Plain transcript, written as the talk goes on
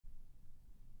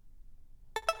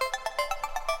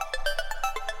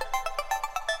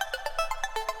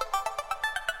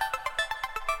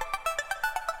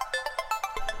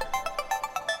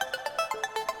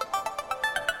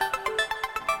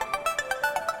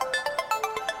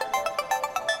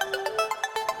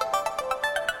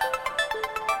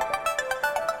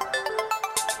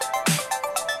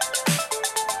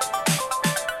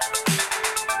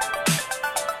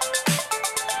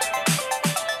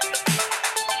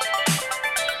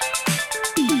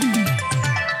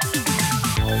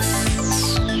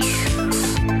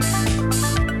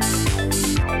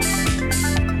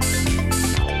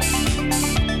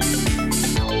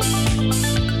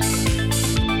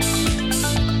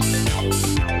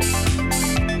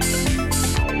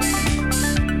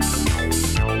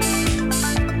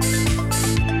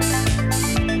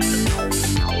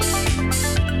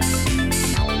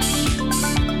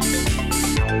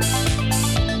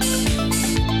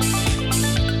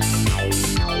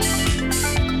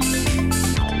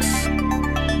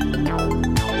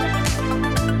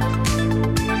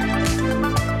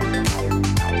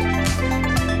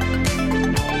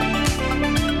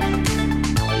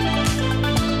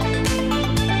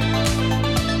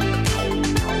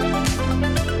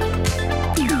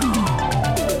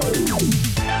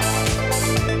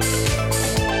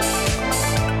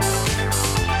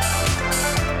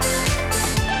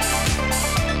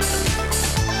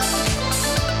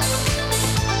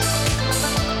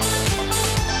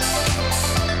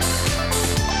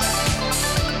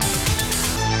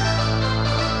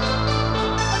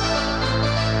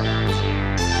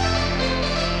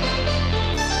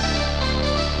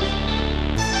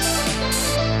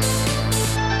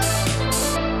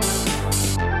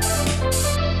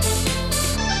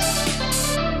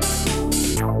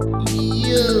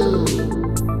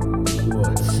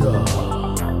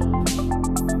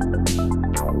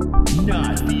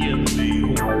not the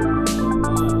MMA hole.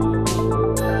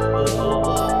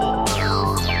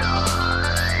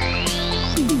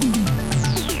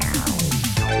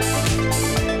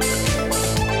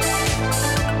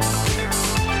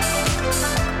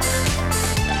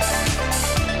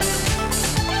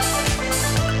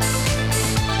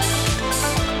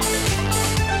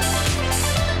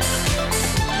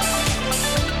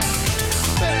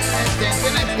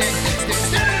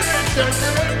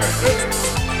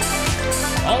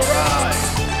 All right.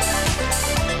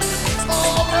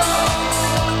 All right.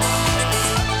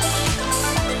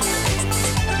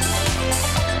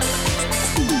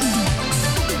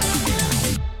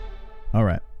 All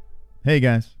right. Hey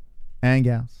guys and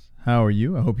gals, how are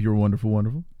you? I hope you're wonderful,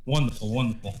 wonderful. Wonderful,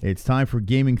 wonderful. It's time for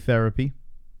Gaming Therapy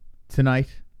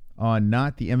tonight on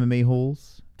Not the MMA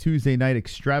Holes Tuesday night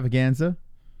extravaganza.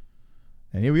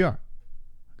 And here we are.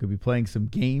 Could be playing some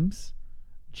games.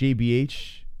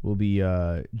 JBH will be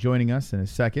joining us in a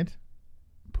second.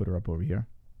 Put her up over here.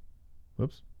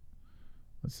 Whoops.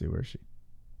 Let's see, where is she?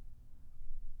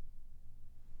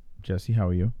 Jesse, how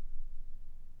are you?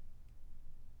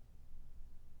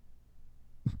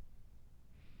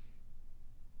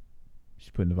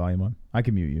 She's putting the volume on. I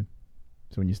can mute you.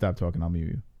 So when you stop talking, I'll mute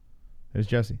you. There's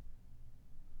Jesse.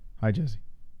 Hi, Jesse.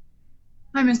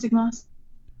 Hi, Mystic Moss.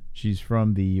 She's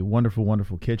from the wonderful,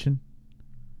 wonderful kitchen.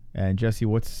 And Jesse,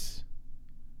 what's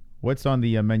on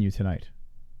the menu tonight?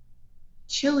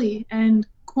 Chili and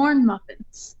corn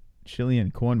muffins. Chili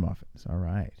and corn muffins. All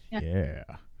right. Yeah.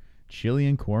 Chili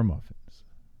and corn muffins.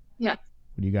 Yeah.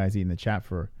 What do you guys eat in the chat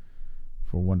for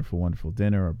wonderful, wonderful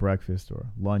dinner or breakfast or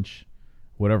lunch,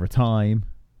 whatever time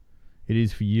it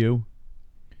is for you?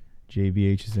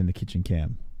 JBH is in the kitchen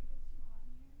cam.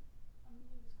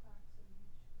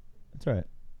 That's all right.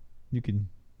 You can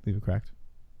leave it cracked.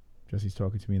 Jesse's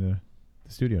talking to me in the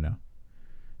studio now.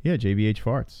 Yeah, JBH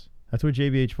farts. That's where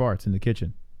JBH farts, in the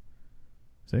kitchen.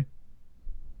 See?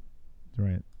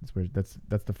 That's right.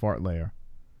 That's the fart layer.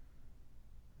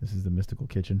 This is the mystical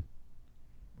kitchen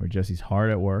where Jesse's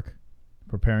hard at work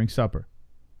preparing supper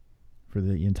for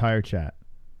the entire chat.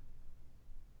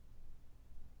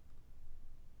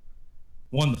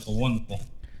 Wonderful, wonderful.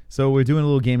 So we're doing a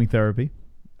little gaming therapy.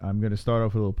 I'm going to start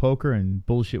off with a little poker and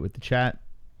bullshit with the chat.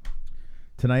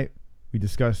 Tonight, we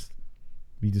discussed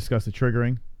the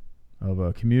triggering of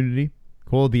a community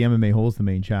called the MMA Holes, the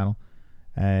main channel.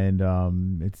 And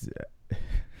it's...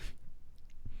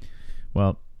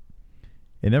 well,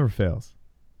 it never fails.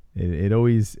 It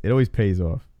always pays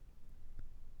off.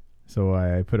 So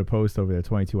I put a post over there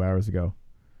 22 hours ago,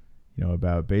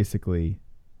 about basically...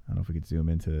 I don't know if we could zoom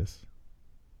into this.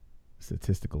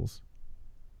 Statisticals.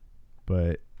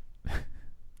 But...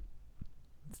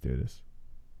 let's do this.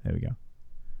 There we go.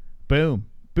 Boom.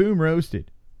 Boom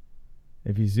roasted.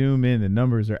 If you zoom in, the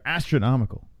numbers are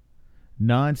astronomical.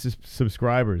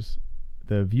 Non-subscribers,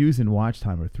 the views and watch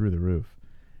time are through the roof.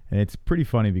 And it's pretty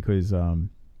funny because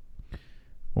when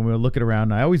we're looking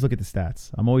around, I always look at the stats.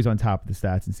 I'm always on top of the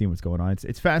stats and seeing what's going on.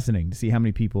 It's fascinating to see how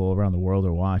many people around the world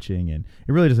are watching. And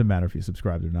it really doesn't matter if you're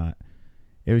subscribed or not.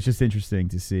 It was just interesting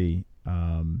to see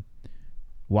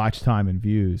watch time and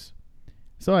views.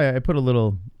 So I put a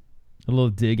little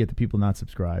dig at the people not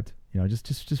subscribed.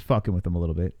 Just fucking with them a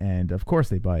little bit. And of course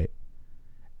they bite.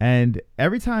 And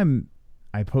every time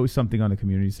I post something on the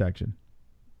community section,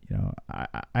 I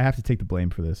have to take the blame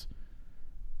for this.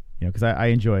 Because I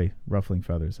enjoy ruffling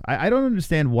feathers. I don't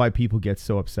understand why people get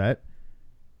so upset.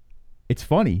 It's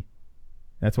funny.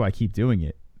 That's why I keep doing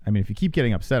it. I mean, if you keep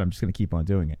getting upset, I'm just going to keep on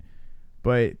doing it.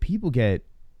 But people get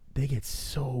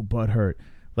so butthurt.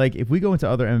 Like, if we go into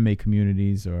other MMA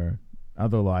communities or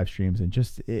other live streams and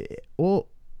just all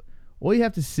you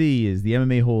have to see is the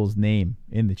MMA Holes name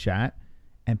in the chat,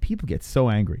 and people get so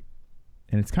angry,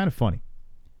 and it's kind of funny.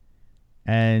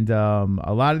 And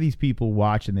a lot of these people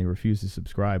watch and they refuse to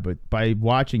subscribe, but by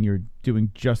watching, you're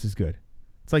doing just as good.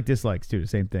 It's like dislikes too, the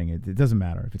same thing. It doesn't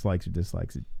matter if it's likes or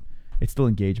dislikes. It's still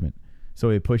engagement,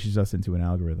 so it pushes us into an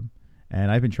algorithm.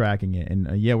 And I've been tracking it, and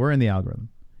we're in the algorithm.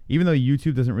 Even though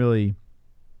YouTube doesn't really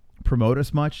promote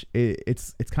us much,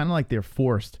 it's kind of like they're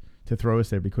forced to throw us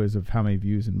there because of how many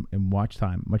views and much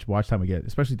watch time we get,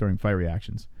 especially during fight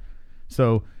reactions.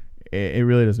 So it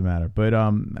really doesn't matter. But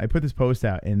I put this post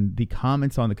out, and the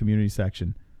comments on the community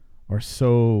section they're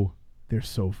so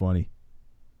funny.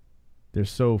 They're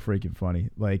so freaking funny.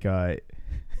 Like I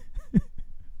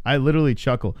literally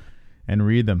chuckle and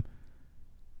read them,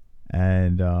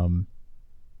 and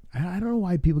I don't know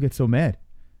why people get so mad.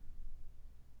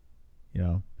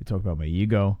 They talk about my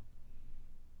ego.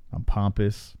 I'm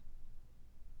pompous.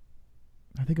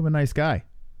 I think I'm a nice guy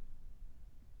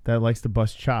that likes to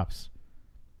bust chops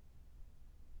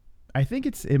I think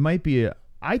it might be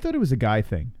I thought it was a guy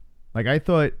thing. Like I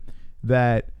thought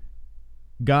that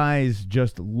guys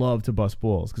just love to bust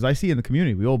balls because I see in the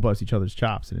community we all bust each other's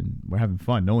chops and we're having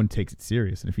fun. No one takes it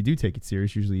serious, and if you do take it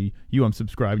serious, usually you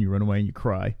unsubscribe and you run away and you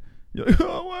cry. You're like,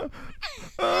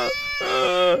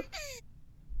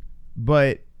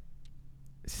 But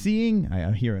seeing,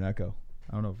 I hear an echo.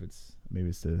 I don't know if maybe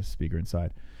it's the speaker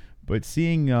inside, but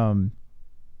seeing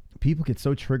people get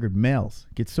so triggered, males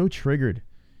get so triggered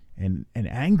and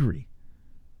angry.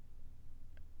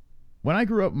 When I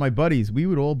grew up, my buddies, we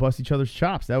would all bust each other's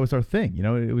chops. That was our thing. You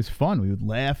know, it was fun. We would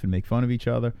laugh and make fun of each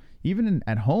other. Even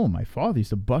at home, my father used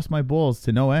to bust my balls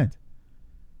to no end.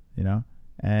 You know,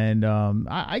 and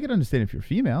I could understand if you're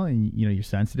female and you're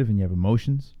sensitive and you have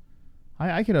emotions.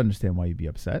 I could understand why you'd be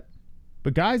upset.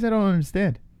 But guys, I don't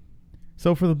understand.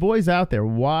 So for the boys out there,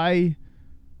 why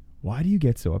do you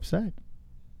get so upset?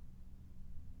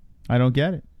 I don't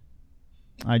get it.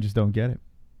 I just don't get it.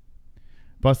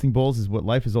 Busting balls is what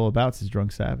life is all about, says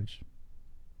Drunk Savage.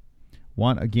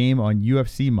 Want a game on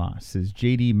UFC, Moss, says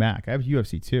JD Mack. I have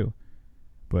UFC too,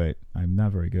 but I'm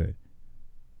not very good.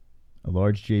 A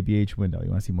large JBH window.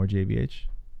 You want to see more JBH?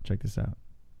 Check this out.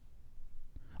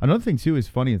 Another thing too is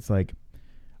funny. It's like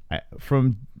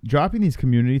from dropping these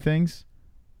community things,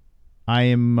 I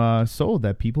am sold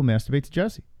that people masturbate to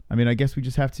Jesse. I mean, I guess we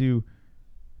just have to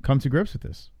come to grips with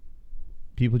this.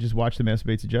 People just watch them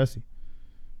masturbate to Jesse.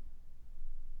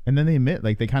 And then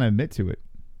they kind of admit to it.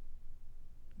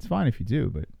 It's fine if you do,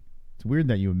 but it's weird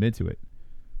that you admit to it.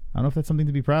 I don't know if that's something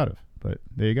to be proud of, but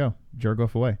there you go. Jerk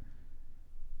off away.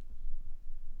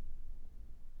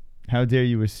 How dare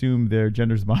you assume their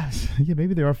gender's bias? Yeah,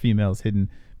 maybe there are females hidden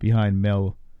behind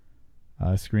male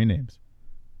screen names.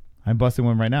 I'm busting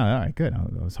one right now. All right, good.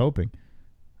 I was hoping.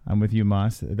 I'm with you,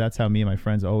 Moss. That's how me and my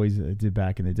friends always did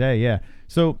back in the day. Yeah.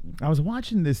 So I was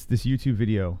watching this YouTube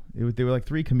video. They were like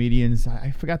three comedians. I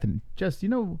forgot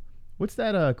what's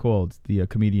that called? The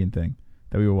comedian thing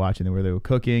that we were watching, where they were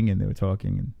cooking and they were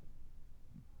talking. And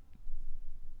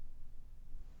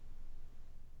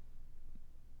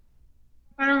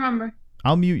I don't remember.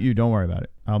 I'll mute you. Don't worry about it.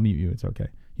 I'll mute you. It's okay.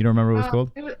 You don't remember what it's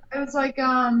called? It was like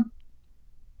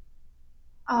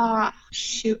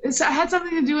shoot. It had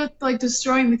something to do with like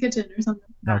destroying the kitchen or something.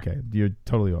 Okay, you're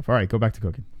totally off. All right, go back to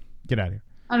cooking. Get out of here.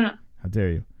 I don't know. How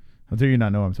dare you? How dare you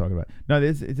not know what I'm talking about? No,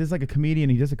 there's like a comedian.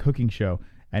 He does a cooking show,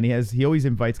 and he always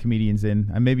invites comedians in.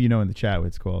 And maybe you know in the chat what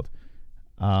it's called.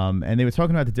 And they were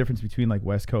talking about the difference between like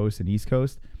West Coast and East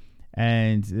Coast.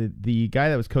 And the guy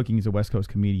that was cooking is a West Coast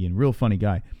comedian, real funny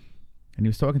guy. And he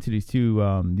was talking to these two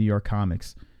New York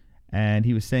comics, and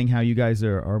he was saying how you guys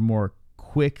are more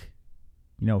quick,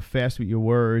 fast with your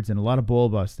words and a lot of ball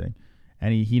busting.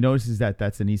 And he notices that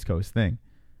that's an East Coast thing.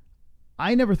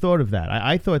 I never thought of that.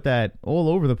 I thought that all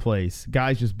over the place,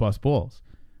 guys just bust balls.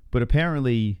 But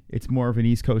apparently, it's more of an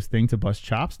East Coast thing to bust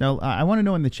chops. Now, I want to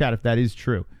know in the chat if that is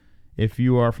true. If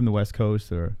you are from the West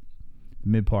Coast or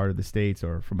mid part of the States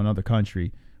or from another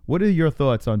country, what are your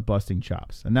thoughts on busting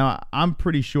chops? And now, I'm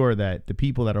pretty sure that the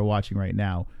people that are watching right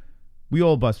now, we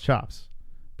all bust chops.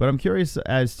 But I'm curious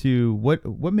as to what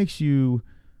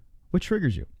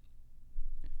triggers you.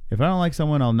 If I don't like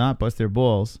someone, I'll not bust their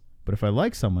balls. But if I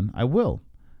like someone, I will.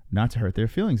 Not to hurt their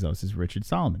feelings, though, this is Richard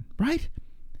Solomon. Right?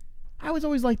 I was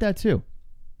always like that, too.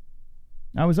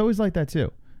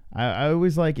 I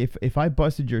always like, if I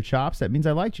busted your chops, that means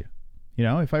I liked you.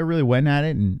 If I really went at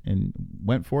it and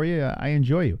went for you, I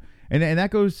enjoy you. And that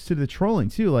goes to the trolling,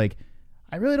 too. Like,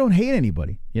 I really don't hate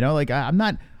anybody.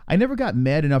 I never got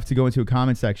mad enough to go into a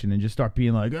comment section and just start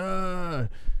being like,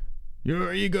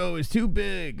 your ego is too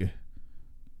big.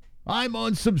 I'm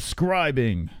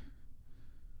unsubscribing.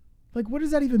 Like, what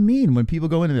does that even mean when people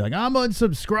go in and they're like, I'm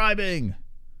unsubscribing?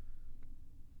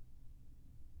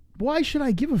 Why should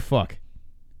I give a fuck?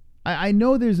 I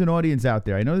know there's an audience out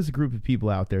there. I know there's a group of people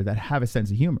out there that have a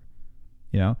sense of humor.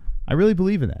 I really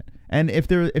believe in that. And if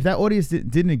that audience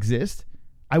didn't exist,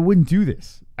 I wouldn't do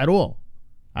this at all.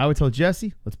 I would tell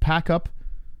Jesse, let's pack up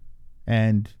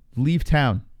and leave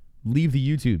town, leave the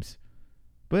YouTubes.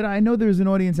 But I know there's an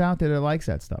audience out there that likes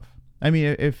that stuff. I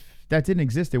mean, if that didn't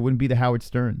exist, there wouldn't be the Howard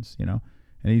Sterns, and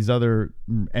these other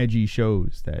edgy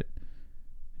shows that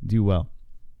do well.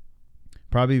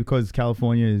 Probably because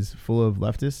California is full of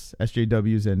leftists,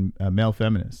 SJWs, and male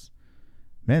feminists.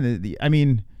 Man, I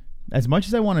mean, as much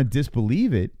as I want to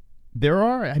disbelieve it,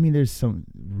 there's some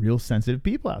real sensitive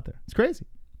people out there. It's crazy.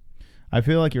 I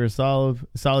feel like you're a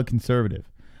solid conservative.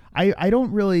 I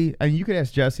don't really, and you could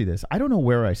ask Jesse this, I don't know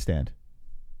where I stand.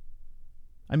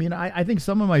 I mean, I think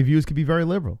some of my views could be very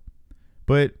liberal,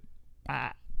 but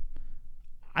I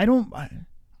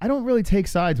I don't really take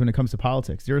sides when it comes to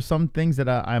politics. There are some things that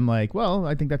I'm like, well,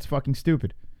 I think that's fucking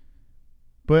stupid.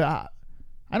 But I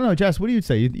don't know, Jess. What do you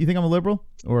say? You think I'm a liberal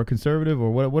or a conservative or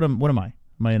what? What am I?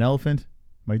 Am I an elephant?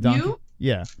 Am I a donkey? You?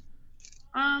 Yeah.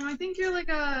 I think you're like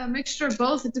a mixture of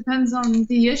both. It depends on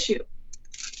the issue.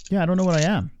 Yeah, I don't know what I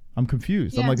am. I'm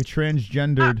confused. I'm Yeah. like a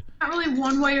transgendered. Not really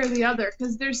one way or the other,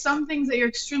 because there's some things that you're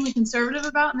extremely conservative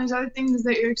about, and there's other things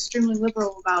that you're extremely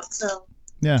liberal about. So.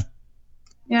 Yeah.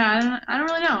 Yeah, I don't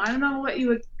really know. I don't know what you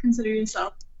would consider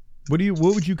yourself. What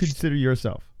would you consider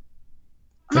yourself?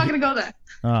 I'm not gonna go there.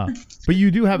 But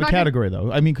you do have a I'm not category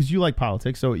though. I mean, because you like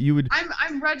politics, so you would.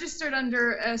 I'm registered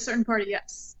under a certain party,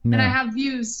 yes, No. and I have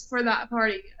views for that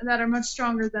party that are much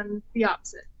stronger than the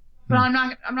opposite. But I'm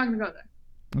not gonna go there.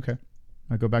 Okay.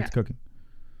 I go back to cooking.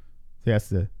 So that's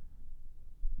the.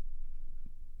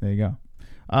 There you go.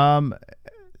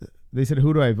 They said,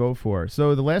 who do I vote for?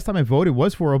 So the last time I voted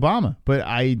was for Obama. But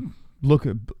I look,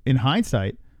 in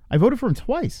hindsight, I voted for him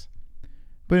twice.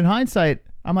 But in hindsight,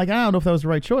 I'm like, I don't know if that was the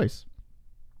right choice.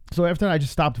 So after that, I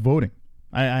just stopped voting.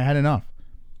 I had enough.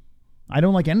 I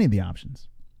don't like any of the options.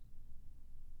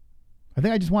 I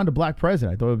think I just wanted a black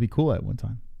president. I thought it would be cool at one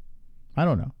time. I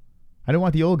don't know. I didn't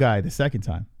want the old guy the second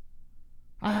time.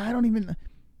 I don't even.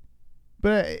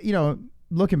 But,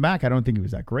 looking back, I don't think he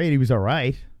was that great. He was all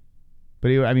right. But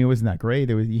it wasn't that great.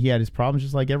 He had his problems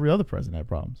just like every other president had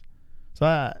problems. So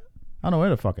I don't know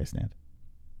where the fuck I stand.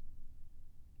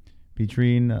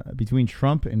 Between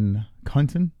Trump and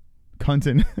Cunton,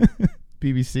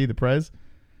 BBC, the Prez.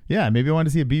 Yeah, maybe I wanted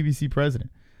to see a BBC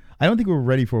president. I don't think we're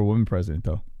ready for a woman president,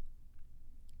 though.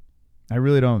 I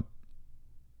really don't.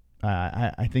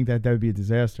 I think that would be a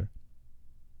disaster.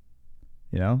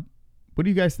 What do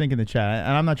you guys think in the chat?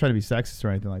 And I'm not trying to be sexist or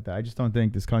anything like that. I just don't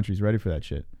think this country's ready for that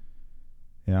shit.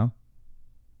 I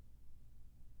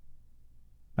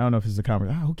don't know if this is a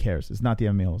conversation. Who cares? It's not the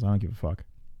MMA holes. I don't give a fuck.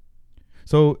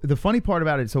 So the funny part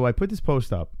about it, so I put this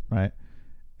post up, right?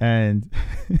 And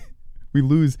we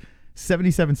lose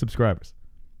 77 subscribers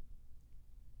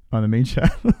on the main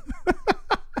channel.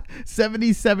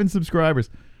 77 subscribers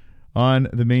on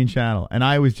the main channel. And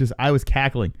I was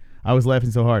cackling. I was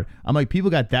laughing so hard. I'm like, people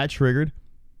got that triggered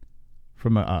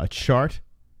from a chart,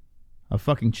 a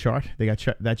fucking chart. They got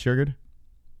that triggered.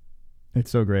 It's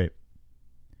so great.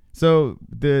 So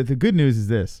the good news is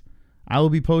this. I will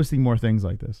be posting more things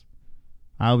like this.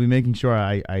 I'll be making sure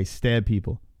I stab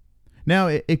people. Now,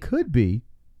 it could be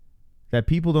that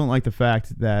people don't like the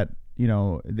fact that,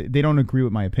 they don't agree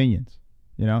with my opinions.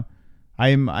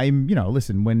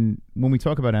 Listen, when we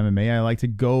talk about MMA, I like to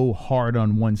go hard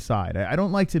on one side. I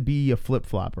don't like to be a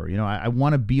flip-flopper. I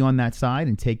want to be on that side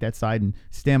and take that side and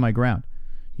stand my ground.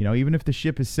 Even if the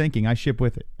ship is sinking, I ship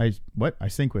with it. I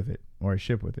sink with it. Or I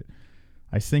ship with it.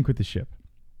 I sink with the ship.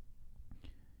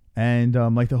 And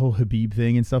like the whole Khabib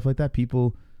thing and stuff like that,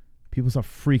 people start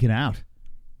freaking out.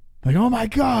 Like, oh my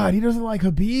God, he doesn't like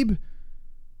Khabib?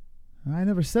 I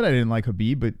never said I didn't like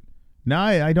Khabib, but now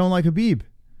I don't like Khabib.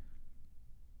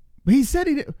 But he said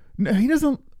he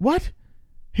doesn't, what?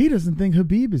 He doesn't think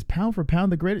Khabib is pound for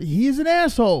pound the greatest. He is an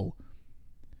asshole.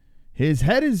 His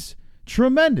head is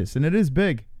tremendous, and it is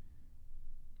big.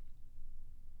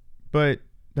 But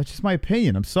that's just my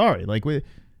opinion. I'm sorry. Like, what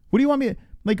do you want me to,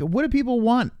 like, what do people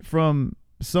want from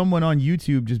someone on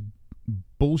YouTube just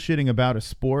bullshitting about a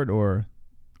sport or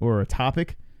a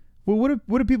topic? Well,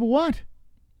 what do people want?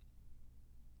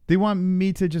 They want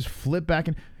me to just flip back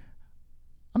and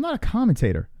I'm not a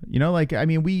commentator.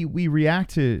 We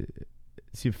react to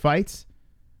fights.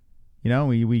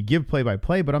 We give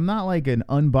play-by-play, but I'm not like an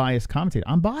unbiased commentator.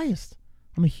 I'm biased.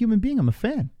 I'm a human being. I'm a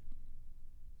fan.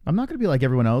 I'm not going to be like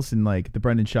everyone else in like the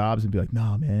Brendan Schaubs and be like,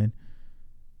 no, man,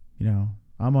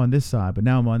 I'm on this side, but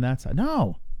now I'm on that side.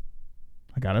 No,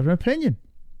 I got an opinion.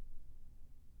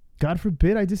 God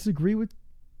forbid I disagree with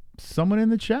someone in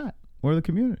the chat or the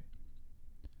community.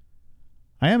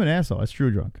 I am an asshole. That's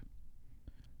true, drunk.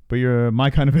 But you're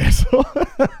my kind of asshole.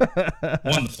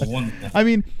 Wonderful. I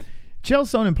mean, Chael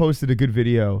Sonnen posted a good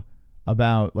video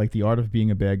about like the art of being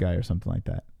a bad guy or something like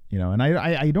that. And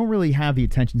I don't really have the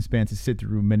attention span to sit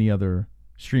through many other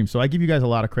streams. So I give you guys a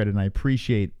lot of credit, and I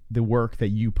appreciate the work that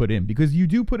you put in, because you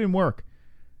do put in work.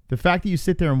 The fact that you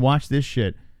sit there and watch this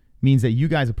shit means that you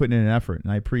guys are putting in an effort,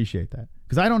 and I appreciate that.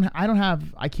 Because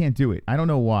I can't do it. I don't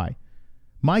know why.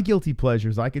 My guilty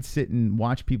pleasures, I could sit and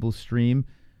watch people stream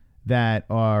that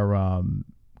are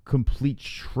complete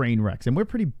train wrecks, and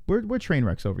we're train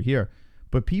wrecks over here.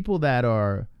 But people that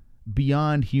are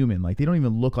beyond human, like they don't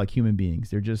even look like human beings.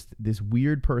 They're just this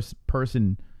weird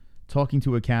person talking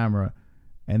to a camera,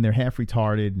 and they're half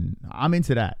retarded. And I'm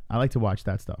into that. I like to watch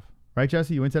that stuff. Right,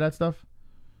 Jesse? You into that stuff?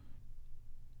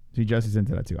 See, Jesse's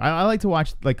into that too. I like to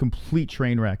watch like complete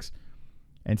train wrecks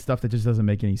and stuff that just doesn't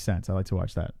make any sense. I like to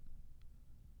watch that.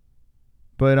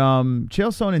 But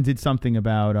Chael Sonnen did something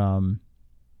about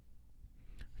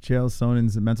Chael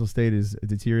Sonnen's mental state is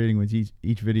deteriorating with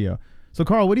each video. So,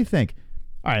 Carl, what do you think?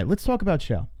 All right, let's talk about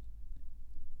Chael.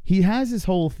 He has this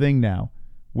whole thing now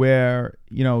where,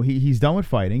 you know, he's done with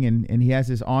fighting and he has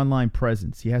this online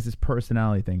presence. He has this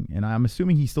personality thing. And I'm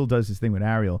assuming he still does this thing with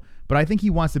Ariel, but I think he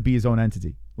wants to be his own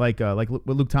entity, like what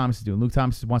Luke Thomas is doing. Luke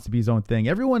Thomas wants to be his own thing.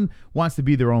 Everyone wants to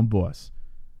be their own boss.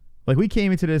 Like, we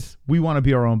came into this, we want to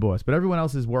be our own boss, but everyone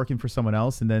else is working for someone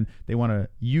else, and then they want to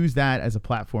use that as a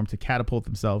platform to catapult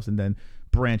themselves and then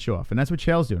branch off. And that's what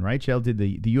Chael's doing, right? Chael did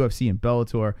the UFC and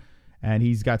Bellator, and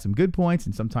he's got some good points,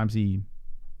 and sometimes he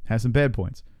has some bad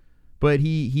points. But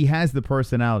he has the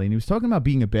personality, and he was talking about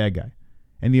being a bad guy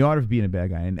and the art of being a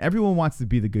bad guy. And everyone wants to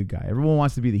be the good guy. Everyone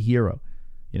wants to be the hero,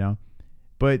 you know?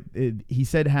 But he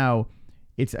said how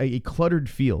it's a cluttered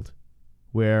field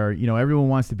where, you know, everyone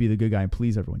wants to be the good guy and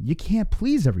please everyone. You can't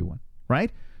please everyone,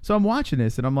 right? So I'm watching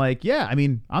this, and I'm like, yeah, I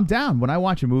mean, I'm down. When I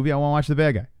watch a movie, I want to watch the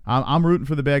bad guy. I'm rooting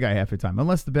for the bad guy half the time,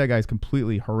 unless the bad guy is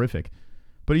completely horrific.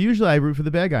 But usually I root for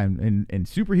the bad guy in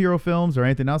superhero films or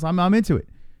anything else. I'm into it.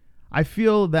 I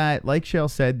feel that, like Chael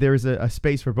said, there's a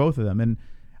space for both of them. And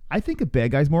I think a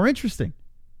bad guy's more interesting.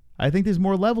 I think there's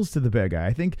more levels to the bad guy.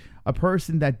 I think a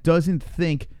person that doesn't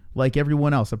think like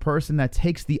everyone else, a person that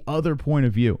takes the other point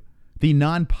of view, the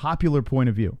non-popular point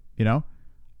of view, you know,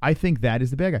 I think that is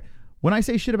the bad guy. When I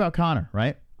say shit about Conor,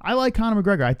 right? I like Conor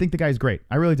McGregor. I think the guy's great.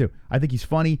 I really do. I think he's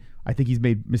funny. I think he's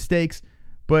made mistakes.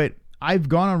 But I've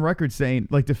gone on record saying,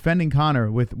 like, defending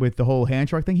Conor with the whole hand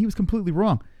shark thing, he was completely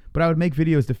wrong. But I would make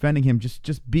videos defending him,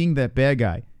 just being that bad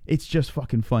guy. It's just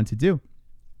fucking fun to do.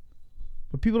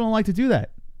 But people don't like to do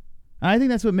that. And I think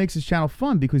that's what makes this channel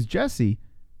fun, because Jessie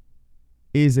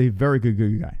is a very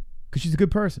good guy. Because she's a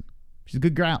good person. She's a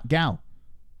good gal.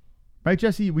 Right,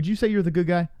 Jessie? Would you say you're the good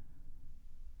guy?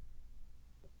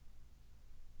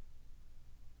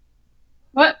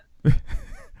 What?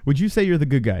 Would you say you're the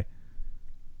good guy?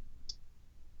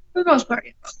 For the most part,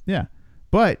 Yeah.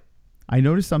 But I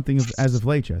noticed something as of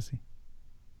late, Jessie.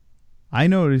 I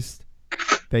noticed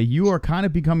that you are kind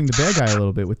of becoming the bad guy a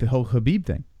little bit with the whole Khabib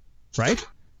thing, right?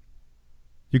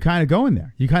 You're kind of going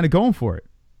there. You're kind of going for it.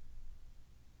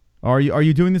 Are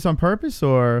you doing this on purpose,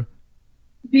 or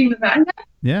being the bad guy?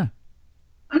 Yeah.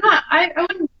 I'm not. I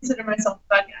wouldn't consider myself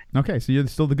a bad guy. Okay, so you're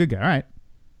still the good guy. All right.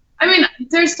 I mean,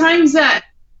 there's times that,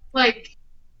 like,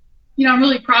 you know, I'm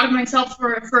really proud of myself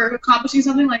for accomplishing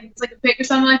something, like it's like a pick or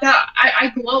something like that.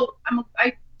 I gloat.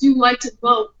 I do like to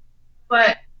gloat,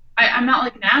 but I'm not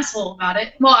like an asshole about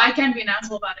it. Well, I can be an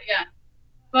asshole about it, yeah,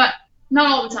 but not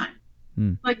all the time.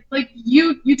 Like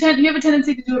you have a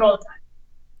tendency to do it all the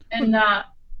time, and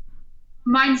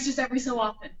mine's just every so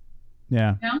often.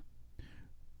 Yeah. You know?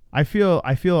 I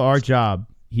feel our job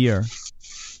here,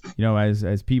 you know,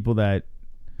 as people that,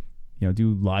 you know,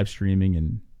 do live streaming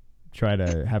and try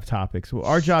to have topics. Well,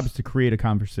 our job is to create a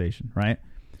conversation, right?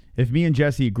 If me and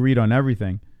Jessie agreed on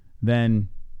everything, then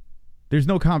there's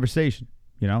no conversation,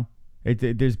 you know?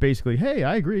 There's basically, hey,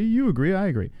 I agree, you agree, I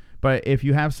agree. But if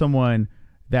you have someone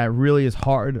that really is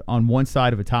hard on one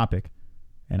side of a topic,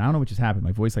 and I don't know what just happened,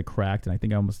 my voice like cracked, and I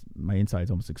think my insides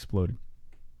almost exploded.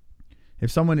 If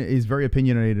someone is very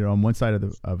opinionated on one side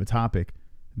of a topic,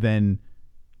 then,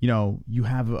 you know, you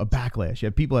have a backlash. You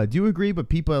have people that do agree, but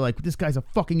people are like, this guy's a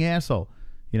fucking asshole,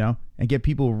 you know, and get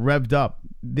people revved up.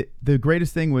 The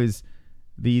greatest thing was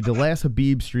the last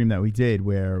Khabib stream that we did,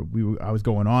 where I was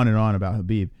going on and on about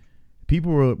Khabib.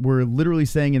 People were literally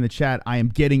saying in the chat, I am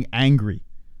getting angry.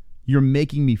 You're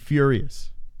making me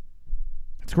furious.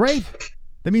 That's great.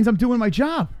 That means I'm doing my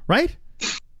job, right?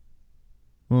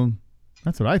 Well,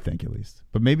 that's what I think, at least.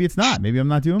 But maybe it's not. Maybe I'm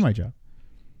not doing my job.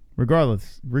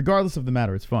 Regardless of the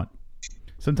matter, it's fun.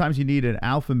 Sometimes you need an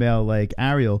alpha male like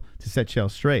Ariel to set Chael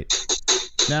straight.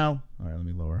 Now, all right, let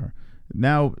me lower her.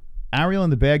 Now, Ariel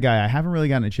and the bad guy, I haven't really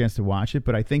gotten a chance to watch it,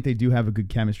 but I think they do have a good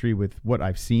chemistry with what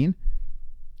I've seen.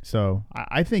 So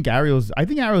I think Ariel's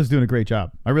doing a great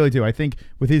job. I really do. I think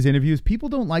with his interviews, people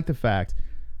don't like the fact.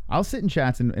 I'll sit in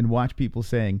chats and watch people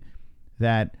saying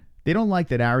that they don't like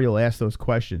that Ariel asks those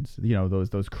questions, you know, those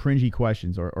cringy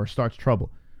questions or starts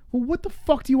trouble. Well, what the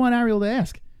fuck do you want Ariel to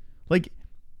ask? Like,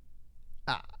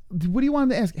 what do you want him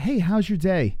to ask? Hey, how's your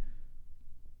day?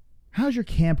 How's your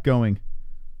camp going?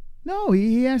 No,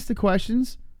 he asked the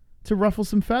questions to ruffle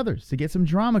some feathers, to get some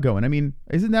drama going. I mean,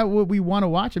 isn't that what we want to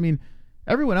watch? I mean,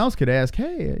 everyone else could ask,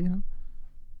 hey, you know,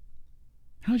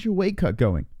 how's your weight cut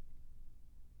going?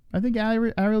 I think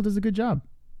Ariel does a good job.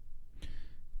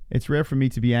 It's rare for me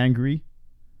to be angry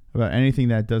about anything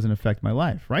that doesn't affect my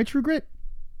life. Right, True Grit?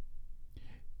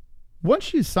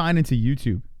 Once you sign into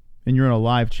YouTube and you're in a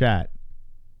live chat,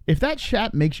 if that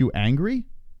chat makes you angry,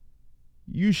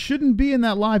 you shouldn't be in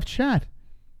that live chat.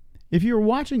 If you're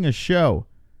watching a show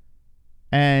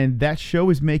and that show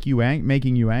is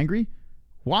making you angry,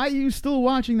 why are you still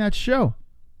watching that show?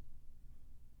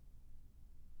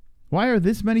 Why are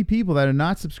this many people that are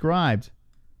not subscribed?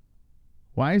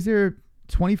 Why is there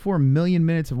 24 million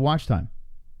minutes of watch time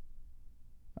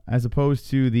as opposed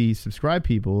to the subscribed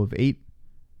people of 8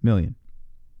 million,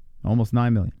 almost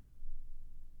 9 million?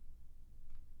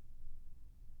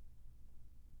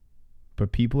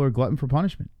 But people are glutton for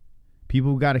punishment.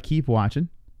 People got to keep watching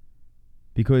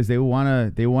because they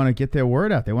want to get their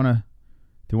word out. They want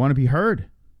to be heard.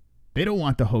 They don't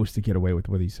want the host to get away with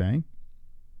what he's saying.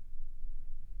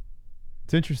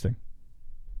 It's interesting.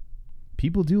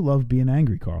 People do love being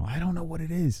angry, Carl. I don't know what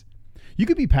it is. You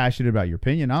could be passionate about your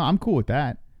opinion. I'm cool with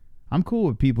that. I'm cool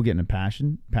with people getting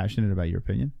passionate about your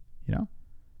opinion. You know,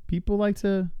 people like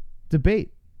to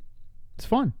debate. It's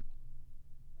fun.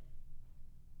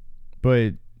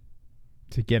 But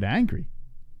to get angry.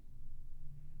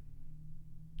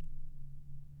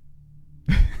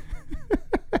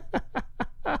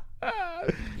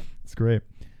 It's great.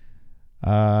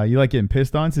 You like getting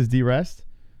pissed on, says D-Rest?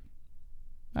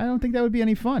 I don't think that would be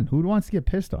any fun. Who wants to get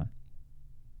pissed on?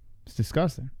 It's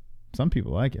disgusting. Some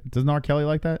people like it. Doesn't R. Kelly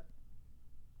like that?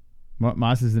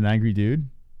 Moss is an angry dude.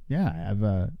 Yeah, I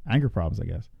have anger problems, I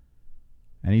guess.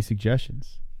 Any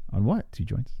suggestions on what? 2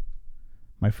 joints.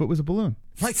 My foot was a balloon.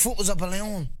 My foot was a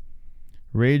balloon.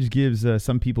 Rage gives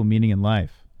some people meaning in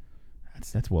life.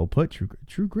 That's well put.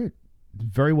 True Grit.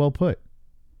 Very well put.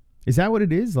 Is that what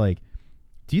it is? Like,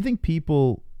 do you think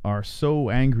people are so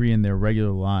angry in their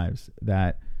regular lives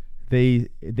that they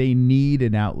need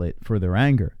an outlet for their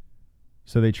anger?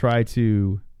 So they try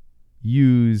to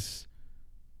use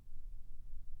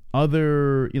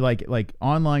other like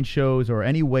online shows or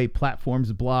any way,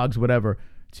 platforms, blogs, whatever,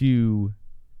 to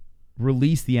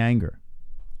release the anger.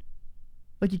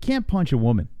 Like, you can't punch a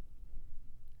woman.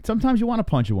 Sometimes you want to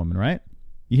punch a woman, right?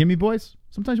 You hear me, boys?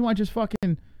 Sometimes you want to just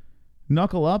fucking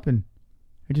knuckle up and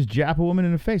just jab a woman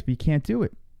in the face, but you can't do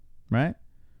it, right?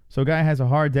 So a guy has a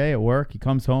hard day at work. He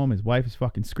comes home. His wife is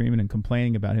fucking screaming and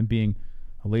complaining about him being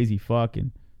a lazy fuck,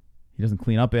 and he doesn't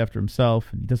clean up after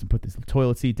himself, and he doesn't put this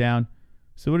toilet seat down.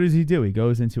 So what does he do? He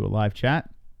goes into a live chat.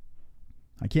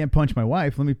 I can't punch my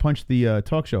wife. Let me punch the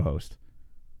talk show host.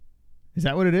 Is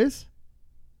that what it is?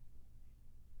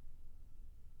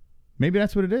 Maybe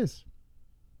that's what it is.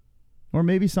 Or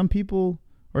maybe some people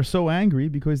are so angry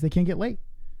because they can't get laid.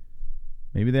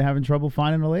 Maybe they're having trouble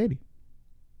finding a lady.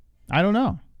 I don't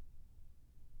know.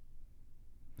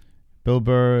 Bill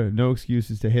Burr, no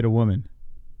excuses to hit a woman.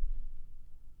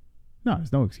 No,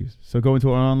 there's no excuses. So go into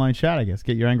an online chat, I guess.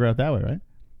 Get your anger out that way, right?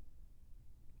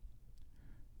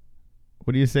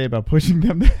 What do you say about pushing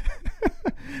them?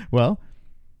 Well,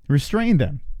 restrain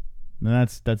them. And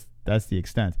that's the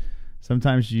extent.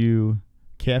 Sometimes you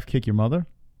calf kick your mother.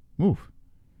 Oof.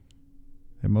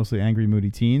 They're mostly angry, moody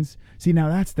teens. See, now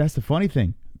that's the funny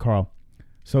thing, Carl.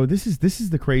 So this is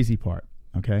the crazy part,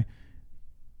 okay?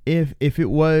 If it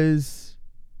was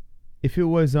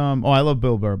I love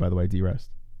Bill Burr, by the way,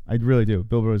 D-Rest. I really do.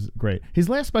 Bill Burr was great. His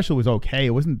last special was okay.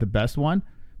 It wasn't the best one,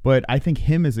 but I think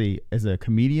him as a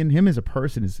comedian, him as a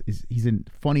person is he's a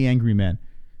funny, angry man.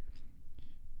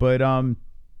 But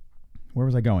where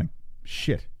was I going?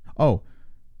 Shit. Oh,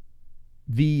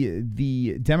 the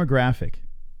demographic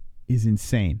is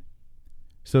insane.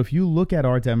 So if you look at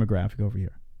our demographic over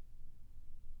here,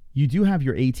 you do have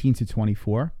your 18 to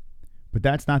 24, but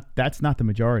that's not the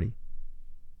majority.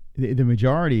 The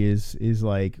majority is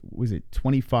like, was it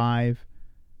 25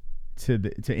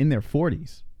 to in their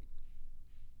 40s?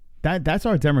 That's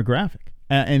our demographic,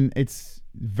 and it's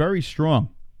very strong.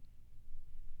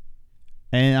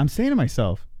 And I'm saying to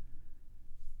myself,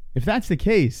 if that's the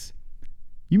case,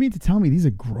 you mean to tell me these are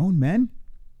grown men?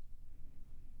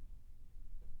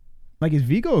 Like, is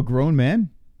Vigo a grown man?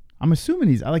 I'm assuming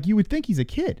he's, like, you would think he's a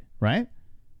kid, right?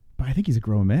 But I think he's a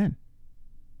grown man.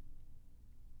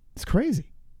 It's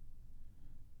crazy.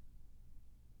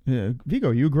 Vigo,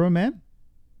 are you a grown man?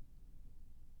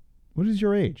 What is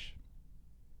your age?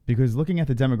 Because looking at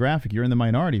the demographic, you're in the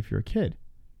minority if you're a kid.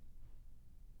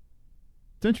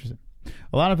 It's interesting.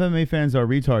 A lot of MMA fans are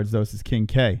retards, though, says King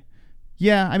K.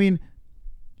 Yeah, I mean,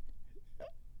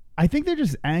 I think they're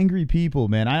just angry people,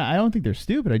 man. I don't think they're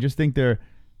stupid. I just think they're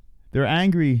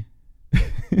angry.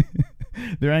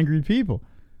 They're angry people.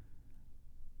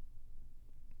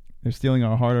 They're stealing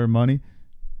our hard-earned money.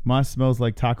 Moss smells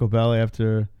like Taco Bell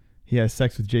after he has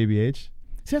sex with JBH.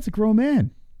 See, that's a grown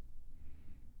man.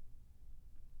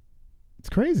 It's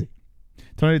crazy.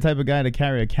 Tony, the type of guy to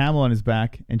carry a camel on his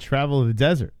back and travel the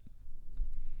desert.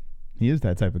 He is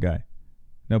that type of guy.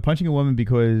 No, punching a woman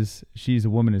because she's a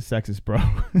woman is sexist, bro.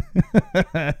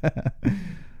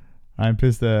 I'm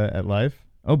pissed at life.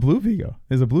 Oh, Blue Vigo.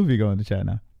 There's a Blue Vigo in the chat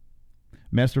now.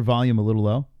 Master volume a little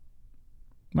low.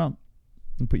 Well,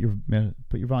 put your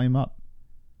volume up.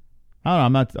 I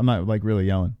don't know. I'm not like really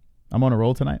yelling. I'm on a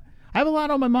roll tonight. I have a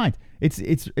lot on my mind.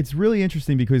 It's really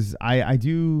interesting because I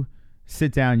do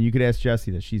sit down. You could ask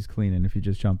Jessie that she's cleaning if you're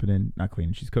just jumping in. Not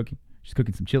cleaning. She's cooking. She's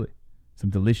cooking some chili. Some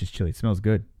delicious chili. It smells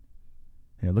good.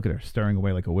 Yeah, look at her stirring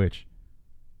away like a witch.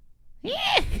 Can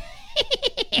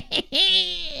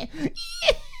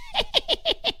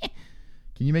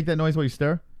you make that noise while you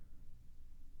stir?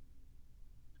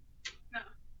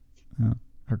 No. Oh,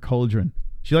 her cauldron.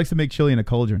 She likes to make chili in a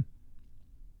cauldron.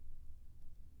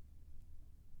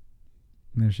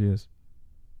 There she is.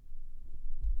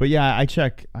 But yeah, I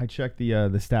check the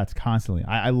stats constantly.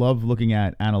 I love looking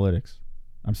at analytics.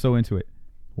 I'm so into it.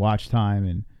 Watch time,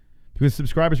 and because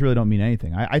subscribers really don't mean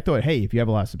anything. I thought, hey, if you have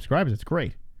a lot of subscribers, it's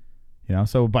great. You know,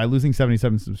 so by losing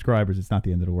 77 subscribers, it's not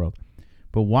the end of the world.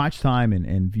 But watch time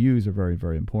and views are very,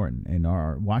 very important. And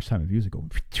our watch time and views are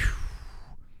going.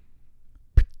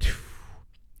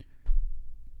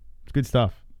 It's good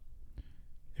stuff.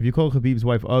 If you call Khabib's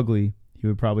wife ugly, he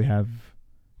would probably have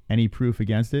any proof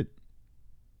against it.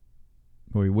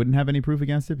 Or he wouldn't have any proof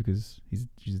against it because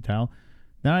she's a towel.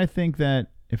 Then I think that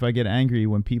if I get angry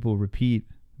when people repeat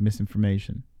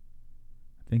misinformation,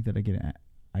 I think that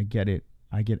I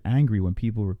get angry when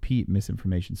people repeat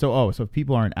misinformation. So if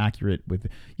people aren't accurate with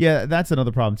it. Yeah, that's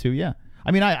another problem too. Yeah.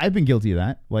 I mean, I've been guilty of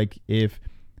that. Like if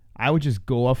I would just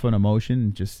go off on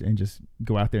emotion and just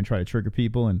go out there and try to trigger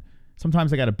people, and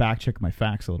sometimes I got to back check my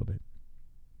facts a little bit.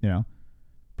 You know?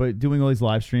 But doing all these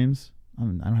live streams, I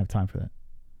don't have time for that.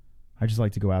 I just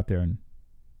like to go out there and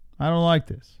I don't like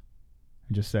this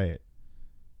and just say it.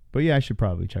 But yeah, I should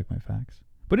probably check my facts.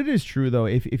 But it is true though,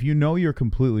 if you know you're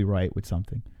completely right with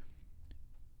something,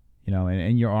 you know,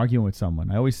 and you're arguing with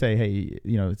someone, I always say, hey,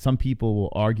 you know, some people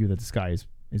will argue that the sky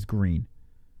is green,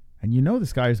 and you know the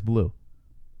sky is blue.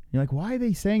 You're like, why are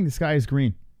they saying the sky is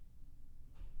green?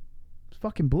 It's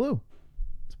fucking blue.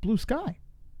 It's blue sky.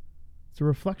 It's a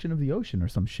reflection of the ocean or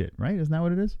some shit, right? Isn't that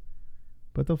what it is?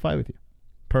 But they'll fight with you.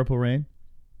 Purple Rain.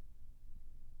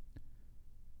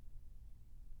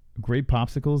 Grape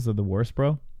popsicles are the worst,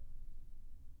 bro.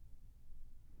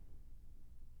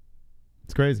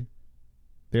 It's crazy.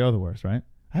 They are the worst, right?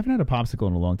 I haven't had a popsicle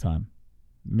in a long time.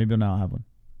 Maybe now I'll have one.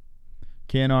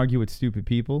 Can't argue with stupid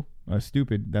people.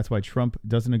 Stupid. That's why Trump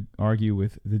doesn't argue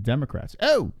with the Democrats.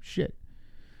 Oh, shit.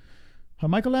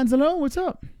 Michael Lanzalone, what's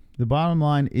up? The bottom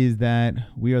line is that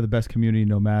we are the best community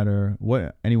no matter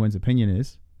what anyone's opinion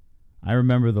is. I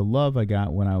remember the love I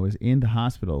got when I was in the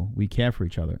hospital. We care for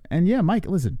each other. And yeah, Mike,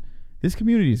 listen, this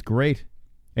community is great.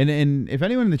 And if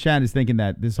anyone in the chat is thinking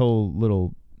that this whole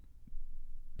little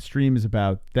stream is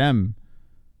about them,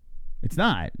 it's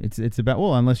not. It's about,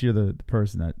 well, unless you're the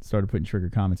person that started putting trigger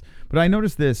comments. But I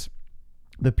noticed this.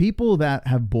 The people that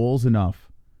have balls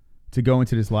enough to go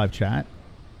into this live chat,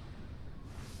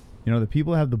 you know, the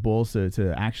people that have the balls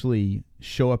to actually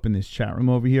show up in this chat room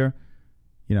over here,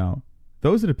 you know,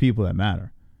 those are the people that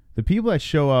matter. The people that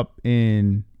show up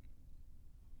in,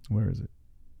 where is it?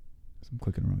 I'm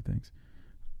clicking the wrong things.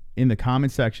 In the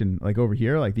comment section, like over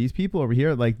here, like these people over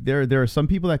here, like there are some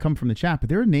people that come from the chat, but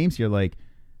there are names here like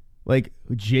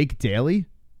Jake Daly.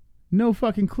 No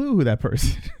fucking clue who that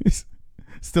person is.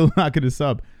 Still not going to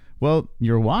sub. Well,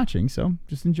 you're watching, so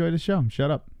just enjoy the show.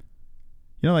 Shut up.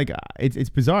 You know, like it's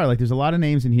bizarre. Like there's a lot of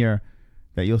names in here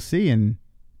that you'll see, and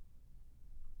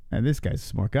this guy's a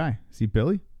smart guy. See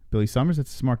Billy Summers?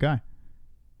 That's a smart guy.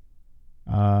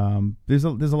 There's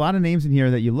a lot of names in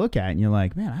here that you look at and you're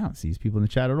like, man, I don't see these people in the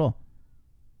chat at all.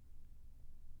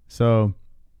 So,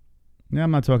 yeah,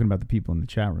 I'm not talking about the people in the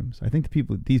chat rooms. I think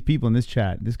these people in this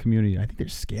chat, this community, I think they're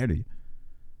scared of you.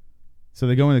 So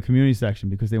they go in the community section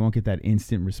because they won't get that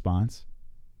instant response.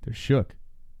 They're shook.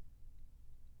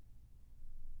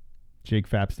 Jake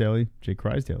Faps Daily, Jake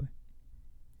Cries Daily.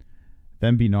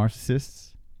 Them be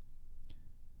narcissists.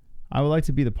 I would like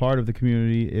to be the part of the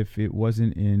community if it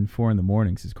wasn't in 4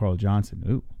 a.m, says Carl Johnson.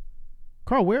 Ooh.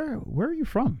 Carl, where are you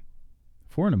from?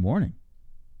 4 a.m.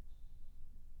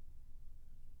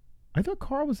 I thought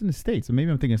Carl was in the States, so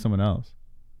maybe I'm thinking of someone else.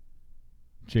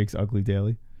 Jake's Ugly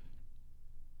Daily.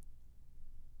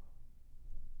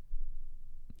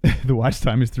 The watch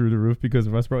time is through the roof because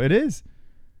of us, bro. It is.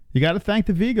 You got to thank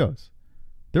the Vigos.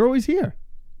 They're always here.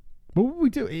 What would we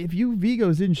do? If you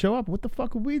Vigos didn't show up, what the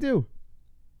fuck would we do?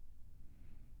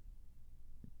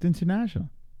 It's international.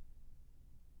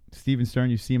 Steven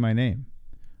Stern, you see my name.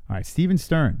 All right, Steven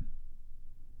Stern.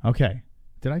 Okay.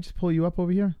 Did I just pull you up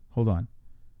over here? Hold on.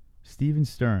 Steven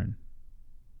Stern.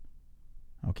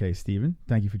 Okay, Steven,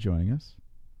 thank you for joining us.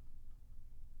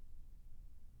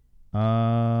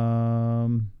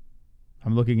 I'm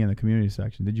looking in the community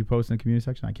section. Did you post in the community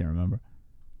section? I can't remember.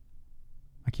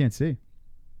 I can't see.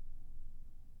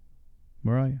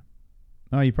 Where are you?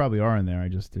 Oh, you probably are in there.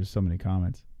 There's so many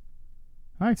comments.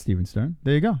 All right, Steven Stern.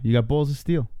 There you go. You got balls of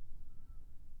steel.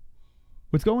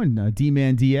 What's going,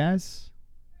 D-Man Diaz?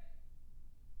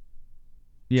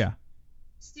 Yeah.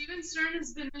 Steven Stern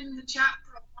has been in the chat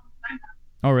for a long time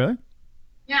now. Oh, really?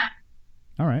 Yeah.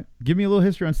 All right. Give me a little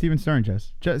history on Steven Stern,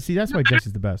 Jess. See, that's why Jess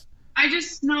is the best. I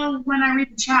just know when I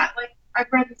read the chat, like, I've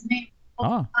read his name all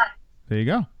the time. There you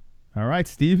go. All right,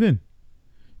 Steven.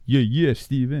 Yeah,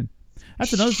 Steven.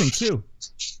 That's another thing, too.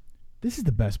 This is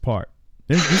the best part.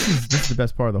 This is the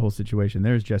best part of the whole situation.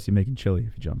 There's Jesse making chili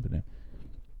if you jump in.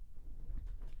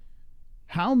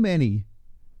 How many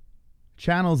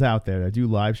channels out there that do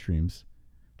live streams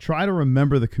try to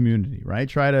remember the community, right?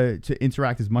 Try to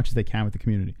interact as much as they can with the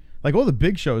community. Like all the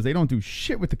big shows, they don't do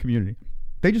shit with the community.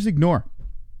 They just ignore.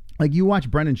 Like you watch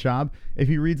Brendan Schaub, if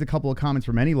he reads a couple of comments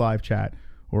from any live chat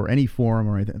or any forum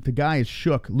or anything, the guy is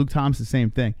shook. Luke Thomas, the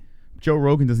same thing. Joe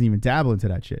Rogan doesn't even dabble into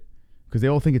that shit because they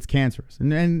all think it's cancerous.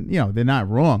 And you know, they're not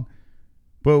wrong.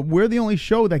 But we're the only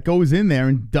show that goes in there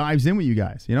and dives in with you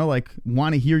guys, you know, like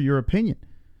want to hear your opinion.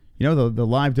 You know, the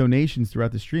live donations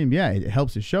throughout the stream, yeah, it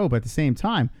helps the show. But at the same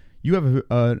time, you have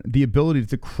the ability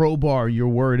to crowbar your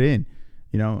word in.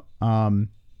 You know,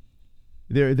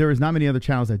 there is not many other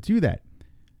channels that do that.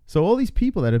 So all these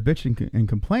people that are bitching and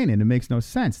complaining, it makes no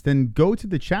sense. Then go to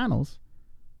the channels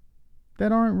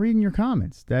that aren't reading your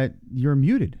comments, that you're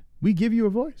muted. We give you a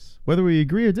voice. Whether we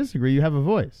agree or disagree, you have a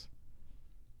voice.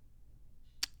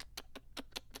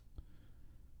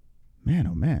 Man,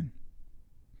 oh man.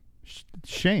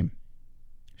 Shame.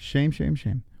 Shame.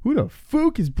 Who the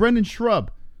fuck is Brendan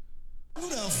Shrub? Who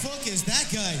the fuck is that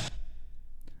guy?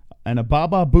 And a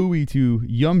Baba Booey to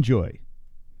Yumjoy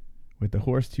with the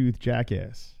horse-tooth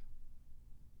jackass.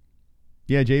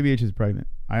 Yeah, JBH is pregnant.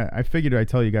 I figured I'd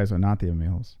tell you guys are not the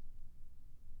males.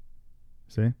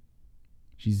 See?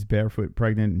 She's barefoot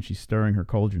pregnant and she's stirring her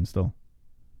cauldron still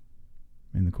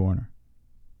in the corner.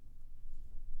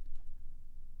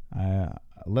 I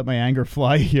let my anger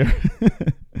fly here.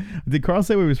 Did Carl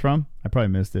say where he was from? I probably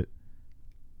missed it.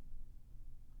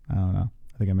 I don't know.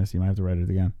 I think I missed him. I have to write it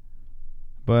again.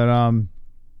 But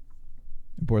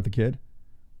abort the kid.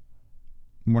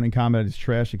 Morning Combat is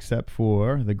trash except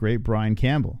for the great Brian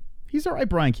Campbell. He's all right,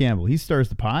 Brian Campbell. He stirs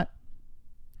the pot.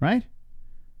 Right?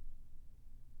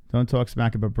 Don't talk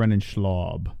smack about Brendan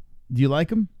Schlaub. Do you like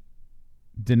him?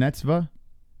 Donetsva?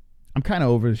 I'm kind of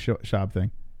over the shop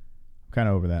thing. I'm kind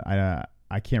of over that.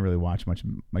 I can't really watch much.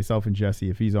 Myself and Jesse,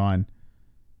 if he's on,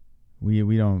 we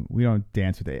don't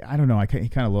dance with it. I don't know. He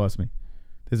kind of lost me.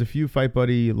 There's a few Fight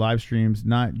Buddy live streams,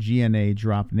 not GNA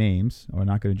drop names, or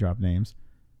not going to drop names,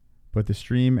 but the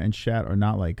stream and chat are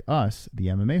not like us, the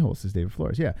MMA host, is David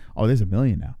Flores. Yeah. Oh, there's a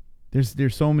million now.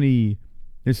 There's so many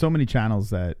channels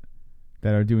that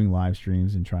are doing live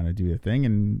streams and trying to do their thing,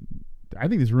 and I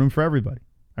think there's room for everybody.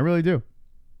 I really do.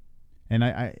 And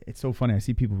I it's so funny. I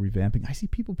see people revamping. I see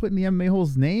people putting the MMA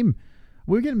hole's name.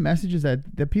 We're getting messages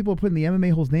that people are putting the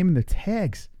MMA hole's name in their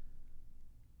tags.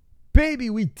 Baby,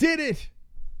 we did it.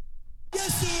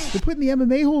 Yes, sir. They're putting the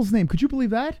MMA hole's name. Could you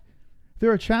believe that?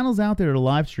 There are channels out there that are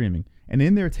live streaming, and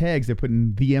in their tags they're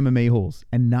putting the MMA holes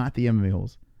and not the MMA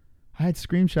holes. I had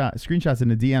screenshots in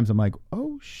the DMs. I'm like,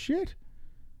 oh shit.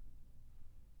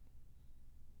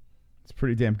 It's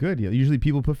pretty damn good. Usually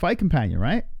people put Fight Companion,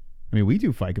 right? I mean, we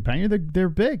do Fight Companion. They're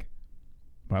big.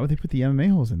 Why would they put the MMA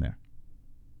holes in there?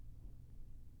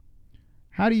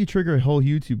 How do you trigger a whole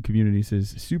YouTube community?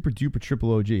 Says super duper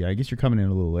triple OG. I guess you're coming in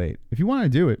a little late. If you want to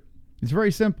do it, it's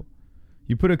very simple.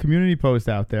 You put a community post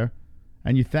out there,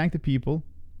 and you thank the people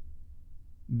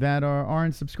that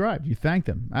aren't subscribed. You thank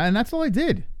them, and that's all I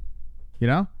did. You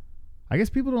know, I guess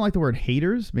people don't like the word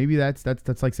haters. Maybe that's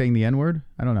like saying the N-word.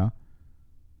 I don't know.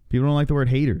 People don't like the word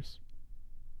haters.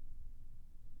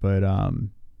 But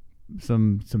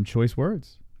some choice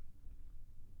words.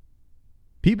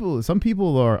 Some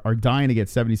people are dying to get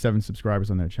 77 subscribers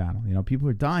on their channel. You know, people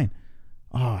are dying.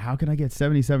 Oh, how can I get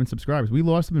 77 subscribers? We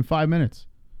lost them in 5 minutes.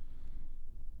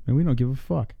 And we don't give a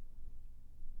fuck.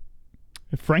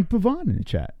 Frank Pavon in the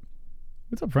chat.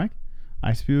 What's up, Frank?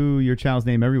 I spew your channel's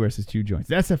name everywhere, says 2 joints.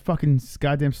 That's a fucking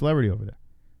goddamn celebrity over there.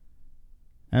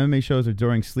 MMA shows are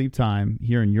during sleep time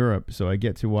here in Europe, so I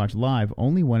get to watch live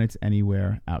only when it's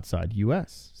anywhere outside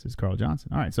U.S., says Carl Johnson.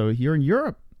 All right, so here in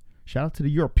Europe, shout out to the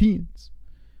Europeans.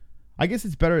 I guess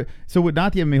it's better. So with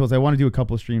not the MMA holes, I want to do a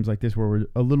couple of streams like this where we're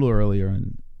a little earlier,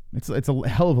 and it's a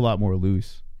hell of a lot more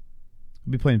loose.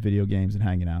 We'll be playing video games and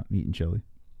hanging out and eating chili.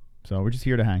 So we're just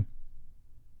here to hang.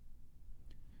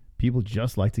 People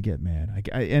just like to get mad.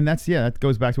 And that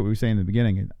goes back to what we were saying in the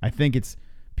beginning. I think it's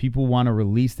people want to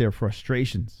release their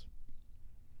frustrations.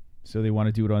 So they want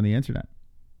to do it on the internet.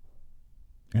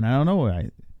 And I don't know.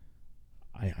 I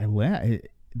laugh.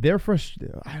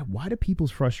 Why do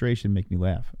people's frustration make me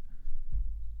laugh?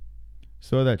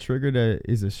 So that triggered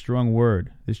is a strong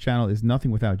word. This channel is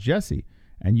nothing without Jesse.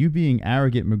 And you being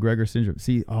arrogant McGregor syndrome.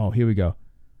 See, here we go.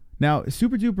 Now,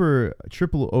 Super Duper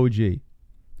Triple OG.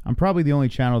 I'm probably the only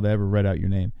channel that ever read out your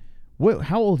name.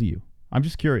 How old are you? I'm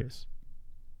just curious.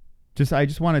 I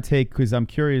just want to take, because I'm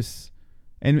curious,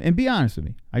 and be honest with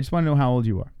me. I just want to know how old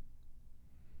you are.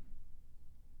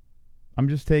 I'm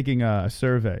just taking a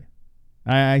survey.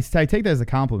 I take that as a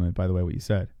compliment, by the way, what you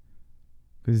said.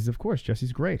 Because, of course,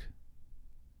 Jesse's great.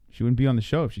 She wouldn't be on the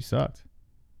show if she sucked.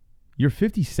 You're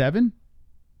 57?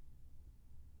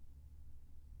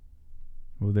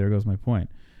 Well, there goes my point.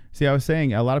 See, I was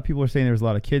saying, a lot of people are saying there's a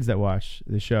lot of kids that watch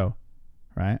the show,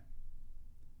 right?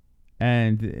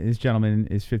 And this gentleman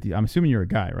is 50. I'm assuming you're a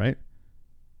guy, right?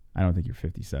 I don't think you're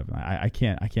 57. I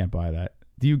can't buy that.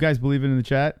 Do you guys believe it in the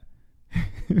chat?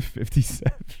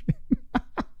 57.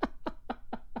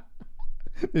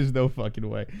 There's no fucking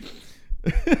way.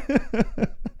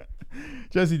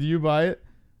 Jesse, do you buy it?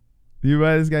 Do you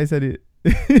buy it? This guy said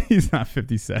he's not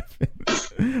 57.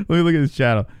 Let me look at his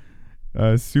channel.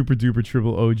 Super duper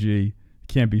triple OG.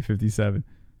 Can't be 57.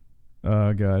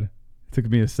 Oh, God. It took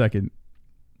me a second.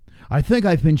 I think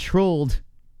I've been trolled.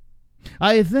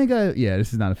 Yeah,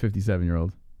 this is not a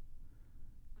 57-year-old.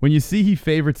 When you see he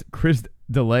favorites Chris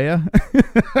D'Elia.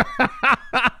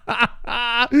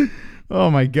 Oh,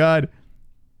 my God.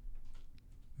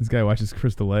 This guy watches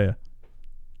Chris D'Elia.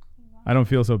 I don't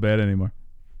feel so bad anymore.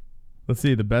 Let's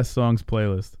see, the best songs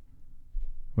playlist.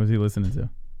 What is he listening to?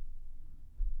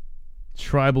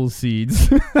 Tribal Seeds.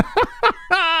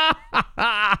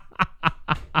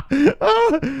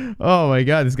 Oh my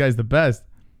God, this guy's the best.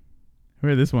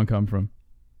 Where did this one come from?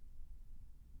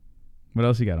 What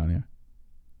else you got on here?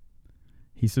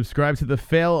 He subscribed to the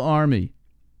Fail Army.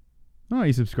 Oh,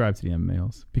 he subscribed to the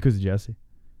MMA because of Jesse.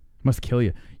 Must kill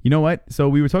you. You know what? So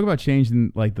we were talking about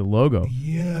changing like the logo.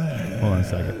 Yes. Hold on a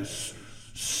second.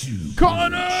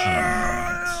 Connor!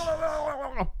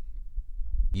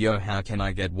 Yo, how can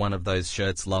I get one of those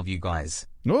shirts? Love you guys.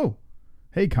 Oh,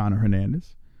 hey, Connor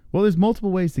Hernandez. Well, there's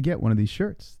multiple ways to get one of these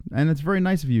shirts, and it's very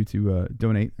nice of you to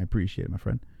donate. I appreciate it, my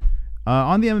friend.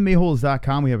 On the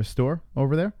MMAholes.com, we have a store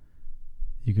over there.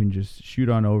 You can just shoot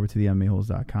on over to the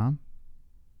MMAholes.com,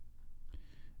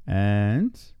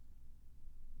 and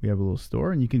we have a little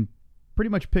store, and you can pretty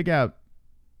much pick out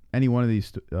any one of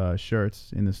these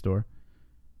shirts in the store.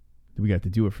 We got the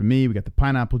Do It For Me. We got the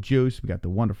Pineapple Juice. We got the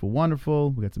Wonderful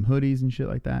Wonderful. We got some hoodies and shit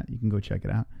like that. You can go check it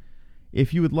out.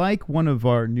 If you would like one of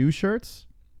our new shirts,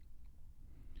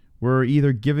 we're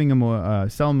either giving them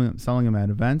selling them at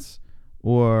events,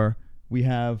 or we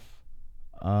have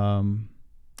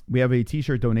a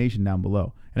t-shirt donation down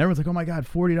below. And everyone's like, "Oh my God,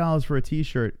 $40 for a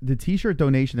t-shirt." The t-shirt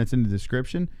donation that's in the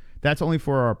description, that's only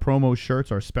for our promo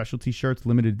shirts, our specialty shirts,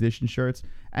 limited edition shirts,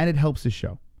 and it helps the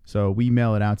show. So we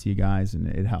mail it out to you guys, and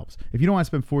it helps. If you don't want to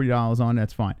spend $40 on it,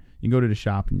 that's fine. You can go to the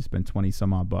shop and you spend 20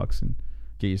 some odd bucks and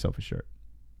get yourself a shirt.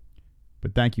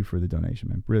 But thank you for the donation,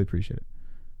 man. Really appreciate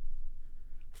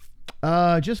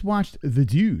it. Just watched The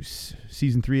Deuce,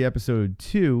 Season 3, Episode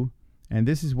 2, and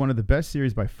this is one of the best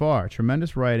series by far.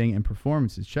 Tremendous writing and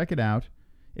performances. Check it out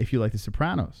if you like The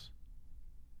Sopranos.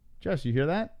 Jess, you hear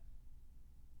that?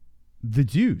 The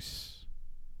Deuce.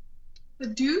 The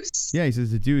Deuce? Yeah, he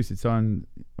says The Deuce. It's on,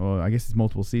 well, I guess it's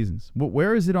multiple seasons.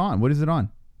 Where is it on? What is it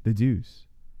on? The Deuce.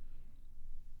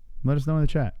 Let us know in the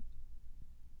chat.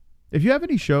 If you have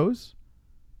any shows,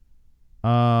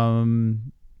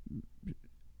 contact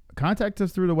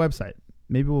us through the website.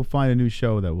 Maybe we'll find a new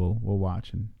show that we'll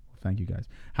watch, and thank you guys.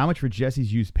 How much for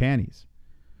Jesse's used panties?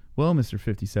 Well, Mr.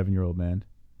 57-year-old man.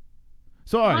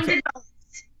 So, all right, $100.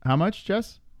 how much,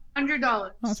 Jess? $100.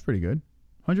 Oh, that's pretty good.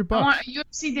 $100. I want a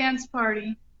UFC dance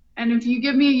party, and if you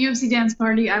give me a UFC dance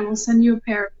party, I will send you a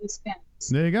pair of these pants.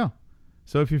 There you go.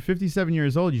 So if you're 57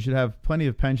 years old, you should have plenty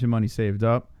of pension money saved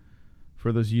up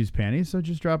for those used panties. So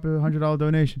just drop a $100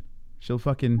 donation.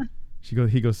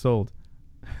 He goes sold.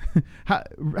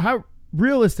 how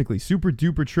realistically, super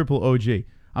duper triple OG.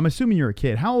 I'm assuming you're a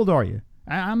kid. How old are you?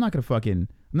 I'm not gonna fucking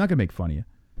I'm not gonna make fun of you.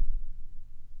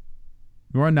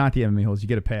 You're on not the MMA holes. You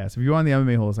get a pass. If you're on the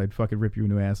MMA holes, I'd fucking rip you a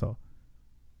new asshole.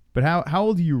 But how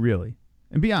old are you really?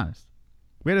 And be honest.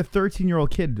 We had a 13-year-old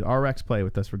kid RX play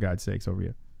with us, for God's sakes, over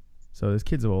here. So there's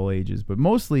kids of all ages, but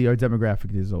mostly our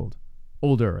demographic is old.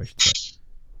 Older, I should say.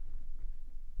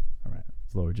 All right,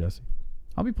 let's lower Jesse.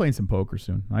 I'll be playing some poker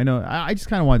soon. I know. I just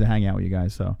kind of wanted to hang out with you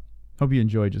guys, so hope you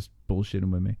enjoy just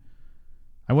bullshitting with me.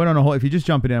 I went on a whole. If you're just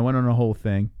jumping in, I went on a whole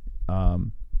thing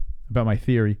about my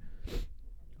theory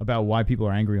about why people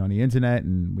are angry on the internet,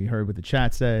 and we heard what the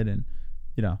chat said, and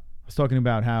I was talking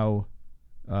about how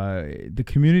the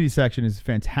community section is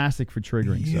fantastic for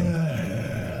triggering.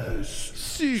 Yes.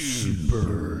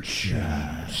 Super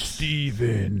chat.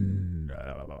 Steven.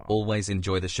 Always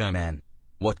enjoy the show, man.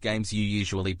 What games you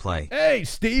usually play? Hey,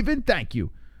 Steven, thank you.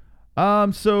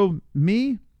 So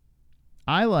me,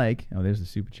 I like. Oh, there's the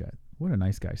super chat. What a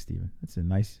nice guy, Steven. That's a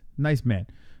nice man.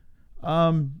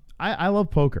 I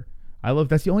love poker.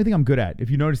 That's the only thing I'm good at. If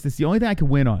you notice, that's the only thing I can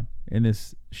win on in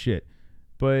this shit.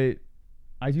 But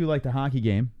I do like the hockey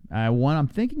game. I'm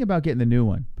thinking about getting the new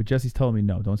one, but Jesse's telling me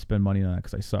no, don't spend money on that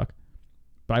because I suck.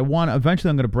 But eventually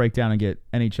I'm going to break down and get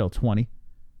NHL 20.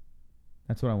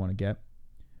 That's what I want to get.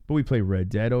 But we play Red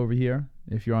Dead over here.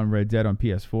 If you're on Red Dead on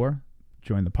PS4,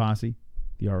 join the posse,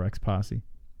 the RX posse.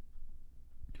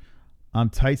 I'm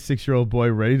tight 6-year-old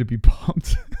boy ready to be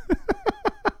pumped.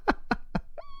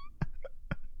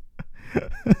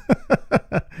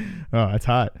 Oh, that's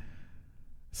hot.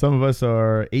 Some of us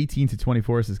are 18 to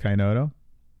 24, says Kainoto.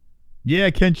 Yeah,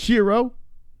 Kenshiro.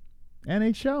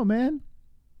 NHL, man.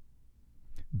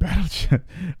 Battle.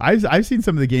 I've seen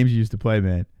some of the games you used to play,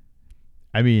 man.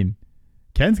 I mean,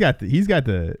 Ken's got he's got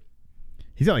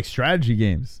like strategy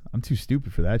games. I'm too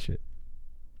stupid for that shit.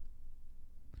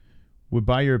 Would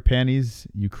buy your panties,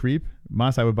 you creep.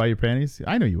 Mas, I would buy your panties.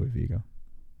 I know you would, Vigo.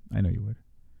 I know you would.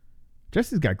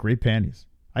 Jesse's got great panties.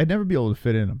 I'd never be able to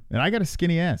fit in them. And I got a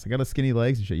skinny ass. I got a skinny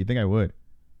legs and shit. You think I would?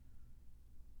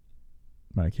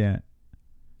 But I can't.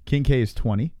 King K is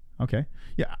 20. Okay.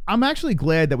 Yeah, I'm actually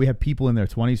glad that we have people in their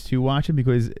 20s too watching,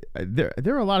 because there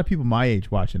are a lot of people my age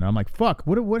watching. And I'm like, fuck,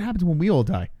 what happens when we all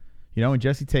die? And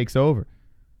Jesse takes over.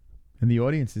 And the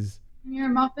audience is... Your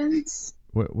muffins?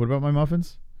 What about my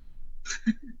muffins?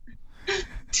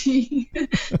 Do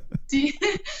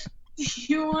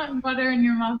you want butter in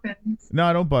your muffins? No,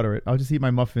 I don't butter it. I'll just eat my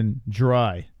muffin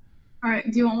dry. All right.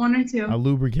 Do you want one or two? I'll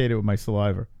lubricate it with my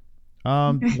saliva.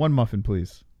 Okay. One muffin,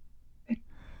 please.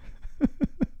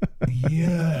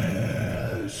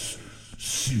 Yes.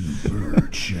 Super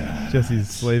chat. Jesse's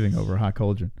slaving over a hot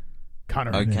cauldron.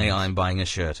 Conor Okay, Hernandez. I'm buying a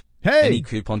shirt. Hey! Any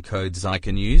coupon codes I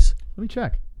can use? Let me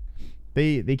check.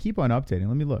 They keep on updating.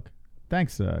 Let me look.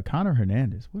 Thanks, Conor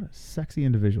Hernandez. What a sexy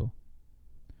individual.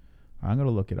 I'm going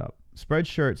to look it up.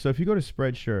 Spreadshirt. So if you go to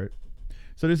Spreadshirt,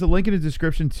 so there's a link in the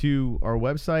description to our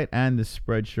website and the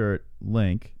Spreadshirt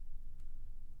link.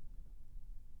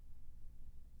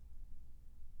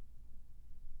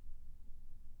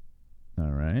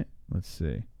 All right. Let's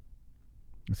see.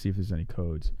 Let's see if there's any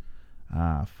codes.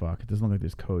 Ah, fuck. It doesn't look like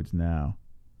there's codes now.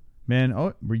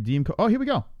 Man, redeem code. Oh, here we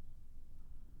go.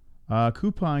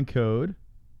 Coupon code.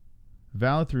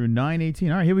 Valid through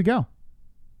 9/18. All right, here we go.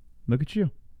 Look at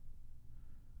you.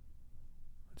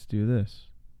 Let's do this.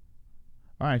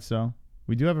 All right, so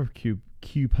we do have a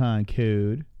coupon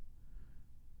code.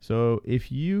 So if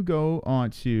you go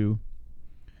on to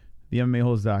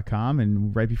themmaholes.com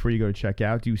and right before you go to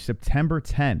checkout, do September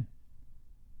 10.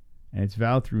 And it's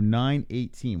valid through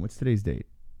 9/18. What's today's date?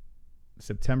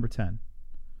 September 10.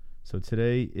 So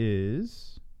today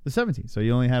is the 17th. So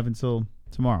you only have until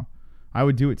tomorrow. I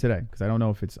would do it today because I don't know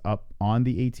if it's up on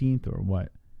the 18th or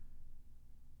what.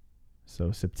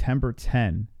 So September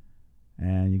 10.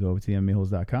 And you go over to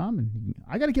themmaholes.com. And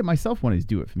I got to get myself one of these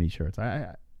Do It For Me shirts.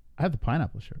 I have the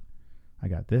pineapple shirt. I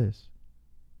got this.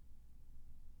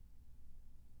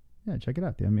 Yeah, check it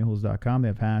out. Themmaholes.com. They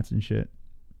have hats and shit.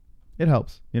 It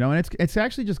helps, and it's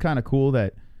actually just kind of cool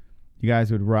that you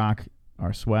guys would rock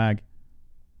our swag.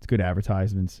 It's good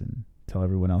advertisements and tell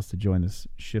everyone else to join this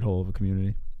shithole of a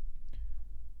community.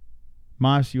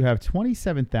 Mosh, you have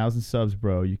 27,000 subs,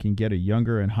 bro. You can get a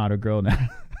younger and hotter girl now.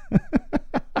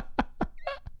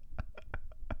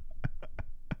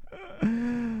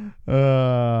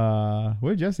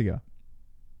 Where'd Jessie go?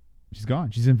 She's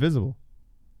gone. She's invisible.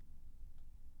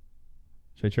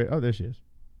 Should I trade? Oh, there she is.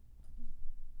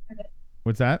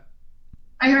 What's that?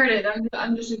 I heard it.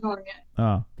 I'm just ignoring it.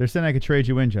 Oh, they're saying I could trade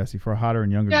you in, Jesse, for a hotter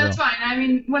and younger girl. Yeah, that's fine. I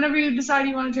mean, whenever you decide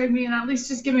you want to trade me in, at least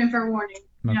just give me a fair warning.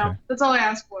 You know, that's all I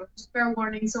ask for. Just fair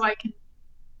warning so I can,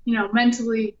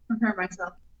 mentally prepare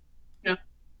myself. All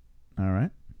right.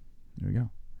 There we go.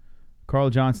 Carl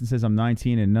Johnson says, I'm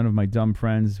 19 and none of my dumb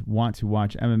friends want to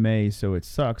watch MMA, so it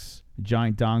sucks. A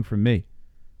giant dong from me.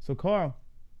 So, Carl.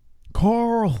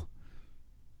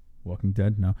 Walking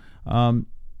Dead? No.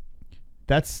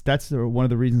 That's one of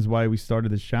the reasons why we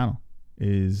started this channel.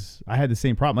 Is I had the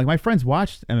same problem. Like, my friends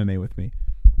watched MMA with me.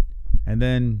 And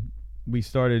then we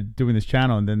started doing this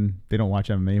channel, and then they don't watch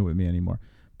MMA with me anymore.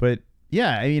 But,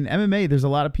 yeah, I mean, MMA, there's a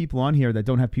lot of people on here that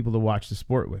don't have people to watch the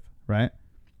sport with, right?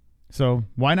 So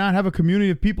why not have a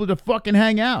community of people to fucking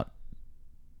hang out?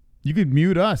 You could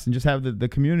mute us and just have the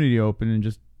community open and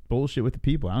just bullshit with the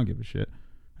people. I don't give a shit.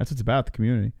 That's what's about, the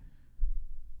community.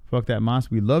 Fuck that Moss.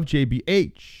 We love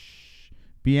JBH.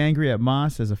 Be angry at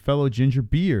Moss as a fellow ginger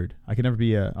beard. I can never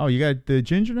be a... Oh, you got the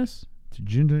gingerness?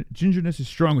 Gingerness is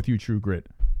strong with you, True Grit.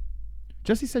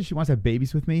 Jessie said she wants to have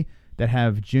babies with me that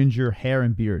have ginger hair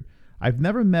and beard. I've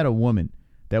never met a woman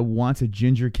that wants a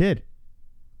ginger kid.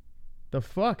 The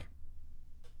fuck?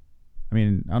 I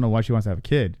mean, I don't know why she wants to have a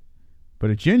kid, but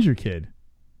a ginger kid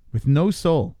with no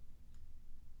soul.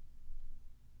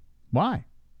 Why?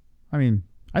 I mean,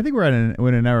 I think we're in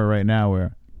an era right now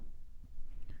where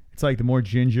it's like the more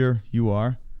ginger you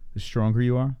are, the stronger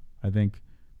you are. I think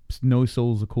no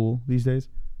souls are cool these days.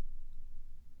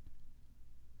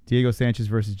 Diego Sanchez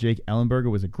versus Jake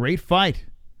Ellenberger was a great fight.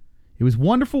 It was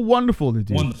wonderful to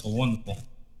do. Wonderful.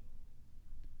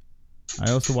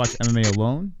 I also watch MMA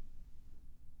alone.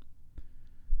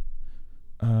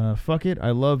 Fuck it.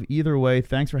 I love either way.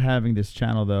 Thanks for having this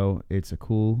channel, though. It's a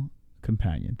cool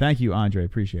companion. Thank you, Andre.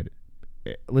 Appreciate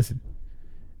it. Listen,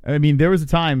 I mean, there was a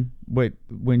time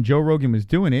when Joe Rogan was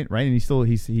doing it, right? And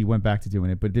he went back to doing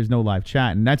it, but there's no live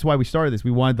chat. And that's why we started this. We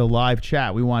wanted the live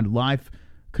chat. We wanted live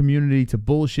community to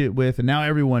bullshit with. And now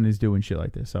everyone is doing shit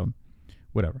like this. So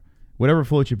whatever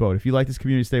floats your boat. If you like this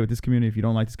community, stay with this community. If you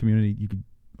don't like this community, you could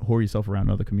whore yourself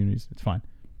around other communities. It's fine.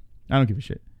 I don't give a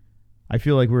shit. I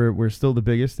feel like we're still the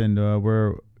biggest, and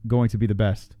we're going to be the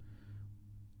best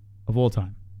of all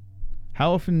time.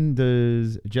 How often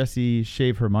does Jessie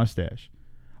shave her mustache?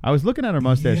 I was looking at her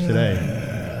mustache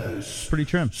today. Pretty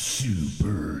trim.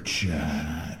 Super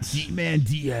chat. D-Man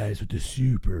Diaz with the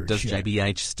super Does chat.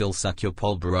 JBH still suck your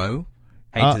pole, bro?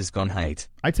 Haters gone hate.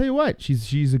 I tell you what,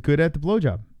 she's good at the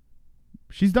blowjob.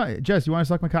 She's done. Jess, you want to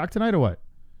suck my cock tonight or what?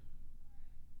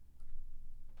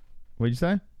 What'd you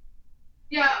say?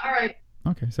 Yeah, all right.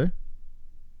 Okay, see?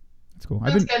 That's cool.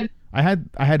 That's good. I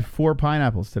had 4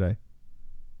 pineapples today.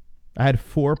 I had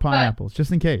 4 pineapples,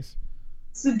 just in case.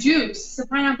 It's the juice. It's the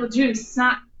pineapple juice. It's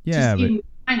not Yeah, just eating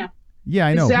pineapple. Yeah,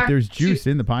 I know, but Exact there's juice juice.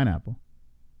 in the pineapple.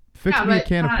 Fix Yeah, me a but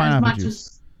can of not as pineapple much juice.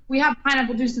 as- we have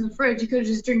pineapple juice in the fridge. You could have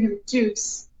just drinking the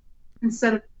juice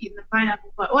instead of eating the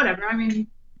pineapple. But whatever. I mean,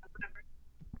 whatever.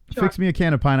 Sure. Fix me a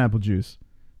can of pineapple juice,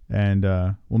 and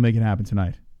we'll make it happen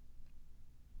tonight.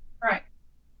 Right.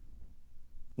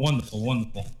 Wonderful.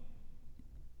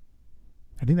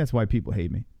 I think that's why people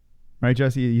hate me. Right,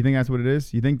 Jesse? You think that's what it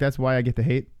is? You think that's why I get the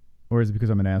hate? Or is it because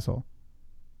I'm an asshole?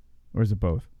 Or is it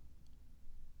both?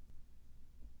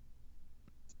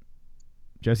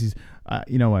 Jesse's,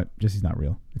 you know what? Jesse's not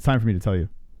real. It's time for me to tell you.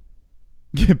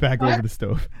 Get back What? over the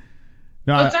stove.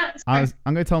 No, What's that?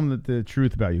 I'm going to tell him the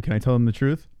truth about you. Can I tell him the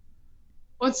truth?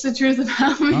 What's the truth about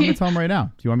I'm going me? to tell him right now.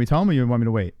 Do you want me to tell him or you want me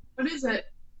to wait? What is it?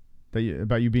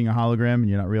 About you being a hologram and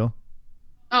you're not real?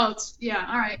 Oh, it's yeah.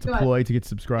 All right. It's Go a ahead. ploy to get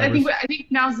subscribers. I think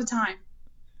now's the time.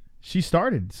 She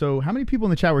started. So how many people in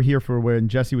the chat were here for when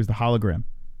Jesse was the hologram?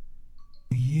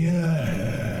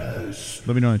 Yes.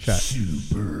 Let me know in the chat.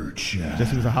 Super chat.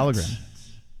 Jesse was a hologram.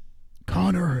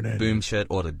 Connor Hernandez. Boom shirt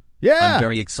ordered. Yeah. I'm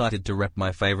very excited to rep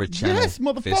my favorite channel. Yes,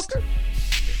 motherfucker.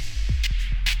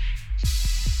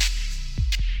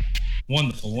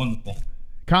 Wonderful.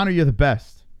 Connor, you're the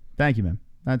best. Thank you, man.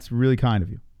 That's really kind of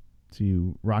you. So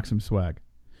you rock some swag.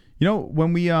 You know,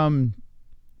 when we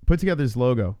put together this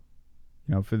logo,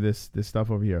 you know, for this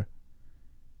stuff over here,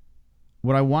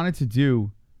 what I wanted to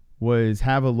do was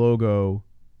have a logo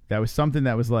that was something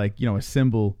that was like, you know, a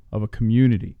symbol of a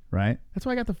community, right? That's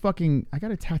why I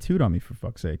got it tattooed on me, for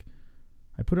fuck's sake.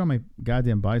 I put it on my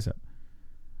goddamn bicep.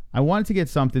 I wanted to get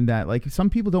something that, like, some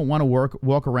people don't want to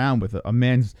walk around with a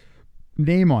man's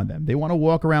name on them. They want to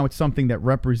walk around with something that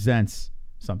represents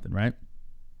something, right?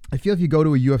 I feel if you go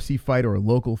to a UFC fight or a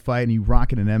local fight and you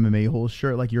rock in an MMA whole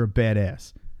shirt, like you're a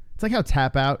badass. It's like how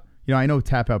Tap Out, you know, I know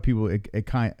Tap Out people, it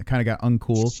kind of got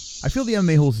uncool. I feel the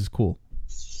MMA holes is cool.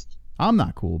 I'm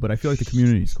not cool, but I feel like the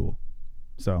community is cool.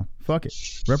 So, fuck it.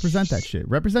 Represent that shit.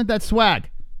 Represent that swag.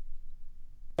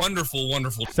 Wonderful.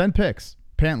 Send pics.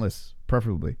 Pantless,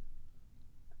 preferably.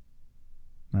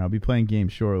 I'll be playing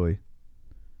games shortly.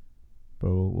 But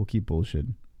we'll keep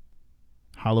bullshitting.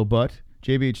 Hollow butt.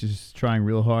 JBH is trying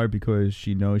real hard because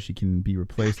she knows she can be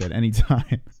replaced at any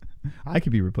time. I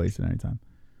could be replaced at any time.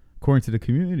 According to the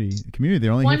community,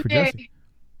 they're only One here for day, Jesse.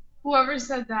 whoever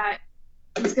said that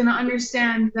is going to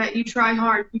understand that you try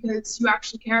hard because you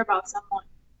actually care about someone.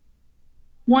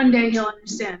 One day he'll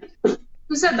understand.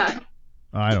 Who said that?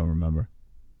 I don't remember.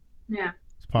 Yeah.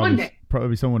 It's probably, One day.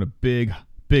 Probably someone with a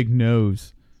big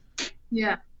nose.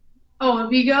 Yeah. Oh, a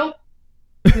Vigo?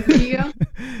 A Vigo?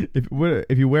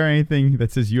 If you wear anything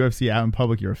that says UFC out in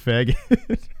public, you're a faggot.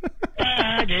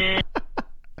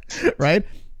 Right?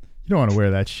 You don't want to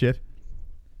wear that shit.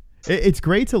 It's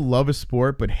great to love a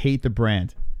sport but hate the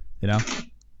brand. You know?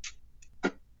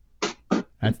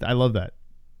 I love that.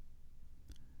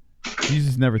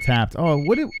 Jesus never tapped. Oh,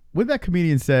 what did that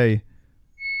comedian say?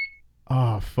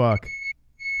 Oh, fuck.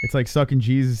 It's like sucking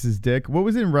Jesus' dick. What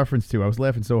was it in reference to? I was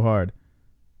laughing so hard.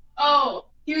 Oh,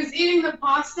 he was eating the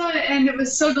pasta and it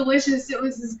was so delicious it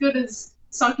was as good as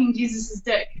sucking Jesus'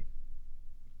 dick.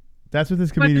 That's what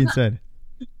this comedian said.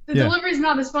 The delivery's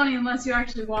not as funny unless you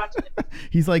actually watch it.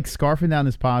 He's like scarfing down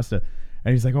this pasta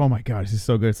and he's like, oh my God, this is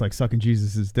so good. It's like sucking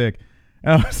Jesus' dick.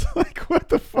 And I was like, what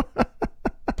the fuck?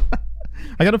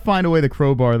 I got to find a way to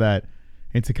crowbar that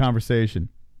into conversation.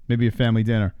 Maybe a family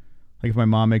dinner. Like if my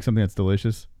mom makes something that's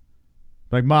delicious.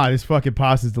 Like, Ma, this fucking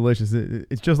pasta's delicious.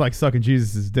 It's just like sucking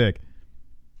Jesus' dick.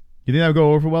 You think that would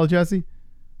go over well, Jesse?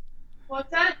 What's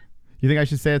that? You think I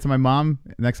should say it to my mom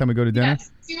next time we go to dinner?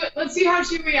 Yes. Let's see how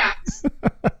she reacts.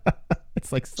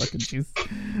 It's like sucking Jesus.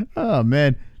 Oh,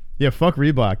 man. Yeah, fuck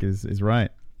Reebok is right.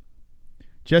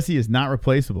 Jesse is not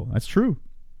replaceable. That's true.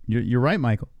 You're right,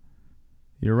 Michael.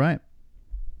 You're right.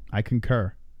 I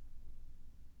concur.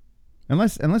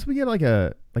 Unless we get like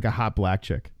a hot black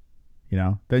chick, you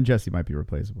know, then Jesse might be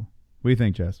replaceable. What do you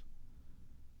think, Jess?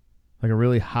 Like a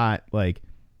really hot, like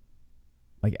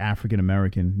African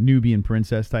American Nubian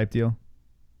princess type deal.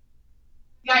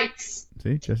 Yikes!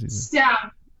 See, Jesse's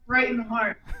stab right in the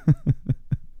heart.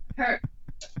 Hurt.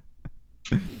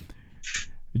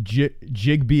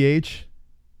 Jig BH?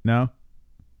 No.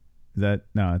 Is that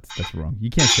no? That's wrong. You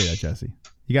can't say that, Jesse.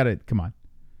 You got to come on.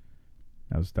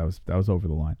 That was over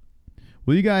the line.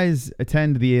 Will you guys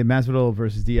attend the Masvidal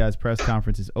versus Diaz press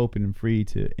conference? Is open and free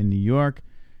in New York,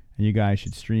 and you guys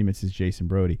should stream it. Says Jason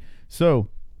Brody. So,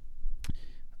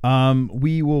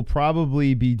 we will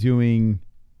probably be doing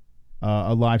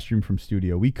a live stream from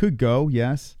studio. We could go,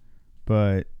 yes,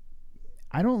 but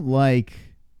I don't like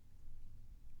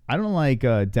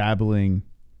dabbling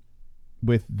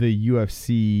with the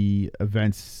UFC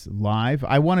events live.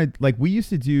 I wanted, like, we used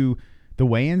to do the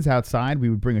weigh-ins outside. We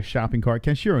would bring a shopping cart.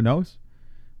 Kenshiro knows.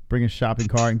 Bring a shopping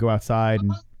cart and go outside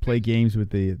and play games with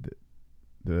the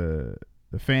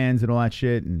fans and all that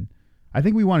shit. And I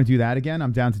think we want to do that again.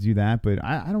 I'm down to do that, but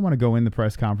I don't want to go in the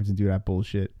press conference and do that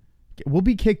bullshit. We'll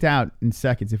be kicked out in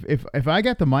seconds. If I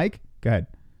get the mic, go ahead.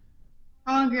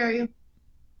 How hungry are you?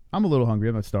 I'm a little hungry.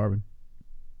 I'm not starving.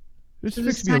 Just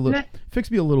fix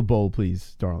me a little bowl,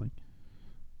 please, darling.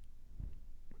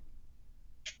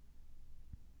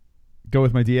 Go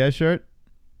with my Diaz shirt.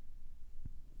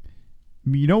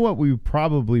 You know what we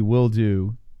probably will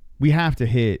do? We have to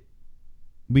hit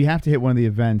one of the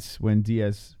events when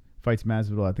Diaz fights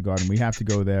Masvidal at the Garden. We have to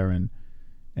go there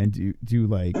and do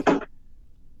like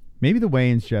maybe the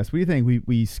weigh-ins, Jess. What do you think?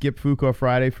 We skip Fuko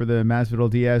Friday for the Masvidal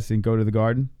Diaz and go to the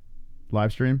Garden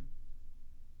live stream.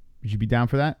 Would you be down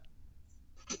for that?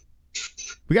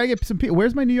 We gotta get some people.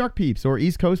 Where's my New York peeps or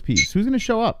East Coast peeps? Who's gonna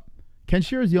show up? Ken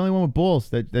Shearer is the only one with balls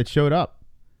that showed up,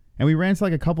 and we ran to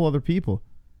like a couple other people.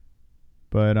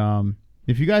 But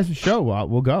if you guys show,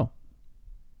 we'll go.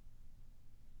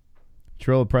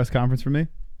 Trill a press conference for me.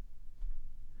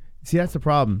 See, that's the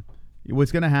problem.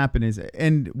 What's going to happen is,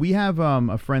 and we have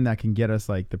a friend that can get us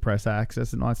like the press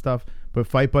access and all that stuff, but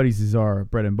Fight Buddies is our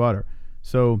bread and butter.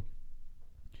 So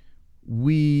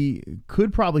we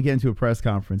could probably get into a press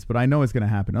conference, but I know it's going to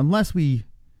happen unless we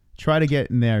try to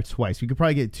get in there twice. We could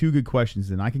probably get 2 good questions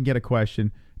in. I can get a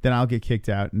question, then I'll get kicked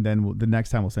out, and then the next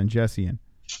time we'll send Jesse in.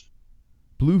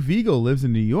 Blue Vigo lives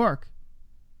in New York.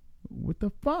 What the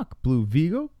fuck? Blue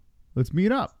Vigo? Let's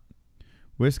meet up.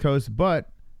 West Coast, but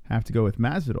have to go with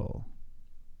Masvidal.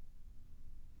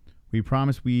 We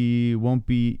promise we won't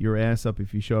beat your ass up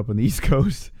if you show up on the East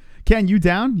Coast. Ken, you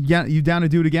down? You down to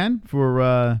do it again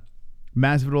for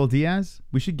Masvidal Diaz?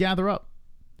 We should gather up.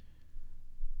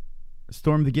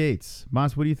 Storm the gates.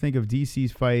 Mas, what do you think of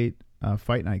DC's fight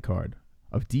night card?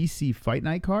 Of DC fight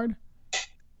night card?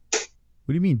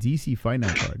 What do you mean DC fight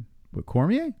night card? What,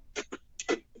 Cormier?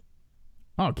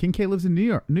 Oh, King K lives in New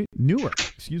York, Newark.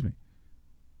 Excuse me.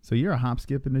 So you're a hop,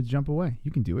 skip, and a jump away.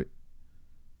 You can do it.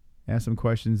 ask some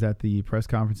questions at the press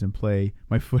conference and play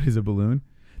My Foot is a Balloon.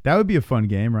 That would be a fun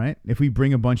game, right? If we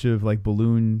bring a bunch of like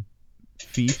balloon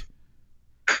feet,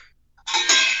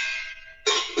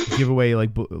 give away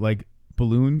like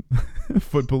balloon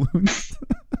foot balloons.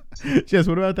 Jess,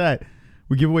 what about that?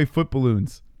 We give away foot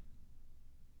balloons.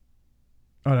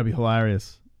 Oh, that'd be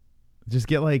hilarious. Just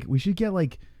get like, we should get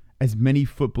like as many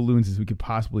foot balloons as we could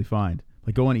possibly find.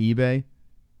 Like go on eBay.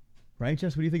 Right,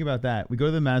 Jess? What do you think about that? We go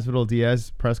to the Masvidal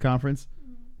Diaz press conference.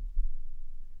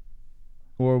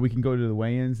 Or we can go to the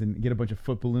weigh-ins and get a bunch of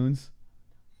foot balloons.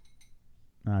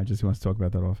 Jesse wants to talk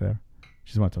about that off air.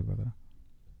 She doesn't want to talk about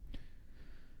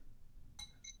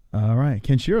that. All right.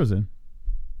 Kenshiro's in.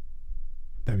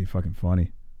 That'd be fucking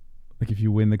funny. Like if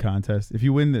you win the contest. If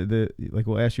you win the like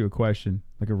we'll ask you a question.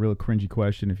 Like a real cringy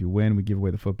question. If you win, we give away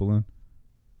the foot balloon.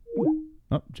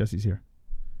 Oh, Jesse's here.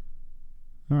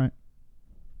 All right.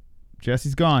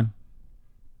 Jesse's gone.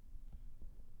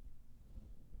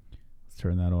 Let's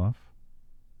turn that off.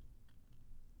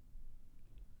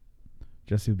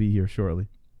 Jesse will be here shortly.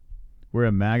 Wear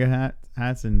a MAGA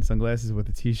hats and sunglasses with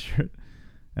a t-shirt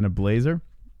and a blazer.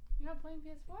 You're not playing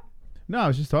PS4? No, I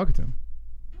was just talking to him.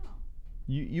 No.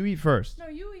 You eat first. No,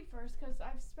 you eat first because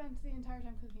I've spent the entire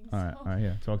time cooking. All right,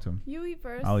 yeah, talk to him. You eat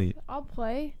first. I'll eat. I'll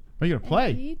play. Are you gonna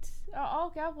play? Eat. Oh,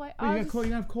 okay, I'll play. Wait, you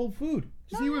gotta have cold food.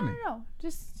 Just eat with me. No.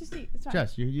 Just eat. It's fine.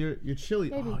 Jess, you're chilly.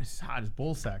 Baby. Oh, it's hot. It's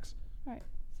bull sacks. All right,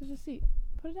 so just eat.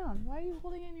 Put it down. Why are you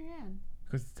holding it in your hand?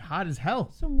 Because it's hot as hell.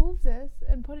 So move this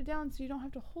and put it down so you don't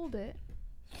have to hold it.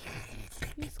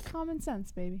 Use common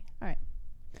sense, baby. All right.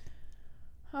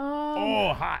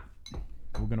 Oh, hot.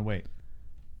 We're gonna wait.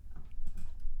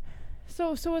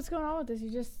 So what's going on with this?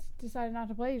 You just decided not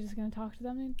to play? You're just gonna talk to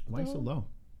them? Why so low?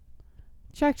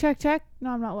 Check.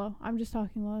 No, I'm not low. I'm just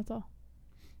talking low. That's all.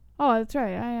 Oh, that's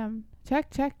right. I am. Check.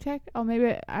 Oh,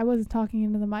 maybe I wasn't talking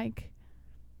into the mic.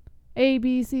 A,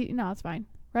 B, C. No, it's fine.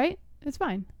 Right? It's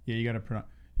fine. Yeah, you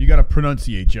gotta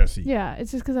pronunciate, Jesse. Yeah,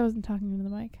 it's just because I wasn't talking into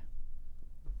the mic.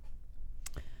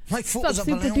 My foot What's is up,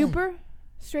 a super balloon. duper?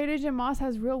 Straight Agent Moss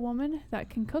has real woman that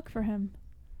can cook for him.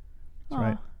 That's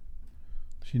right.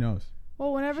 She knows.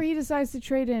 Well, whenever he decides to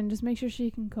trade in, just make sure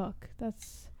she can cook.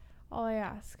 That's all I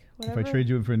ask. Whatever. If I trade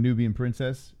you in for a Nubian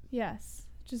princess? Yes.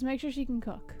 Just make sure she can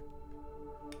cook.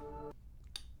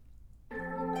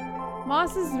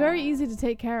 Moss is very easy to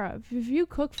take care of. If you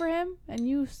cook for him and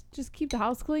you just keep the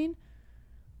house clean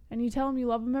and you tell him you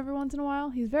love him every once in a while,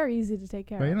 he's very easy to take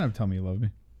care But you of. don't have to tell me you love me.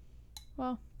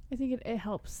 Well, I think it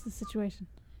helps the situation.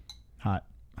 Hot.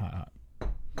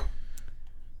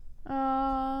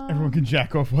 Everyone can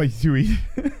jack off while you do eat.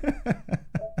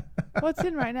 What's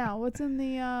in right now? What's in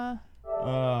the...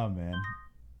 Oh, man.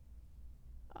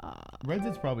 Red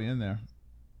Dead's probably in there.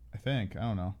 I think. I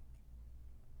don't know.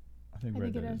 I think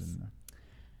Red Dead is in there.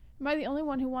 Am I the only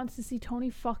one who wants to see Tony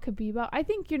fuck Khabib out? I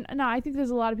think I think there's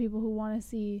a lot of people who want to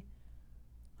see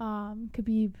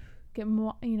Khabib get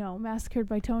massacred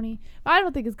by Tony. But I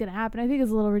don't think it's gonna happen. I think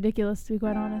it's a little ridiculous, to be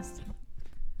quite honest.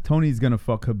 Tony's gonna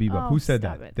fuck Khabib up. Who said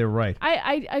that? It. They're right.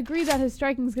 I agree that his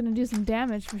striking's gonna do some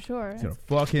damage for sure. He's gonna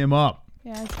fuck him up.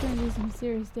 Yeah, it's gonna do some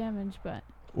serious damage, but.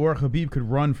 Or Khabib could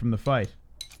run from the fight.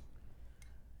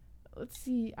 Let's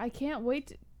see. I can't wait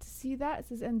to see that. It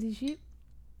says NZ Sheep.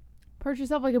 Perch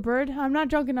yourself like a bird. I'm not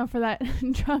drunk enough for that.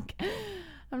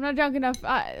 I'm not drunk enough.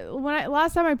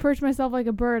 Last time I perched myself like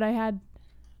a bird, I had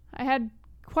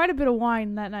quite a bit of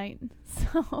wine that night.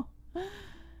 So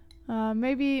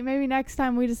maybe next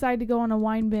time we decide to go on a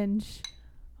wine binge,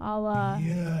 I'll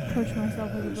perch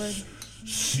myself like a bird.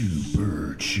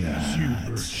 Super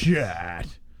chat.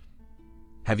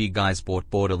 Have you guys bought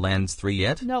Borderlands 3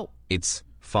 yet? No. It's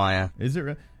fire. Is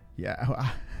it?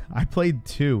 Yeah, I played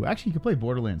 2. Actually, you could play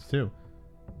Borderlands 2.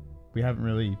 We haven't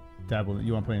really dabbled.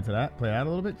 You want to play into that? Play that a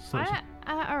little bit? All right.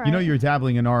 You know you're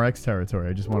dabbling in RX territory.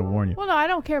 I just want to warn you. Well, no, I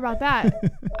don't care about that.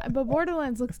 But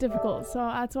Borderlands looks difficult, so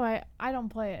that's why I don't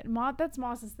play it. That's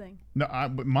Moss's thing. No,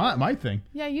 my thing.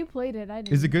 Yeah, you played it. I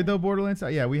didn't. Is it good though, Borderlands?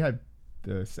 Yeah, we have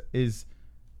the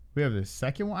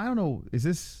second one. I don't know. This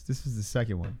is the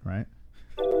second one, right?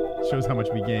 Shows how much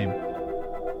we game. I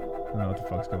don't know what the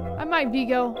fuck's going on. I might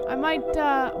Vigo. I might.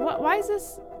 Why is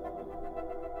this?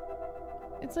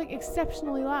 It's like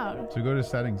exceptionally loud. So go to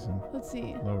settings and Let's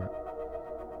see. lower it.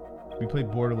 We played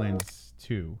Borderlands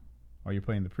 2. Are you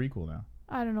playing the prequel now?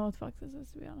 I don't know what the fuck this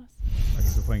is, to be honest. I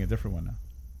guess we're playing a different one now.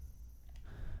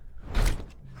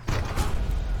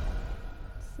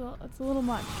 So it's a little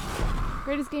much.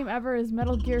 Greatest game ever is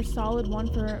Metal Gear Solid 1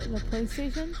 for the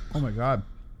PlayStation. Oh my god.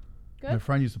 Good? My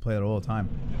friend used to play it all the time.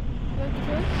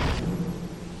 Good?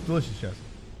 Delicious, yes.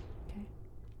 Okay.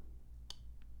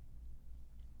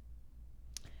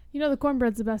 You know the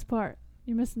cornbread's the best part.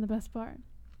 You're missing the best part.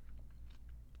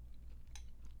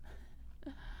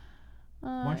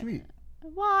 Why don't you eat?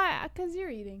 Why? Because you're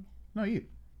eating. No, eat.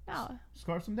 No.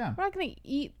 Scarf some down. We're not going to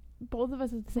eat both of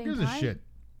us at the same Who time. gives a shit?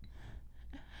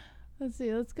 Let's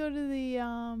see. Let's go to the...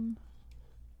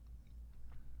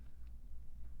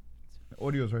 The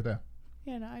audio's right there.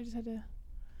 Yeah, no, I just had to...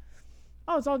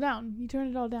 Oh, it's all down. You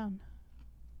turned it all down.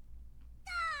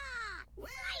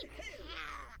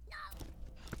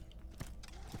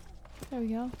 There we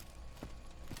go.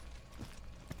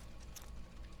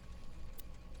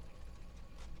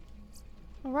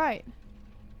 All right.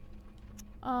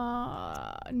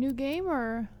 New game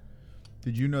or?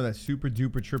 Did you know that Super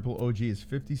Duper Triple OG is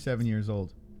 57 years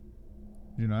old?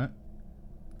 Did you know that?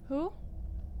 Who?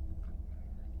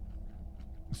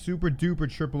 Super Duper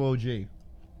Triple OG.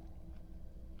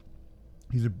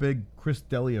 He's a big Chris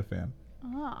D'Elia fan.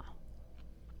 Ah.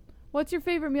 What's your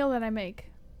favorite meal that I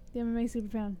make? The MMA super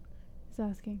fan is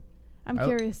asking. I'm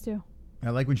curious too.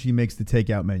 I like when she makes the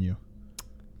takeout menu.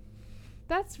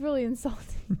 That's really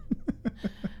insulting.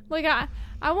 Like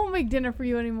I won't make dinner for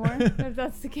you anymore if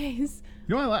that's the case.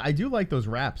 You know what I do like those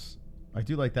wraps. I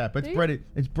do like that, but Do it's you? breaded.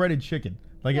 It's breaded chicken.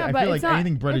 Like Yeah, I but feel it's like not-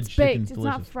 anything breaded it's chicken's baked.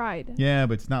 delicious. It's not fried. Yeah,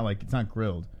 but it's not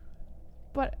grilled.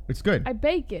 But It's good. I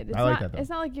bake it. It's I like not, that, though. It's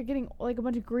not like you're getting like a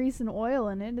bunch of grease and oil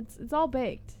in it. It's all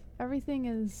baked. Everything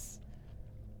is,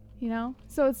 you know,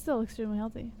 so it's still extremely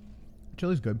healthy.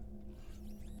 Chili's good.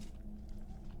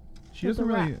 She With doesn't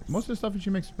the really. wraps. Most of the stuff that she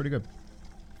makes is pretty good.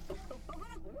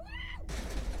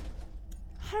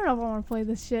 I don't know if I want to play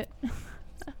this shit.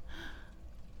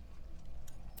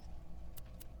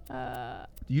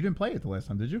 You didn't play it the last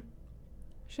time, did you?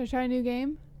 Should I try a new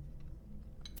game?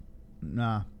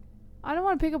 Nah. I don't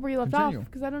want to pick up where you left Continue. off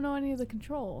because I don't know any of the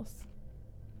controls.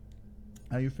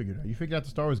 How you figured it out? You figured out the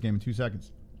Star Wars game in 2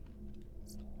 seconds.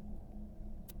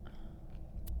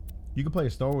 You can play a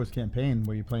Star Wars campaign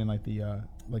where you're playing like the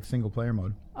like single player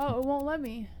mode. Oh, it won't let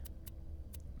me.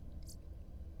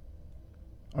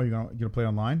 Oh, you're gonna play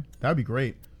online? That would be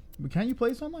great. But can you play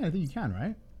this online? I think you can,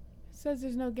 right? It says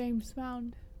there's no games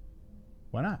found.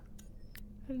 Why not?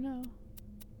 I don't know. Waiting,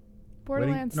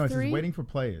 Borderlands no, it 3. says waiting for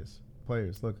players.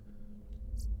 Players, look.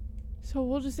 So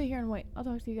we'll just sit here and wait. I'll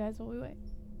talk to you guys while we wait.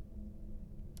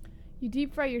 You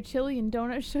deep fry your chili in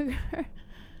donut sugar.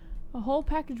 A whole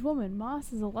package woman.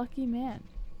 Moss is a lucky man.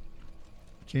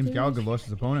 James James- Gallagher lost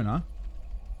his opponent, huh?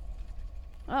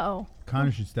 Uh-oh.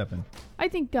 Connor should step in. I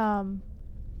think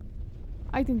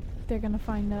they're gonna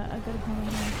find a good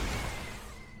opponent here.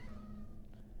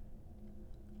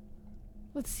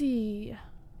 Let's see.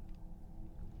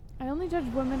 I only judge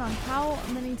women on how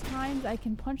many times I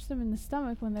can punch them in the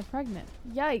stomach when they're pregnant.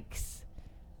 Yikes.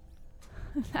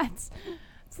 That's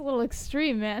a little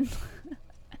extreme, man.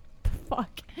 The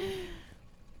fuck.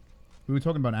 We were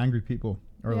talking about angry people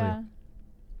earlier.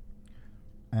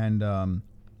 Yeah. And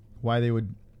why they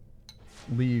would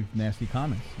leave nasty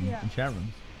comments in chat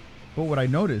rooms. But what I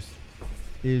noticed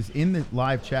is in the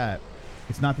live chat,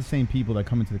 it's not the same people that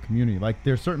come into the community. Like,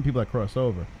 there's certain people that cross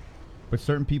over, but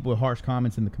certain people with harsh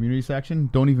comments in the community section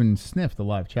don't even sniff the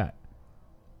live chat.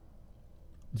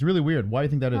 It's really weird. Why do you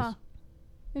think that is? Huh.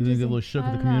 Do you think they're a little Interesting. shook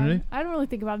at the I don't know. community? I don't really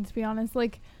think about it, to be honest.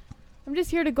 Like, I'm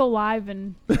just here to go live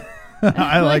and...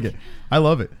 I like it. I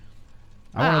love it.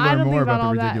 I want to I learn don't more think about about the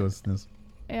all that. ridiculousness.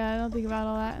 Yeah, I don't think about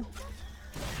all that.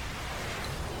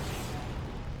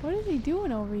 What is he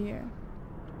doing over here?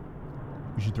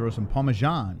 You should throw some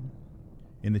Parmesan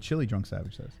in the chili, Drunk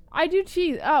Savage says. I do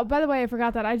cheese. Oh, by the way, I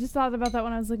forgot that. I just thought about that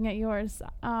when I was looking at yours.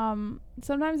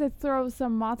 Sometimes I throw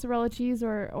some mozzarella cheese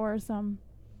or some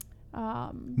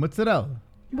Mozzarella.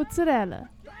 mozzarella.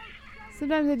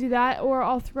 Sometimes I do that, or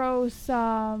I'll throw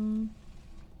some...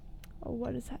 Oh,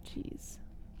 what is that cheese?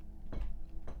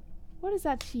 What is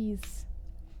that cheese?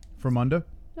 From under?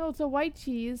 No, it's a white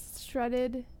cheese,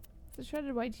 shredded. It's a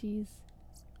shredded white cheese.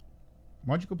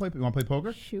 Why don't you go play? You want to play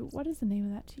poker? Shoot, what is the name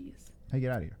of that cheese? Hey,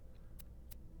 get out of here.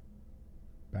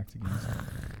 Back to games.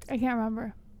 I can't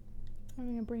remember. I'm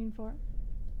having a brain fart.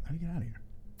 How do you get out of here?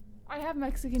 I have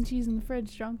Mexican cheese in the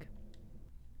fridge, Drunk.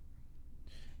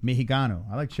 Mexicano.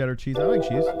 I like cheddar cheese. I like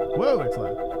cheese. Whoa, that's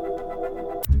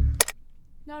loud.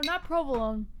 No, not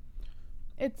provolone.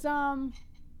 It's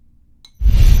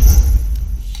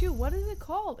shoot, what is it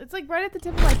called? It's like right at the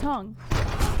tip of my tongue.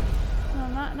 No,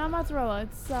 not mozzarella.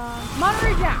 It's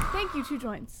Monterey Jack. Thank you, 2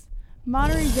 joints.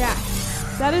 Monterey Jack.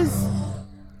 That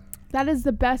is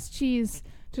the best cheese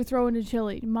to throw into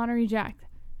chili. Monterey Jack,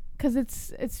 because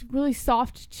it's really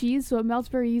soft cheese, so it melts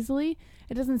very easily.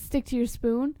 It doesn't stick to your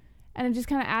spoon, and it just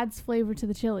kind of adds flavor to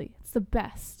the chili. It's the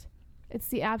best. It's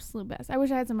the absolute best. I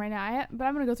wish I had some right now. But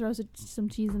I'm gonna go throw some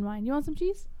cheese in mine. You want some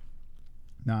cheese?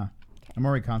 Nah, I'm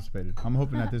already constipated. I'm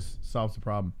hoping that this solves the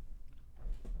problem.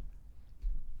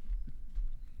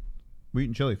 We're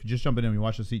eating chili. If you're just jumping in, we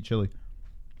watch us eat chili.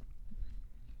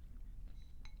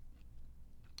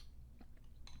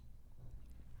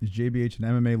 Is JBH an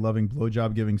MMA loving,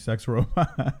 blowjob giving sex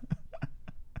robot?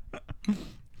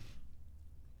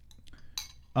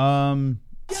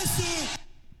 Yes, sir.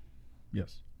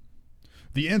 Yes.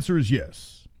 The answer is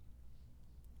yes.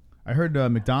 I heard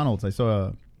McDonald's. I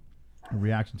saw a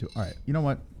reaction to it. All right. You know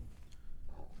what?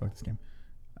 Fuck this game.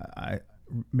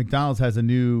 McDonald's has a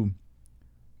new,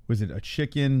 was it a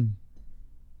chicken?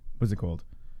 What's it called?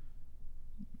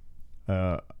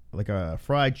 Like a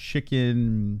fried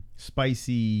chicken,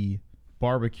 spicy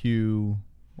barbecue.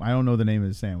 I don't know the name of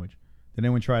the sandwich. Did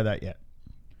anyone try that yet?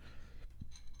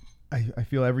 I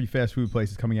feel every fast food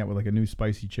place is coming out with like a new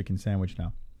spicy chicken sandwich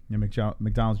now. Yeah,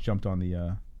 McDonald's jumped on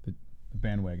the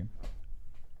bandwagon.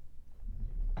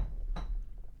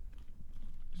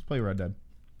 Just play Red Dead.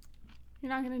 You're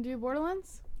not gonna do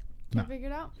Borderlands? No. Can't figure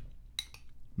it out.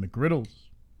 McGriddles.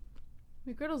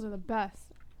 McGriddles are the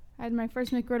best. I had my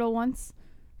first McGriddle once,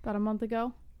 about a month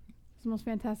ago. It's the most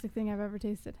fantastic thing I've ever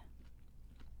tasted.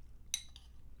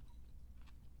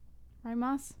 Right,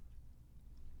 Moss?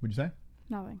 What'd you say?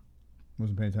 Nothing.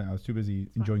 Wasn't paying attention. I was too busy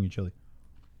enjoying your chili.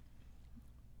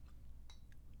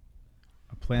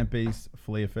 A plant-based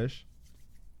fillet of fish.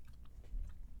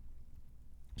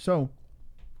 So,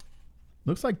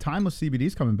 looks like timeless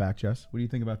CBD's coming back, Jess. What do you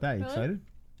think about that? You Really? excited?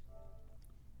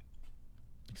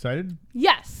 Excited?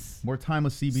 Yes! More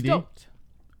timeless CBD? Stoked.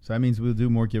 So that means we'll do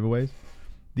more giveaways.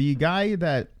 The guy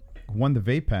that won the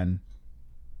vape pen,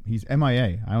 he's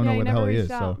MIA. I don't know he what the never hell he is.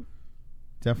 reached out. So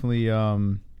definitely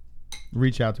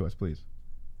reach out to us, please.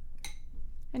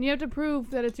 And you have to prove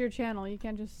that it's your channel. You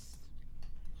can't just,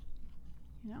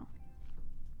 Yeah,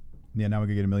 now we're going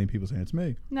to get a million people saying it's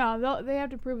me. No, they have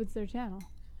to prove it's their channel.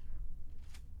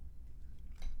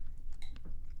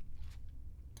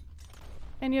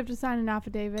 And you have to sign an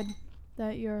affidavit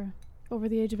that you're over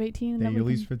the age of 18. And Yeah, that you're at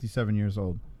we least can- 57 years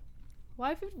old.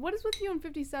 Why? What is with you and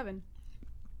 57?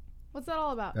 What's that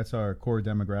all about? That's our core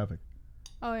demographic.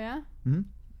 Oh, yeah? Mm-hmm.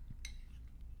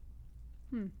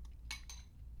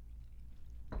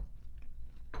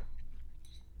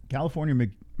 California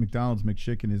McDonald's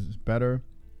McChicken is better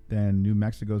than New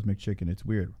Mexico's McChicken. It's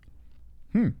weird.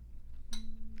 No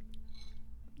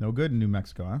good in New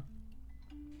Mexico, huh?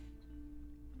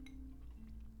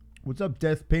 What's up,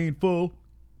 Death Painful?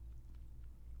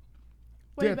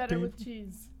 Way Death better with Painful.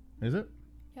 cheese. Is it?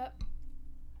 Yep.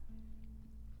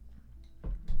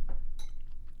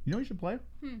 You know what you should play?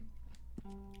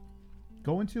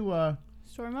 Go into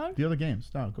Story mode? the other games.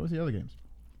 No, go to the other games.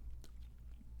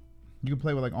 You can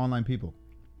play with like online people.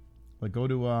 Like go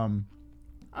to Oh,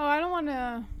 I don't want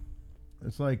to.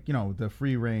 it's like, you know, the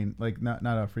free reign, like not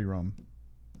a free roam.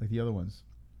 Like the other ones.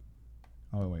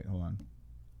 Oh wait, hold on.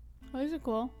 Oh, these are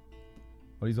cool.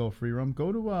 Oh, these all free roam?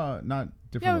 Go to not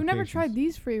different Yeah, we've never locations. tried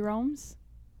these free roams.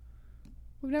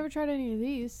 We've never tried any of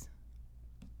these.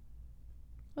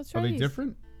 Let's try Are they these.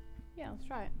 different? Yeah, let's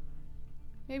try it.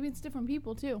 Maybe it's different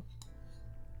people too.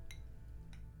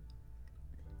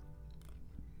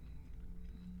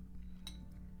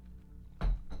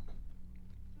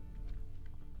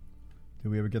 Did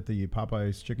we ever get the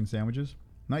Popeyes chicken sandwiches?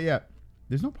 Not yet.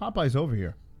 There's no Popeyes over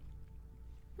here.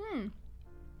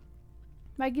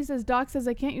 Mikey says, Doc says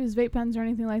I can't use vape pens or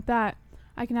anything like that.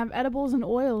 I can have edibles and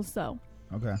oils though.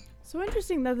 Okay. So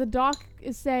interesting that the doc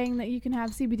is saying that you can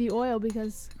have CBD oil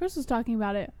because Chris was talking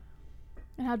about it.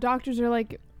 And how doctors are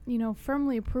like,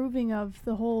 firmly approving of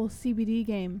the whole CBD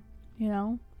game,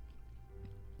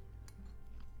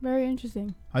 Very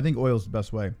interesting. I think oil's the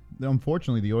best way.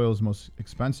 Unfortunately, the oil is the most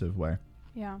expensive way.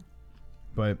 Yeah.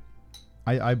 But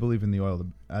I believe in the oil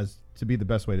as to be the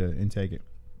best way to intake it.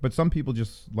 But some people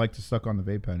just like to suck on the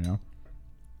vape pen,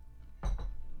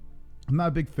 I'm not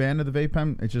a big fan of the vape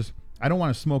pen. It's just, I don't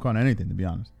want to smoke on anything, to be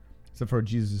honest. Except for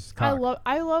Jesus' cock.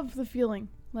 I love the feeling.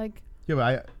 Like, Yeah,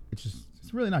 but it's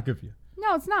really not good for you.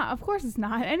 no, it's not. Of course it's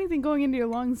not. Anything going into your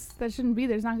lungs that shouldn't be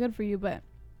there is not good for you, but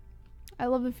I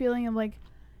love the feeling of like,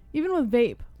 even with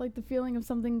vape, like the feeling of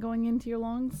something going into your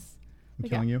lungs. Like,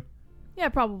 Killing you? Yeah,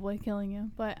 probably killing you,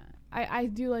 but I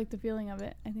do like the feeling of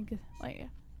it. I think it's like,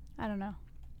 I don't know,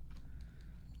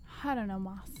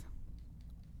 Moss.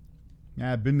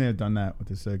 Yeah, I've been there, done that with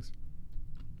the cigs.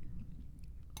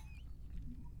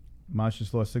 Mosh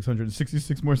just lost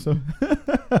 666 more subs.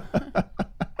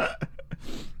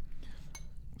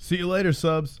 See you later,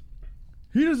 subs.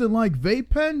 He doesn't like vape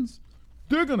pens?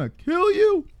 They're gonna kill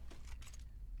you?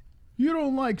 You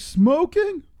don't like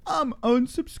smoking? I'm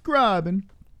unsubscribing.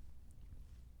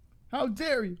 How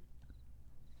dare you?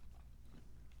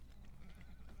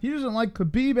 He doesn't like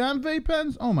Khabib and vape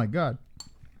pens? Oh my God.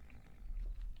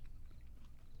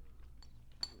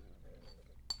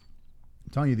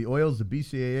 I'm telling you, the oils, the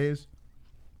BCAAs,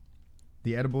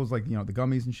 the edibles, like, you know, the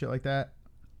gummies and shit like that.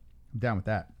 I'm down with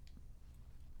that.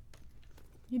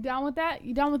 You down with that?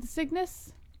 You down with the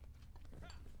sickness?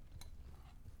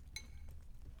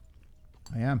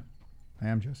 I am,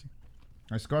 Jesse.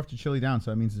 I scarfed the chili down,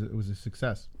 so that means it was a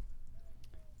success.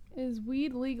 Is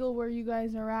weed legal where you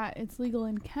guys are at? It's legal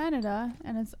in Canada,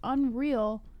 and it's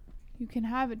unreal. You can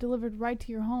have it delivered right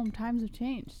to your home. Times have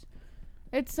changed.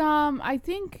 It's I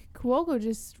think Cuoco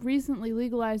just recently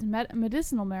legalized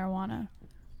medicinal marijuana.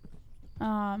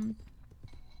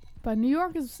 But New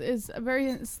York is a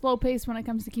very slow pace when it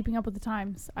comes to keeping up with the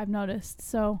times, I've noticed.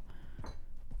 So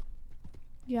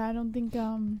yeah, I don't think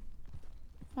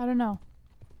I don't know.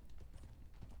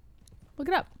 Look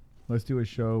it up. Let's do a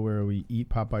show where we eat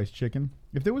Popeye's chicken.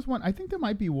 If there was one, I think there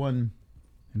might be one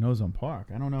in Ozone Park.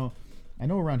 I don't know. I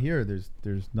know around here there's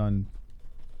none.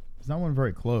 There's not one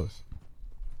very close.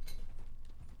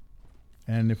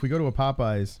 And if we go to a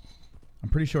Popeyes, I'm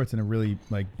pretty sure it's in a really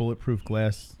like bulletproof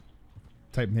glass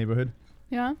type neighborhood.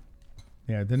 Yeah.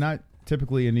 Yeah, they're not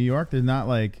typically in New York. They're not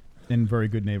like in very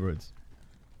good neighborhoods,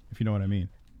 if you know what I mean.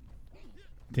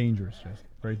 Dangerous, just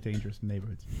very dangerous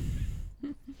neighborhoods.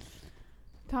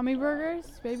 Tommy Burgers.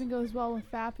 Vaping goes well with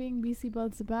vaping. BC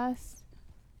Bud's the best.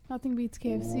 Nothing beats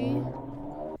KFC.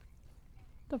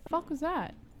 The fuck was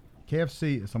that?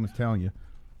 KFC, someone's telling you.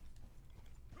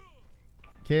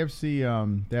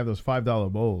 KFC, they have those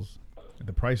 $5 bowls.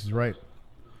 The price is right.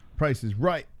 Price is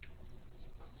right.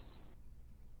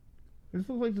 This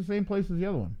looks like the same place as the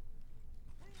other one.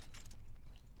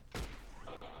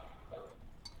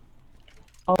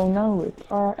 Oh no, it's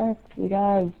RX.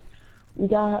 We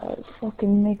gotta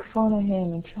fucking make fun of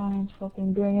him and try and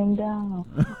fucking bring him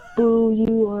down. Boo,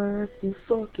 you RX, you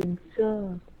fucking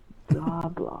suck. Blah, blah,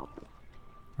 blah.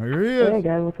 Here he is. Hey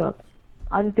guys, what's up?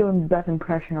 I'm just doing the best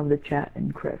impression of the chat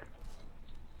and Chris.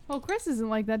 Well, Chris isn't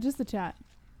like that, just the chat.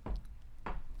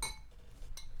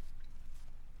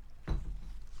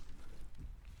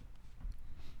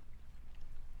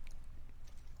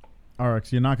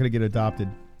 RX, you're not going to get adopted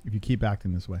if you keep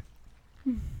acting this way.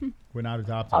 We're not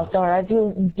adopted. Oh, sorry, I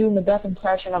do doing the best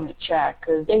impression of the chat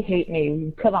because they hate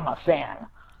me because I'm a fan.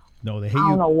 No, they hate you. I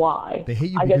don't know why. They hate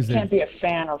you I because just can't be a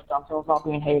fan of something without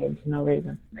being hated for no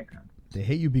reason. Makes sense. They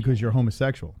hate you because you're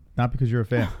homosexual, not because you're a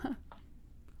fan.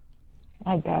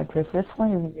 My God, Chris, this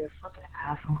one is you're a fucking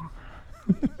asshole.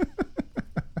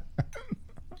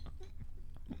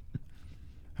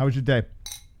 How was your day?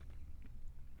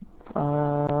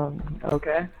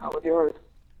 Okay. How was yours?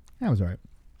 That was all right.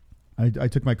 I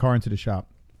took my car into the shop.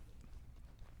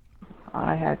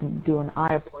 I had to do an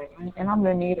eye appointment, and I'm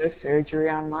gonna need a surgery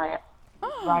on my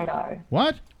right eye.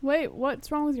 What? Wait,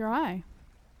 what's wrong with your eye?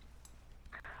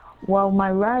 Well,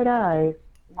 my right eye,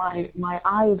 my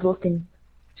eye is looking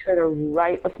to the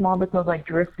right a small bit, so it's like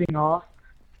drifting off.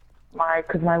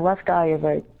 Because my left eye is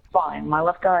like fine. My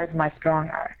left eye is my strong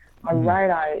eye. My right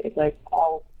eye is like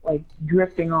all like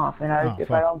drifting off, and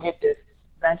if I don't get this,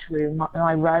 eventually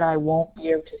my right eye won't be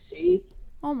able to see.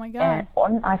 Oh my God.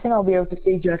 And I think I'll be able to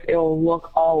see, just it'll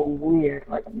look all weird.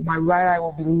 Like my right eye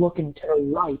will be looking to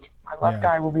the right. My left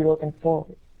eye will be looking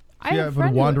forward. I had a a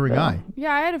friend wandering eye.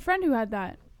 Yeah, I had a friend who had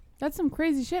that. That's some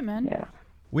crazy shit, man. Yeah.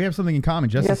 We have something in common.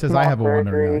 Jesse Just says I have a small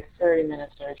wandering eye. 30-minute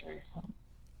surgery.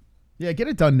 Yeah, get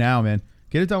it done now, man.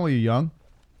 Get it done while you're young.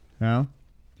 You know?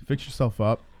 Fix yourself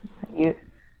up. In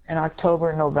October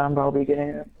and November, I'll be getting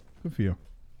it. Good for you.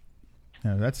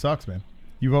 Yeah, that sucks, man.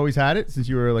 You've always had it since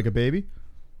you were like a baby?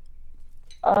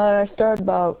 I started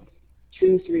about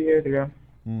 2-3 years ago.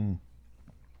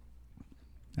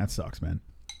 That sucks, man.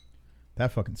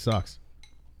 That fucking sucks.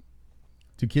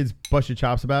 Do kids bust your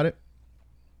chops about it?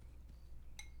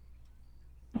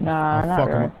 Nah, not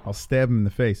really. I'll stab them in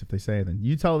the face if they say anything.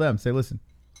 You tell them. Say, listen,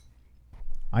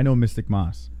 I know Mystic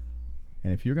Moss.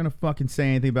 And if you're going to fucking say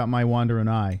anything about my wandering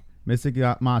eye, Mystic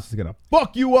Moss is going to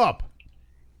fuck you up.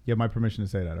 You have my permission to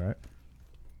say that, all right?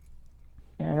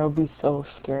 Yeah, they'll be so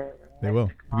scared. They will.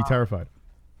 They'll be terrified.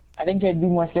 I think they'd be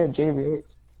more scared of JB.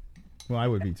 Well, I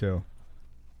would be too.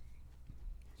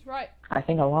 That's right. I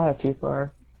think a lot of people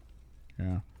are.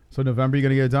 Yeah. So November, you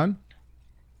going to get it done?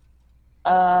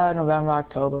 November,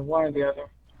 October, one or the other.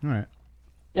 All right.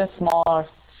 Just small,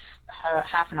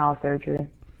 half an hour surgery.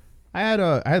 I had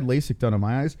LASIK done on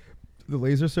my eyes. The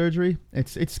laser surgery.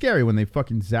 It's scary when they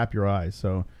fucking zap your eyes.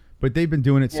 So, but they've been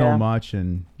doing it so much,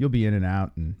 and you'll be in and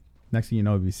out, and Next thing you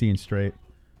know, you'll be seeing straight.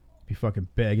 Be fucking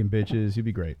begging bitches. You'd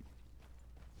be great.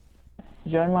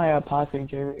 Join my posse,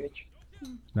 JVH.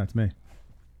 That's me.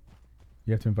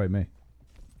 You have to invite me.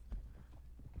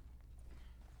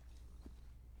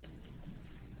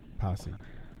 Posse.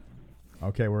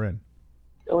 Okay, we're in.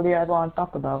 So what do you guys want to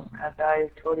talk about? After I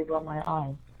told you about my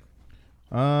eye.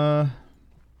 I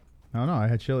don't know. I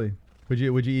had chili. Would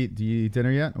you eat? Do you eat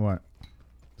dinner yet? Or what?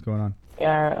 What's going on?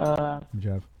 Yeah, What'd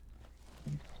you have?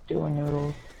 stew and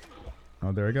noodles.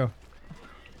 Oh, there we go.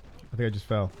 I think I just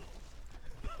fell.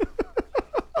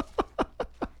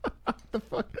 The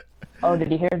fuck? Oh,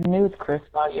 did you hear the news, Chris,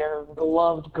 about your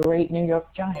beloved great New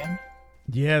York Giants?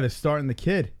 Yeah, they're starting the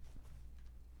kid.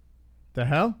 The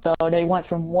hell? So they went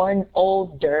from one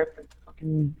old derp,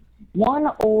 fucking one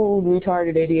old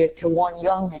retarded idiot to one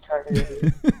young retarded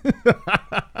idiot.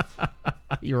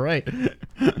 You're right.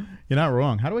 You're not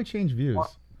wrong. How do I change views?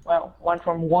 Well, went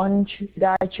from one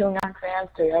guy chewing on fans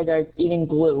to the other guy eating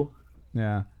glue.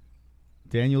 Yeah.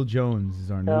 Daniel Jones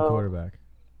is our new So- quarterback.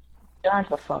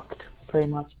 Giants are fucked, pretty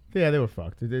much. Yeah, they were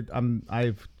fucked.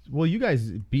 Well, you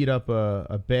guys beat up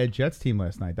a bad Jets team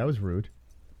last night. That was rude.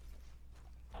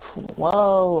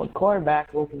 Whoa,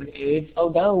 quarterback was with age.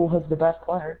 Odell was the best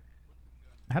player.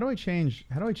 How do I change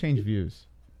views?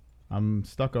 I'm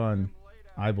stuck on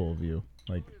eyeball view.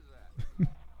 Like,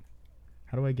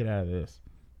 how do I get out of this?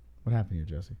 What happened here,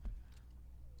 Jesse?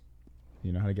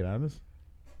 You know how to get out of this?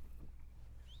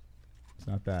 It's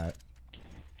not that.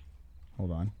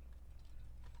 Hold on.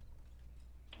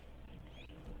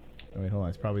 Oh, wait, hold on.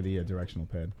 It's probably the directional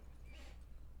pad.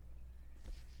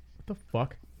 What the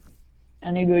fuck?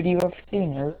 Any good UFC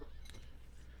news?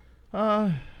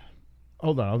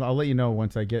 Hold on. I'll let you know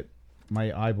once I get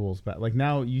my eyeballs back. Like,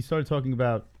 now you started talking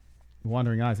about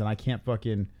wandering eyes, and I can't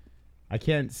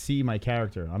see my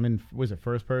character. I'm in, was it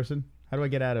first person? How do I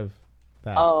get out of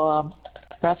that? Oh,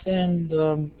 pressing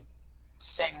the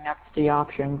thing next to the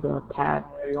options, the pad,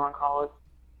 whatever you want to call it.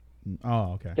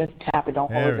 Oh, okay. Just tap it,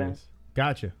 don't hold There it it in. is.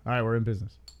 Gotcha. All right, we're in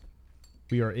business.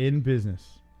 We are in business.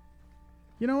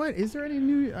 You know what? Is there any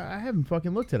new? I haven't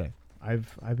fucking looked today.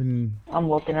 I've been. I'm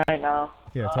looking right now.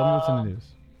 Yeah, tell me what's in the news.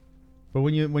 But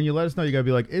when you let us know, you gotta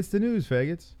be like, it's the news,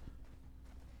 faggots.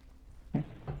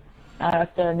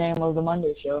 That's the name of the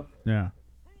Monday show. Yeah.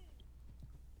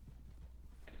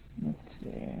 Let's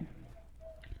see.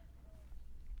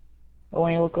 But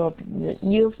when you look up the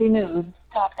UFC news,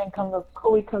 top 10 comes up,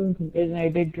 Colby Covington isn't a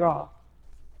big draw.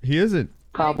 He isn't.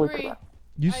 Probably agree. correct.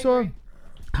 You I saw agree.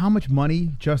 how much money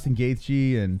Justin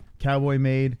Gaethje and Cowboy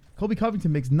made. Colby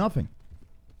Covington makes nothing.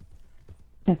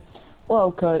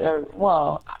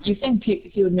 Well, you think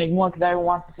he would make more because everyone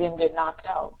wants to see him get knocked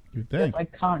out. You'd think. Just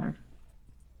like Conor.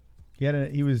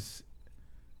 He was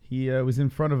in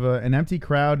front of an empty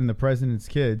crowd and the president's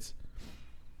kids,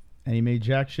 and he made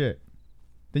jack shit.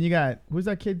 Then you got, who's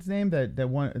that kid's name that got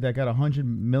 $100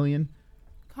 million?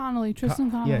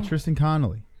 Tristan Connolly. Yeah, Tristan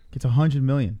Connolly gets $100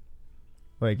 million.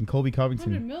 Like, and Colby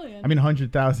Covington. 100 million. I mean,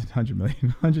 100,000, 100 million,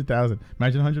 100,000.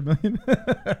 Imagine 100 million.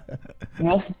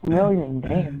 Million,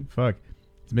 damn. Fuck,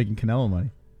 it's making Canelo money.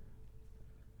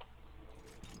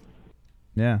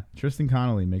 Yeah, Tristan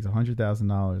Connolly makes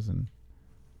 $100,000, and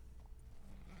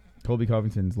Colby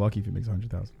Covington's lucky if he makes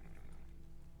 $100,000.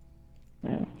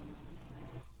 Yeah.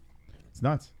 It's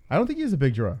nuts. I don't think he's a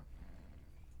big draw.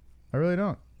 I really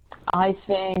don't. I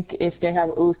think if they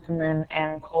have Usman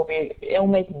and Colby, it'll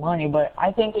make money, but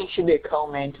I think it should be a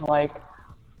co-main to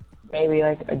maybe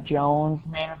a Jones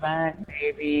main event,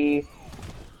 maybe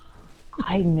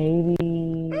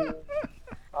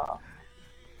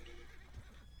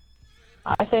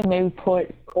I think maybe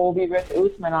put Colby versus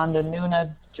Usman on the Nunes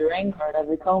Duran card as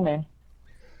a co-main.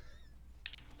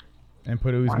 And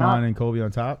put not? Usman and Colby on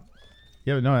top.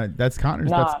 Yeah, but no, that's Connor's.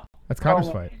 Nah, that's Connor's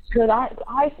fight. Because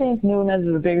I think Nunes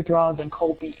is a bigger draw than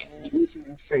Colby and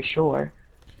Usman for sure.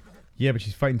 Yeah, but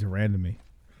she's fighting Duran to me.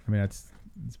 I mean, it's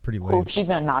pretty Who lame. she's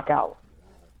gonna knock out.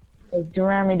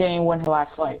 Duran didn't win her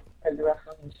last fight because the rest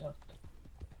of them sucked.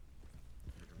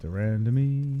 Duran to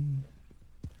me.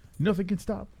 Nothing can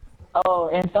stop. Oh,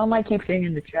 and somebody keeps saying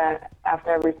in the chat after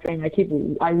every stream, I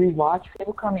rewatch.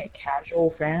 People call me a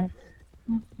casual fan.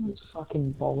 That's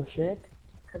fucking bullshit.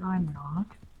 Because I'm not.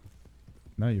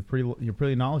 No, you're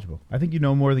pretty knowledgeable. I think you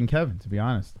know more than Kevin, to be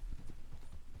honest.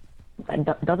 And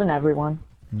doesn't everyone?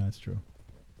 No, that's true.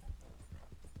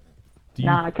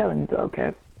 Kevin's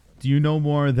okay. Do you know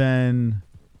more than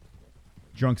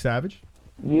Drunk Savage?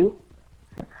 You?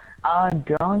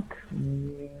 Drunk?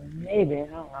 Maybe, I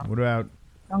don't know. What about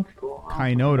Drunk's cool.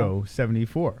 Kainoto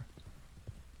 74?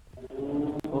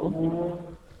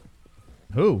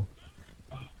 Who?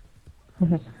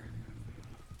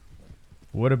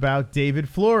 What about David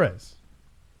Flores?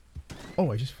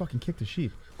 Oh, I just fucking kicked a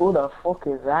sheep. Who the fuck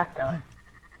is that guy?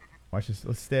 Watch this.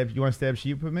 Let's stab. You want to stab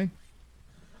sheep with me?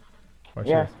 Watch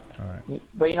Yeah. this. All right.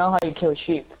 But you know how you kill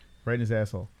sheep? Right in his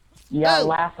asshole. You gotta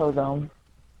lasso them.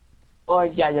 Or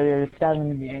yeah, stab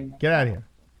him in the end. Get out of here.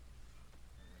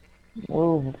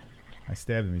 Ooh. I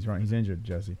stabbed him. He's running. He's injured,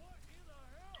 Jesse.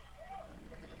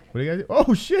 What do you guys do?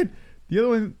 Oh, shit. The other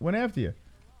one went after you.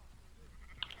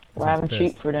 We're having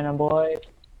sheep for dinner, boys.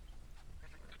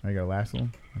 I got to lasso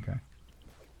him? Okay.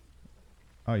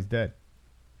 Oh, he's dead.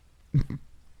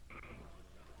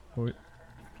 Wait.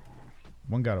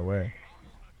 One got away.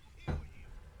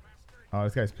 Oh,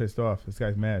 this guy's pissed off. This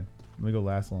guy's mad. Let me go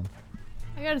lasso him.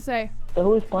 I gotta say, So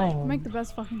who's playing? I make the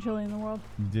best fucking chili in the world.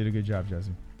 You did a good job,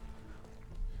 Jesse.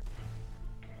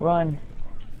 Run.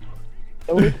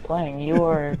 So who's playing? You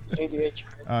or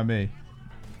JBH? Me.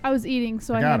 I was eating,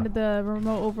 so I got handed the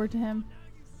remote over to him.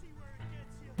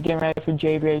 Getting ready for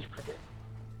JBH.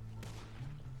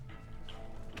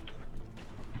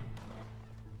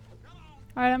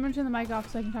 Alright, I'm gonna turn the mic off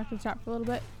so I can talk to the chat for a little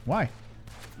bit. Why?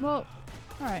 Well,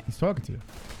 alright. He's talking to you.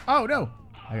 Oh, no.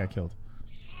 I got killed.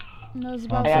 Knows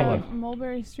about yeah,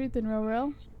 Mulberry Street than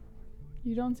real.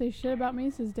 You don't say shit about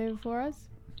me, says David Flores.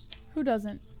 Who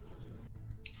doesn't?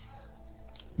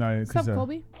 No, What's up, because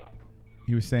Colby?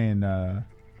 he was saying,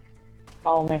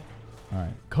 Follow me. all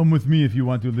right, come with me if you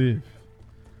want to live.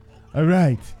 All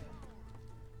right.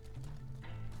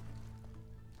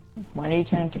 Why do you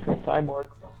turn into a cyborg?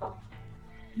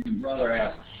 Brother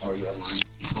asked, are you online?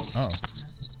 Oh.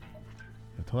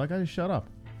 I told that guy to shut up.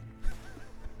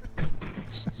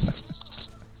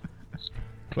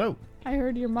 Whoa. I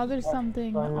heard your mother's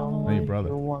something on the Hey, way. brother.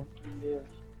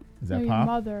 Is that No, your Pop?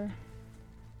 mother.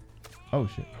 Oh,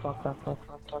 shit. Fuck.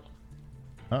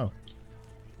 Oh.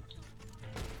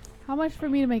 How much for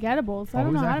me to make edibles? I Oh,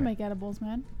 don't know who's how that to guy? make edibles,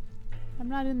 man. I'm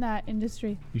not in that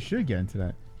industry. You should get into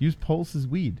that. Use Pulse's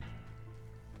weed.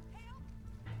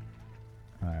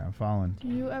 All right, I'm following. Do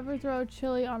you ever throw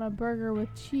chili on a burger with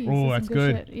cheese? Oh, some that's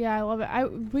good. shit. Yeah, I love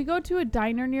it. We go to a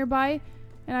diner nearby,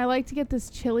 and I like to get this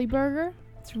chili burger.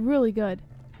 It's really good.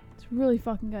 It's really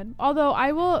fucking good. Although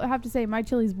I will have to say my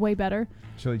chili's way better.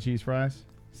 Chili cheese fries?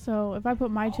 So if I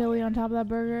put my chili on top of that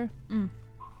burger,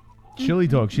 Chili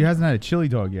dog. She hasn't had a chili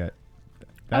dog yet.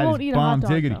 That I won't is eat a hot bomb dog.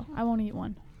 diggity. Though. I won't eat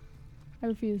one. I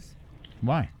refuse.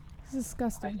 Why? It's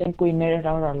disgusting. I think we made it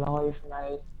out alive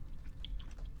tonight.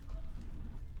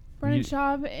 Brennan You-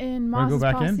 Schaub in Wanna go Moss's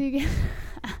back in? posse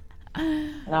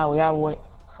again. No, we gotta wait.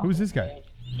 Who's this guy?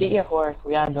 Get your horse.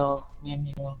 We gotta go. Me and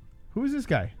you. Who is this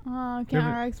guy? Can't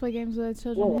Never- RX play games with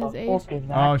Who children the his age? fuck is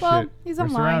that? Oh, Well, shit. he's We're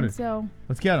online, surrounded. so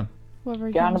Let's get him. whoever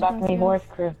he Get on the comes back of across, me yeah. horse,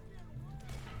 Chris.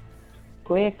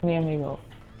 Quick, me and go.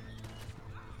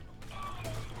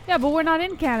 Yeah, but we're not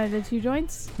in Canada, two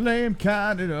joints. Blame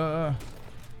Canada.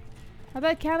 I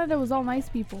thought Canada was all nice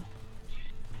people.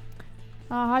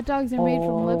 Hot dogs are made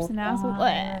from lips and assholes.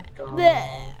 Blech.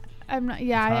 Blech. I'm not.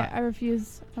 Yeah, hot. I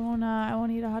refuse. I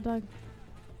won't eat a hot dog.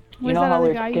 You Where's know that how other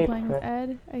we guy you escaped, playing with? Chris?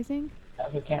 Ed, I think.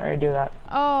 We can't really do that.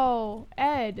 Oh,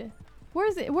 Ed. Where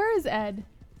is Ed?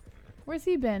 Where's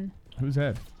he been? Who's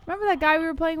that? Remember that guy we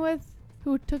were playing with,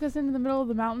 who took us into the middle of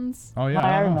the mountains, Oh, yeah.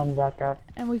 I I know. remember that guy.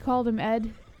 and we called him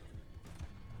Ed?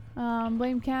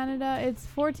 Blame Canada. It's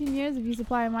 14 years if you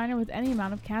supply a minor with any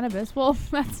amount of cannabis. Well,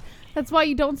 that's why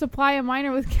you don't supply a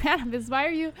minor with cannabis. Why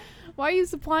are you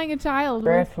supplying a child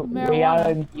Chris, with we marijuana?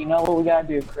 gotta. You know what we gotta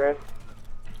do, Chris?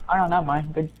 I don't know,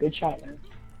 mine. Good shot, man.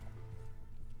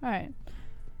 All right.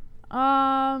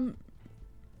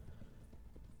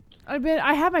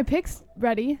 I have my picks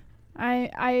ready.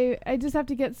 I just have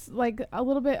to get like a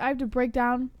little bit. I have to break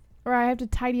down, or I have to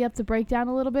tidy up the breakdown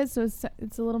a little bit so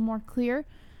it's a little more clear.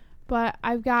 But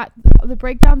I've got the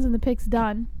breakdowns and the picks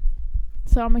done,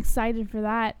 so I'm excited for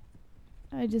that.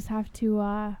 I just have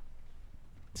to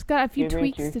just got a few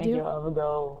tweaks to do.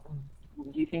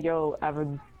 Do you think you'll ever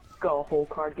go a whole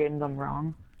card getting them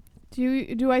wrong?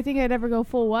 Do I think I'd ever go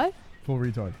full what? Full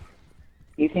retard.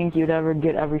 Do you think you'd ever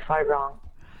get every fight wrong?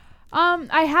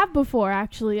 I have before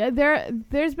actually.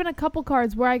 There's been a couple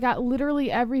cards where I got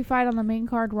literally every fight on the main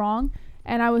card wrong,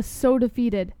 and I was so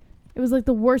defeated. It was like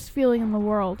the worst feeling in the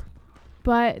world.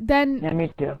 But then, Yeah,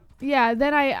 me too. yeah,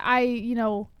 then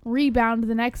I rebound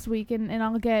the next week and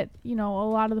I'll get a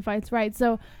lot of the fights right.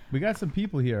 So We got some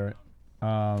people here.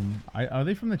 Are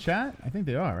they from the chat? I think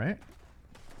they are, right?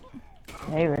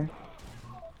 Maybe.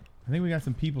 I think we got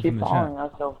some people Keep from the following chat.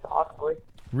 us, so possibly.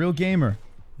 Real Gamer.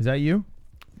 Is that you?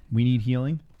 We need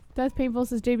healing. That's painful,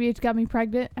 says JBH got me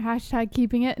pregnant. Hashtag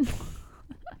keeping it.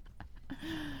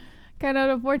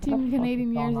 Canada, 14 What the Canadian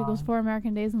fuck is years going equals on? 4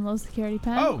 American days in low security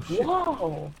pen. Oh shit.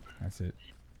 Whoa. That's it.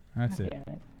 That's it. Damn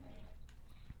it.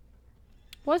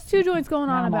 What's two joints going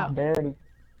on Now I'm about? dirty.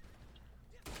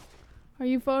 Are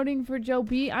you voting for Joe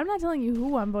B? I'm not telling you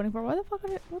who I'm voting for. What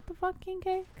the fuck, King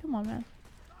K? Come on, man.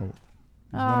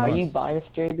 Are you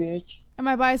biased, JBH? Am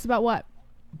I biased about what?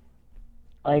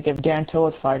 Like, if Danto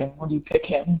was fighting, would you pick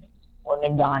him or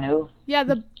Ngannou? Yeah,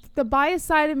 the biased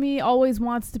side of me always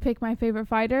wants to pick my favorite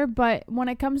fighter, but when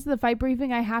it comes to the fight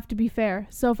briefing, I have to be fair.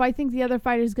 So if I think the other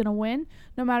fighter is gonna win,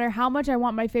 no matter how much I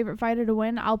want my favorite fighter to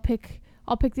win, I'll pick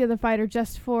the other fighter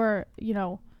just for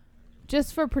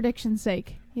prediction's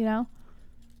sake, you know.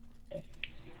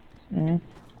 Mm-hmm.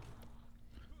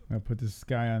 I'll put this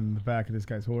guy on the back of this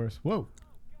guy's horse. Whoa.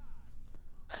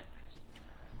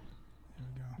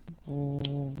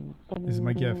 This is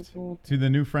my gift to the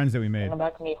new friends that we made.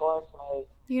 Back to me, horse,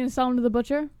 You gonna sell him to the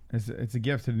butcher? It's a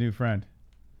gift to the new friend.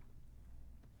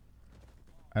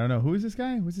 I don't know. Who is this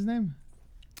guy? What's his name?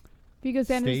 Vigo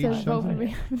Sanders Stage says vote for something?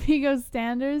 me. Vigo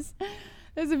Sanders.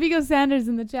 There's a Vigo Sanders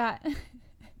in the chat.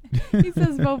 He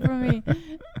says vote for me.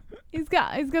 He's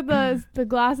got the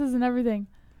glasses and everything.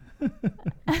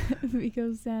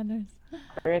 Vigo Sanders.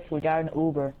 Chris, we got an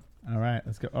Uber. All right,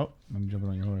 let's go. Oh, I'm jumping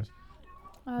on your horse.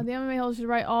 The MMA host should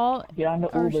write all Get on the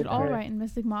or Uber, should all Chris. write in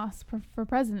Mystic Moss for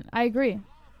president. I agree.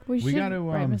 We should gotta,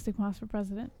 write Mystic Moss for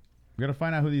president. We gotta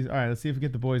find out who these. All right, let's see if we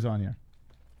get the boys on here.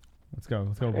 Let's go,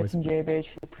 Chris boys. and JBH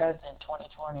for president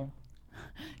 2020.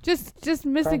 Just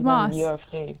Mystic President Moss. of the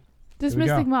UFC. Just Here we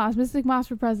Mystic go. Moss. Mystic Moss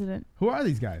for president. Who are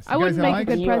these guys? I You wouldn't guys make a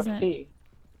got good mics? president. UFC.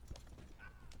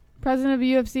 President of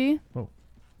the UFC.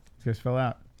 These guys fell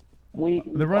out.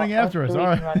 They're running after us. All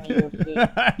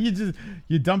right.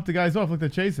 you dumped the guys off like they're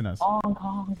chasing us. Hong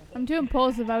Kong. I'm too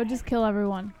impulsive. I would just kill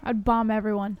everyone. I'd bomb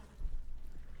everyone.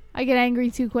 I get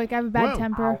angry too quick. I have a bad Whoa.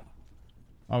 temper.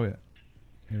 Oh yeah.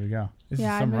 Here we go. This Yeah,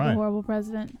 is I'd some make a rhyme. horrible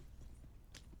president.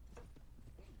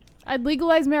 I'd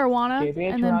legalize marijuana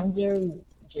JBH and then runs there.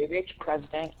 JBH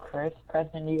president. Chris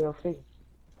president of the UFC.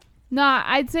 nah.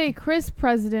 I'd say Chris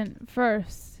president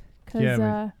first, cause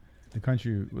Yeah, the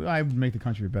country. I would make the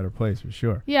country a better place for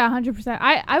sure. yeah, 100%.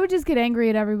 I would just get angry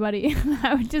at everybody.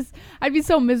 I'd be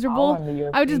so miserable.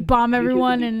 I would just bomb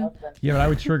everyone and Yeah, but I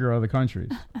would trigger other countries.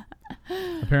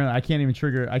 Apparently, I can't even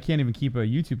keep a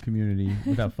YouTube community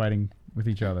without fighting with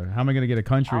each other. How am I gonna get a I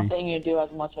country? don't think you do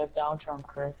as much as Donald Trump,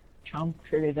 Chris. Trump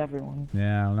triggers everyone.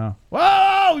 Yeah, I don't know.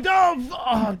 Whoa! No!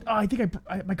 Oh, I think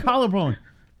my collarbone.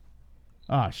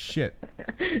 Oh shit!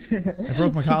 I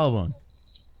broke my collarbone.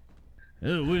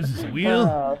 Oh, what is this, a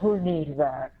wheel? Who needs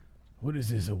that? What is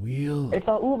this, a wheel? It's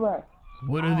a Uber.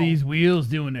 What are these wheels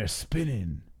doing? They're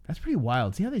spinning. That's pretty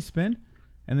wild. See how they spin,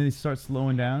 and then they start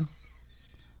slowing down.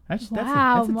 That's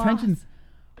Wow, attention.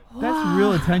 That's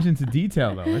real attention to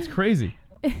detail, though. That's crazy.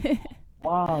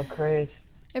 Wow, Chris.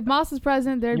 if Moss was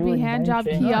president, there'd You be hand job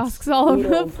invention. kiosks all over the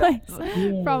Wheels. place.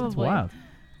 It's Probably. It's wild.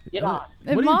 Get on.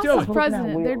 If What are you Moss doing? was Looking at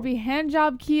president, there'd wheels. be hand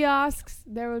job kiosks.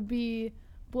 There would be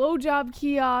blowjob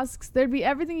kiosks. There'd be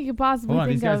everything you could possibly Hold on,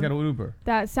 these think guys of got an Uber.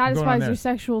 that going on satisfies there? your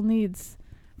sexual needs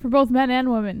for both men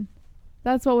and women.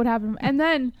 That's what would happen. And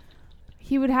then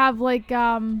he would have like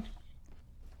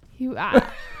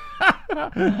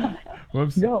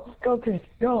Whoops. Go, Chris,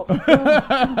 go.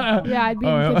 yeah, I'd be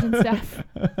Oh, in yeah. kitchen staff.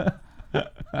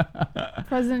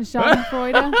 President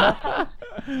Schadenfreude.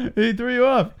 He threw you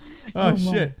off. Oh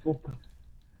shit.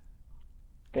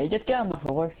 They just get on the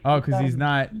horse. Oh, because he's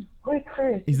not. Quick,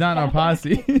 Chris. He's not in our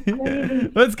posse.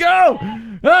 Let's go!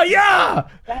 Oh yeah!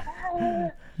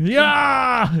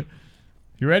 Yeah!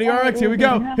 You ready, RX? Here we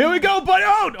go. Here we go, buddy.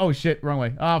 Oh shit, wrong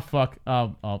way. Oh fuck.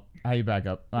 Oh, how you back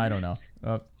up? I don't know.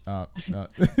 Here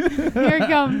it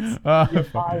comes. Oh, You're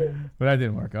fuck. fired. But that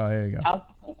didn't work. Oh, here you go.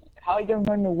 How are you gonna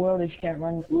run the world if you can't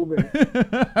run Uber?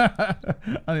 I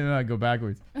don't even know how to go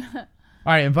backwards. All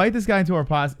right, invite this guy into our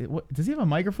posse. Does he have a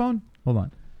microphone? Hold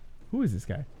on. Who is this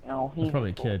guy? No, he's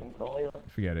probably a kid. controller.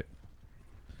 Forget it.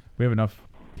 We have enough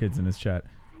kids in this chat.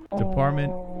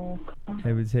 Department.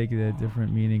 They would take a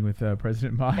different meaning with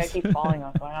President I Moss. keep falling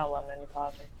off. I'm not letting any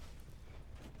posse.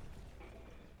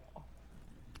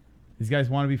 These guys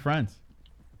want to be friends.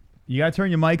 You gotta turn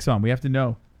your mics on. We have to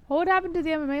know. What would happen to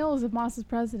the MMA holes if Moss is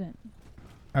president?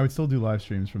 I would still do live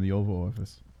streams from the Oval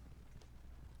Office.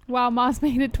 Wow, Moss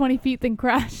made it 20 feet, then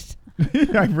crashed.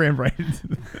 I ran right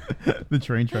into the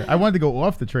train track. I wanted to go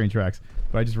off the train tracks,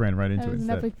 but I just ran right into That it was an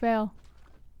instead. epic fail.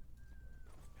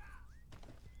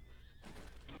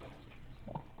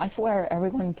 I swear,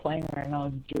 everyone playing right now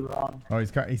is due wrong. Oh,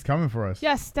 he's coming for us.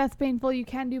 Yes, that's painful. You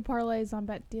can do parlays on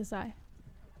BetDSI.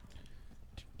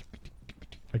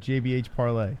 A JBH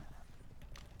parlay.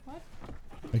 What?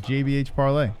 A JBH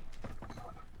parlay.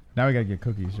 Now we gotta get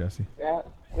cookies, Jesse. Yeah,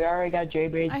 we already got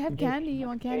JBH. I have candy. You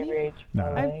want candy? JBH. No.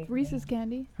 I have Reese's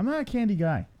candy. I'm not a candy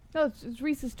guy. No, it's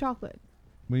Reese's chocolate.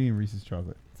 What do you mean Reese's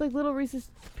chocolate? It's like little Reese's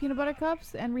peanut butter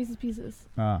cups and Reese's Pieces.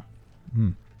 Ah.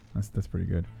 That's pretty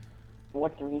good.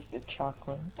 What's Reese's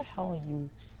chocolate? What the hell are you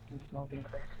smoking,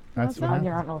 Chris? That's that? I what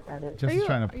don't know what that is. Jesse's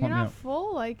trying to You're pump me not up.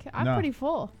 full? Like, I'm No. pretty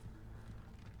full.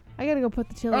 I gotta go put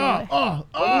the chili away.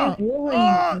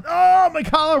 My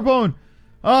collarbone.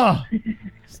 Oh,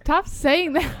 Stop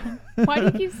saying that. Why do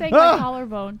you keep saying my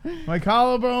collarbone? my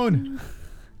collarbone.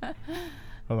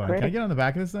 Hold on. Can I get on the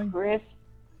back of this thing?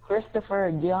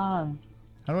 Christopher, get on.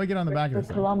 How do I get on the back of this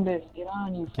thing? Columbus, get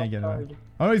on, you Can't get fucktard. it.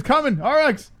 Oh, no, he's coming.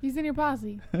 RX. He's in your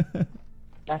posse.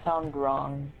 That sounds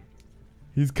wrong.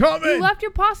 He's coming. You left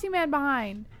your posse man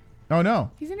behind. Oh,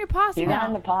 no. He's in your posse He's not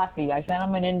in the now. posse. I sent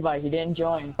him an invite. He didn't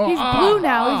join. Oh, He's blue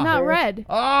now. He's not red.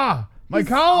 My Oh, he's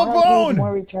collarbone.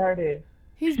 more retarded.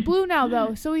 He's blue now,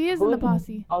 though, so he is in the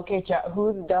posse. Okay, chat.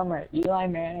 Who's dumber, Eli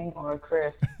Manning or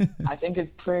Chris? I think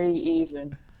it's pretty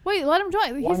even. Wait, let him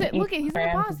join. He's One look at he's in the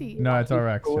fan. posse. No, it's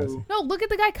RX, Jesse. No, look at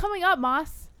the guy coming up,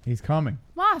 Moss. He's coming.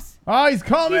 Moss. Oh, he's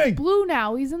coming. He's blue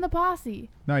now. He's in the posse.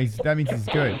 No, that means he's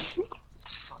good.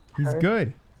 He's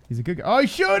good. He's a good guy. Oh, he's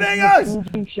shooting us.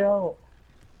 PG show.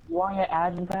 You want your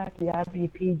ads back? You have to be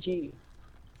PG.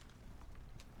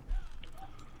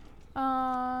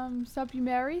 Sup, you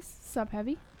Marys? Sup,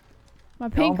 Heavy? My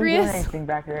Don't be doing pancreas. anything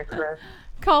back there, Chris.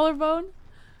 Collarbone.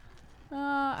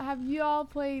 Have you all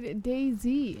played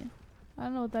DayZ? I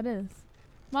don't know what that is.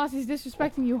 Moss, he's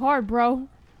disrespecting you hard, bro.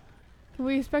 Can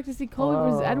we expect to see Colby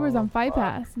versus Edwards on Fight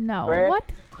Pass? No. Chris?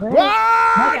 What? Chris?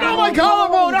 Ah! No, my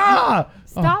collarbone. Ah!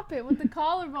 Stop it with the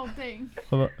collarbone thing.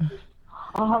 Hold on.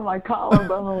 Oh, my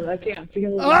collarbone. I can't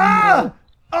feel it. Ah!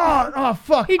 Oh,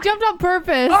 fuck. He jumped on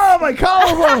purpose. Oh, my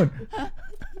collarbone.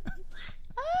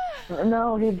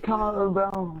 No, his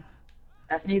collarbone.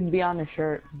 That needs to be on the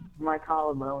shirt. My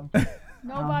collarbone.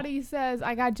 Nobody says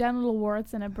I got genital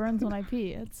warts and it burns when I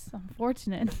pee. It's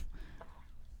unfortunate.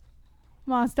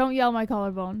 Moss, don't yell my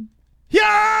collarbone.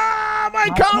 Yeah, my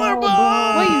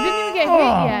collarbone. Wait, you didn't even get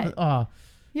hit yet. Oh,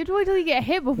 You have to wait till you get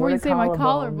hit before What you a say my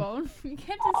collarbone. collarbone. You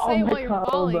can't just say it while you're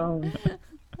falling. collarbone.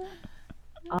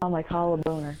 Oh, my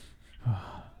collarbone.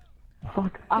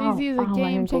 Fuck. DayZ is a my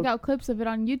game. Check ankle. out clips of it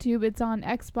on YouTube. It's on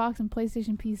Xbox and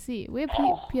PlayStation PC. We have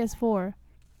PS4.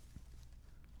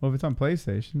 well, if it's on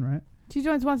PlayStation, right? Two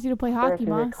Joints wants you to play Chris, hockey, is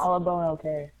your Moss. collarbone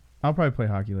okay? I'll probably play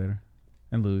hockey later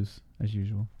and lose as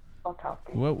usual. Fuck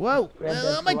hockey. Whoa!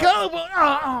 Red My Dead collarbone!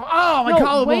 Oh, my No,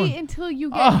 collarbone! wait until you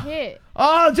get hit.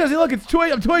 Oh, Jesse, look, I'm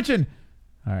twitching.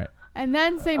 All right. And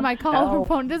then say my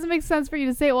collarbone. It doesn't make sense for you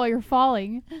to say it while you're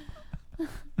falling.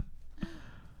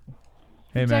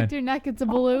 Hey, man. Project your neck, it's a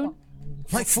balloon.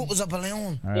 My foot was a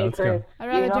balloon. All right, let's go. I'd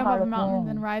rather You know jump how off a to mountain swim.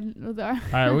 than ride with our...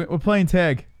 All right, we're playing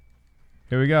tag.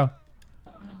 Here we go.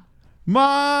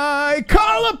 My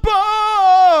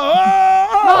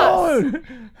collarbone!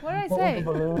 What did I say?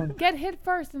 Get hit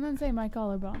first and then say my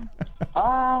collarbone.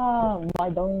 Oh, my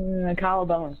bone, my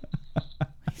collarbone. I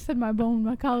said my bone,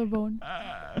 my collarbone.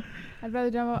 I'd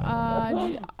rather jump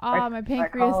off... my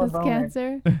pancreas has collarbone.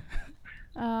 cancer.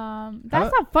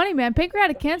 That's not funny, man.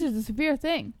 Pancreatic cancer is a severe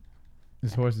thing.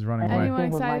 This horse is running away.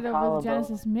 Anyone With my excited over the collarbone.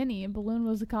 Genesis Mini? A balloon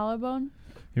was the collarbone?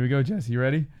 Here we go, Jesse. You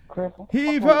ready? Chris.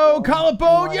 Heave-ho,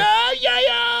 collarbone! Yeah!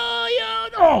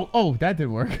 Oh, that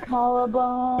didn't work.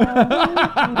 Collarbone.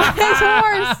 His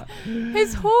horse!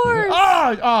 His horse!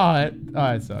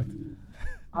 It sucked.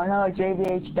 Oh no,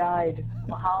 JVH died.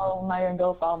 How am I gonna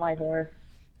go follow my horse?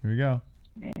 Here we go.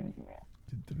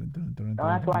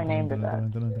 that's why I named it that.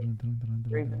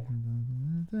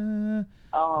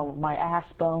 Oh, my ass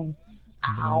bone.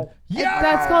 Ow. Yeah!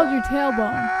 That's called your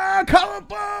tailbone.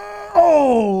 Collarbone!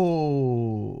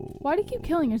 Oh! Why do you keep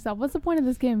killing yourself? What's the point of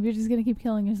this game if you're just gonna keep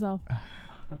killing yourself?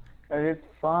 It's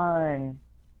fun.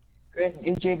 Chris,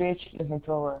 do JVH the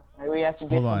controller. We have to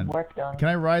get Hold some on. work done. Can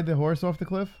I ride the horse off the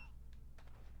cliff?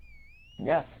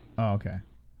 Yes. Oh, okay.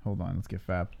 Hold on. Let's get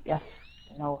Fab. Yes.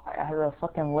 No, I have a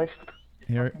fucking list.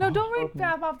 Here. No, don't ride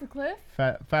Fab off the cliff.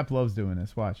 Fab loves doing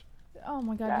this. Watch. Oh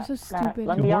my god, you're so Let stupid.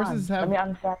 me Do on. horses have- Let me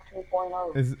on Fact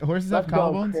 2.0. Is horses Let's have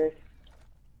collarbones? go, Chris.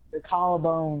 The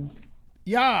collarbone.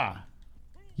 Yeah!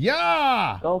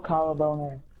 Yeah! Go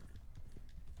collarboner.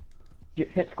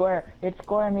 Hit square. Hit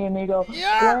square, mi amigo.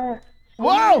 Yeah! Square.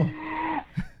 Whoa!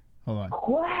 Hold on.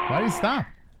 Square. Why do you stop?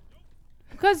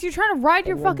 Because you're trying to ride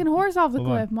your fucking horse off the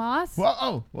Hold on. cliff, Moss.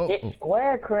 Whoa! Hit Whoa!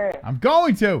 square, Chris. I'm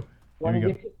going to! Here Wanna we go.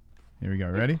 get- Here we go.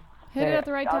 Ready? Hit it at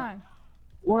the right time.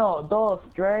 Uno, dos,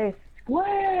 tres.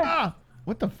 Square. Ah!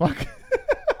 What the fuck?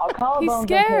 Our He's collarbone's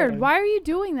scared. okay. Why are you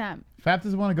doing that? Fap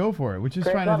doesn't want to go for it. We're just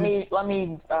Chris, trying to do... let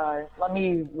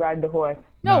me ride the horse.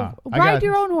 No, Nah, I got ride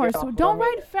your this. own horse. Yeah, Don't let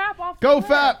ride Fap off. Go, the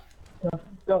cliff. Fap!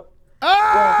 Go.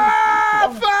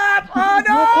 Ah, Fap!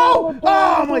 Oh, no!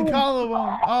 Oh, my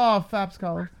collarbone. Oh, Fap's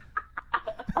collar.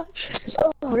 Oh,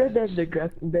 that's the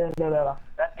best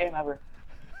game ever.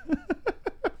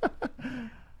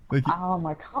 Like, Oh,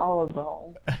 my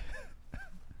collarbone.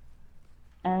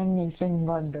 Anything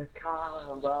but the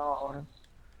collarbone.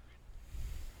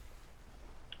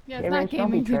 Yeah, it's Yeah, not it's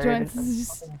don't be gaming to join. triggered. This is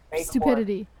just Fucking fake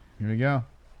stupidity. here we go.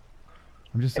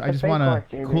 I It's a just fake want horse,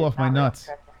 to dude. cool It's off my not real. nuts.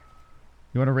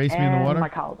 You want to race me in the And water? my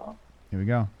collarbone. Here we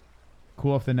go.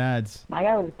 Cool off the nads. My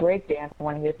guy was breakdancing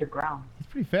when he hit the ground. He's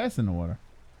pretty fast in the water.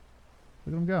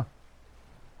 Look at him go.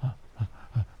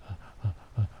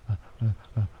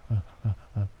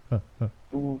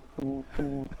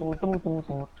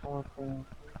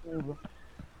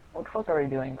 What the fuck are we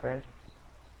doing, Chris?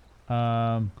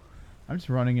 I'm just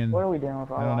running in. What are we doing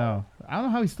with I don't know. I don't know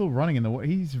how he's still running in the water.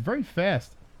 He's very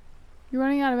fast. You're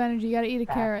running out of energy. You gotta eat a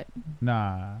carrot.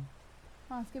 Nah.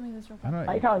 Moss, give me this real I quick. don't.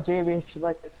 I like how JB is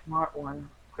like the smart one.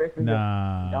 Chris is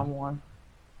Nah. the dumb one.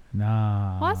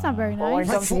 Nah. Well, that's not very But when it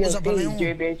nice. comes to foot was up a UFC, leon.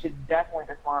 JB is definitely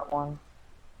the smart one.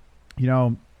 You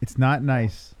know, it's not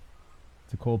nice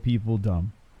to call people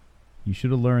dumb. You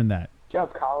should have learned that.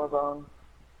 Job collarbone.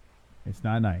 It's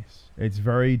not nice. It's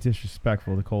very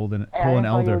disrespectful to call an Hey, I didn't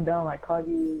call you elder. dumb. I called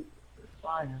you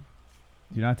fine.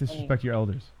 Do not disrespect your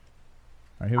elders.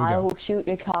 All right, here we I go. will shoot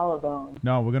your collarbone.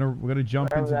 No, we're gonna jump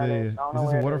Wherever into that the. is. Is I don't know this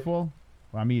where a it is. waterfall?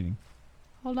 Well, I'm eating.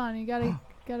 Hold on. You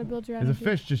gotta build your There's a energy.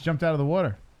 fish just jumped out of the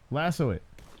water. Lasso it.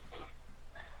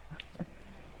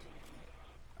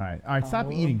 All right.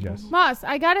 Stop eating, Jess. Moss,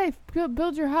 I gotta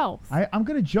build your health. I'm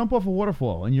gonna jump off a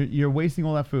waterfall, and you're wasting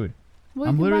all that food. Well, you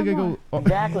I'm can literally buy gonna more. go. Oh,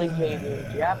 Exactly,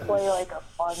 JB. You gotta play like a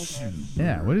fun game.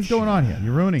 yeah. What is going on here?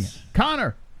 You're ruining it.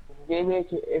 Connor, JB,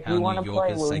 if How you want New to play,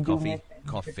 Yorkers we'll say do coffee. mixing.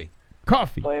 Coffee.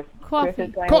 coffee. But if Coffee. Chris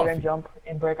is playing, Coffee. we're gonna jump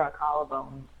and break our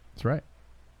collarbones. That's right.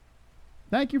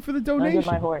 Thank you for the Let me get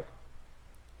donation. my horse.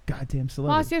 Goddamn Moss,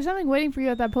 celebrity. you have something waiting for you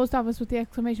at that post office with the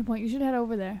exclamation point. You should head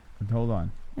over there Hold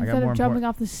on. I got instead more of jumping important.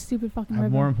 off this stupid fucking I have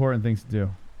river. more important things to do.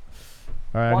 All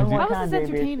right. One I'm more How gonna, is time, this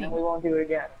JB, entertaining? and we won't do it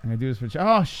again. do this for.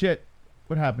 Oh shit!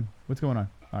 What happened? What's going on?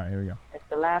 All right, here we go. It's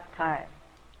the last time.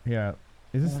 Yeah.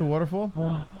 Is this the waterfall?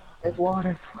 This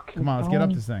water's fucking Come on, let's get up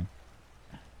foam. this thing.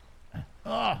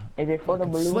 Oh, Is it for the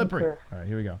balloon? slippery. Chris? All right,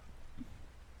 here we go.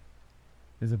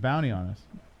 There's a bounty on us.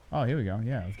 Oh, here we go.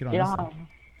 Yeah, let's get on Get this on. thing.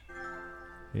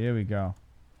 Here we go.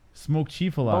 Smoke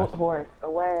Chief Boat alive. horse,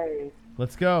 away.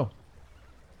 Let's go.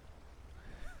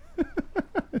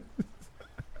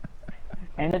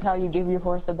 And that's how you give your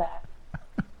horse a bath.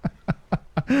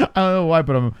 I don't know why,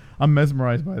 but I'm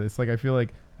mesmerized by this. Like I feel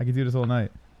like I could do this all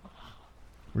night.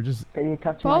 We're Can you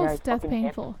touch my guy's Both death fucking hip?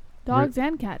 painful. Dogs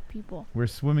and cat people. we're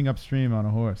swimming upstream on a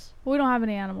horse. We don't have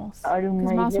any animals. I do Because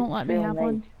my Moss hips won't let me feel have nice.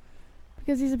 one.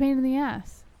 Because he's a pain in the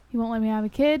ass. He won't let me have a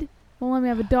kid. Won't let me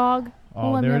have a dog. Oh,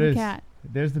 Won't let me there have it a is. cat.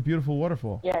 There's the beautiful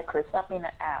waterfall. Yeah, Chris, stop being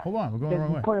an ass. Hold on, we're going the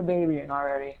wrong way. Put a baby in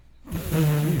already.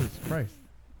 Jesus Christ.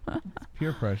 It's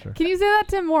peer pressure. Can you say that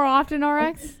to him more often,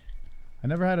 RX? I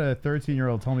never had a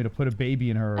 13-year-old tell me to put a baby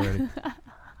in her already.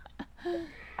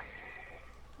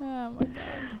 Oh my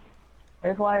god.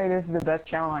 That's why this is the best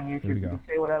channel on YouTube. Here we You go. can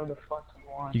say whatever the fuck you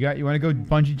want. You want to go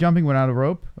bungee jumping without a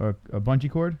rope or a bungee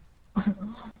cord?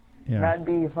 Yeah. That'd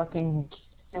be fucking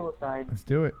suicide. Let's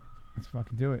do it. Let's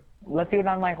fucking do it. Let's do it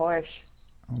on my horse.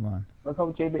 Hold on. Let's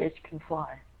hope JBH can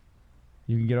fly.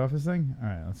 You can get off this thing? All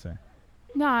right, let's see.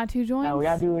 Nah, 2 joints. No, we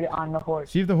gotta do it on the horse.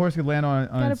 See if the horse could land on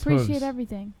Gotta its appreciate hooves.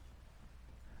 everything.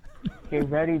 Get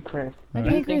ready, Chris. My All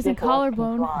right. pancreas and Think this horse can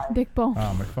collarbone, fly. dick bone.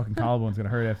 Oh, my fucking collarbone's going to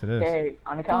hurt after this. Okay,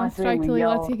 on the Go on count of three, strike we till he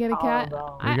yell lets you get a cat.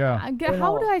 collarbone. Here you go.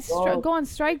 How would I Go. go on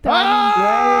strike though?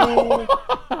 Ah! Yay!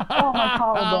 Oh, my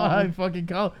collarbone. I fucking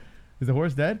call. Is the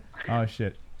horse dead? Oh,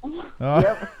 shit. Oh.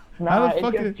 Yep. How Nah, the it's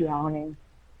fuck just is- drowning.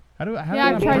 How do Yeah,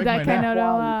 I I've tried break that my kind neck?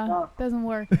 of. Doesn't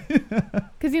work.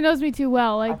 Because he knows me too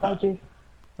well. I Like, thought you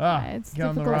Ah, it's get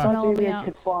on the difficult I to rock. thought mellow me JBH out.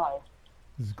 could fly.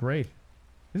 This is great.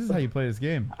 This is how you play this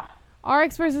game.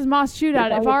 RX versus Moss shootout.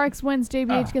 If RX wins,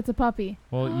 JBH Ah. gets a puppy.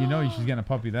 Well, you know she's getting a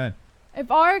puppy then. If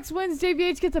RX wins,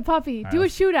 JBH gets a puppy. Do a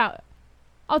Alright. shootout.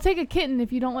 I'll take a kitten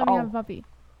if you don't let me Oh. have a puppy.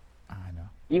 I know.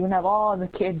 You can have all the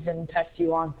kids and pets you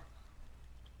want.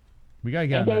 We gotta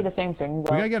get Ain't on they that. the same thing, We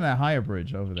bro? gotta get on a higher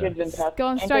bridge over there. Kids and pets. Go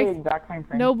on Ain't strike. they the exact same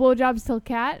thing? No blowjobs till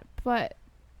cat, but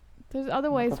there's other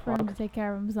ways the for him fuck? to take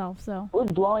care of himself. So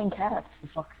Who's blowing cats? For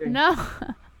fuck's sake? no.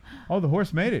 Oh, the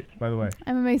horse made it, by the way.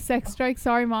 MMA sex strike.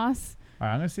 Sorry, Moss. All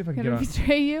right, I'm gonna see if I can Gonna get on.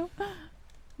 betray you.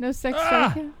 No sex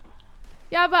Ah! strike.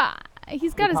 Yeah, but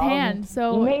he's got his hand,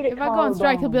 so You made it if I go on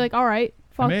strike, he'll be collarbone. like, all right,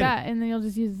 fuck made that, and then he'll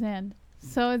just use his hand.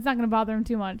 So it's not going to bother him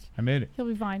too much. I made it. He'll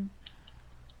be fine.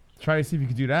 Try to see if you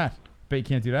can do that. Bet you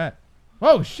can't do that.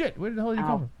 Oh, shit. Where the hell did you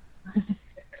come from?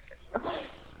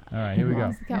 All right, here we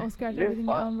go. The cat will scratch everything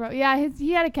you own, bro. Yeah,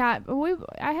 he had a cat.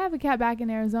 I have a cat back in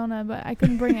Arizona, but I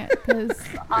couldn't bring it because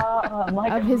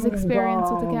of his experience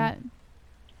with the cat.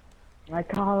 My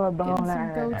collarbone. Getting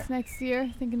some goats next year.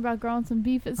 Thinking about growing some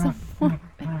beef at some point.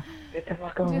 Get the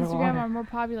fuck over Instagram water. are more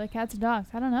popular, cats or dogs?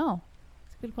 I don't know.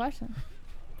 It's a good question.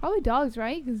 Probably dogs,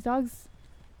 right? Because dogs,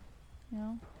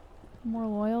 more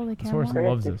loyal. They This care horse more.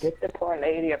 loves this. Get the poor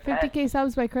lady a pet. 50K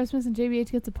subs by Christmas and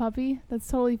JBH gets a puppy. That's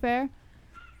totally fair.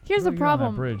 Here's the What do we got on that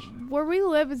problem. bridge? Where we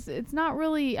live, it's not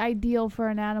really ideal for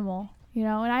an animal, and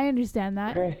I understand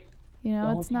that. Chris,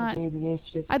 It's not.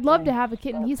 JBH I'd love to have a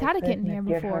kitten. He's had a kitten here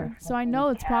before, so I know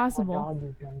it's possible.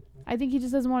 I think he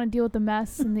just doesn't want to deal with the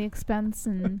mess and the expense,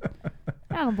 and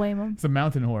I don't blame him. It's a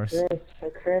mountain horse. Chris, for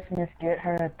Christmas, get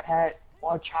her a pet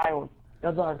or child.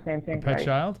 Those are the same thing, Pet right?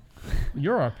 child?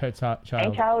 You're our pet Ain't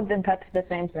child. child and pets the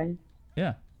same thing?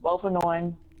 Yeah. Both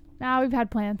annoying. Nah, we've had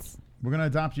plants. We're going to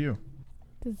adopt you.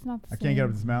 It's not the I same. can't get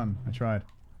up this mountain. I tried.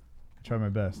 I tried my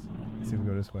best. Let's see if we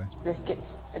go this way. Just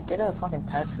get a fucking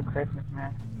pet for Christmas,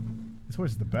 man. This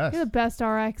horse is the best. You're the best,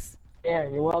 RX. Yeah,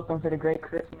 you're welcome for the great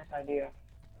Christmas idea.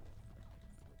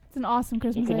 It's an awesome You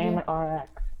Christmas can name idea. it RX.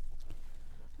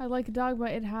 I'd like a dog, but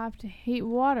it'd have to hate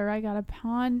water. I got a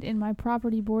pond and my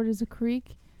property borders a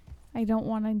creek. I don't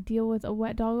want to deal with a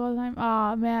wet dog all the time.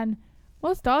 Aw, man.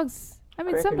 Most dogs. I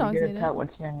mean, Chris, some if dogs you get hate a pet, it.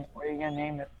 what are you gonna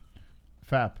name it?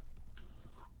 Fap.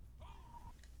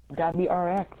 Gotta be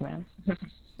RX, man.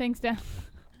 Thanks, Dan.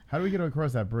 How do we get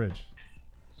across that bridge?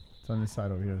 It's on this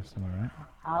side over here somewhere, right?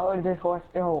 How is this horse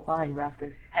still alive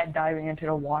after head diving into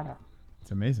the water?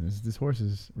 It's amazing. This horse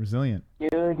is resilient.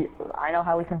 Dude, I know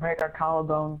how we can break our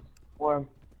collarbone or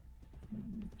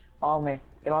all me.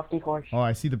 Get off the horse. Oh,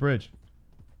 I see the bridge.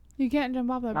 You can't jump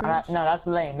off that No, bridge. that's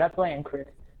lame. That's lame, Chris.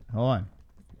 Hold on.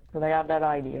 Because I got that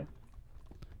idea.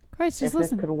 Christ, just if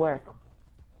listen. this could work.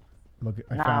 Look,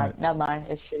 I Nah, found it. never mind.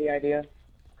 It's a shitty idea.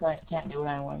 Can't do it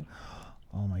anyway.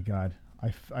 Oh my God.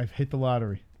 I've hit the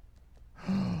lottery.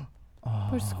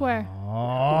 Push square.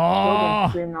 Oh! Children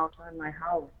screaming outside my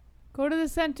house. Go to the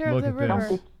center Look of the at river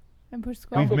this. and push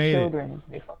square. We've Don't made it. children.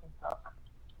 They fucking suck.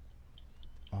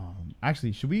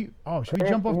 Actually, should we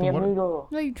jump off the Mi water? You amigo.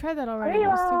 No, you tried that already. It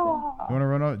was stupid. want to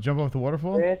run out, jump off the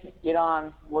waterfall? Chris, get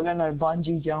on. We're gonna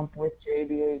bungee jump with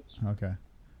JBH. Okay.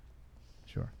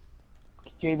 Sure.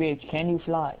 JBH, can you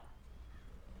fly?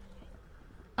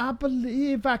 I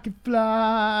believe I can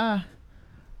fly.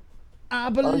 I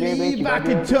JBH, believe you I gotta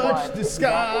can do it. touch the We're both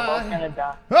sky. gonna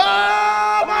die.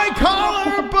 Oh, my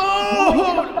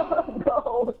collarbone!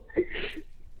 No.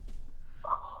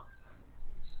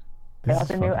 This That's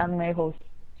is a new fucking- MMA host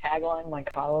tagline, my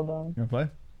collarbone. You want to play?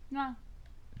 No.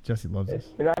 Jesse loves this.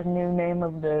 That's the new name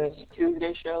of the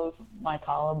Tuesday shows, my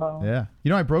collarbone. Yeah.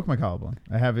 I broke my collarbone.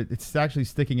 I have it. It's actually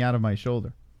sticking out of my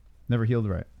shoulder. Never healed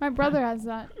right. My brother has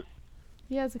that.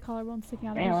 He has a collarbone sticking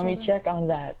out of Man, his let me shoulder. check on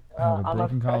that. I have a I'm a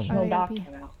broken collarbone. professional R.I.P.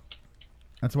 doctor now.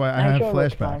 That's why I I'm have sure it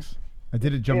looks flashbacks. I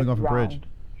did it jumping It's off a bridge round.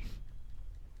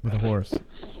 with a horse.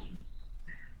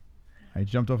 I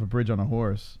jumped off a bridge on a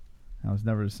horse. I was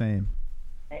never the same.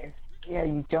 Yeah,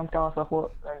 you jumped off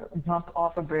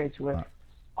a bridge with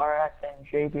RX and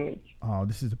JBH. Oh,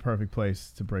 this is the perfect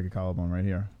place to break a collarbone right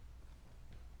here.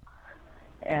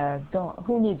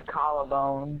 Who needs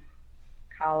collarbone?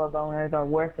 Collarboners are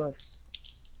worthless.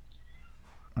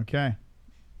 Okay.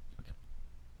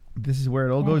 This is where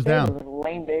it all goes It was down. a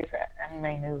lame day for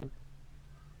MMA news.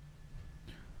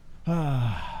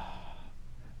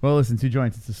 Well, listen, 2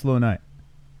 joints. It's a slow night.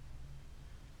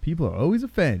 People are always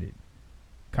offended.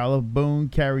 Collarbone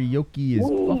karaoke is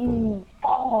awful. Ooh,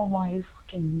 oh my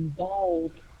fucking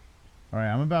balls. All right,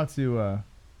 I'm about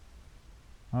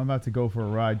to go for a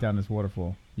ride down this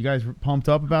waterfall. You guys pumped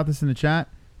up about this in the chat?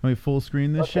 Want me to full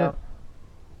screen this Look shit? up.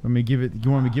 Want me to give it?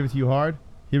 You want me to give it to you hard?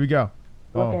 Here we go.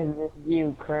 Look Oh, at this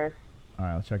view, Chris. all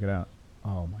right, I'll check it out.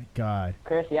 Oh my God,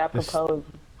 Chris, yeah, This- propose.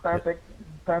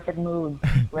 Perfect mood.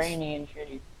 Rainy and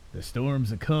shitty. the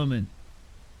storms are coming,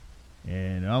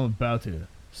 and I'm about to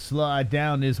slide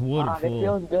down this Ah, this waterfall.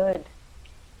 feels good.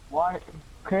 What?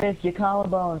 Chris, your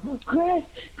collarbone. Chris!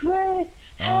 Oh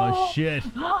help! shit!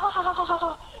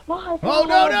 Ah, my Oh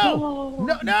collarbone!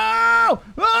 no!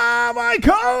 Oh, my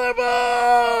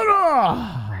collarbone!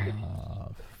 Oh,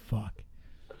 fuck.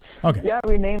 Okay. Yeah,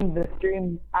 we named the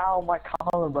stream "Ow, my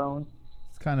collarbone."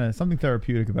 It's kind of something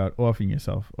therapeutic about offing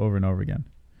yourself over and over again.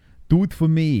 Do it for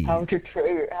me. How to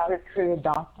trigger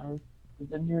doctors is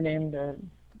the new name to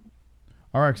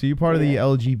RX, are you part of the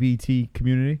LGBT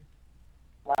community?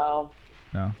 No,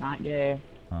 No. not gay.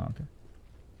 Oh, okay.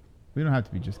 We don't have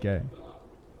to be just gay.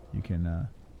 You can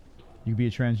be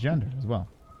a transgender as well.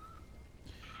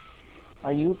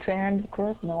 Are you trans,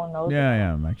 Chris? No one knows. Yeah, I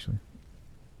am actually.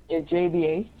 Is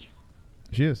JBH?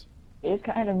 She is. It's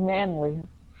kind of manly.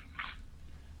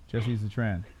 Jesse's the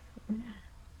trans.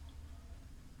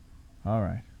 All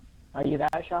right. Are you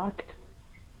that shocked?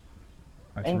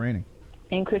 It's Ain't- raining.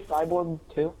 Ain't Chris Cyborg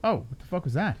too? Oh, what the fuck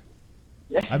was that?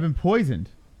 Yeah. I've been poisoned.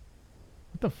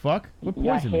 What the fuck? What You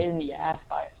got poisoned hit me? in the ass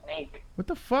by a snake. What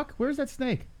the fuck? Where's that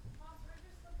snake?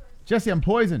 Jesse, I'm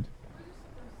poisoned.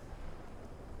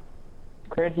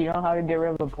 Chris, you know how to get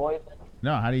rid of the poison?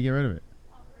 No, how do you get rid of it?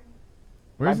 By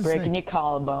Where's the breaking snake? your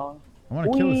collarbone. I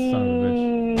want to kill this son of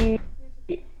a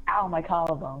bitch. Ow, my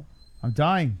collarbone. I'm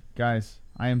dying, guys.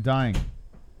 I am dying.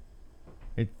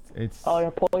 It's. Oh,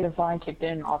 your poison fine kicked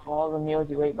in off all the meals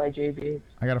you ate by JBH.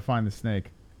 I gotta find the snake.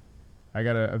 I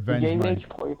gotta Did avenge my. JBH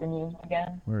poison you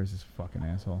again? Where is this fucking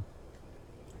asshole?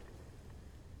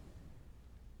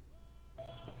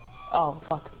 Oh,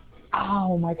 fuck.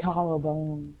 Ow, my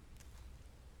collarbone.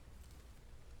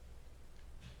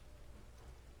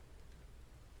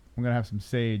 I'm gonna have some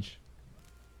sage.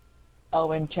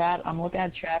 Oh, in chat, I'm looking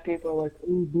at chat, people are like,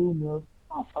 ooh, boomer.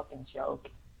 Oh, fucking joke.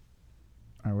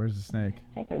 All right, where's the snake?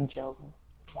 I think I'm joking.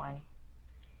 Whiny.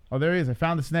 Oh, there he is. I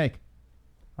found the snake.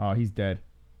 Oh, he's dead.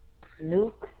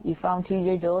 Luke, you found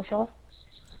TJ Dillashaw?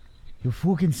 You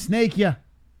fucking snake, ya!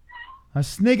 A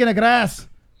snake in the grass.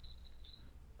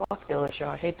 Fuck Dillashaw,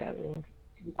 I hate that dude.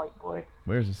 White boy.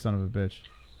 Where's the son of a bitch?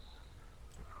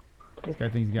 This guy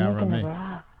thinks he's Snake got to in run the me.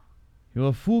 grass. You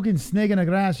a fucking snake in the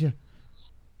grass, ya!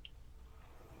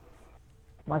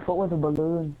 My foot was a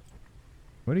balloon.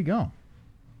 Where'd he go?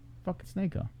 Fucking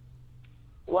snake go.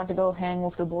 You want to go hang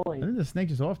with the I boys? think the snake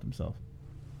just offed himself.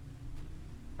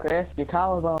 Chris, your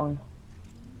collarbone.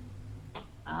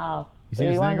 Ow. You see Hey,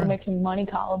 the you want to snake? go make some money,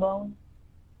 collarbone?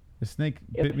 The snake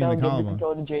If bit me in so, the give the collarbone.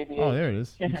 control to JBH. Oh, there it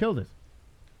is. You killed it.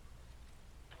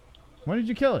 When did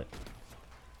you kill it?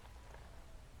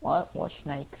 What? What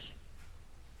snakes?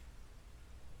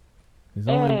 There's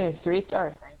only, Hey, 3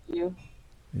 stars, thank you.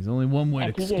 there's only one way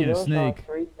And to TJ skin a Dillashaw, snake.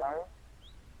 3 stars.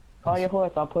 Call your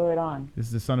horse, I'll put it on. This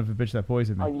is the son of a bitch that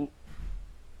poisoned Oh, me.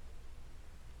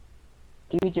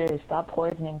 you... DJ, stop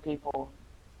poisoning people.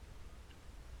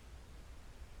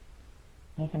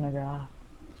 Making a grass.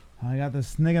 I got the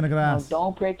snake in the No, grass.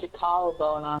 don't break your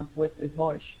collarbone on with the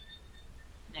horse.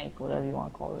 Snake, whatever you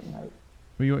want to call it. No.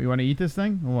 You want to eat this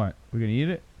thing or what? We're gonna eat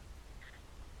it.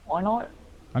 Why not?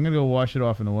 I'm gonna go wash it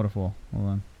off in the waterfall. Hold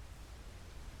on.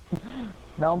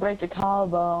 Don't break the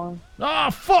collarbone.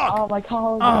 Oh fuck! Oh, my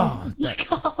collarbone. Oh, My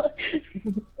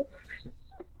collarbone.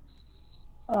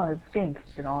 Oh, it stinks.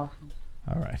 It's awesome.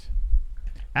 All right.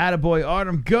 Attaboy,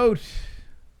 Artem Goat.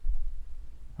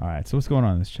 All right. So what's going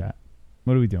on in this chat?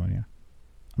 What are we doing here?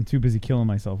 I'm too busy killing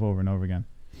myself over and over again.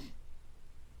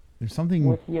 There's something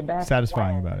With your best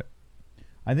satisfying friend. about it.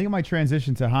 I think I might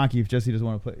transition to hockey if Jesse doesn't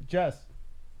want to play. Jess,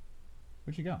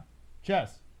 where'd you go?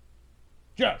 Jess.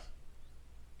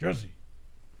 Jesse.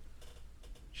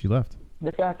 She left.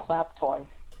 This guy clapped twice.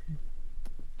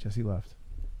 Jesse left.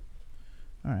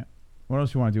 All right. What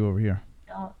else you want to do over here?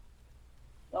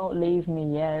 Don't leave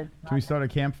me yet. Can we start a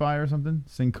campfire or something?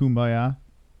 Sing Kumbaya?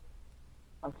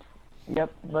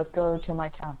 Yep, let's go to my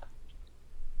camp.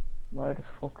 Where the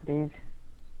fuck it is?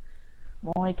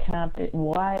 My camp is...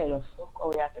 Why the fuck are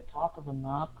we at the top of the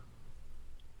map?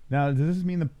 Now, does this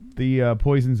mean the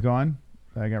poison's gone?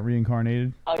 That I got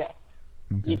reincarnated? Okay.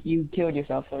 Okay. You killed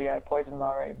yourself, so your poison's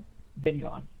already been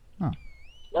gone. Huh.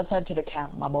 Let's head to the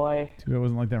camp, my boy. Too bad it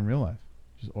wasn't like that in real life.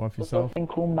 Just off Let's go yourself. sing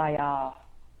Kumbaya.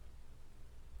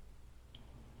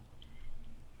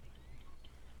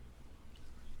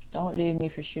 Don't leave me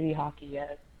for shitty hockey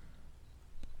yet.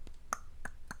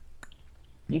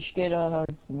 You should get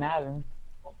Madden.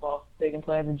 Well, they can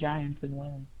play the Giants and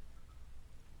win.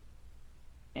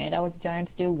 And that was the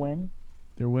Giants still win.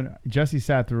 Jesse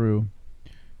sat through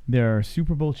their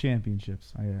Super Bowl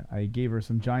championships. I gave her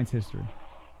some Giants history.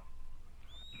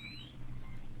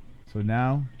 So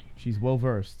now she's well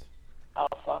versed Oh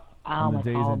fuck. Ow, on the my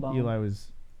days that collarbone. Eli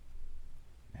was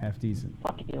half decent.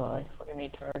 Fuck Eli. Fucking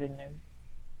retarded noob.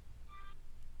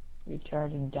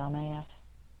 Retarded dumbass.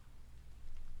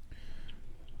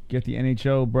 Get the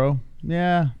NHL, bro.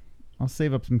 Yeah, I'll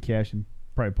save up some cash and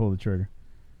probably pull the trigger.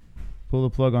 Pull the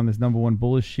plug on this #1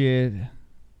 bullshit.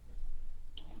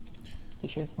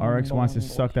 RX wants to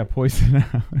suck that poison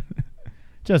out.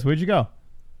 Jess, where'd you go?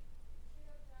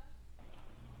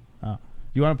 Oh,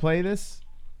 you want to play this?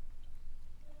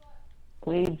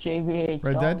 Please, JBH,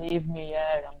 Red don't Dead? leave me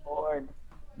yet. I'm bored.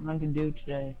 Nothing to do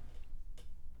today.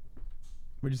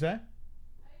 What'd you say?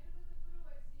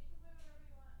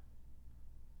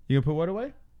 You gonna put what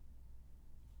away?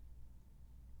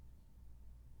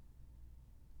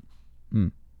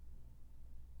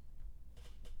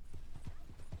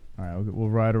 All right, we'll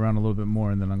ride around a little bit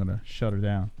more, and then I'm gonna shut her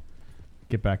down.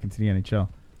 Get back into the NHL.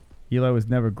 Eli was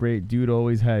never great. Dude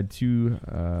always had to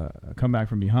come back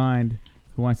from behind.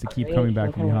 Who wants to keep coming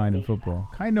back from behind in football?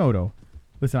 Kainoto.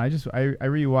 Listen, I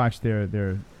rewatched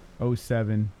their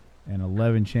 07 and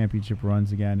 11 championship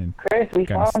runs again, and Chris, we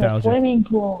got found a swimming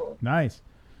pool. Nice.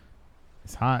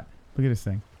 It's hot. Look at this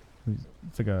thing.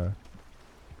 It's like a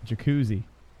jacuzzi.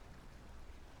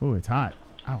 Oh, it's hot.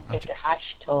 Ow, ouch. It's a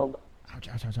hash tub. Ouch,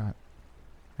 ouch, ouch, ouch.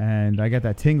 And I got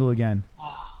that tingle again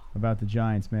about the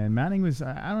Giants, man. Manning was,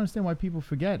 I don't understand why people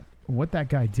forget what that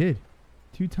guy did.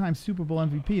 2-time Super Bowl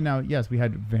MVP. Now, yes, we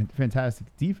had fantastic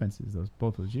defenses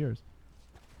both those years.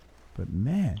 But,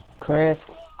 man. Chris,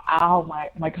 ow,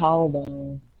 my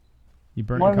collarbone. You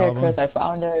burnt your collarbone? Chris, I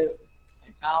found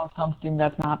something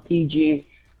that's not PG.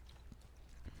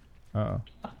 Uh-oh.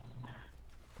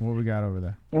 What we got over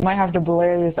there? We might have to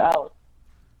blur this out.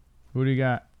 Who do you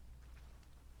got?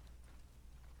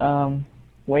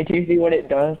 Wait till you see what it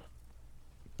does.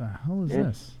 The hell is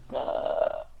this?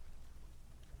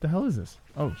 The hell is this?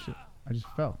 Oh, shit. I just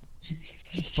fell.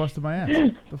 Busted my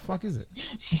ass. The fuck is it?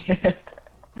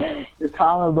 Your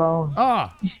collarbone.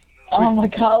 Ah! Oh, my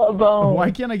collarbone. Why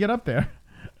can't I get up there?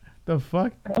 The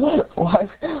fuck? What?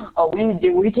 Oh,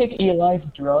 we take Eli's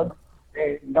drug.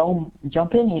 Hey, don't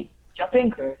jump in,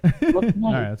 Chris. Look nice.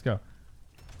 All right, let's go.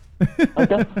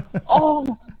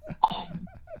 Oh,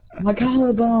 my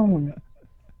collarbone.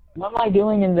 What am I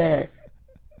doing in there?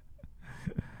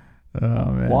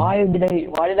 Oh man. Why did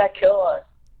that kill us?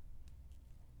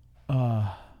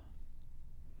 That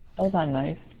was not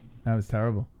nice. That was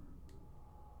terrible.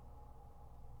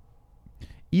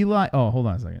 Eli, hold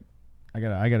on a second. I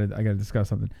gotta discuss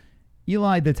something.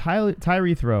 Eli, the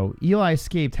Tyree throw. Eli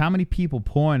escaped. How many people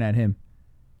pouring at him?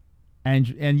 And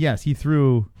yes, he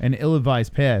threw an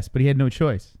ill-advised pass, but he had no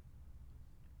choice.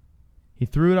 He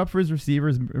threw it up for his receiver.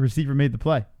 His receiver made the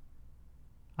play.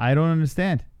 I don't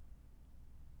understand.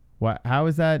 How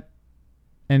is that?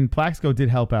 And Plaxico did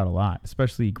help out a lot,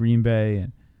 especially Green Bay.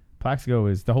 And Plaxico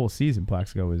is the whole season.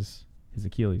 Plaxico is his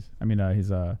Achilles. I mean,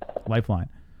 his lifeline.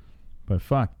 But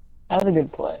fuck. That was a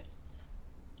good play.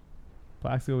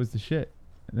 Plaxico was the shit.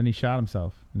 And then he shot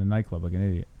himself in the nightclub like an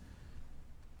idiot.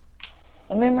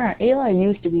 I remember Eli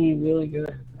used to be really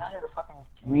good. Now he's a fucking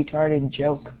retarded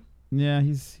joke. Yeah,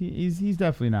 he's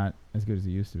definitely not as good as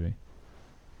he used to be.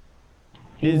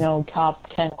 He's no top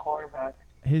 10 quarterback.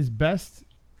 His best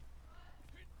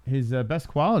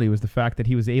quality was the fact that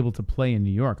he was able to play in New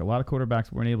York. A lot of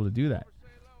quarterbacks weren't able to do that.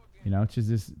 You know, it's just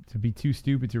this, to be too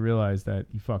stupid to realize that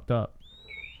he fucked up.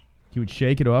 He would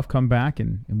shake it off, come back,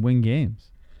 and win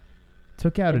games.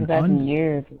 Took out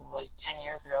years, like 10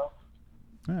 years ago.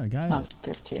 Yeah, the guy. Not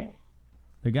 15.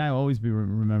 The guy will always be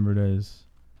remembered as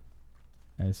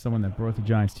someone that brought the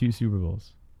Giants 2 Super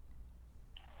Bowls.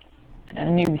 And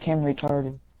then he became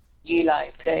retarded.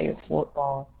 Eli play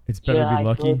football. It's better to be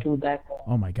lucky. That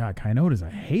Oh my God, Kainota's a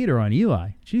hater on Eli.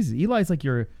 Jesus, Eli's like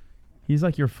he's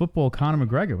like your football Conor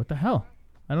McGregor. What the hell?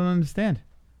 I don't understand.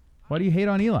 Why do you hate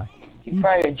on Eli? He's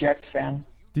probably a Jets fan.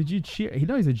 Did you cheer?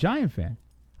 He's a Giant fan.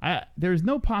 There's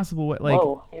no possible way. Like,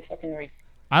 whoa, he's fucking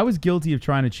I was guilty of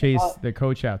trying to chase the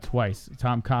coach out twice.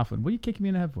 Tom Coughlin. What are you kicking me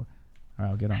in the head for? All right,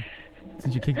 I'll get on.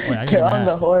 Since you kicked me, I get on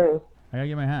the horse. I gotta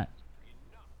get my hat.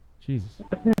 Jesus.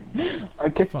 I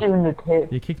kicked you in the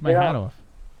tape. You kicked my hat off.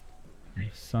 You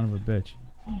son of a bitch.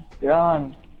 Get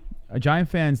on. Giant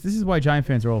fans. This is why Giant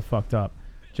fans are all fucked up.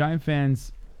 Giant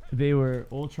fans, they were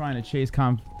all trying to chase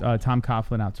Tom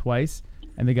Coughlin out twice,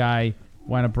 and the guy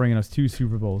wound up bringing us 2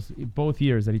 Super Bowls both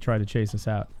years that he tried to chase us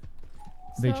out.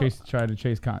 They tried to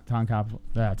chase Tom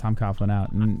Coughlin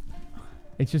out, and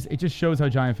it just shows how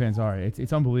Giant fans are.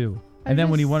 It's unbelievable. And then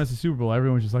when he won us a Super Bowl,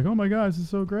 everyone's just like, "Oh my God, this is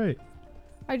so great."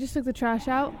 I just took the trash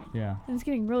out. Yeah. And it's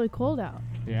getting really cold out.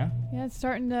 Yeah. Yeah, it's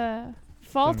starting to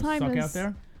fall time is out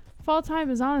there? Fall time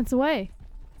is on its way.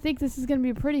 I think this is going to be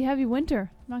a pretty heavy winter.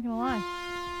 I'm not going to lie.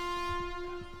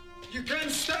 You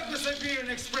can't stop the Siberian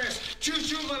Express.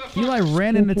 Choo-choo, motherfucker. Eli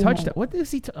ran in the touchdown. What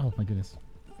is he? Oh my goodness.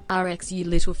 RX, you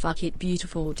little fuck it,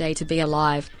 beautiful day to be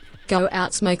alive. Go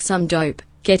out, smoke some dope,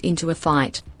 get into a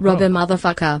fight, rob a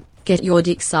motherfucker, get your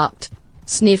dick sucked.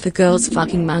 Sniff a girl's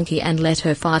fucking monkey and let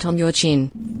her fart on your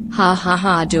chin. Ha ha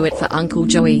ha, do it for Uncle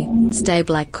Joey. Stay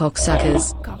black,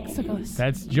 cocksuckers. Cocksuckers.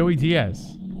 That's Joey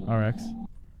Diaz, RX.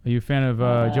 Are you a fan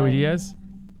of Joey Diaz?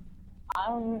 I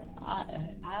don't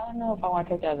know if I want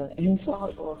to take that as an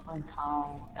insult or a fun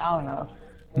comment. I don't know.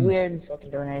 Weird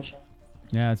fucking donation.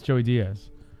 Yeah, it's Joey Diaz.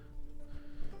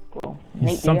 Cool.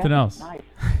 He's something else. Nice.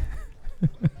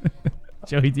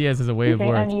 Joey Diaz has a way of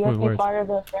words. You With have words. part of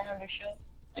the fan of the show?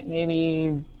 Like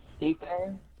maybe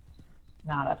Deeper?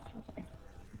 Nah, that's nothing.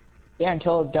 Yeah,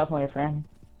 until definitely a fan.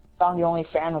 I'm the only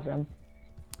fan of him.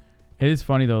 It is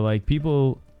funny though, like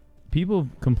people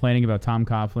complaining about Tom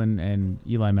Coughlin and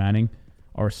Eli Manning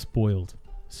are spoiled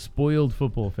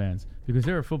football fans, because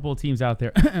there are football teams out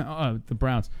there, the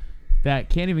Browns, that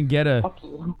can't even get a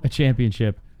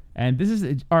championship. And this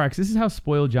is RX. This is how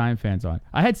spoiled Giant fans are.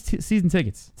 I had season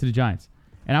tickets to the Giants,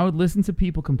 and I would listen to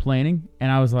people complaining, and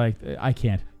I was like, I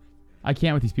can't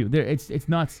with these people. It's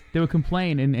nuts. They would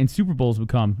complain, and Super Bowls would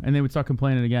come, and they would start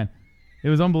complaining again. It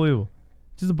was unbelievable.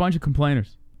 Just a bunch of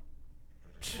complainers.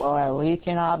 Well, at least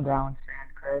you're not a Browns fan,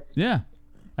 Chris. Yeah.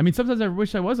 I mean, sometimes I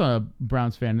wish I was a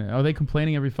Browns fan. Are they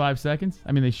complaining every 5 seconds?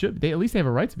 I mean, they should. They at least have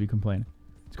a right to be complaining.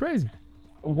 It's crazy.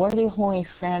 We're the only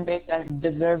fan base that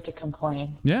deserve to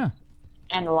complain. Yeah.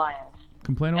 And the Lions.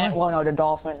 Complain away. And, well, no, the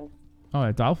Dolphins. Oh,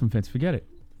 yeah, Dolphin fans, forget it.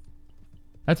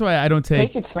 That's why I don't take...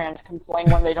 Patriots fans complain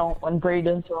when Brady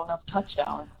doesn't throw enough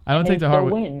touchdowns. I don't take the heart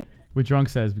win. what Drunk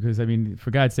says, because, I mean,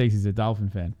 for God's sakes, he's a Dolphin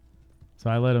fan. So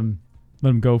I let him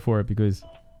go for it, because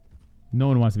no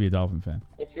one wants to be a Dolphin fan.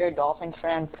 If you're a Dolphin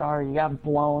fan, sorry, you got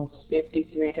blown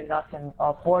 53-0,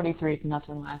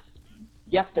 43-0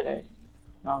 yesterday.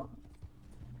 No,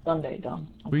 Sunday, dumb.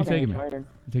 Where are you taking me? You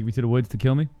take me to the woods to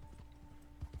kill me?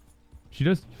 She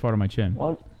does fart on my chin.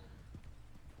 What?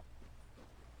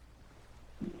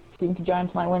 Think the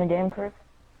Giants might win a game, Chris?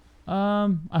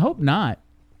 I hope not.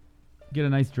 Get a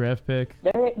nice draft pick.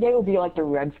 They will be like the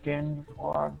Redskins,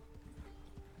 or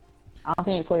I don't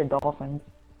think you play the Dolphins.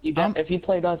 If you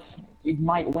played us, you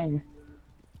might win.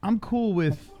 I'm cool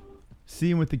with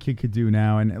seeing what the kid could do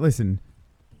now. And listen,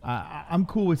 I'm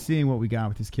cool with seeing what we got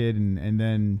with this kid, and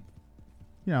then,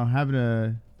 you know, having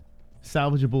a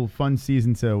salvageable, fun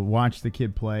season to watch the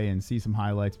kid play and see some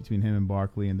highlights between him and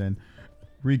Barkley, and then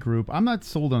regroup. I'm not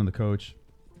sold on the coach,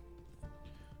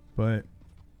 but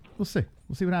we'll see.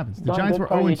 We'll see what happens. The Giants were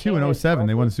 0-2 in 07.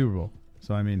 They won the Super Bowl.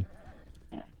 So, I mean,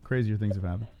 crazier things have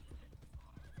happened.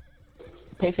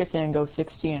 Patriots didn't go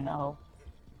 16-0.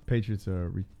 Patriots are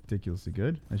ridiculously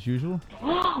good, as usual.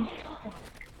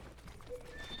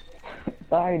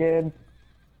 Sorry, dude.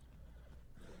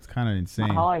 It's kind of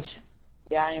insane.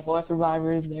 Yeah, any horse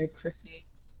revivers there, Christy?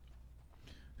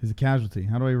 There's a casualty.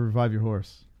 How do I revive your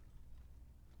horse?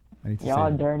 I need to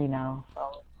Y'all dirty now. So.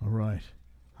 All right.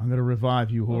 I'm going to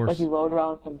revive you, horse. Looks like you rode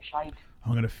around some shite.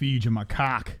 I'm going to feed you my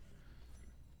cock.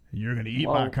 And you're going to eat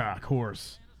my cock,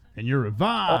 horse. And you're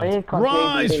revived.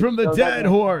 Rise from the dead,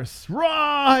 horse.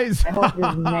 Rise. I hope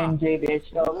his name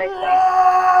JBH.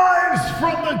 Rise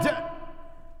from the dead.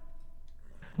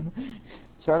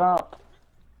 Shut up.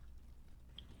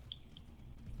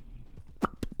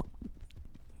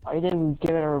 I didn't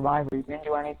give it a reviver. You didn't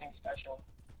do anything special.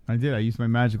 I did. I used my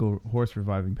magical horse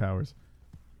reviving powers.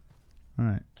 All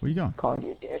right. Where you going? Called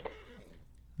you, dick.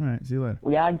 All right. See you later.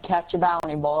 We gotta catch a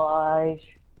bounty, boys.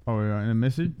 Oh, we're in a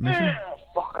mission?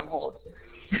 Fucking hold.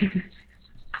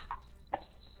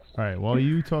 All right. While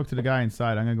you talk to the guy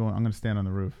inside, I'm gonna stand on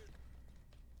the roof.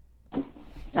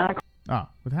 Ah,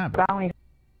 what happened? Bounty.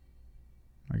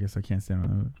 I guess I can't stand on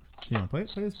the roof. You want to play it?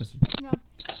 Play this, mister. No.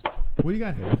 What do you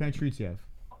got here? What kind of treats you have?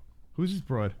 Who's this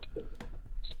broad?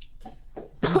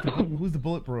 Who's the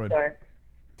bullet broad? Sorry.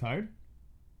 Tired?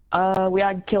 We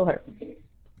gotta kill her.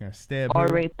 Yeah, stab or her.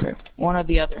 rape her. One or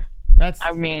the other. That's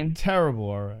mean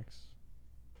terrible, RX.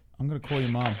 I'm gonna call your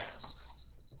mom.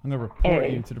 I'm gonna report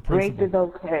you to the principal. Rape is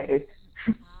okay.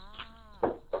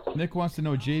 Nick wants to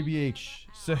know JBH,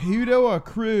 Cejudo or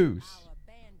Cruz?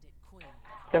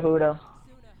 Cejudo.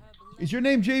 Is your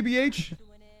name JBH?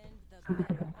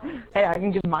 Hey, I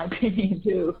can give my opinion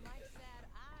too.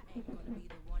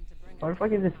 What the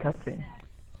fuck is this cutscene?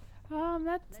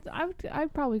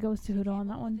 I'd probably go with Cejudo on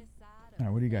that one. All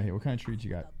right, what do you got here? What kind of treats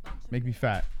you got? Make me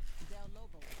fat.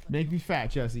 Make me fat,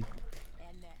 Jesse.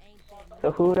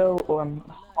 Cejudo or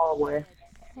Holloway?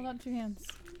 Hold out 2 hands.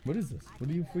 What is this? What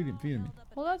are you feeding me?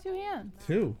 Hold out 2 hands.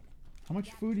 2? How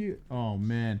much food do you... Oh,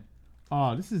 man.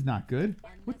 Oh, this is not good.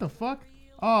 What the fuck?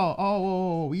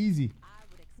 Oh, easy.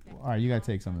 All right, you got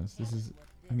to take some of this. This is...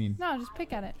 I mean... No, just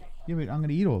pick at it. Yeah, but I'm going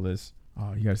to eat all this.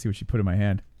 Oh, you got to see what she put in my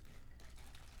hand.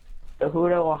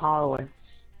 Cejudo or Holloway?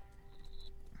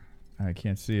 I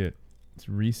can't see it. It's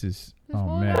Reese's. Just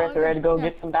oh, man. Chris, ready to go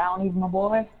get some bounties, my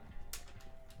boy?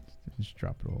 Just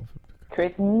drop it all.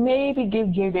 Chris, maybe give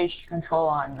JBH control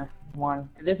on this one.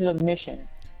 This is a mission.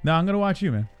 No, I'm going to watch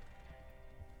you, man.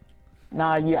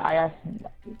 Nah,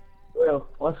 Will,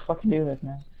 let's fucking do this,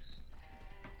 man.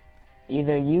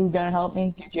 Either you gonna help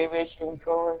me get JVH to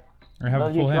controller, Or have a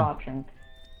those full are your hand. options.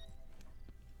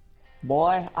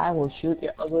 Boy, I will shoot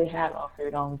your ugly hat off if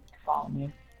you don't follow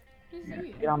me.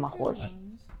 Get on my horse.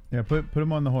 Yeah, put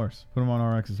him on the horse. Put him on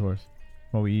RX's horse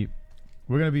while we eat.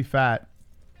 We're gonna be fat,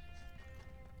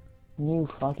 You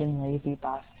fucking lazy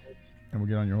bastard. and we'll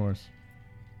get on your horse.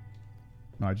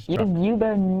 No, I just You dropped.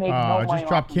 better make no I money just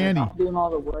dropped off of it. candy. I'm doing all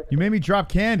the work. You made me drop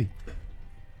candy.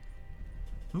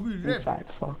 Look at You that. fat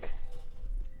fuck.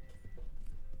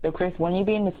 So Chris, when you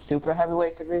be in the super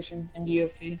heavyweight division in the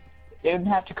UFC, they would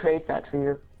have to create that for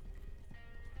you.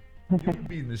 You'd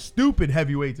be in the stupid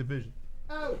heavyweight division.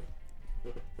 That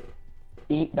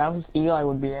was Eli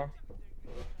would be in.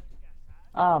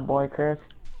 Ah, boy, Chris.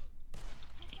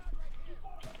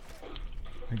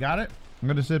 I got it. I'm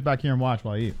gonna sit back here and watch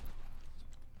while I eat.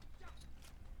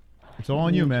 It's all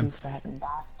on you, man. Two fat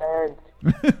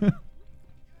bastards.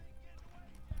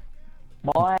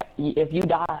 Boy, if you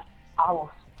die, I will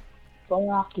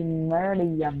fucking murder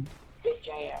you, bitch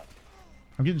ass.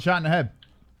 I'm getting shot in the head.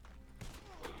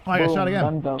 Oh, I got Boom, shot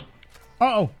again. Dunzo.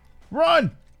 Uh-oh.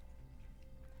 Run!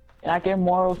 And I get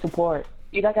moral support.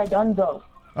 See that guy Dunzo.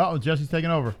 Uh-oh, Jesse's taking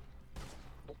over.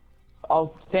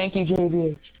 Oh, thank you,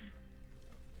 JVH.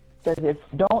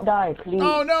 Don't die, please.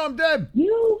 Oh, no, I'm dead.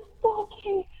 You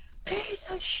fucking piece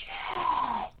of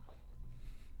shit.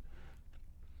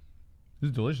 This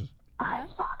is delicious. I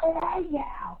fucking hate you.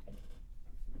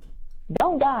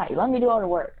 Don't die. Let me do all the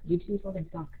work. You two fucking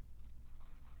suck.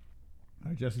 All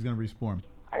right, Jesse's gonna respawn.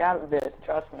 I got this.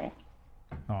 Trust me.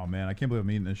 Oh, man, I can't believe I'm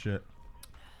eating this shit.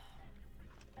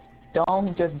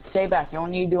 Don't just stay back. You don't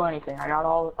need to do anything. I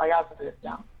got this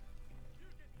down.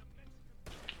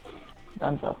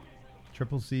 Dunzo.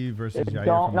 Triple C versus Yair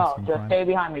Don't, from no, Mexican just Crime. stay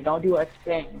behind me. Don't do a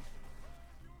thing.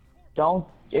 Don't,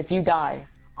 if you die,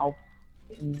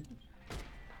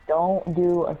 don't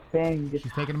do a thing. Just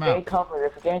She's taking him stay out. covered.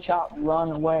 If you get shot,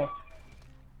 run away.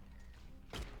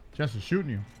 Jess is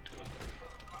shooting you.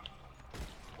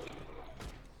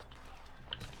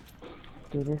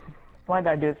 Dude, why did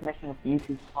I do this mission with you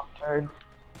two fuck turds?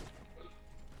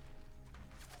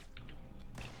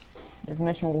 This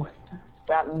mission was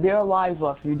got 0 lives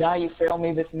left. If you die, you fail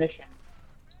me this mission.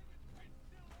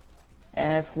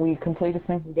 And if we complete this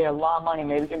mission, we get a lot of money.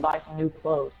 Maybe we can buy some new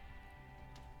clothes.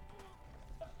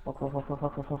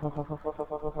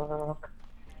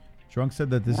 Drunk said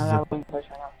that this is All a...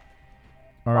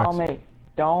 Follow RX. me.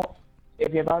 Don't.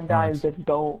 If you're about to die, RX. just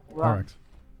go run. RX.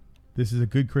 This is a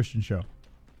good Christian show.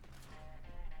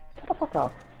 Shut the fuck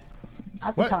up.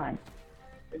 Not the What? time.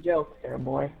 A joke there,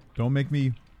 boy. Don't make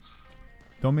me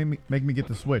get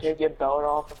the switch. You get belt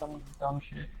off or some dumb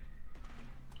shit.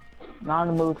 Not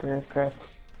in the mood for this, Chris.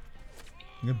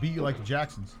 I'm gonna beat you like the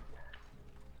Jacksons.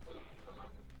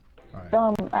 Alright.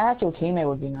 Some actual teammate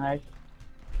would be nice.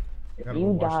 If Gotta you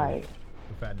wash die,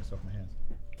 the fatness off my hands.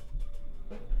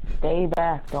 stay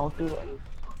back. Don't do a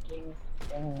fucking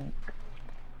thing.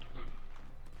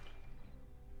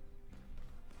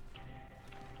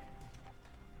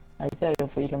 I said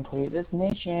if we complete this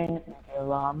mission, we get a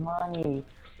lot of money,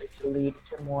 which leads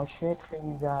to more shit for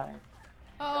you guys.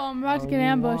 Oh, I'm about to get you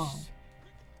ambushed.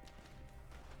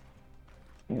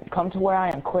 Come to where I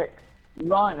am, quick.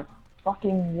 Run.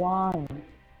 Fucking run.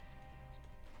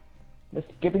 Just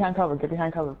get behind cover, get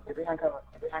behind cover, get behind cover,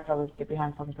 get behind cover, get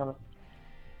behind fucking cover.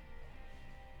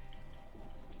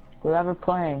 Whoever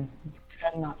playing, try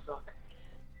to not suck.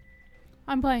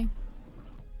 I'm playing.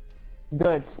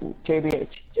 Good, JBH.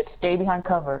 Just stay behind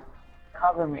cover.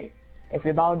 Cover me. If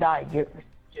you're about to die, just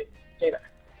stay back.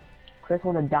 Chris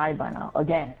would have died by now.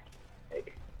 Again.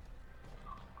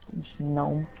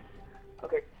 No.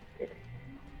 Okay.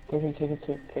 Take it to your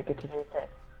head.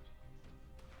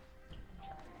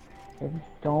 Just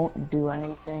don't do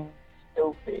anything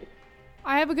stupid.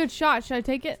 I have a good shot. Should I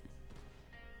take it?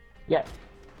 Yes.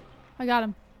 I got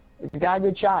him. If you got a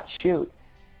good shot, shoot.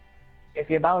 If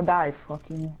you're about to die,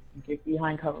 fucking get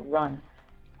behind cover. Run.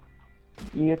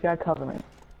 You just gotta cover me.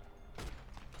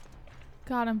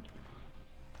 Got him.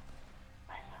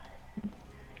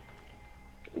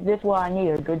 This is what I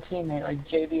need, a good teammate like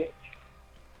JBH.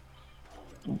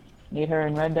 Need her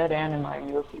in Red Dead and in my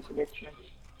UFC prediction.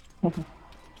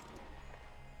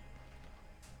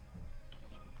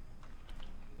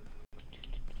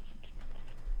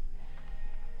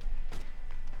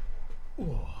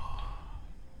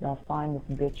 Y'all find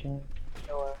this bitch and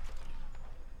kill her.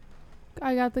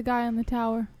 I got the guy on the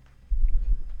tower.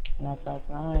 That's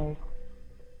nice.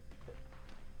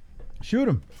 Shoot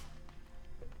him.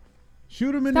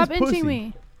 Shoot him in Stop his pussy. inching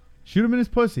me. Shoot him in his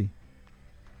pussy.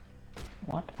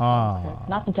 What? Ah.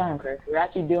 Not the time, Chris. We're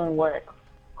actually doing work.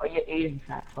 Oh, you Asian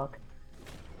fat fuck.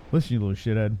 Listen, you little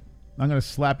shithead. I'm gonna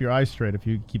slap your eyes straight if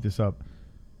you keep this up.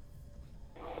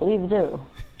 Please do.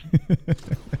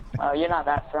 Well, you're not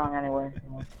that strong anyway.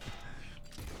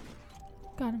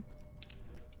 Got him.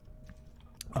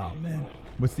 Oh man.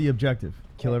 What's the objective?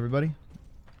 Kill everybody?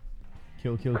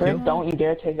 Kill, kill, Chris, kill? don't you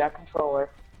dare take that controller.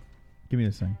 Give me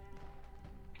this thing.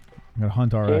 I'm gonna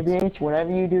hunt RX. JBH, whatever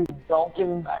you do, don't give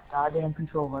him that goddamn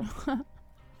controller.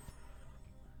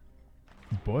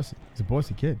 Bossy. He's a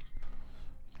bossy kid.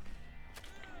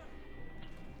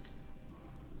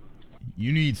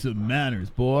 You need some manners,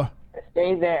 boy.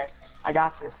 Stay there. I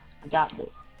got this. I got this.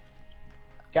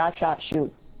 Got shot,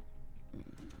 shoot.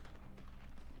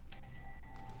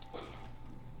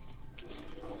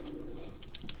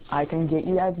 I can get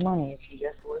you guys money if you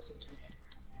just listen to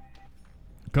me.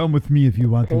 Come with me if you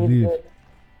want to Stay live. good.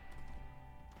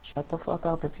 Shut the fuck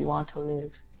up if you want to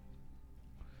live.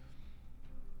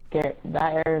 Okay,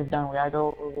 that area is done. We gotta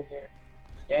go over here.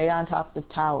 Stay on top of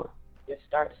the tower. Just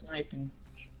start sniping.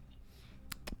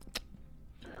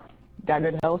 Got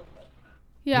good health?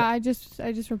 Yeah, I just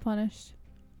replenished.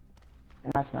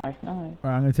 Nice, nice, nice. Alright,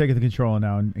 I'm gonna take the controller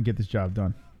now and get this job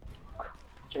done.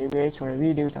 JBH, whatever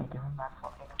you do, don't give him that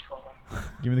fucking controller.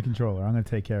 Give me the controller. I'm gonna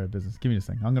take care of business. Give me this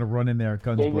thing. I'm gonna run in there,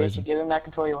 guns JBH, blazing. give him that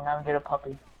controller, you'll never get a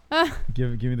puppy.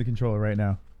 Give me the controller right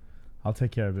now. I'll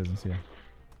take care of business here.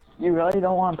 You really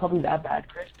don't want a puppy that bad,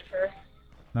 Christopher?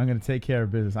 I'm gonna take care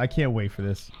of business. I can't wait for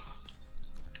this.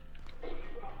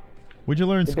 What'd you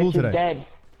learn in The school bitch is today? dead.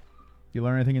 You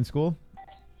learn anything in school?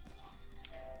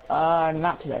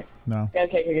 Not today. No.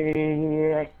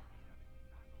 Okay.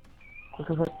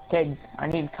 Okay, I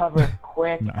need cover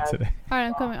quick. Not today.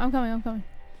 Alright, I'm coming.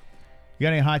 You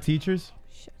got any hot teachers?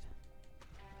 Shit.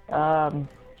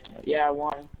 Yeah,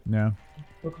 one. No.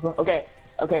 Okay.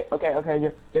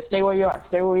 Just stay where you are.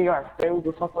 Stay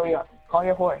the fuck where you are. Call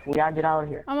your horse. We gotta get out of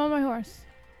here. I'm on my horse.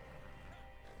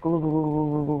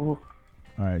 All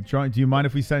right, drunk. Do you mind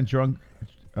if we set drunk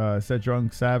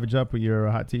Savage up with your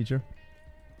hot teacher?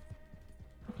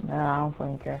 No, I don't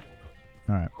fucking care.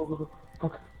 All right.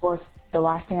 Horse, the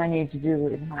last thing I need to do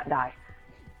is not die.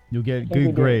 You'll get If you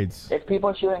good do, grades. If people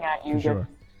are shooting at you, For sure.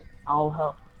 I'll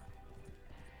help.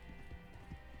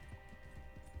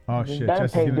 Oh You shit! better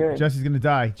pay good. Jesse's gonna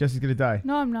die. Jesse's gonna die.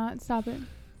 No, I'm not. Stop it.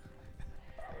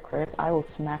 Chris, I will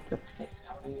smack the face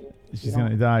out of you. She's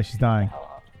gonna die. She's dying.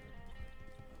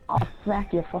 I'll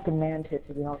smack your fucking man tits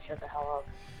if you don't shut the hell up.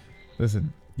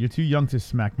 Listen, you're too young to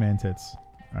smack man tits.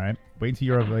 All right, wait until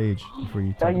you're of age before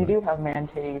you. So talk you about do have man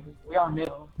titties. We all knew.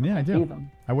 Yeah, I see do.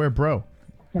 them. I wear bro.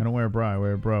 I don't wear a bra. I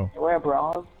wear a bro. You wear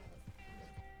bras?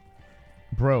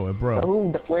 Bro, a bro. So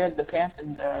who wears the pants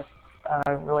in the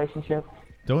relationship?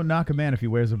 Don't knock a man if he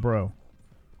wears a bro.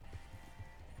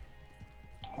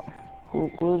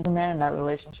 Who's the man in that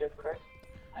relationship, Chris?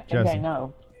 I think Jesse. I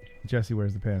know. Jesse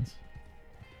wears the pants.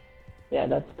 Yeah,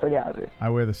 that's pretty obvious. I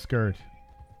wear the skirt.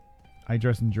 I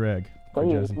dress in drag. for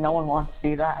Please, Jesse. no one wants to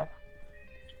see that.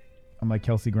 I'm like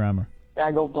Kelsey Grammer.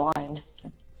 I go blind.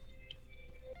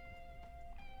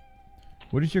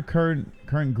 What is your current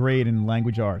grade in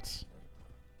language arts?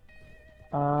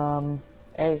 A.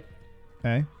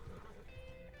 A?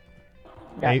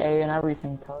 Got A- A and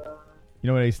everything. You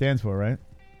know what A stands for, right?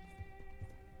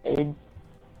 A.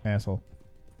 Asshole.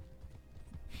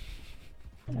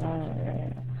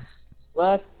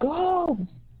 Let's go!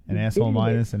 An asshole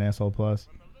minus, an asshole plus.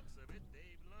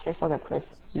 Okay, fuck up, Chris.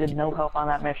 You did no help on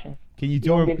that mission. Can you You do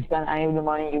don't a, get to spend any of the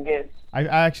money you get. I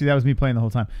actually, that was me playing the whole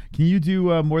time. Can you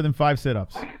do more than 5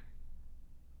 sit-ups?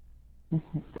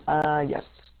 Yes.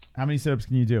 How many sit-ups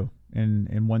can you do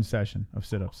in one session of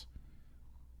sit-ups?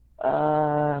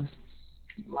 11.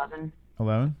 11?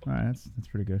 All right, that's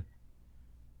pretty good.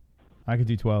 I could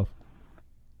do 12.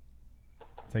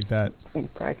 Take that. You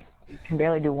prick. You can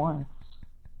barely do one.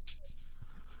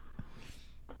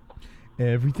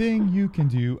 Everything you can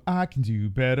do, I can do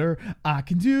better. I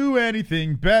can do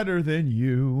anything better than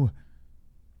you.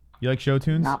 You like show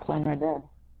tunes? Not playing Red Dead.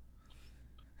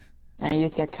 And you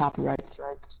just get copyright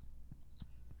strikes.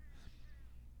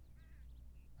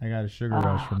 I got a sugar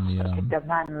rush from the. What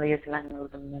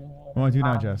want to do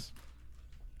now, Jess?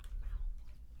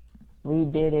 We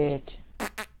did it.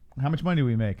 How much money do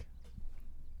we make?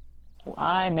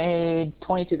 I made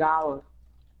 $22.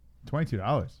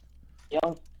 $22.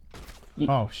 Yo.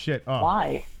 Oh shit! Oh.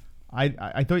 Why?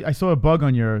 I thought I saw a bug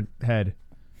on your head.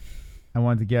 I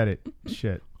wanted to get it.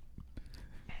 Shit.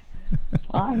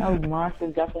 Well, I know Mark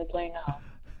is definitely playing now.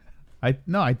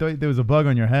 I thought there was a bug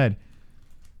on your head.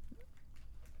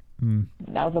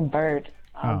 That was a bird.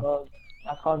 Not a Oh. bug.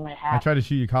 That's called my hat. I tried to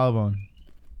shoot your collarbone.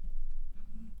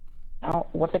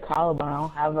 What's a collarbone? I don't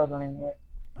have those anymore.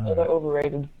 Those are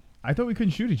overrated. I thought we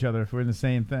couldn't shoot each other if we're in the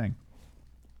same thing.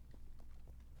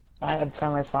 I had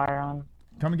friendly fire on.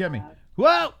 Come and get me.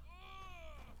 Whoa!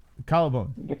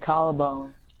 Collarbone. Your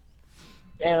collarbone.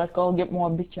 Hey, let's go get more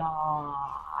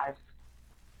bitches.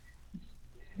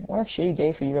 What a shitty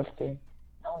day for UFC.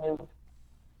 No news.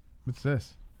 What's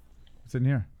this? What's in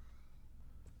here?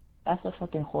 That's a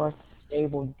fucking horse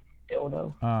stable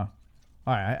dildo. All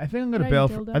right. I think I'm gonna Right, bail.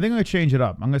 dildo. I think I'm gonna change it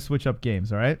up. I'm gonna switch up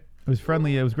games. All right. It was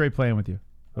friendly. It was great playing with you.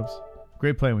 Oops.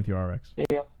 Great playing with you, RX.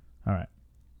 Yeah. All right.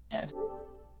 Yeah. All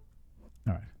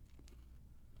right.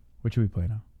 What should we play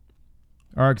now?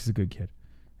 RX is a good kid.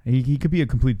 He could be a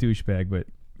complete douchebag, but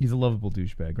he's a lovable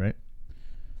douchebag, right?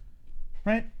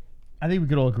 Right? I think we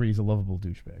could all agree he's a lovable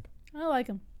douchebag. I like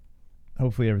him.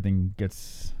 Hopefully everything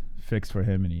gets fixed for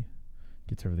him and he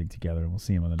gets everything together, and we'll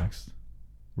see him on the next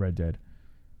Red Dead.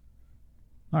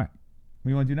 All right. What do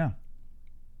you want to do now?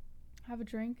 Have a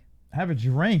drink. Have a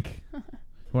drink. You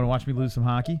want to watch me lose some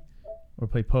hockey? Or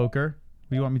play poker? What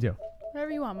do you want me to do?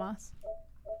 Whatever you want, Moss.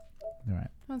 All right.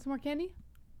 Want some more candy?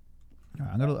 All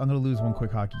right, I'm gonna lose one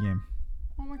quick hockey game.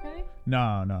 One more candy? No.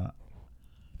 I'm gonna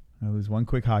lose one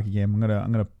quick hockey game.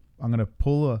 I'm gonna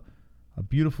pull a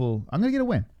beautiful. I'm gonna get a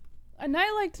win. A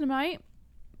night like tonight,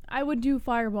 I would do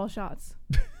fireball shots.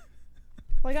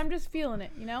 Like, I'm just feeling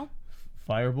it, you know?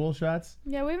 Fireball shots.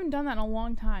 Yeah, we haven't done that in a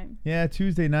long time. Yeah,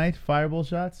 Tuesday night fireball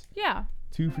shots. Yeah,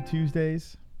 2 for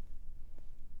Tuesdays.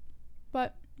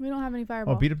 but we don't have any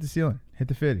fireball. Oh, beat up the ceiling. Hit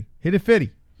the 50. Hit it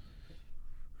 50.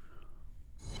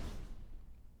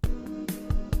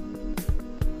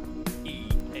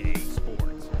 EA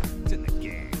Sports. It's in the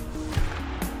game.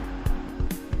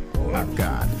 I've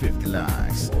got 50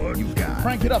 likes. You've got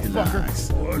Crank it up, 50 fucker.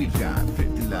 likes. We've got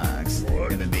 50 likes.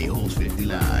 MMA holds 50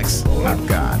 likes. I've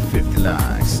got 50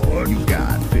 likes. You've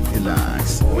got 50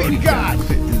 likes. We've got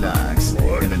 50 likes.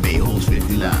 MMA holds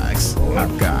 50 likes.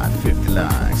 I've got 50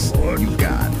 likes. You've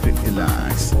got 50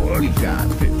 likes. We've got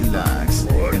 50 likes.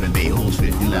 MMA holds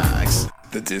 50 likes.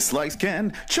 The dislikes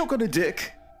can choke on a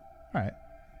dick. All right.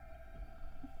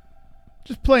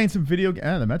 Just playing some video.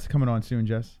 The Mets are coming on soon,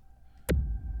 Jess.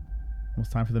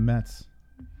 Almost time for the Mets.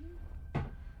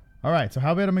 All right. So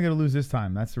how bad am I going to lose this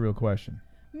time? That's the real question.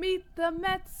 Meet the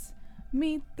Mets.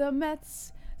 Meet the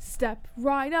Mets. Step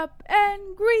right up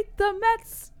and greet the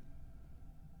Mets.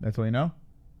 That's all you know?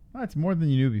 Oh, it's more than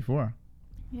you knew before.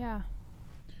 Yeah.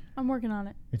 I'm working on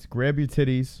it. It's grab your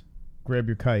titties, grab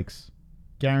your kikes.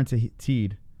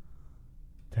 Guaranteed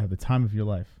to have the time of your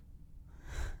life.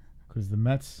 Because the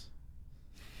Mets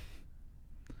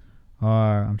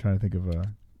are... I'm trying to think of a...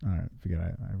 All right, forget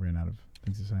I ran out of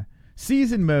things to say.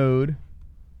 Season mode.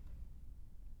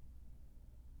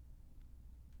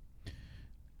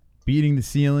 Beating the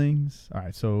ceilings. All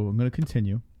right, so I'm going to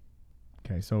continue.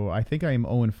 Okay, so I think I am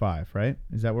 0-5, right?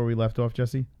 Is that where we left off,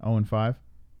 Jesse? 0-5?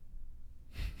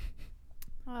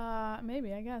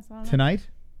 Maybe, I guess. I don't know. Tonight,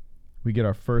 we get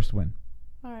our first win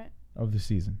All right. of the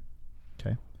season.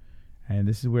 Okay? And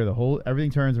this is where everything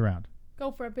turns around.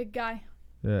 Go for it, big guy.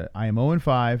 I am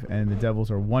 0-5, and the Devils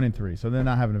are 1-3. So they're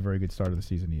not having a very good start of the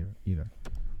season either.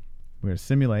 We're going to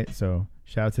simulate. So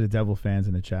shout out to the Devil fans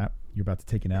in the chat. You're about to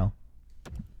take an L.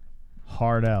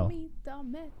 Hard L. Meet the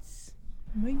Mets.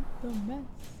 Meet the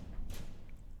Mets.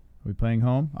 Are we playing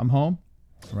home? I'm home?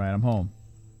 All right, I'm home.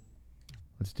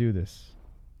 Let's do this.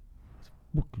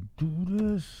 We can do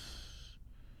this.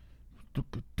 We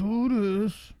can do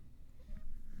this.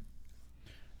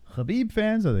 Khabib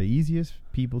fans are the easiest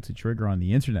people to trigger on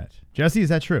the internet. Jesse, is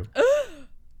that true?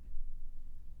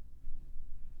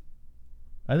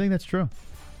 I think that's true.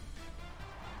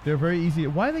 They're very easy.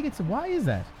 Why is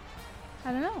that?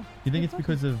 I don't know. You think it's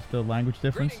because of the language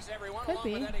difference? Could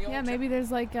be. Yeah, maybe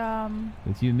there's like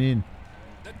What you mean?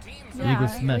 yeah,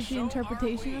 smash. like the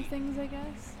interpretation of things, I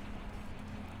guess.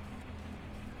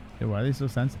 Yeah, why are they so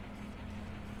sensitive?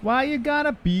 Why you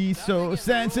gotta be so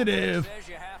sensitive?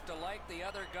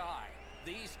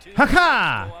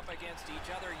 Ha-ha!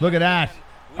 Look at that.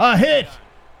 A hit.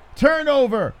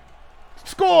 Turnover.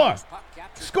 Score.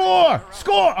 Score.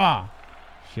 Score. Ah.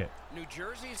 Shit. New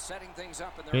Jersey's setting things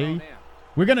up in their Hey, own end.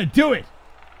 we're gonna do it.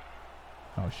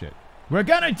 Oh, shit. We're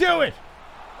gonna do it.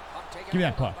 Give me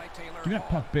that puck. Give me that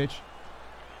puck, bitch.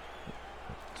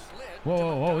 Whoa,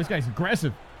 whoa, whoa. This guy's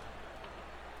aggressive.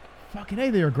 Fucking A,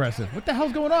 they're aggressive. What the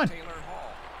hell's going on?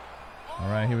 All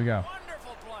right, here we go.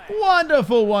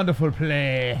 Wonderful, wonderful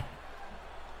play.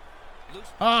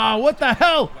 Ah, what the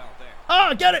hell?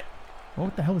 Ah, get it. Oh,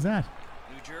 what the hell was that?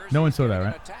 No one saw that,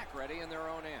 right?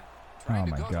 Oh,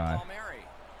 my God.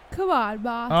 Come on,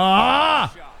 boss.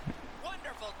 Ah!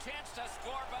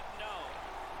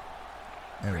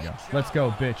 There we go. Let's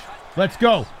go, bitch. Let's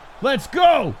go. Let's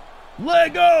go.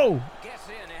 Let go. Gets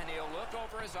in and he'll look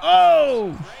over his Oh.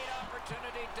 Great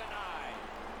opportunity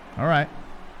denied. All right.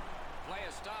 Play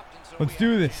is stopped and so Let's we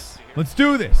do have a this. chance here. Let's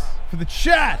do this for the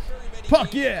chat.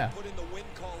 Fuck yeah. Put in the win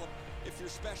column if your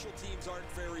special teams aren't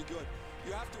very good.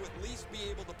 You have to at least be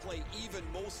able to play even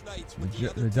most nights with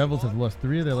the other The Devils have lost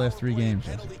 3 of their last 3 games.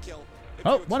 penalty kill. If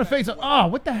Oh, you want to face expect it? to win. Oh,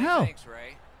 what the hell? Thanks,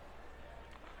 Ray.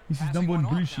 This is Passing number one one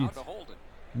off now bullshit. to Holden.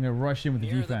 I'm gonna rush in with the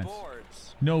Near the defense.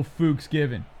 boards. No fooks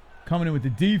given. Coming in with the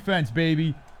defense,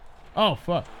 baby. Oh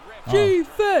fuck. Oh.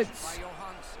 Defense. By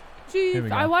Johansson. Here we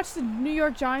go. I watched the New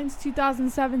York Giants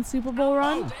 2007 Super Bowl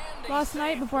run last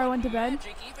night before I went to bed.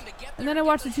 And then I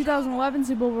watched the 2011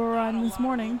 Super Bowl run this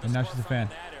morning. And now she's a fan.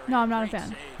 No, I'm not a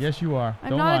fan. Yes, you are. I'm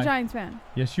Don't not lie. a Giants fan.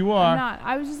 Yes, you are. I'm not.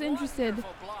 I was just interested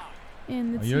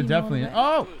in the Oh, team you're definitely. a little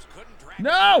Oh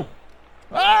no!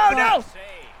 Oh no! bit.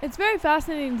 It's very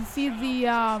fascinating to see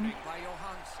the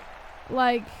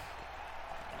like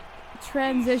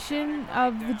transition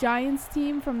of the Giants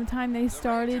team from the time they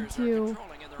started to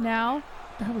now. What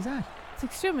the hell was that? It's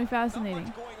extremely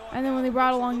fascinating. And then when they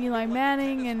brought along Eli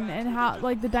Manning and how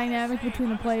like the dynamic between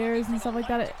the players and stuff like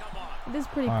that, it is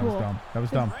pretty Oh, cool. that was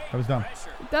dumb. That was dumb.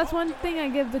 That's one thing I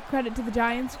give the credit to the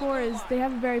Giants for is they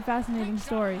have a very fascinating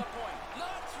story.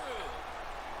 Not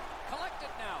through. Collect it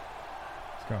now.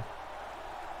 Let's go.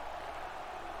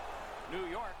 New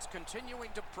York's continuing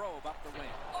to probe up the wing.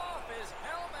 Off his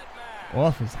helmet, man.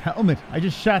 Off his helmet. I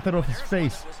just shot that off his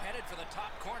face. Was headed for the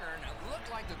top corner and it looked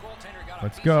like the goaltender got a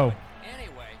Let's piece go. of it.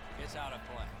 Anyway, it's out of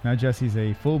play. Now Jesse's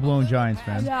a full-blown Giants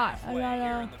fan. I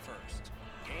got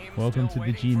Welcome to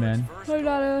the G-Men. a She was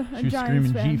Giants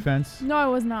screaming fan. G-fence. No, I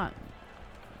was not.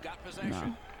 Got possession.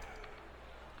 No.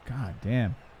 God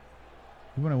damn.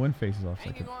 You want to win faces off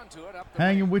Hanging second. on to it up the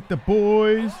Hanging wing. with the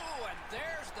boys. Oh, and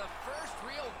there's the first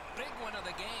real big one of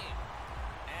the game.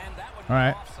 And that would All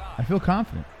right. be offside. I feel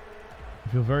confident. I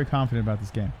feel very confident about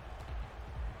this game.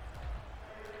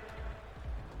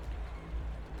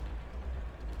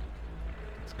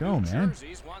 Let's go, man.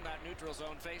 Jersey's won that neutral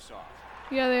zone face-off.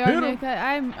 Yeah, they Hit are, 'em. Nick.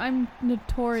 I'm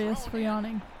notorious for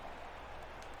yawning.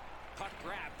 Puck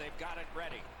grab, they've got it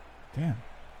ready. Damn.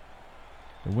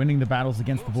 They're winning the battles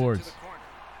against the Moves it to boards. the corner.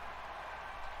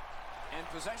 And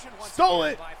possession once Stole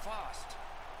again it. by Faust.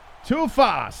 Too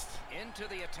fast. Into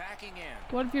the attacking end.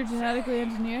 What if you're genetically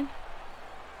engineered?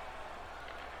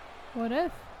 What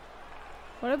if?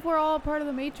 What if we're all a part of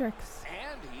the Matrix?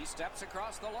 And he steps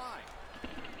across the line.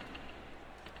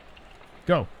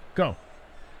 Go. Go.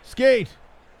 Skate.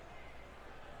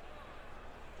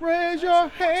 Raise your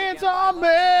hands on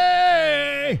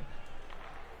me.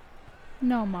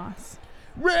 No, Moss.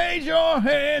 Raise your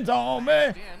hands on me.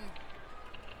 In,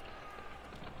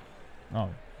 Oh,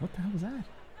 what the hell was that?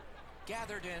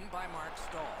 gathered in by Mark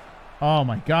Stahl. Oh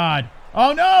my God.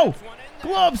 Oh no! One in there.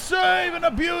 Glove save and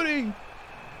a beauty.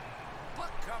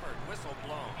 Puck covered, whistle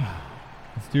blown.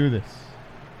 Let's do this.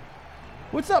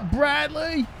 What's up,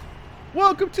 Bradley?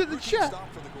 Welcome to the chat.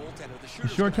 Stop for the goaltender. The You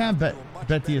shooter's sure gonna can have to bet do a much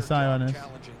bet better DSI job on this.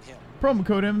 challenging him. Promo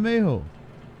code MMA.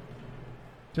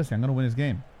 Jesse, I'm gonna win this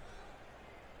game.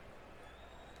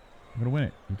 I'm gonna win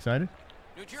it. You excited?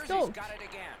 New Jersey's Stoked. got it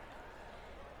again.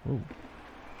 Ooh.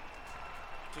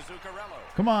 To Zuccarello.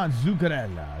 Come on,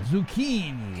 Zuccarella.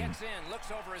 Zucchini. Gets in, looks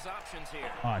over his options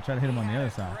here. Oh, I tried to hit him on the He other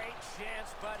had a side. Great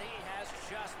chance, but he has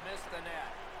just missed the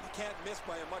net. You can't miss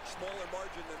by a much smaller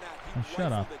margin than that. He Oh,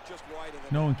 shut rifled up. it just wide of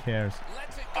the No net. one cares.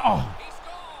 Lets it go. Oh. He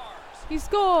scores. He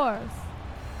scores.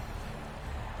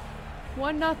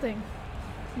 1-0.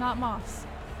 Not Moss.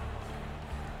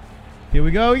 Here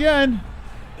we go again.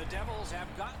 The Devils have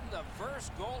gotten the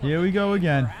first goal. of Here the we go game.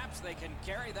 again. Perhaps they can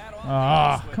carry that on.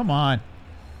 Ah, come on.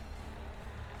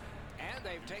 And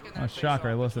they've taken Oh, that shocker,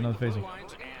 I lost between another the blue faceoff.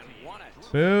 lines and won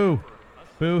it. Boo.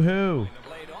 Boo hoo.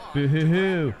 Played on. Boo hoo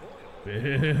hoo. Boo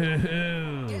hoo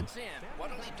hoo. Gets in.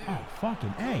 What'll he do? Oh, fucking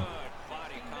A. Good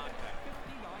body contact.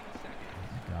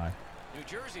 God. New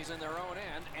Jersey's in their own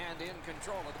end and in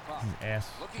control of the puck.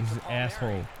 This is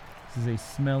asshole. This is a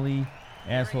smelly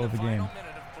asshole of the game. Final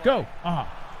minute of play. Go. Ah.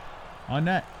 On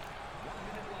net.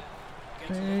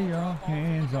 Gets a Lay little your drop off the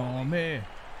hands goalie. on me.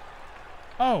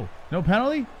 Oh, no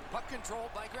penalty? Puck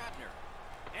controlled by Grabner.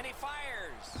 And he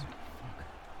fires.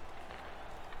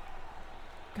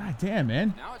 God damn,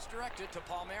 man. Now it's directed to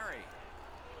Palmieri.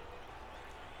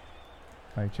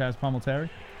 All right, Chaz Palminteri.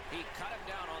 He cut him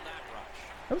down on that rush.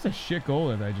 That was a shit goal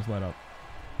that I just let up.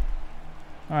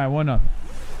 All right, 1-0.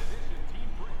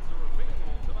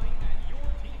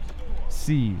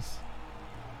 C's.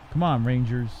 Come on,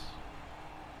 Rangers.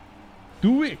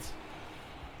 Do it.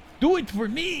 Do it for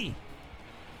me.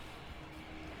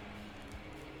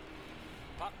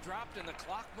 dropped and the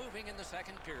clock moving in the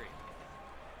second period.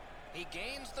 He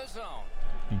gains the zone.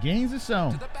 He gains the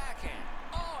zone. To the backhand.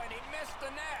 Oh, and he missed the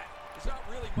net. There's not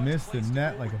really much Missed the place to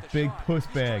net go like with a the big shot. puss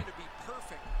He's bag. trying to be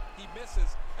perfect. He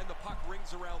misses, and the puck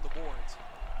rings around the boards.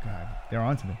 God, they're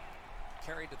onto me.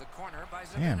 Carried to the corner by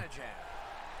Damn. Zibanejad.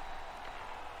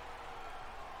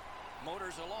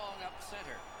 Motors along up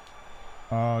center.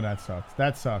 Oh, that sucks.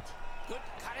 That sucked. Good,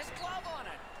 cut his glove on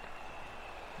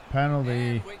it. Penalty.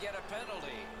 And we get a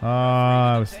penalty. Oh,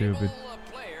 that was stupid.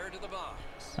 A player to the box.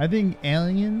 I think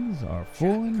aliens are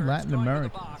fooling Latin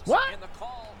Americans. What? And the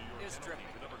call is tripping.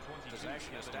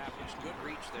 Possession established. Good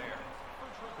reach there.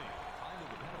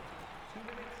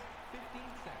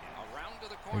 Around to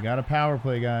the They corner. got a power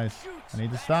play, guys. I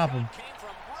need to stop them. Came from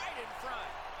right in front.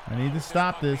 I need to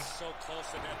stop this. So close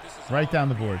to net. This is Right down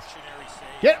the boards.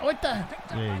 Get what the?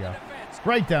 There you go.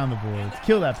 Right down the boards.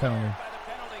 Kill that penalty. By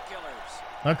the penalty killers.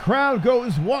 The crowd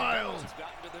goes wild. He's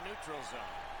gotten to the neutral zone.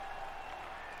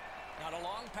 Not a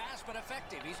long pass, but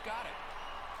effective. He's got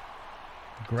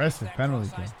it. Aggressive That penalty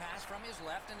kill. cross-ice pass from his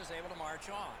left and is able to march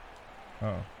on.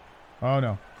 Oh. Oh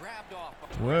no. Grabbed off.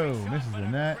 Whoa, misses the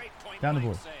net. Down the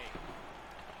board.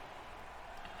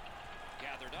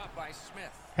 Gathered up by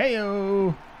Smith.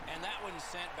 Heyo. And that one's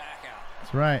sent back out.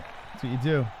 That's right. That's what you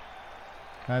do.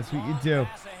 That's what you do.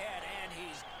 Pass ahead, and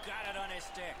he's got it on his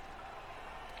stick.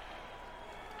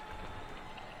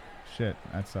 Shit,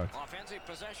 that sucked. Offensive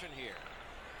possession here.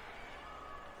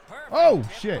 Perfect Oh,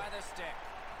 tip shit. by the stick.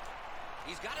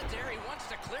 He's got it there. He wants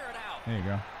to clear it out. There you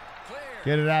go. Clear.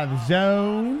 Get it out of the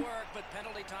zone. Work, but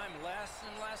penalty time less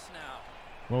and less now.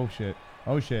 Whoa, shit.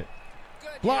 Oh, shit.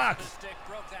 Good Blocked. use of the stick,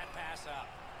 broke that pass up.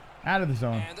 Out of the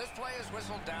zone. And this play is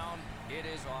whistled down. It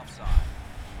is offside.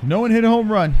 No one hit a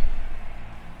home run.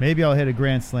 Maybe I'll hit a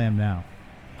grand slam now.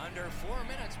 Under 4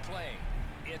 minutes played.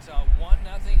 It's a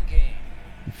 1-0 game.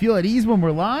 You feel at ease when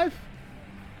we're live?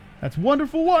 That's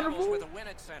wonderful, Devils wonderful. with a win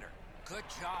at center. Good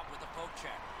job with the poke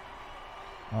check.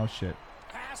 Oh, shit.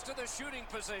 Pass to the shooting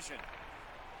position.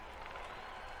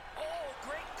 Oh,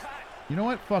 great cut. You know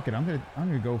what? Fuck it. I'm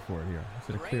gonna go for it here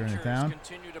instead of clearing it down.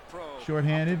 Continue to probe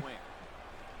Short-handed. up the wing.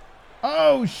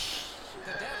 Oh, shit.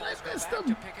 The Devils go missed back him.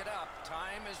 to pick it up.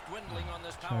 Time is dwindling on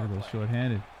this Try power to go play.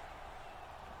 short-handed.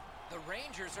 The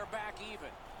Rangers are back even.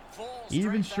 Full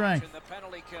Even strength. action, the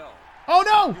penalty kill. Oh,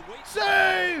 no.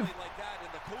 Save.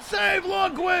 Save,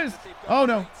 Lundqvist. Oh,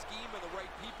 no.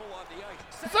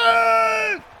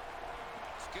 Save.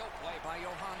 Skill play by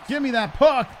Johann. Give me that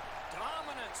puck.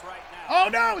 Dominance right now. Oh,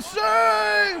 no.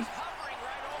 Save. Hovering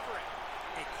right over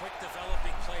it. A quick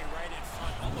developing play right in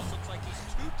front. Almost looks like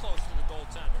he's too close to the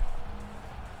goaltender.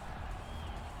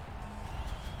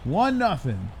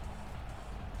 1-0.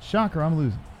 Shocker, I'm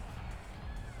losing.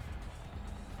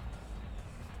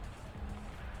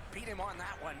 Beat him on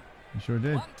that one. You sure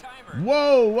did. One-timer.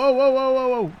 Whoa, whoa, whoa, whoa, whoa,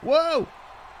 whoa, whoa.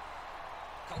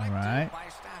 All Collected right. by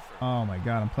Stafford. Oh, my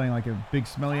God. I'm playing like a big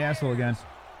smelly asshole again.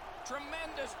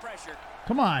 Tremendous pressure.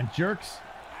 Come on, jerks.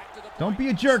 Back to the Don't point. be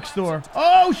a jerk Slaps store. it to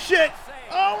Oh, shit. save.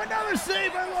 Oh, another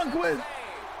save by Lundqvist. Save.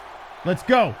 Let's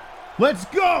go. Let's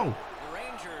go. The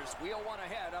Rangers wheel one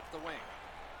ahead up the wing.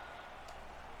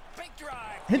 Big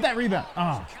drive. Hit that rebound.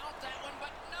 Oh. Count that one, but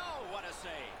no. What a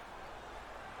save.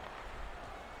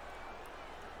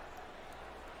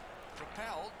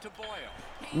 Propelled to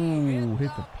Boyle. Ooh,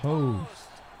 hit the post.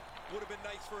 Would have been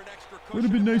nice for an extra cushion. Would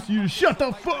have been nice of you to shut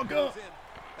the fuck up.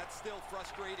 That's still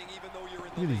frustrating even though you're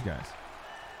in the Look at these lead. guys.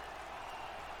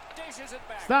 Dishes it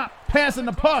back. Stop passing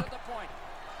the Across puck. at the point.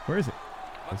 Where is it?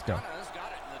 Let's go. McDonough's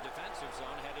got it in the defensive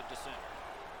zone, headed to center.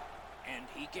 And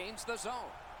he gains the zone.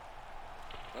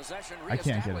 Possession I can't get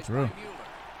it reestablished through. by Mueller.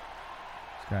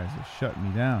 These guys are shutting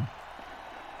me down.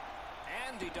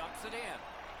 And he dumps it in.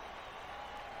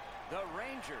 The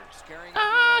Rangers carrying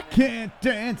I can't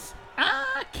dance.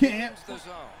 I can't. the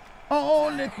zone.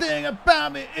 Only thing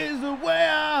about me is the way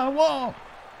I walk.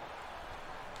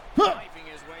 Huh.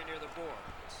 Knifing his way near the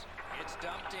boards. It's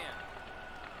dumped in.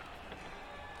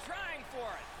 Trying for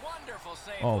it. Wonderful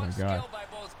save. Oh, my Good God. skill by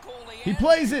both goalie He and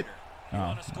plays it. shooter. Oh, You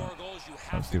want to score goals, you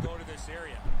have to stupid. go to this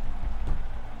area.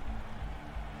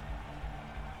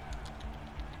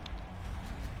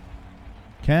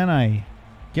 Can I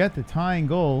get the tying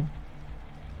goal?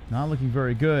 Not looking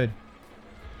very good.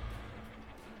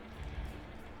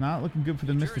 Not looking good for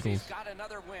the Jersey's Mysticals. got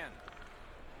another win.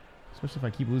 Especially if I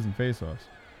keep losing faceoffs.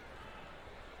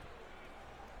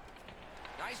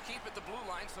 Nice keep at the blue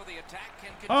line so the attack can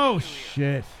continue. Oh,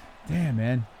 here. shit. Damn,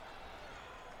 man.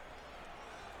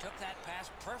 Took that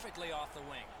pass perfectly off the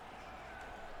wing.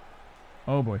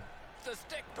 Oh, boy. The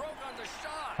stick broke on the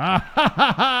shot. Ah, ha,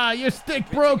 ha, ha. Your stick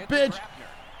broke, Pitching it bitch. to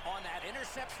Grabner. On that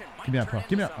interception might Give me that turn puck.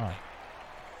 Give me into that. Oh. something.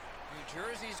 New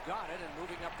Jersey's got it and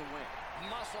moving up the wing.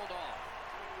 Muscled off.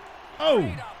 Oh.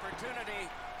 Great opportunity,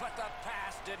 but the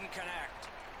pass didn't connect.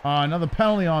 Another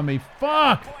penalty on me.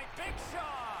 Fuck. Point, big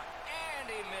shot, and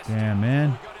he missed Damn, it.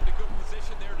 man.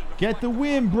 Get the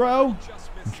win, bro.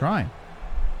 I'm trying.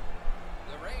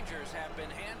 The Rangers have been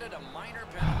handed a minor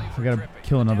penalty I for gotta tripping.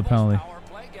 kill another The penalty. Devils' power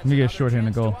play gets Let me get a another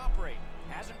shorthanded chance to goal. operate.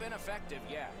 Hasn't been effective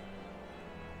yet.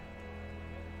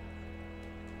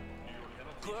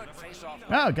 Good face-off.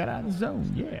 Oh, got out of the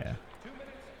zone. Yeah.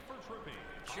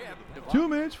 Chip, 2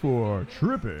 minutes for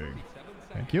tripping.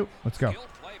 Thank you. Let's go.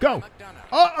 Go.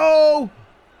 Uh-oh.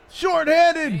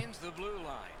 Short-handed. gains the blue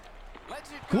line. Lets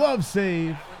it go. Glove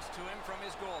save. Happens to him from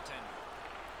his goaltender.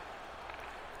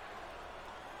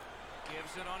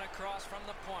 Gives it on a cross from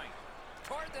the point.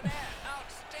 Toward the net.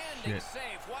 Outstanding Shit.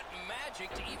 save. What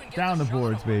magic to even get Down the shot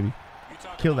boards, away. baby. You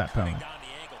talk Kill about that cutting penalty. down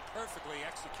the angle, perfectly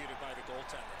executed by the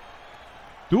goaltender.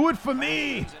 Do it for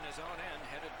me. In his own end,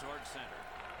 headed toward center.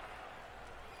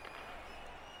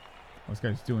 This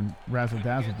guy's doing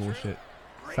razzle-dazzle bullshit.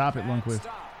 Stop it, Lundqvist.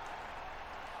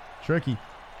 Tricky.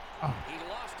 Oh. He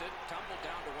lost it, tumbled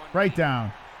down to one. Right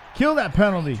down. Kill that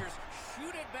penalty. Rangers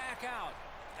shoot it back out.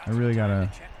 I really gotta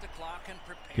Check the clock and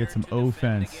prepare get some to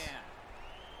defend offense. again.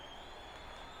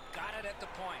 Got it at the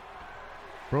point.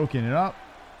 Broken it up.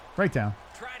 Right down.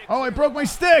 Oh, I broke my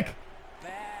stick.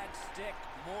 Bad stick.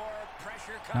 More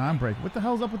pressure Nah, coming. I'm breaking. What the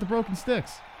hell's up with the broken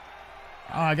sticks?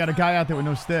 Oh, I got a guy out there with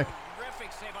no stick.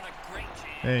 Terrific save on a great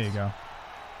chance. There you go.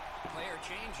 Player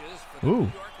changes for the Ooh. New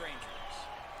York Rangers.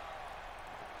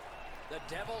 The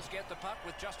Devils get the puck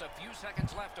with just a few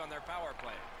seconds left on their power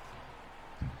play.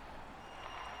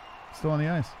 Still on the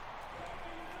ice.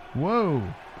 Whoa.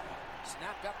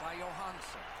 Snapped up by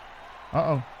Johansson.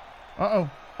 Uh-oh. Uh-oh.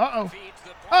 Uh-oh. Feeds the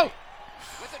point. Oh.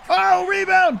 With a Oh,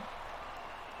 rebound.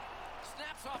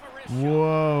 snaps off a wrist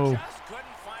Whoa. shot. Just couldn't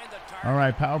find the target. All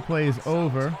right, power play is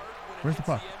over. Where's the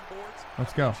puck?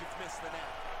 Let's go. You've missed the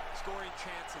net. Scoring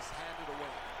chances handed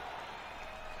away.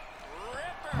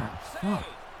 Ripper Fuck. save.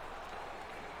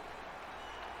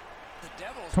 The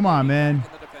Devils Come on, moving man. back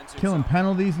in the defensive Killing zone.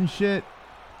 penalties and shit.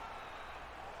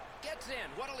 Gets in.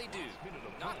 What'll he do?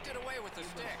 Knocked it away with the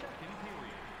stick.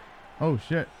 Oh,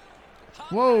 shit.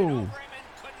 Hung Whoa. right over him and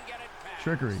couldn't get it past.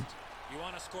 Trickery. You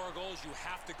want to score goals, you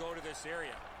have to go to this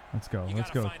area. Let's go. You Let's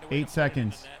gotta go. find a way to 8 put it in the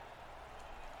seconds. net.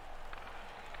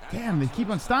 That Damn, they comes keep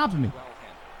on loose. stopping me. Well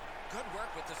handled. Good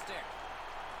work with the stick.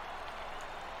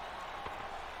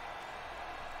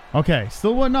 Okay,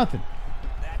 still 1-0.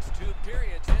 That's 2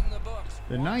 periods in the books.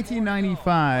 The One more to go.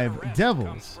 1995 The rest Devils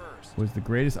comes first. was the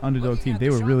greatest underdog Looking team. at They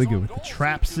the were really shots good on with the goal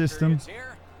trap through 2 system. periods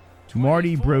here.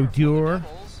 Marty 24 for the Brodeur.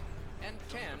 Devils and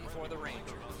 10 for the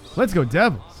Rangers. Let's go,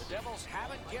 Devils. The Devils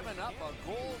haven't given up a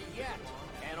goal yet.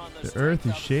 And on The strength earth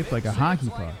is of shaped like a big hockey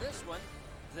saves like puck. this one,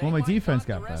 they Well, my might defense want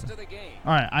got the rest better. of the game.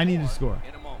 All right, I need to More score.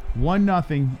 in a moment.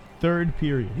 1-0, third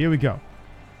period. Here we go.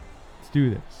 Let's do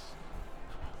this.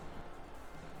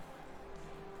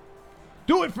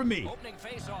 Do it for me. Opening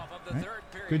face-off of the Right. third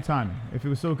period. Good timing. If it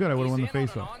was so good, I would have won the He's in on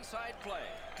face-off. an onside play.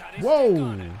 Got his Whoa. stick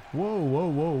on it. Whoa, whoa,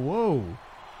 whoa, whoa.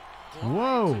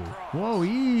 Whoa. Glides across. Whoa,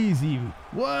 easy. Still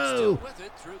Whoa. with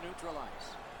it through neutral ice.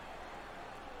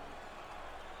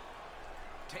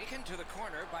 Taken to the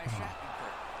corner by Shattenkirk.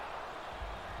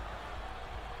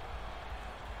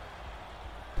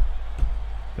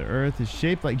 The earth is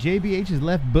shaped like JBH's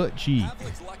left butt cheek.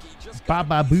 Havlic's lucky, he just got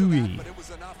Baba a piece of that, booey. but it was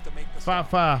enough to make the Fa stop.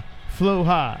 fa. Flow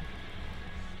high.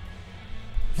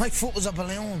 My foot was a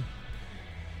balloon.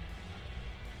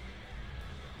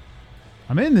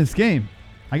 I'm in this game.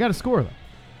 I got to score, though.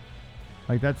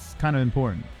 Like, that's kind of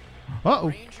important. Uh-oh.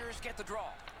 Rangers get the draw.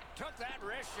 Took that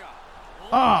wrist shot.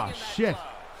 Ah, Looking in that shit. glove.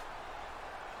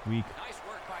 Weak. Nice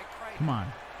work by Crichton. Come on.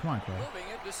 Come on, Clay. Moving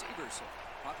it to Severson.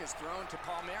 Puck is thrown to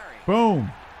Palmieri.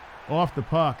 Boom. Off the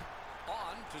puck.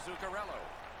 On to Zuccarello.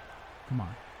 Come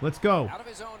on. Let's go. Out of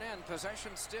his own end,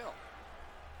 possession still.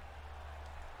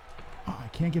 Oh, I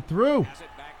can't get through. Has it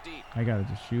back deep. I got to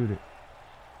just shoot it.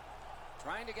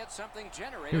 Trying to get something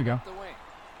generated Here we go. up the wing.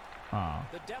 Oh.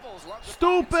 The Devils love the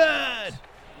Stupid.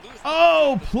 Loose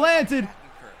Oh, puck planted.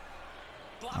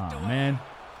 Shattenkirk. Blocked Oh, away. man.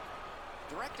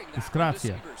 Directing that one to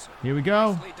Disgrazia. Severson. Here we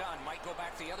go. Nicely done. Might go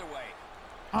back the other way.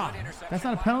 Ah, Good interception that's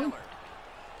not a by penalty? Miller.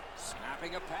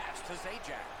 Snapping a pass to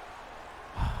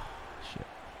Zajac. Shit.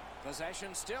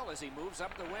 Possession still as he moves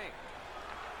up the wing.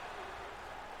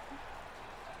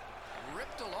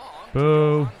 Ripped along to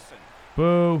Boo. Johansson.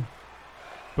 Boo.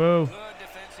 Boo. Good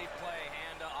defensive play,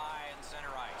 hand to eye and center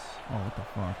ice. Oh, what the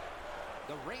fuck?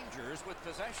 The Rangers with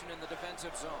possession in the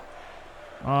defensive zone.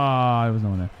 Ah, there was no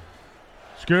one there.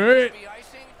 Skirt. Heavy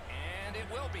icing, and And it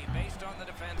will be based on the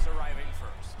defense arriving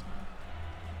first.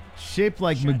 Shaped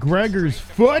like McGregor's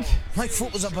foot. My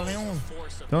foot was a balloon.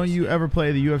 Don't you ever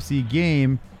play the UFC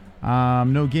game?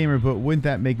 No gamer, but wouldn't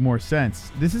that make more sense?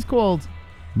 This is called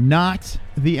not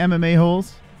the MMA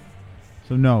holes.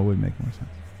 So no, it would make more sense.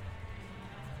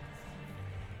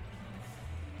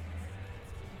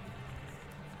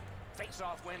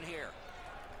 Face-off win here.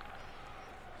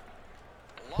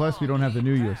 Plus, we don't have the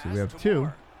new UFC. We have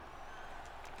two.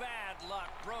 Bad luck,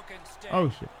 broken stick. Oh,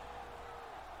 shit.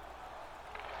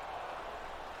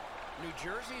 New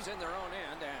Jersey's in their own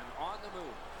end and on the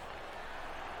move.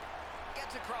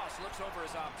 Gets across, looks over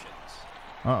his options.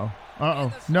 Uh-oh.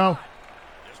 Uh-oh. No.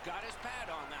 Just got his pad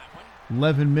on that one.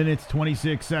 11 minutes,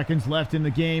 26 seconds left in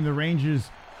the game. The Rangers...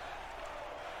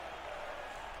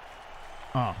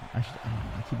 Oh, I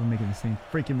keep on making the same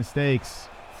freaking mistakes.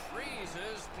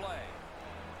 Freezes play.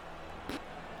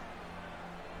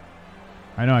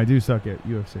 I know I do suck at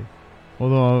UFC.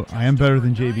 Although I am better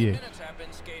than JBH.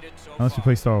 Unless we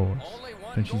play Star Wars.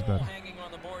 Then she's better. Hanging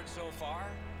on the board so far.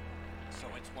 So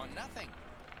it's 1-0.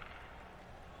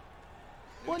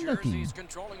 New Jersey's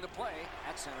controlling the play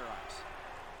at center ice.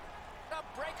 A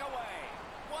breakaway.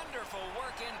 Wonderful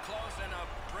work in close and a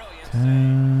brilliant 10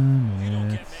 save. You don't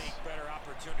get minutes. many better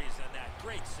opportunities than that.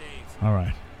 Great save. All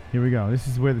right. Here we go. This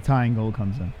is where the tying goal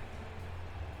comes in.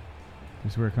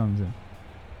 This is where it comes in.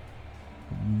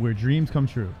 Where dreams come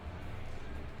true.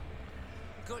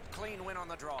 Good clean win on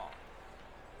the draw.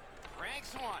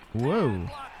 Ranks one. Whoa.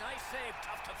 Block, nice save,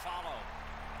 tough to follow.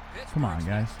 Come on,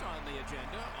 guys. On the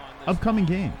agenda on this Upcoming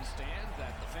games.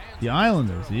 The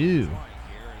Islanders. Ew.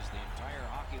 here as the entire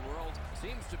hockey world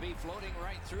seems to be floating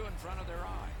right through in front of their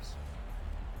eyes.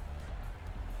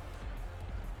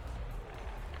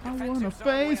 I want to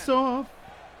face off.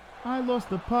 I lost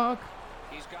the puck.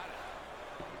 He's got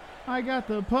it. I got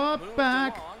the puck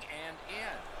back. And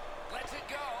in. Lets it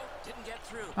go. Didn't get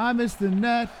through. I missed the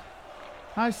net.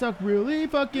 I suck really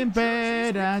fucking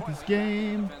bad at this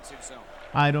game.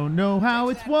 I don't know how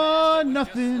it's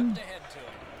 1-0.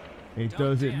 It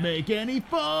doesn't make any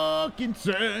fucking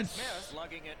sense.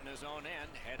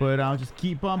 But I'll just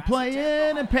keep on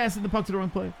playing and passing the puck to the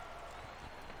wrong player.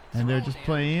 And they're just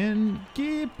playing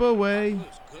keep away.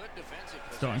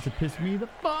 Starting to piss me the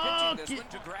fuck. The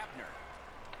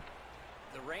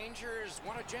Rangers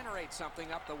want to generate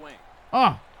something up the wing.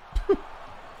 Oh.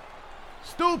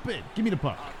 Stupid. Give me the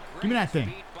puck. Give me that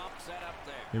thing.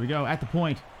 Here we go. At the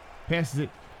point. Passes it.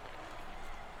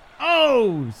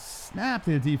 Oh, snap.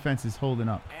 The defense is holding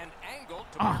up.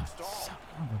 Oh, son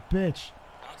of a bitch.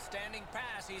 Outstanding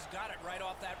pass. He's got it right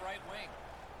off that right wing.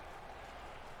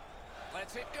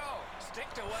 Lets it go.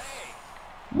 Sticked away.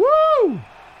 Woo!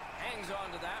 Hangs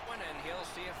on to that one, and he'll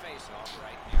see a face-off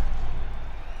right here.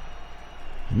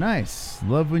 Nice.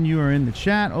 Love when you are in the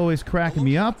chat. Always cracking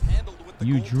me up.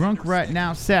 You drunk right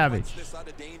now, savage.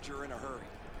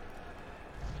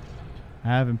 I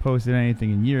haven't posted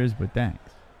anything in years, but thanks.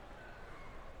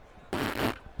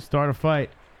 Start a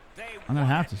fight. I'm going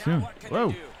to have to soon.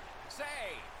 Whoa.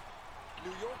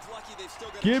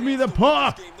 Give me the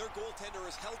puck.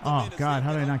 Oh, God.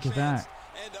 How did I not get that?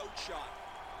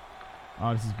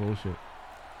 Oh, this is bullshit.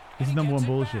 This is #1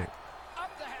 bullshit.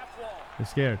 They're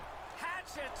scared.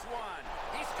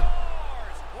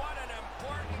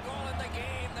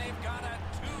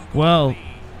 Well,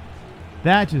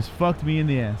 that just fucked me in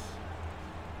the ass.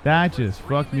 That just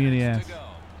fucked me in the ass.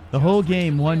 The whole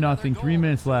game, 1-0, 3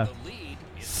 minutes left.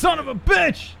 Son of a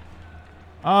bitch!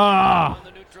 Ah!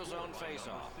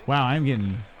 Wow, I'm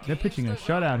getting... They're pitching a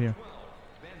shutout here.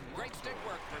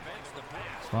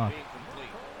 Fuck.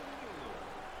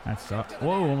 That sucks.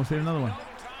 Whoa, almost hit another one.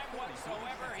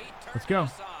 Let's go.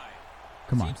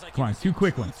 Come on, come on. 2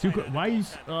 quick ones. 2 quick. Why are you...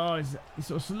 Oh, he's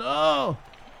so slow.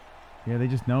 Yeah, they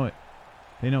just know it.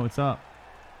 They know what's up.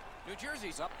 New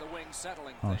Jersey's up the wing,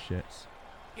 settling Oh, things. shit.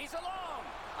 He's alone.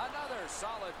 Another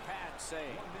solid pad save.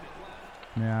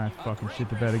 Yeah, I fucking shit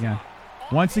the bed again.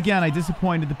 Once again, I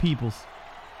disappointed the peoples.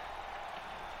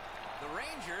 The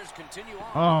Rangers continue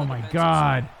on. Oh my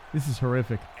God. This is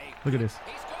horrific. Look at this.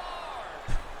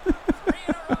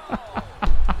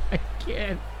 I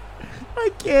can't. I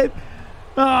can't.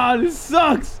 Ah, this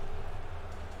sucks.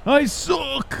 I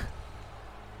suck.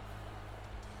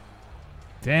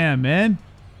 Damn, man.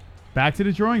 Back to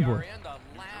the drawing board.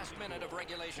 Last minute of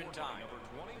regulation time.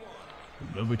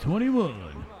 Number 21.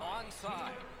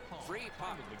 Onside. Free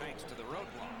puck thanks to the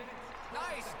roadblock.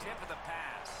 Nice tip of the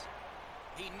pass.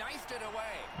 He knifed it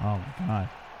away. Oh my God.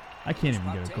 I can't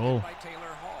even get a goal.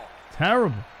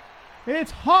 Terrible.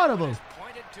 It's horrible.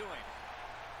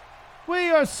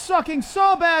 We are sucking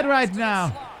so bad right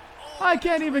now. I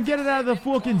can't even get it out of the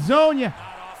fucking zone yet. Not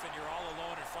often you're all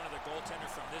alone in front of the goaltender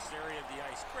from this area of the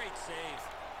ice. Great save.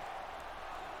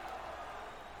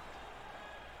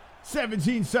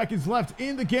 17 seconds left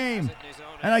in the game.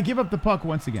 And I give up the puck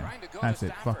once again. That's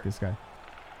it. Fuck this guy.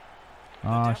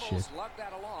 Oh, shit.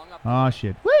 Oh,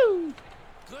 shit. Woo!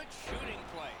 Good shooting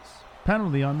place.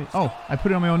 Penalty on me. Oh, I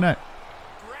put it on my own net.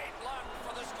 Great luck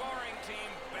for the scoring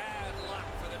team. Bad luck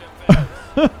for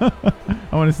the defense.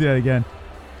 I want to see that again.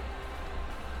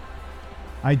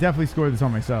 I definitely scored this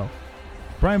on myself.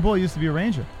 Brian Bull used to be a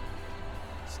Ranger.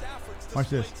 Watch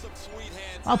this.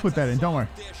 I'll put that in. Don't worry.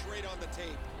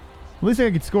 At least I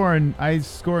could score, and I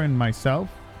score in myself.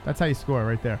 That's how you score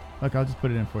right there. Look, I'll just put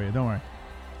it in for you. Don't worry.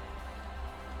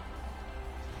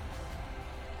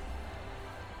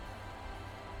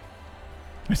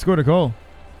 I scored a goal.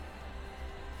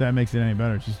 If that makes it any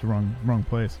better. It's just the wrong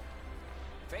place.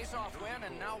 Face-off win,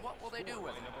 and now what will they do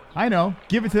with it? I know.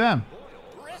 Give it to them.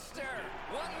 Brister,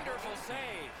 wonderful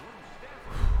save.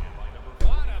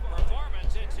 What a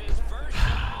performance. It's his first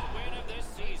win of this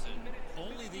season.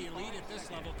 Only the elite at this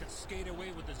level can skate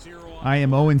away with the 0 on. I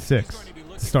am 0-6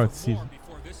 to start the season.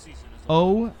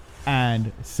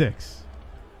 0-6.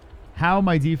 How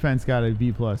my defense got a B+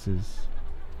 is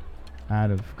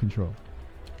out of control.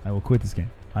 I will quit this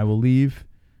game. I will leave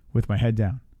with my head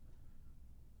down.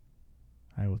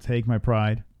 I will take my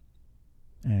pride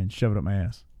and shove it up my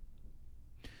ass.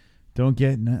 Don't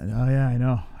get... Oh, yeah, I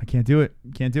know. I can't do it.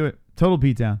 Can't do it. Total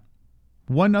beatdown.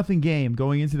 1-0 game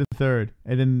going into the third,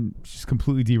 and then just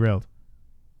completely derailed.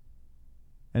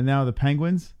 And now the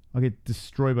Penguins, I'll get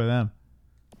destroyed by them.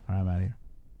 All right, I'm out of here.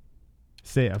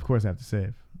 Save. Of course I have to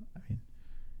save. I mean,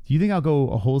 do you think I'll go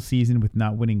a whole season with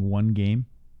not winning one game?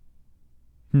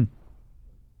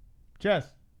 Jess,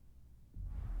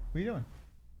 what are you doing?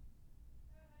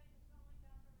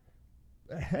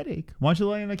 A headache? Why don't you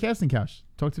lay on the casting couch?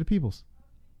 Talk to the peoples.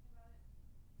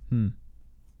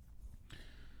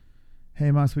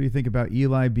 Hey, Moss, what do you think about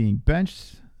Eli being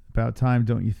benched? About time,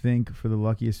 don't you think, for the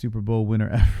luckiest Super Bowl winner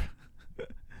ever?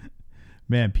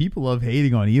 Man, people love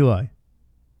hating on Eli.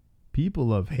 People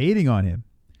love hating on him.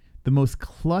 The most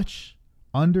clutch,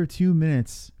 under 2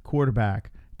 minutes quarterback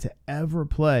to ever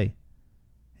play.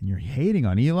 And you're hating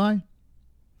on Eli?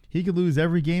 He could lose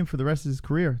every game for the rest of his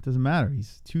career. It doesn't matter.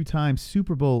 He's 2-time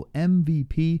Super Bowl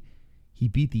MVP. He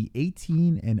beat the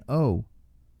 18-0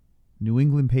 New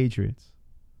England Patriots.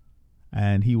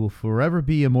 And he will forever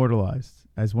be immortalized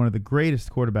as one of the greatest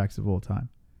quarterbacks of all time.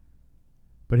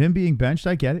 But him being benched,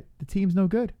 I get it. The team's no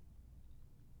good.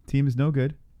 The team is no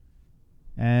good.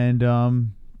 And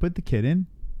put the kid in.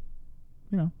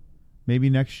 You know, maybe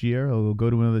next year he'll go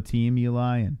to another team,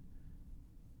 Eli, and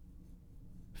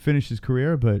finish his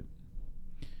career. But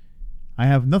I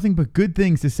have nothing but good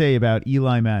things to say about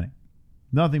Eli Manning.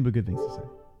 Nothing but good things to say.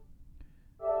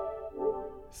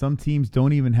 Some teams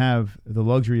don't even have the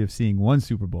luxury of seeing one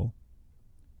Super Bowl.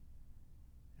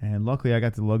 And luckily I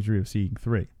got the luxury of seeing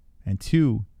 3. And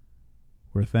 2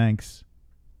 were thanks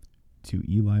to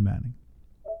Eli Manning.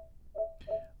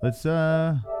 Let's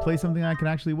play something I can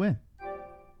actually win.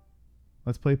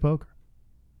 Let's play poker.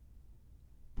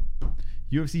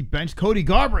 UFC bench Cody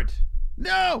Garbrandt.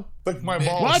 No! Lick my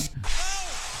balls. What?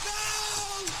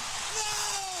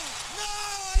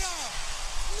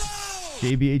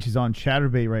 JBH is on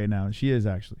Chatterbait right now. She is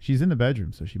actually. She's in the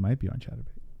bedroom, so she might be on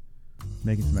Chatterbait.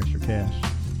 Making some extra cash.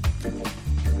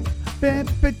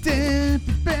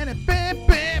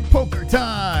 Poker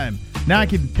time. Now I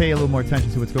can pay a little more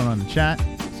attention to what's going on in the chat.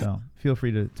 So feel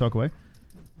free to talk away.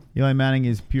 Eli Manning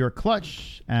is pure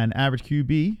clutch and average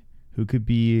QB who could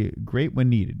be great when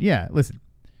needed. Yeah, listen.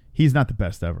 He's not the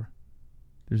best ever.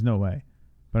 There's no way.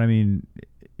 But I mean,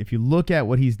 if you look at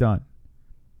what he's done,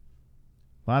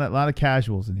 a lot of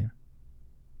casuals in here.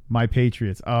 My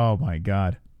Patriots. Oh, my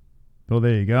God. Oh,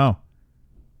 there you go.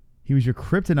 He was your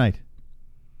kryptonite.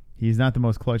 He's not the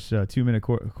most clutch 2-minute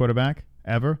quarterback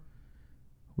ever.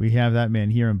 We have that man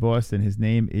here in Boston. His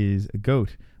name is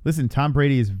GOAT. Listen, Tom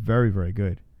Brady is very, very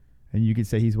good. And you could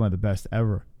say he's one of the best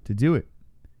ever to do it.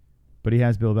 But he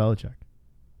has Bill Belichick.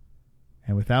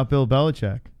 And without Bill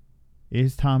Belichick,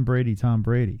 is Tom Brady Tom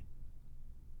Brady?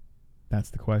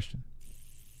 That's the question.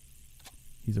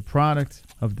 He's a product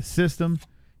of the system.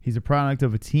 He's a product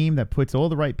of a team that puts all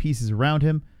the right pieces around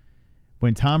him.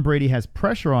 When Tom Brady has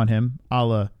pressure on him, a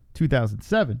la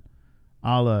 2007,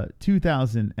 a la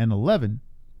 2011,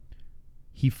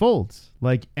 he folds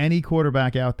like any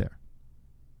quarterback out there.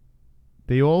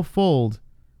 They all fold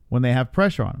when they have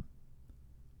pressure on him.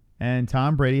 And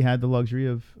Tom Brady had the luxury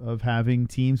of having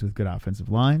teams with good offensive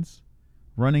lines,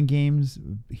 running games,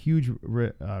 huge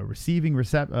receiving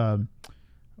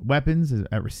weapons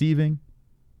at receiving,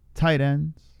 tight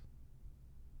ends.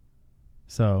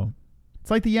 So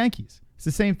it's like the Yankees. It's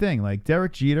the same thing. Like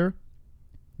Derek Jeter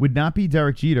would not be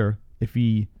Derek Jeter if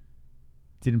he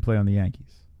didn't play on the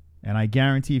Yankees. And I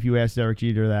guarantee if you asked Derek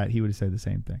Jeter that, he would have said the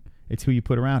same thing. It's who you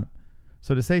put around him.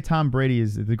 So to say Tom Brady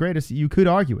is the greatest, you could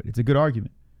argue it. It's a good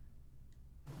argument.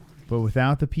 But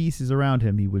without the pieces around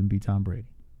him, he wouldn't be Tom Brady.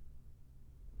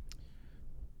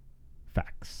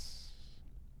 Facts.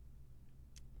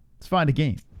 Let's find a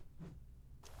game.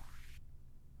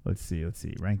 Let's see.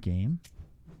 Rank game.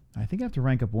 I think I have to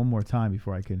rank up one more time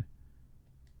before I could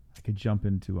jump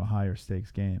into a higher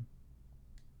stakes game.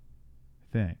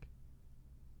 I think.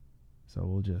 So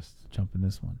we'll just jump in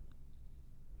this one.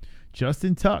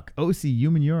 Justin Tuck, OC,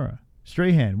 Umanura,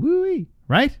 Strahan, woo-wee,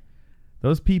 right?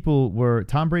 Those people were,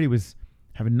 Tom Brady was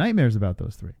having nightmares about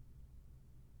those three.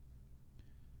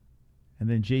 And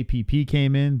then JPP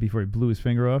came in before he blew his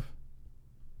finger off.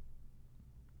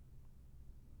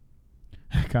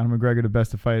 Conor McGregor, the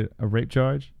best to fight a rape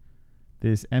charge.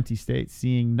 This empty state,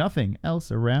 seeing nothing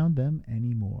else around them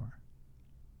anymore.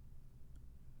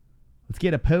 Let's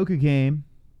get a poker game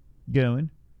going.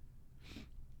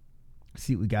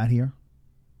 See what we got here.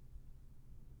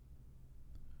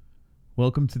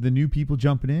 Welcome to the new people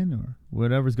jumping in or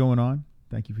whatever's going on.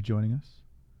 Thank you for joining us.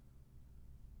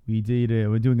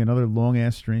 We're doing another long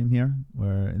ass stream here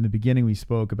where in the beginning we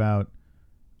spoke about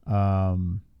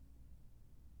triggering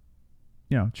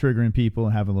people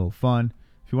and having a little fun.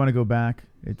 If you want to go back,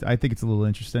 I think it's a little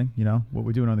interesting, what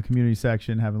we're doing on the community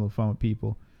section, having a little fun with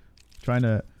people, trying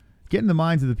to get in the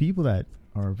minds of the people that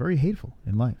are very hateful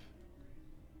in life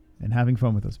and having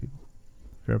fun with those people.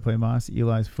 Fair play, Moss.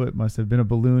 Eli's foot must have been a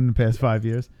balloon the past 5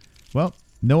 years. Well,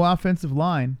 no offensive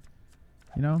line.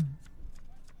 I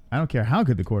don't care how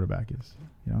good the quarterback is.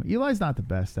 Eli's not the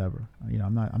best ever.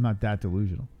 I'm not that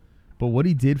delusional. But what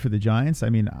he did for the Giants,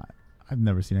 I've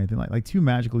never seen anything like 2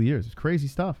 magical years. It's crazy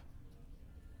stuff.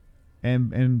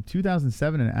 And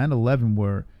 2007 and 11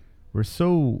 were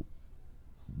so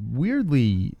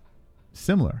weirdly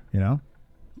similar,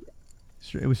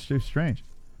 It was strange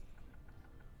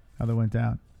how that went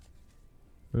down.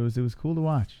 But it was cool to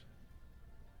watch.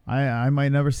 I might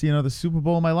never see another Super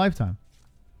Bowl in my lifetime.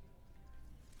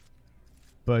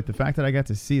 But the fact that I got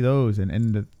to see those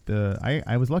and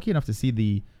I was lucky enough to see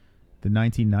the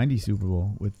 1990 Super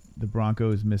Bowl with the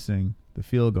Broncos missing the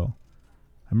field goal.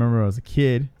 I remember I was a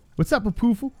kid. What's up,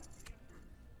 Apoofle?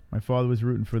 My father was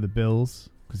rooting for the Bills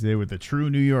because they were the true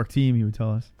New York team, he would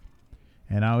tell us.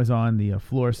 And I was on the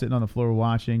floor, sitting on the floor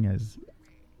watching as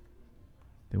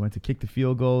they went to kick the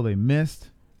field goal. They missed.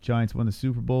 Giants won the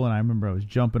Super Bowl, and I remember I was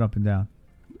jumping up and down.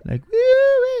 Like,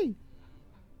 woo-wee!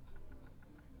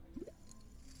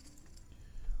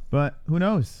 But who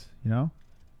knows,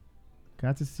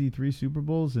 Got to see 3 Super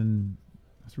Bowls, and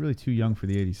I was really too young for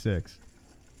the 86.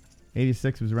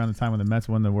 86 was around the time when the Mets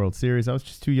won the World Series. I was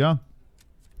just too young.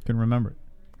 Couldn't remember it.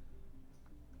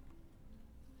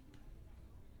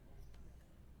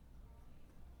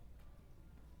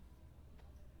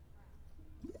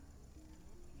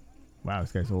 Wow,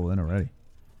 this guy's all in already.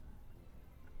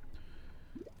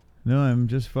 No, I'm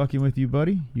just fucking with you,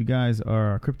 buddy. You guys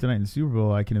are kryptonite in the Super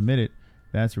Bowl. I can admit it.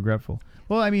 That's regretful.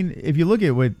 Well, if you look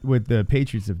at what the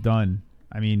Patriots have done,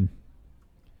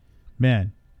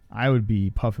 man, I would be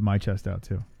puffing my chest out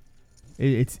too.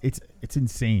 It's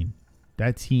insane,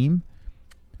 that team.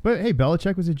 But hey,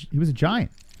 Belichick was a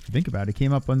giant. If you think about it,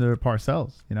 came up under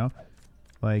Parcells, and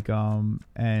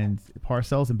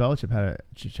Parcells and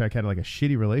Belichick had like a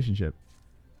shitty relationship,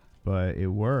 but it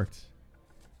worked.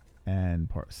 And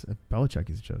Belichick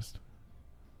is just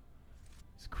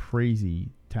crazy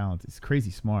talented. It's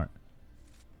crazy smart.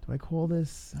 Do I call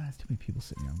this? There's too many people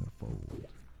sitting here. I'm gonna fold.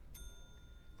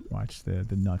 Watch the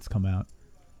nuts come out.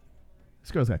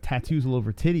 This girl's got tattoos all over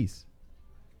her titties.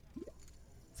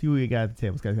 See what we got at the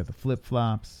table. This guy's got the flip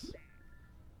flops.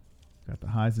 Got the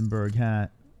Heisenberg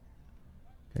hat.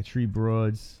 Got tree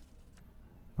broads.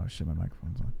 Oh shit, my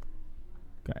microphone's on.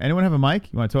 Anyone have a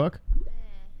mic? You want to talk?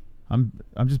 I'm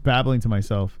just babbling to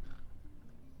myself.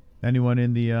 Anyone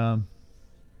in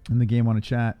the game want to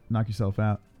chat? Knock yourself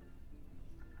out.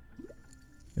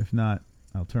 If not,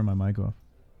 I'll turn my mic off.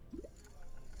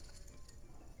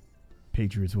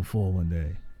 Patriots will fall one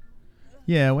day.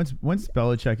 Yeah, once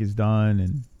Belichick is done,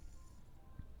 and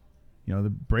the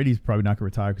Brady's probably not gonna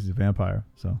retire because he's a vampire.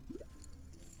 So,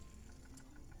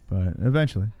 but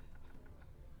eventually,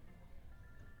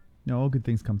 all good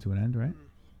things come to an end, right?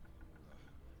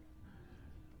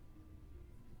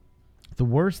 The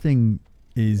worst thing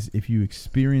is if you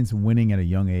experience winning at a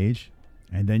young age,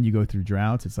 and then you go through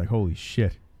droughts. It's like, holy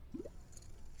shit.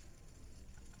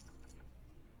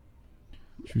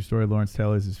 True story. Lawrence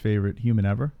Taylor is his favorite human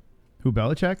ever. Who,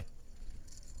 Belichick?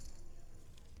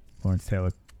 Lawrence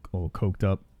Taylor, all coked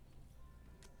up.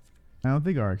 I don't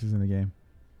think RX is in the game.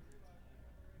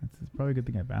 That's probably a good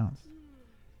thing I bounced.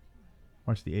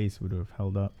 Watch the ace would have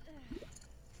held up.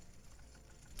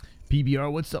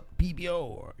 PBR, what's up,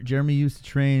 PBR? Jeremy used to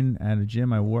train at a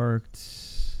gym I worked.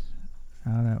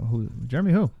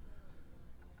 Jeremy who?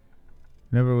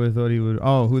 Never would have thought he would.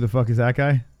 Oh, who the fuck is that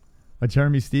guy? A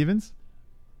Jeremy Stevens?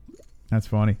 That's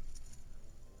funny.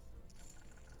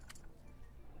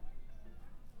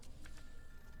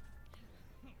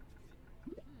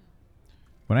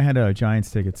 When I had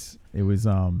Giants tickets, it was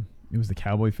the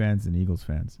Cowboy fans and Eagles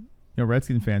fans. You know,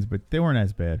 Redskin fans, but they weren't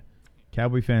as bad.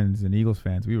 Cowboy fans and Eagles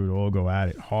fans, we would all go at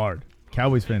it hard.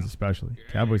 Cowboys fans especially.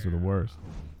 Cowboys were the worst.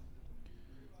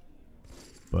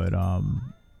 But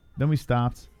then we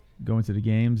stopped going to the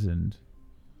games and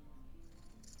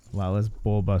a lot less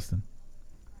ball busting.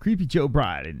 Creepy Joe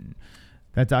Biden.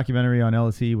 That documentary on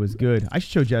LT was good. I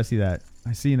should show Jesse that.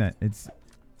 I seen that.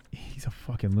 He's a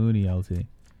fucking loony, LT.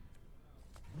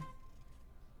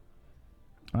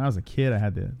 When I was a kid, I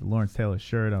had the Lawrence Taylor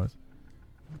shirt.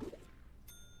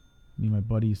 Me and my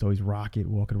buddy used to always rock it,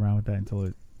 walking around with that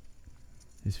until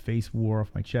his face wore off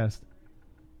my chest.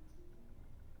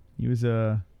 He was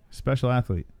a special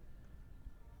athlete.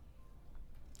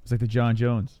 It's like the John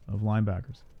Jones of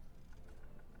linebackers.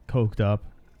 Coked up,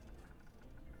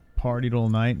 partied all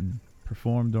night, and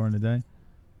performed during the day.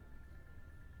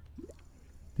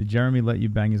 Did Jeremy let you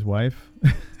bang his wife?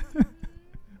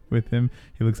 With him,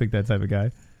 he looks like that type of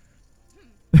guy.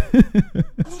 Who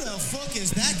the fuck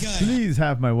is that guy? Please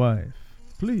have my wife.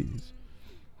 Please.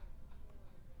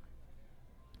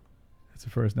 That's the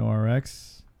first no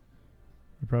RX.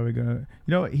 You're probably gonna.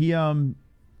 You know,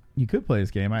 you could play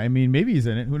this game. I mean, maybe he's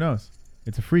in it. Who knows?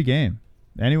 It's a free game.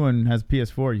 Anyone has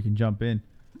PS4, you can jump in.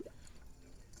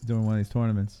 Doing one of these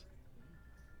tournaments.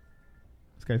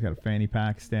 This guy's got a fanny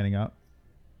pack standing up.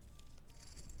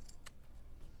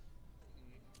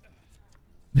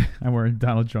 I wear a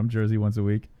Donald Trump jersey once a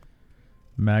week.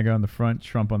 MAGA on the front,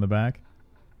 Trump on the back.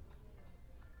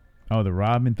 Oh, the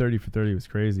Rodman 30 for 30 was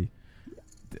crazy.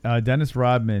 Dennis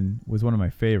Rodman was one of my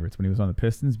favorites when he was on the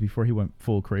Pistons before he went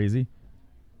full crazy.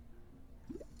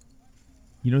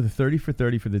 You know, the 30 for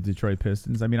 30 for the Detroit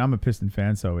Pistons? I mean, I'm a Piston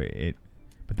fan, so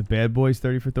but the Bad Boys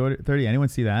 30 for 30, anyone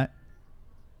see that?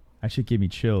 That shit gave me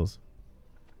chills.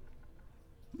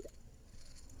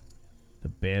 The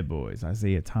Bad Boys,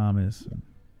 Isaiah Thomas,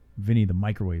 Vinny the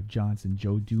Microwave Johnson,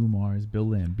 Joe Dumars, Bill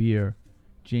Lambier,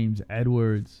 James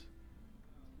Edwards,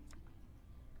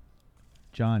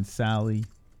 John Sally.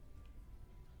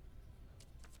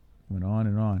 Went on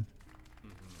and on.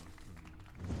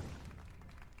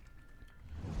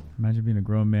 Imagine being a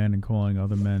grown man and calling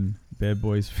other men bad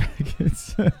boys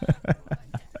faggots.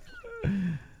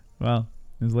 Well,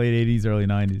 it was late 80s, early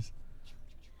 90s.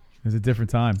 It was a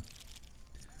different time.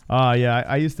 Yeah,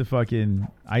 I used to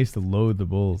loathe the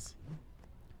Bulls.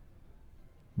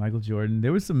 Michael Jordan.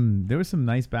 There was some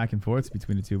nice back and forths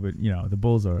between the two, but you know, the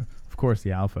Bulls are of course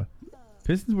the alpha.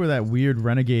 Pistons were that weird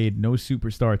renegade, no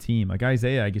superstar team. Like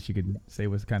Isaiah, I guess you could say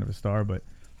was kind of a star, but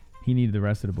he needed the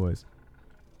rest of the boys.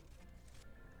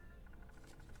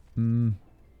 I'm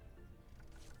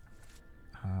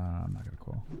not gonna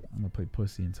call. I'm gonna play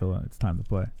pussy until it's time to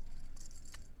play.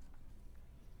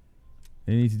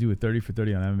 They need to do a 30 for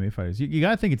 30 on MMA fighters. You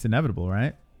gotta think it's inevitable,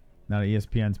 right? Now that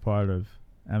ESPN's part of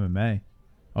MMA.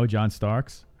 Oh, John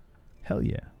Starks? Hell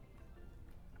yeah.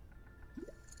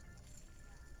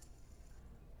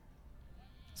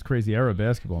 It's a crazy era of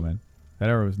basketball, man. That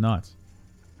era was nuts.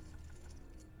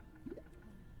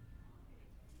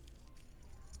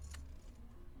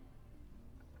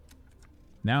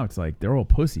 Now it's like they're all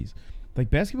pussies.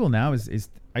 Like basketball now is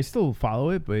I still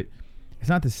follow it, but it's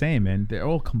not the same, man. They're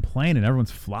all complaining. Everyone's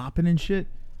flopping and shit.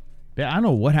 I don't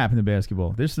know what happened to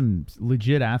basketball. There's some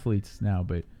legit athletes now,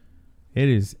 but it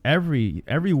is every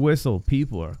whistle,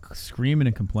 people are screaming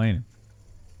and complaining.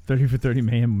 30 for 30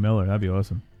 Mayhem Miller. That'd be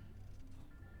awesome.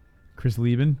 Chris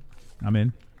Lieben, I'm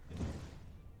in.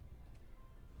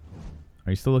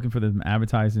 Are you still looking for the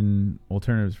advertising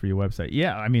alternatives for your website?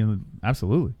 Yeah, I mean,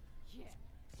 absolutely.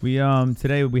 We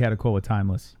today we had a call with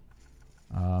Timeless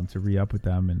to re-up with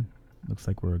them, and looks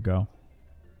like we're a go.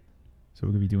 So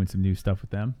we're gonna be doing some new stuff with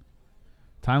them.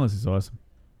 Timeless is awesome.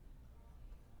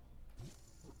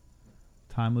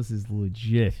 Timeless is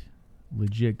legit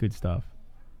good stuff.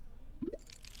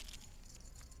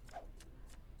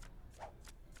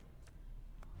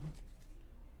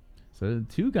 So the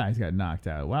two guys got knocked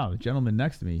out. Wow, the gentleman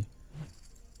next to me.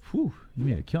 Whew, you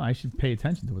made a kill. I should pay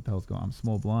attention to what the hell's going on. I'm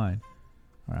small blind.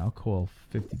 All right, I'll call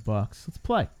 $50. Let's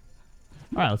play.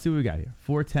 All right, let's see what we got here.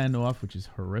 410 off, which is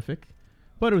horrific.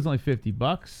 But it was only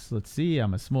 $50. Let's see.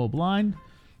 I'm a small blind.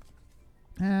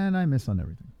 And I miss on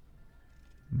everything.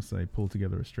 Unless I pull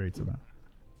together a straight somehow.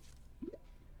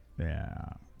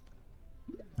 Yeah.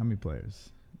 How many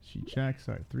players? She checks.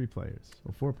 All right, 3 players.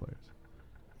 Or 4 players.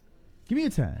 Give me a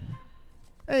 10.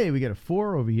 Hey, we got a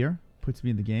 4 over here. Puts me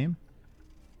in the game.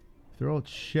 If they're all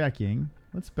checking,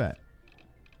 let's bet.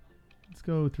 Let's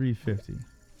go 350.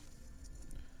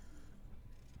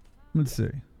 Let's see.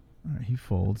 All right, he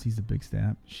folds. He's a big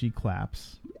stamp. She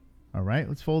claps. All right,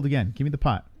 let's fold again. Give me the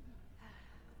pot.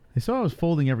 They saw I was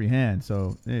folding every hand,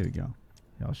 so there we go.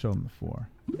 Yeah, I'll show them the 4.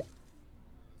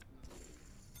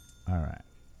 All right.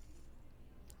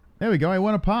 There we go. I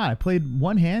won a pot. I played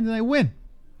one hand and I win.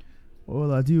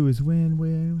 All I do is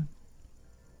win.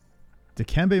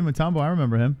 Dikembe Mutombo, I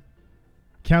remember him.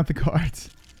 Count the cards.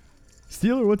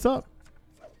 Steeler, what's up?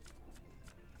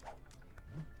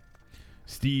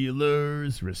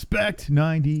 Steelers, respect,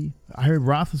 90. I heard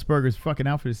Roethlisberger's fucking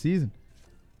out for the season.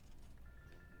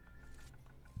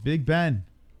 Big Ben.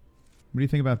 What do you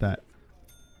think about that?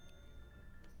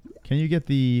 Can you get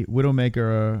the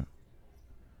Widowmaker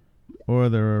or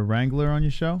the Wrangler on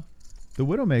your show? The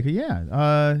Widowmaker,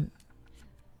 yeah.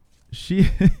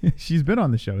 She's been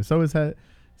on the show. So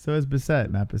has Bissett,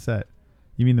 Matt Bissett.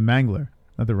 You mean the Mangler,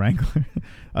 not the Wrangler.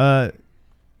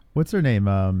 What's her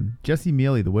name? Jessie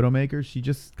Mealy, the Widowmaker. She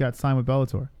just got signed with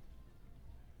Bellator.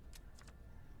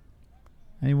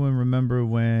 Anyone remember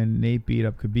when Nate beat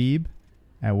up Khabib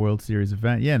at World Series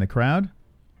event? Yeah, in the crowd.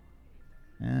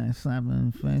 Slap him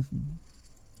in the face.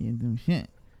 Can't do shit.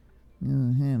 You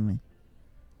don't hear me.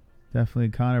 Definitely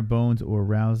Connor, Bones, or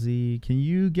Rousey. Can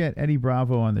you get Eddie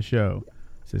Bravo on the show?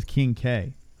 Says King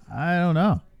K. I don't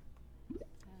know.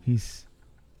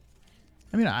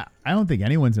 I don't think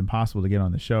anyone's impossible to get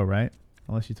on the show, right?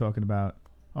 Unless you're talking about...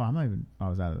 Oh, I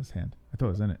was out of this hand. I thought it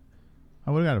was in it.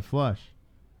 I would have got a flush.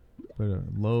 But a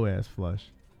low-ass flush.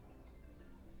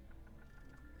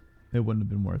 It wouldn't have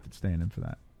been worth it staying in for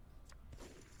that.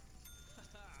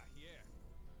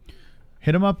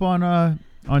 Hit him up on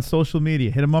social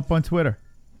media. Hit him up on Twitter.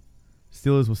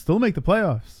 Steelers will still make the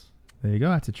playoffs. There you go.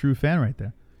 That's a true fan right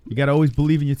there. You got to always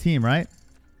believe in your team, right?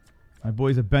 My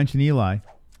boys are benching Eli.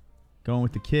 Going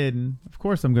with the kid. And, of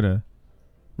course, I'm going to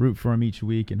root for him each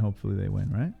week, and hopefully they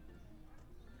win, right?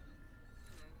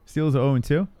 Steelers are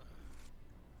 0-2.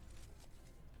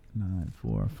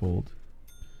 9-4, fold.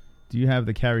 Do you have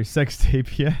the Carrie sex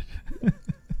tape yet?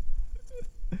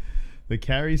 The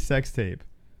Carrie sex tape.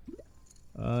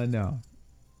 No,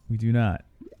 we do not.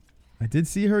 I did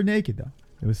see her naked, though.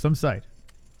 It was some sight.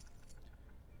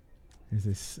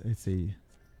 It's a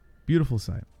beautiful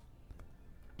sight.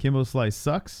 Kimbo Slice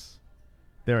sucks.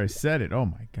 There, I said it. Oh,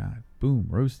 my God. Boom,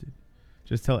 roasted.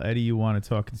 Just tell Eddie you want to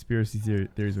talk conspiracy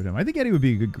theories with him. I think Eddie would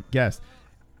be a good guest.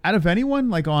 Out of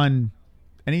anyone, like on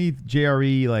any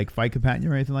JRE, like Fight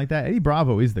Companion or anything like that, Eddie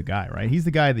Bravo is the guy, right? He's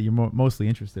the guy that you're mostly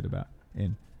interested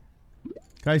in.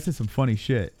 Guy said some funny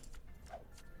shit.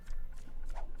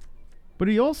 But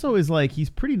he also is like, he's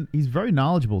very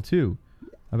knowledgeable too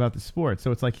about the sport.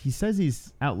 So it's like he says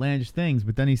these outlandish things,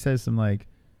 but then he says some like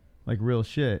real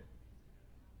shit.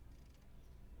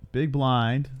 Big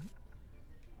blind.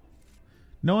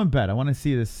 No one bet. I want to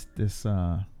see this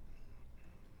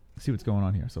see what's going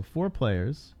on here. So 4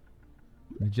 players.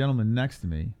 The gentleman next to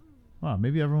me. Wow,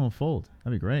 maybe everyone will fold.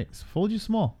 That'd be great. So fold you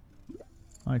small.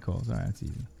 All right, calls. All right, that's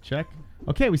easy. Check.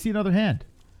 Okay, we see another hand.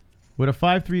 With a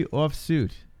 5-3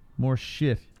 offsuit. More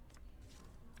shit.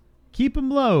 Keep him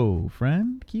low,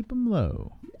 friend. Keep him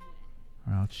low. All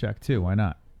right, I'll check too. Why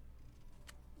not?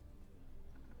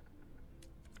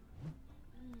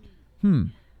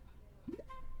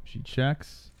 She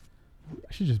checks.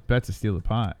 I should just bet to steal the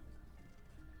pot.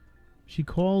 She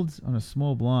called on a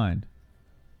small blind.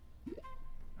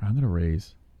 I'm going to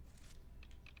raise.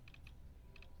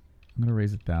 I'm going to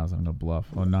raise 1,000. I'm going to bluff.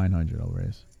 Oh, 900 I'll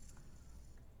raise.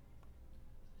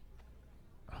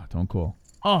 Oh, don't call.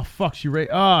 Oh, fuck. She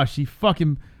raised. Oh, she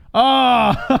fucking.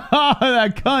 Oh,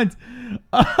 that cunt.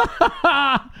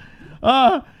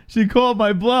 Oh, she called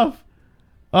my bluff.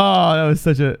 Oh, that was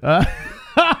such a...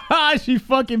 she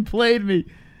fucking played me.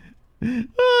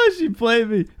 Oh, she played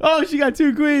me. Oh, she got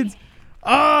 2 queens.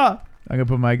 Ah! I'm going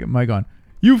to put my mic on.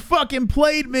 You fucking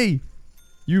played me.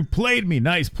 You played me.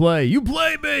 Nice play. You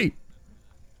played me.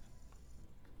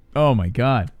 Oh, my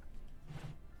God.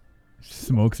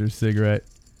 Smokes her cigarette.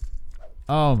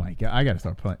 Oh, my God. I got to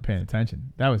start paying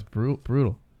attention. That was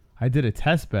brutal. I did a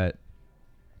test bet,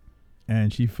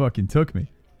 and she fucking took me.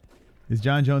 Is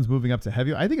John Jones moving up to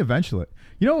heavyweight? I think eventually.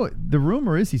 You know, the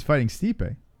rumor is he's fighting Stipe.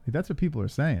 Like, that's what people are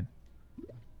saying.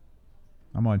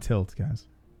 I'm on tilt, guys.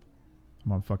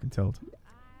 I'm on fucking tilt.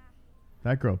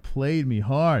 That girl played me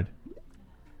hard.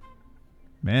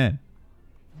 Man.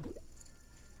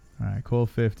 All right, Cole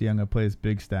 50. I'm going to play this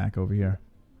big stack over here.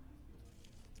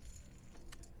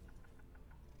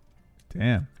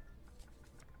 Damn.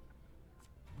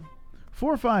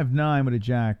 4, 5, 9 with a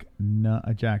jack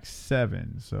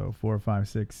 7. So 4, 5,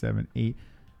 6, 7, 8.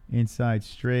 Inside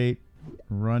straight.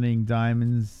 Running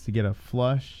diamonds to get a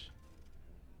flush.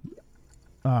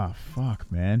 Ah,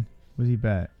 fuck, man. What did he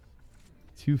bet?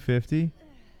 250?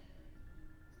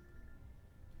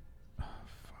 Oh,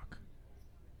 fuck.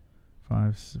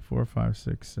 4, 5,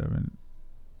 6, 7.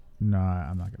 Nah,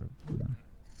 I'm not going to.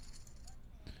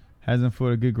 Hasn't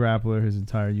fought a good grappler his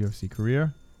entire UFC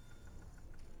career.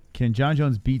 Can John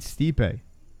Jones beat Stipe?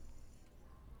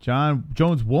 John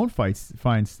Jones won't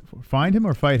find him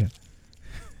or fight him.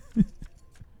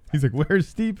 He's like,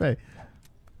 where's Stipe?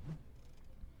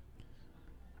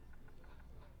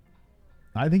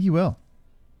 I think he will.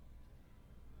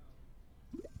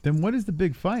 Then what is the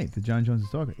big fight that John Jones is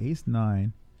talking? Ace 9.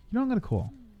 You know, I'm going to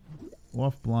call.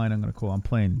 Off blind, I'm going to call. I'm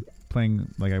playing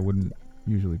like I wouldn't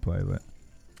usually play, but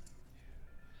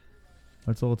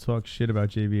let's all talk shit about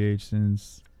JBH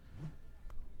since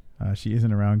she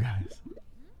isn't around, guys.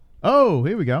 Oh,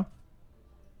 here we go.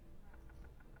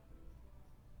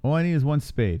 All I need is one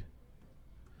spade.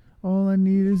 All I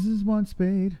need is one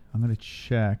spade. I'm going to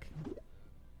check.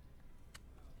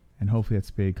 And hopefully that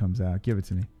spade comes out. Give it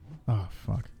to me. Oh,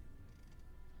 fuck.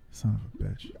 Son of a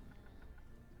bitch.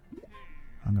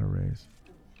 I'm going to raise.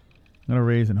 I'm going to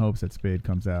raise in hopes that spade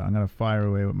comes out. I'm going to fire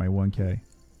away with my 1K.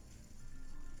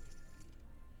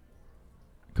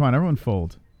 Come on, everyone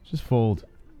fold. Just fold.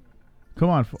 Come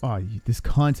on. Oh, this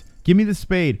cunt. Give me the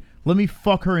spade. Let me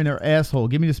fuck her in her asshole.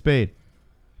 Give me the spade.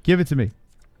 Give it to me.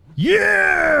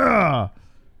 Yeah!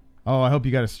 Oh, I hope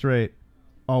you got it straight.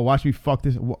 Oh, watch me fuck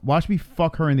this. Watch me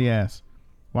fuck her in the ass.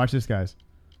 Watch this, guys.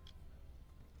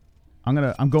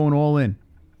 I'm going all in.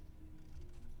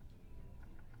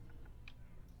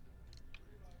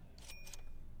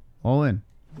 All in.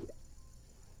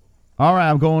 All right,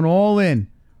 I'm going all in.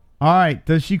 All right,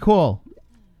 does she call?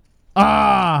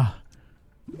 Ah!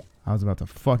 I was about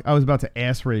to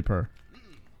ass rape her.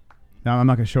 Now I'm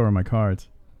not going to show her my cards.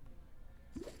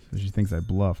 So she thinks I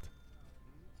bluffed.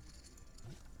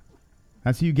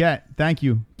 That's who you get. Thank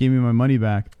you. Gave me my money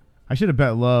back. I should have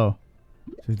bet low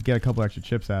to get a couple extra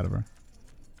chips out of her.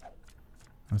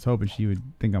 I was hoping she would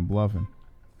think I'm bluffing.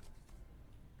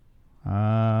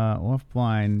 Off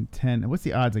blind 10. What's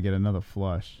the odds I get another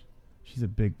flush? She's a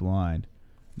big blind.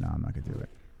 No, I'm not going to do it.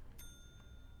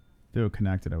 If they were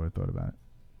connected, I would have thought about it.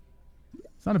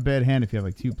 It's not a bad hand if you have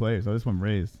like 2 players. Oh, this one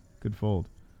raised. Good fold.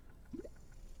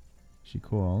 She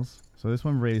calls. So this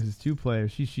one raises 2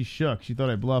 players. She shook. She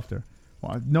thought I bluffed her.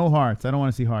 Well, no hearts. I don't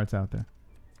want to see hearts out there.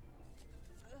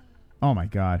 Oh, my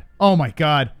God. Oh, my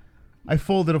God. I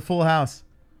folded a full house.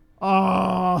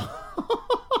 Oh.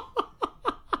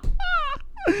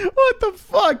 What the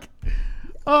fuck?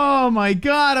 Oh, my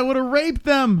God. I would have raped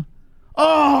them.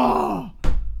 Oh.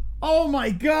 Oh, my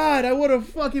God. I would have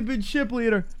fucking been chip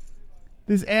leader.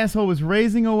 This asshole was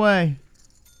raising away.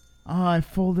 Oh, I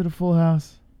folded a full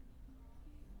house.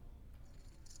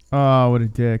 Oh, what a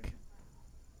dick.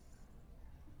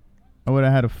 I would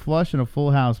have had a flush and a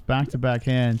full house, back-to-back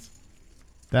hands.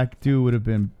 That dude would have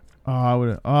been... he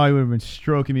would have been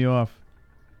stroking me off.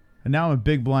 And now I'm a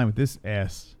big blind with this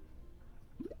ass.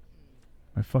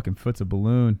 My fucking foot's a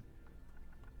balloon.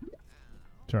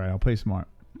 It's alright, I'll play smart.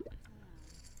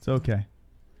 It's okay.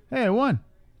 Hey, I won.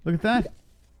 Look at that.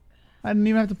 I didn't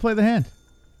even have to play the hand.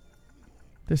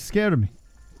 They're scared of me.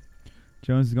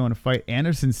 Jones is going to fight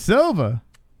Anderson Silva.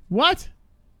 What?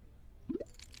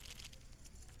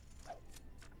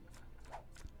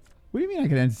 What do you mean I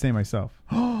can entertain myself?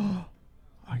 Oh,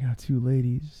 I got 2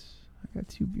 ladies. I got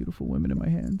 2 beautiful women in my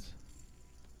hands.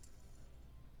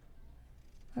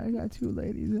 I got 2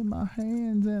 ladies in my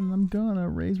hands, and I'm gonna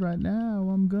raise right now.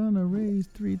 I'm gonna raise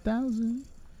 3,000.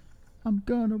 I'm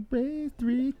gonna raise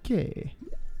 3K.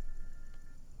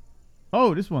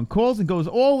 Oh, this one calls and goes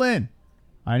all in.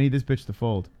 I need this bitch to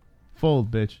fold. Fold,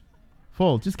 bitch.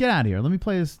 Fold. Just get out of here. Let me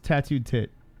play this tattooed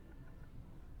tit.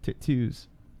 Tit-twos.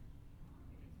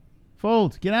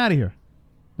 Fold. Get out of here.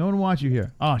 No one wants you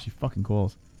here. Oh, she fucking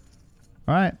calls.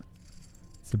 All right.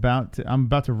 I'm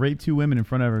about to rape 2 women in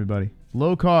front of everybody.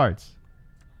 Low cards.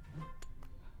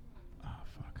 Oh,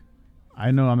 fuck.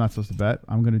 I know I'm not supposed to bet.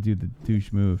 I'm going to do the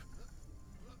douche move.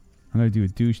 I'm going to do a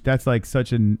douche. That's like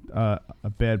such a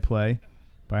bad play.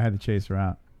 But I had to chase her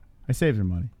out. I saved her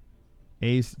money.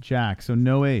 Ace, jack. So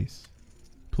no ace.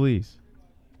 Please.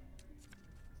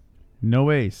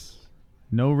 No ace.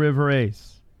 No river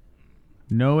ace.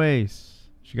 No ace.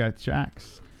 She got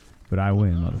jacks. But I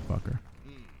win, motherfucker.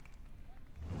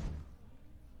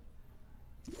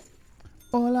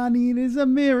 All I need is a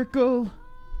miracle.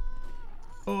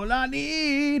 All I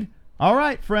need. All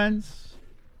right, friends.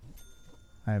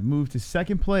 I have moved to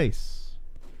second place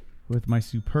with my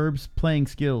superb playing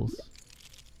skills.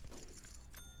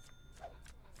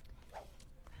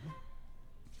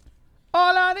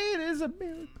 All I need is a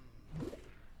miracle.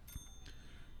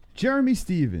 Jeremy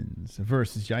Stevens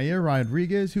versus Yair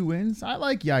Rodriguez. Who wins? I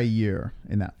like Yair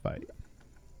in that fight.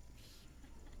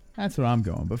 That's what I'm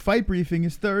going. But fight briefing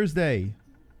is Thursday.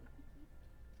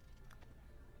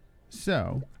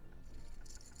 So,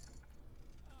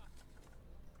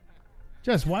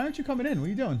 Jess, why aren't you coming in? What are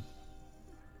you doing?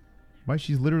 Why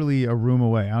she's literally a room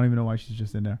away. I don't even know why she's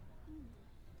just in there.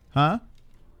 Huh?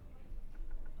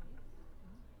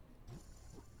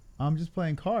 I'm just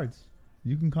playing cards.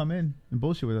 You can come in and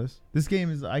bullshit with us. This game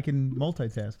is I can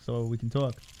multitask, so we can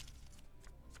talk.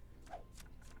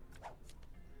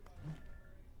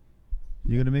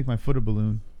 You're gonna make my foot a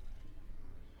balloon.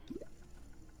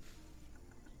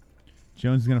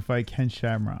 Jones is gonna fight Ken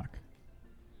Shamrock.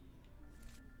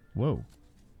 Whoa.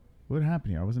 What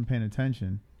happened here? I wasn't paying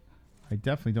attention. I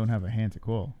definitely don't have a hand to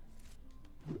call.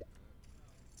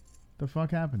 The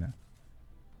fuck happened there?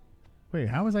 Wait,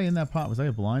 how was I in that pot? Was I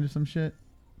a blind or some shit?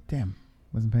 Damn.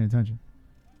 Wasn't paying attention.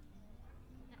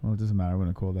 Well, it doesn't matter. I'm going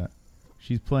to call that.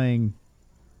 She's playing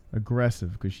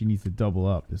aggressive because she needs to double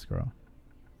up, this girl.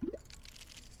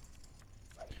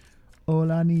 All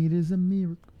I need is a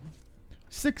miracle.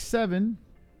 6-7.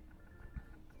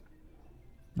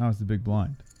 Now it's the big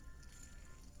blind.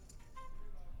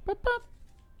 Boop, boop.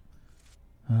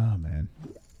 Oh, man.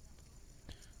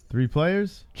 3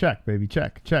 players? Check, baby.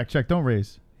 Check, check, check. Don't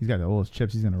raise. He's got all his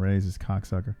chips. He's going to raise his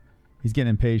cocksucker. He's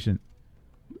getting impatient.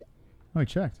 Oh, he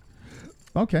checked.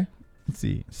 Okay. Let's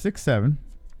see. 6-7.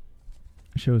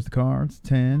 Shows the cards.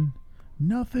 10.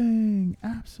 Nothing.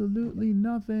 Absolutely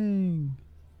nothing.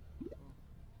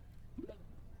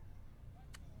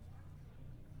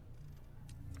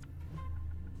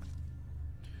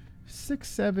 Six,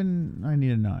 7. I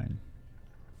need a 9.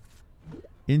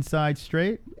 Inside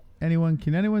straight.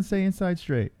 Can anyone say inside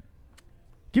straight?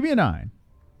 Give me a 9.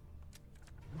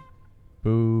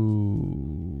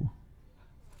 Boo.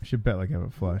 I should bet like I have a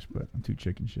flush, but I'm too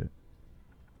chicken shit.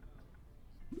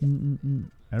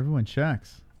 Everyone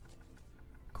checks.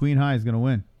 Queen high is going to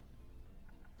win.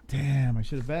 Damn, I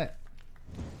should have bet.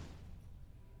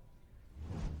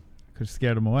 Could have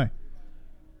scared him away.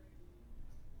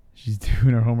 She's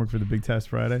doing her homework for the big test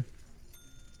Friday.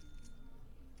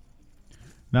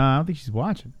 Nah, I don't think she's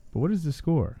watching. But what is the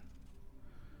score?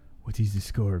 What is the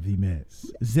score of the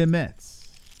Mets? The Mets.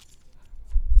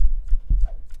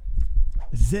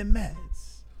 The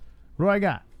Mets. What do I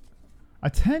got? A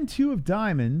 10-2 of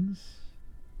diamonds.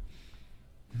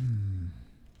 You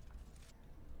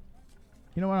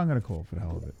know what? I'm going to call for the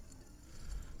hell of it.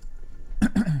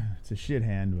 It's a shit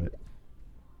hand, but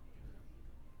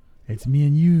it's me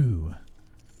and you.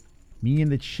 Me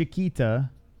and the Chiquita.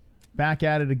 Back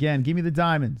at it again. Give me the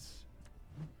diamonds.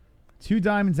 2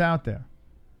 diamonds out there.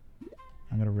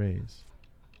 I'm going to raise.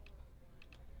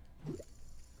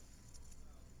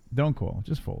 Don't call.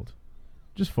 Just fold.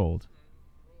 Just fold.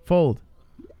 Fold.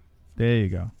 There you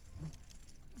go.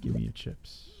 Give me your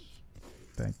chips.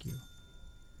 Thank you.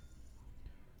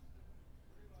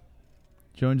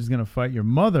 Jones is going to fight your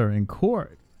mother in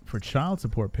court for child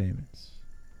support payments.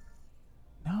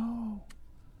 No.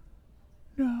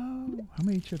 No. How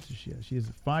many chips does she have? She has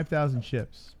 5,000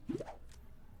 chips.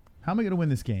 How am I going to win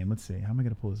this game? Let's see. How am I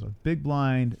going to pull this off? Big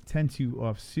blind. 10-2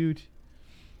 off suit.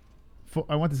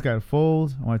 I want this guy to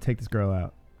fold. I want to take this girl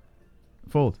out.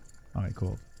 Fold. All right,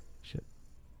 cool. Shit.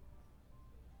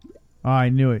 Oh, I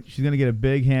knew it. She's going to get a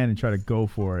big hand and try to go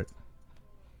for it.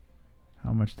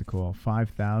 How much to call?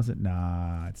 5,000?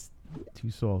 Nah, it's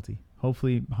too salty.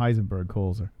 Hopefully Heisenberg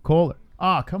calls her. Call her.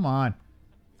 Ah, come on.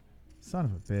 Son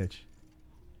of a bitch.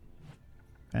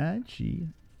 And she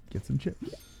gets some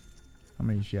chips. How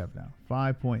many does she have now?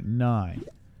 5.9.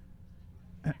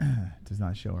 Does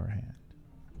not show her hand.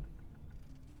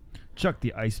 Chuck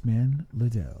the Iceman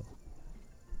Liddell.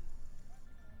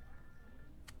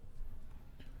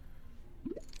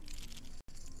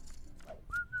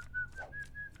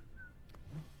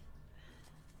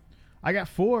 I got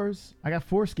 4s. I got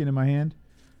foreskin in my hand.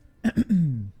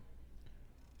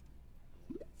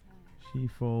 She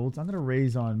folds. I'm going to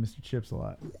raise on Mr. Chips a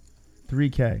lot.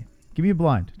 3K. Give me a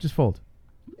blind. Just fold.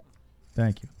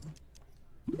 Thank you.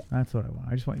 That's what I want.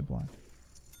 I just want you blind.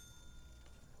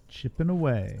 Chipping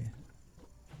away.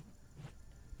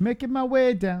 Making my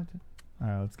way down. All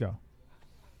right, let's go.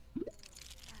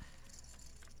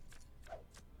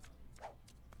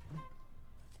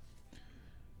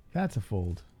 That's a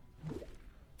fold.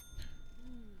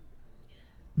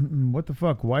 What the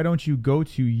fuck? Why don't you go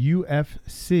to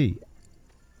UFC?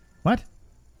 What?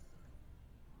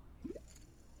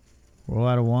 We're all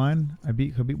out of wine. I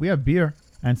beat Khabib. We have beer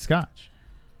and scotch.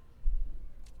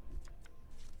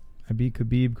 I beat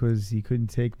Khabib because he couldn't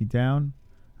take me down.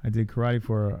 I did karate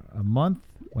for a month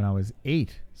when I was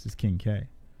 8. This is King K.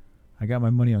 I got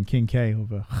my money on King K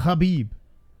over Khabib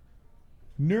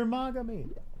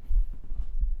Nurmagomedov.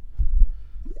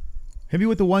 Hit me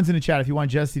with the ones in the chat if you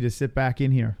want Jesse to sit back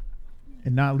in here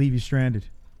and not leave you stranded.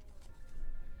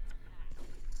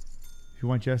 If you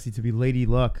want Jesse to be Lady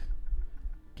Luck,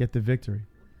 get the victory.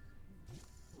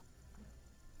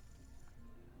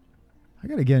 I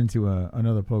gotta get into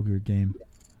another poker game.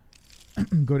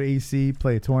 Go to AC,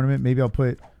 play a tournament. Maybe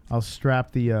I'll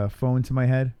strap the phone to my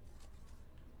head.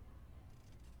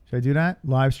 Should I do that?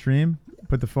 Live stream,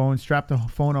 strap the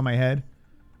phone on my head,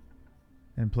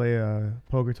 and play a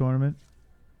poker tournament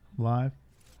live.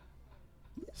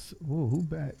 Ooh, who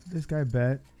bet? This guy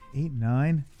bet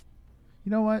 8-9. You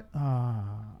know what? All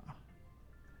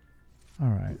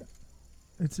right.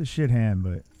 It's a shit hand,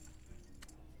 but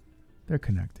they're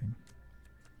connecting.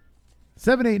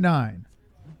 7-8-9.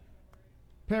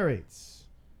 Pair eights.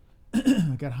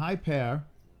 I got high pair.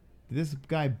 Did this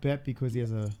guy bet because he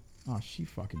has a... Oh, she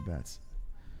fucking bets.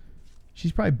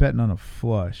 She's probably betting on a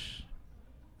flush.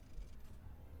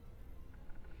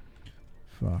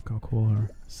 Fuck, I'll call her.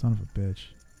 Son of a bitch.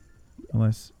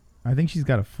 Unless... I think she's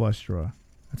got a flush draw.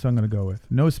 That's what I'm going to go with.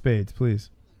 No spades, please.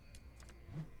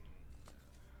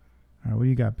 Alright, what do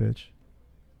you got, bitch?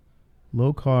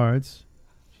 Low cards.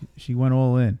 She went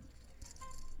all in.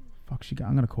 Fuck,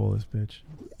 I'm going to call this bitch.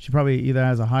 She probably either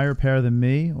has a higher pair than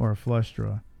me or a flush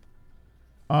draw.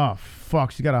 Oh,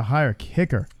 fuck. She got a higher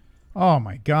kicker. Oh,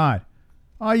 my God.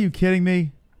 Are you kidding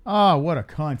me? Oh, what a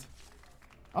cunt.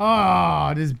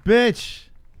 Oh, this bitch.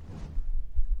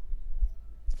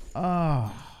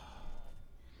 Oh.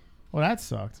 Well, that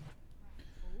sucked.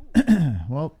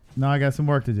 Well, now I got some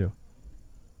work to do.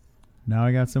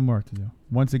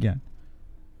 Once again.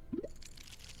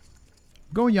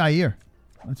 Going Yair.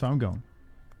 That's how I'm going.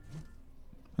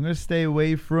 I'm going to stay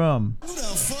away from... Who the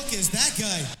fuck is that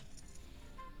guy?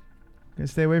 I'm going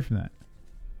to stay away from that.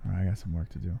 All right, I got some work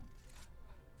to do.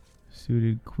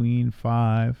 Suited queen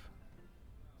 5.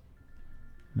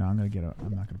 No, I'm not going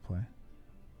to play.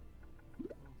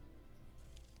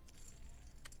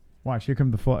 Watch, here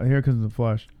comes the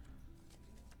flush.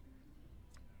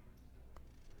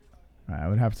 All right, I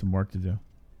would have some work to do.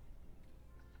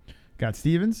 Got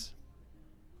Stevens.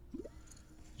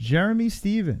 Jeremy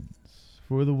Stevens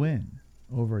for the win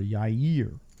over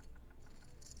Yair.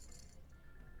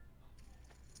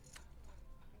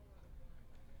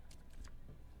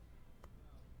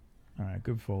 All right,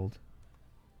 good fold.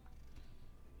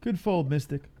 Good fold,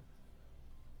 Mystic.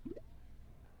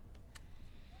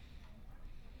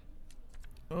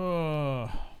 You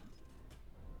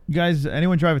guys,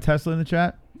 anyone drive a Tesla in the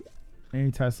chat?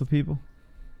 Any Tesla people?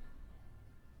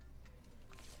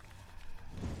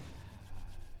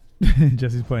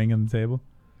 Jesse's playing on the table.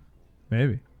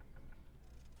 Maybe.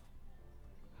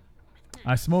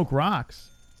 I smoke rocks.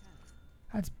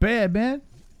 That's bad, man.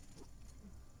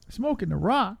 Smoking the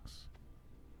rocks.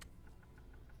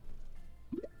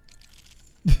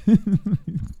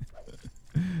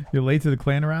 You're late to the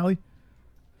clan rally?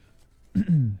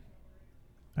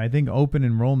 I think open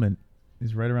enrollment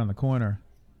is right around the corner.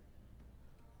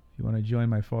 If you want to join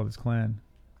my father's clan.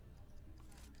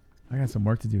 I got some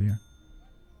work to do here.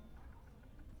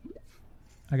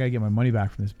 I gotta get my money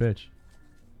back from this bitch.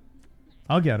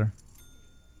 I'll get her.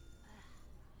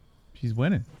 She's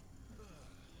winning.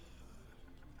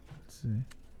 Let's see.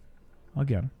 I'll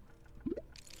get her.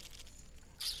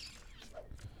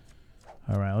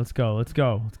 All right, let's go. Let's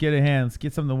get a hand. Let's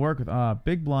get something to work with.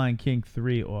 Big blind, king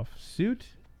 3 off suit.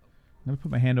 I'm gonna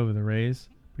put my hand over the raise.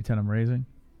 Pretend I'm raising.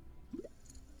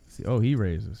 See, oh, he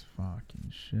raises.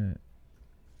 Fucking shit.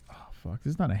 Oh, fuck.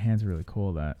 This is not a hand to really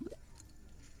call that.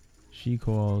 She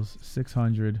calls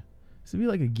 600. This would be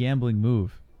like a gambling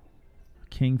move.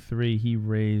 King 3, he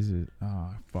raises.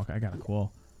 Oh, fuck. I gotta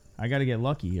call. I gotta get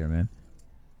lucky here, man.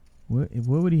 What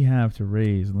would he have to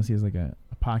raise unless he has like a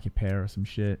pocket pair or some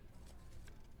shit?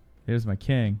 There's my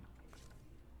king.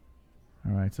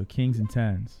 All right, so kings and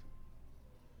 10s.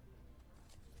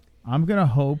 I'm going to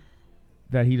hope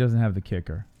that he doesn't have the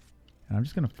kicker. And I'm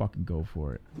just going to fucking go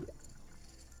for it.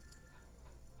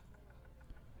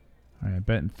 Alright,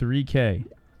 betting 3K.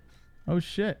 Oh,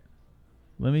 shit.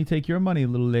 Let me take your money,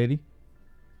 little lady.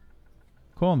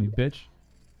 Call me, bitch.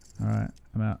 Alright,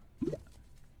 I'm out.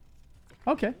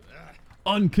 Okay.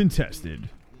 Uncontested.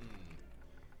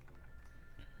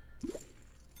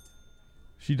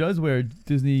 She does wear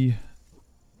Disney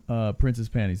princess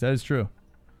panties. That is true.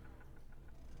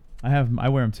 I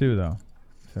wear them too, though.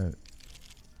 If that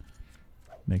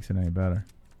makes it any better.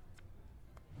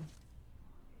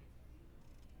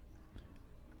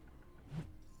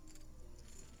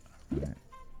 Alright.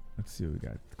 Let's see what we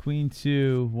got. Queen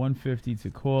 2, 150 to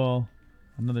call.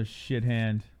 Another shit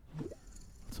hand.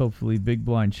 Let's hopefully big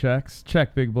blind checks.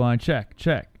 Check, big blind. Check,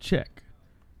 check, check.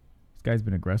 This guy's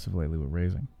been aggressive lately with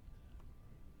raising.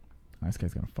 This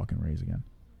guy's gonna fucking raise again.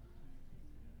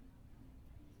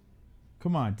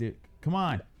 Come on, dude. Come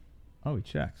on. Oh, he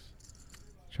checks.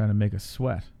 Trying to make us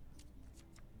sweat.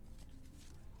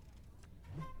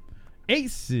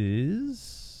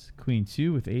 Aces. Queen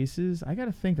 2 with aces. I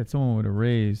gotta think that someone would have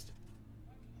raised.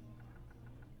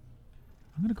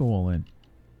 I'm gonna go all in.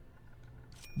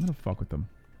 I'm gonna fuck with them.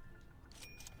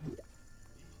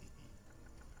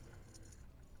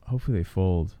 Hopefully they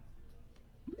fold.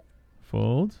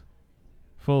 Fold.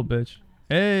 Fold, bitch.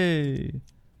 Hey!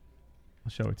 I'll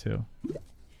show it too.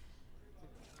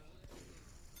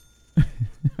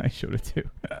 I showed it too.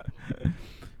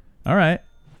 Alright.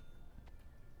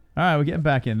 Alright, we're getting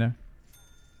back in there.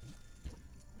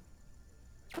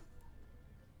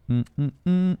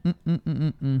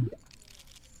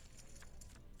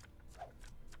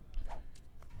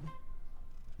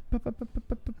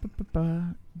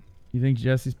 You think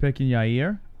Jesse's picking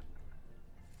Yair?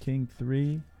 King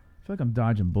 3. I feel like I'm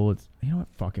dodging bullets. You know what?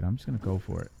 Fuck it. I'm just going to go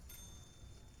for it.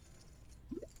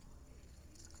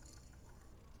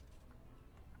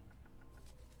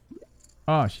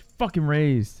 Oh, she fucking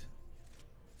raised.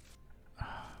 Oh,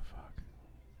 fuck.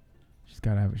 She's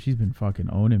got to have it. She's been fucking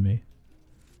owning me.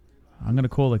 I'm going to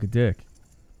call like a dick.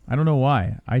 I don't know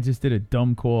why. I just did a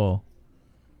dumb call.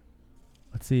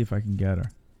 Let's see if I can get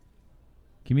her.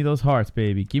 Give me those hearts,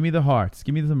 baby. Give me the hearts.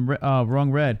 Give me some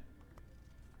wrong red.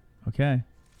 Okay.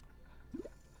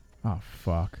 Oh,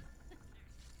 fuck.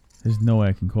 There's no way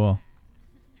I can call.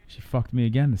 She fucked me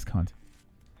again, this cunt.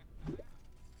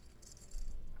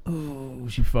 Oh,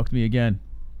 she fucked me again.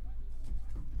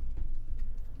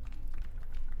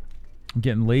 I'm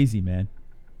getting lazy, man.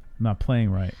 I'm not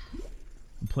playing right.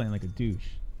 I'm playing like a douche.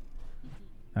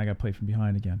 I gotta play from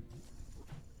behind again.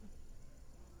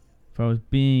 If I was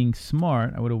being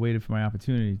smart, I would have waited for my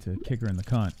opportunity to kick her in the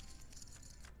cunt.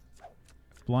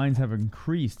 Blinds have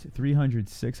increased 300,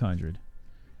 600.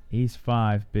 Ace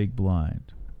 5, big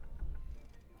blind.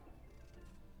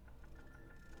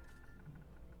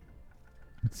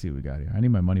 Let's see what we got here. I need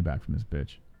my money back from this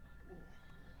bitch.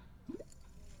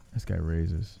 This guy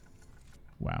raises.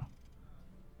 Wow.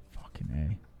 Fucking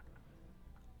A.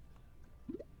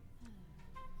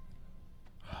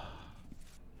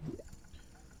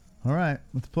 All right,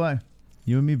 let's play.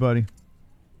 You and me, buddy.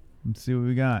 Let's see what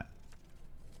we got.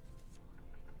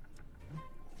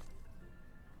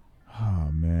 Oh,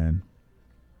 man.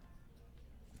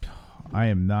 I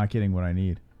am not getting what I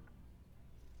need.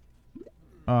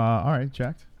 All right,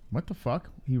 checked. What the fuck?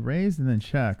 He raised and then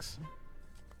checks.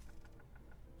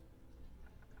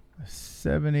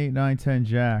 7, 8, 9, 10,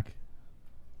 jack.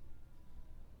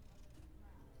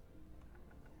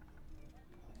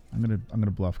 I'm gonna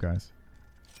bluff, guys.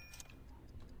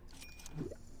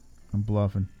 I'm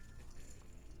bluffing.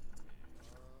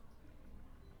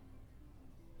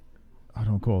 Oh,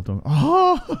 don't call. Don't.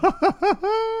 Oh!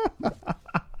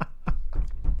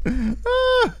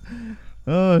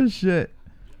 Oh, shit.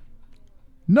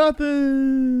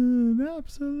 Nothing.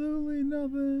 Absolutely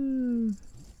nothing.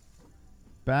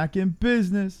 Back in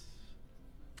business.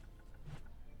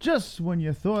 Just when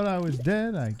you thought I was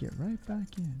dead, I get right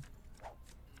back in.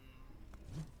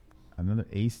 Another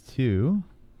ace 2.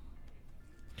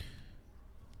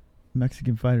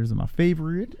 Mexican fighters are my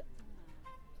favorite.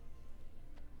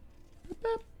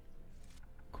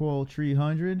 Call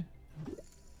 300.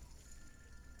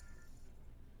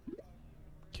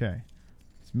 Okay.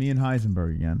 It's me and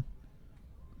Heisenberg again.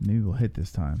 Maybe we'll hit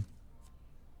this time.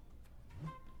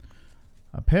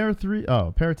 A pair of 3. Oh,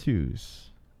 a pair of 2s.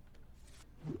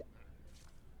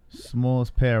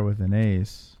 Smallest pair with an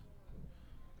ace.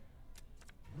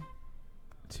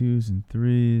 2s and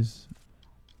 3s.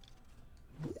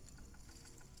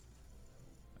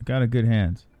 I got a good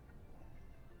hand.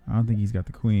 I don't think he's got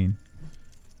the queen.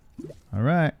 All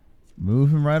right.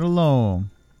 Moving right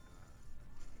along.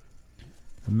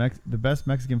 The best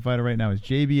Mexican fighter right now is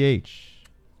JBH.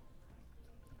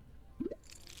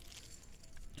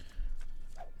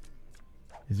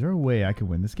 Is there a way I could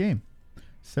win this game?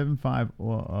 7-5.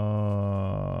 Well,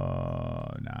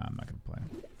 nah, I'm not gonna play.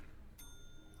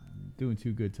 I'm doing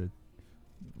too good to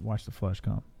watch the flesh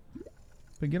comp.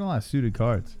 But getting a lot of suited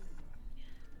cards.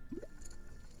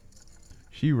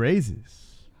 She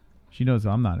raises. She knows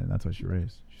I'm not in. That's why she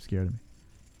raised. She's scared of me.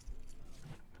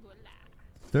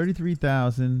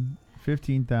 33,000,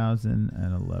 15,000,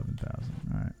 and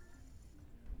 11,000. All right.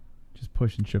 Just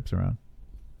pushing chips around.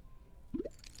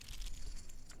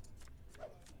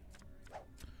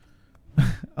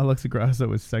 Alexa Grasso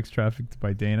was sex trafficked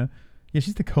by Dana. Yeah,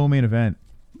 she's the co-main event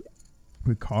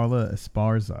with Carla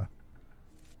Esparza.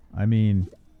 I mean,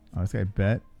 oh, this guy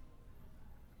bet.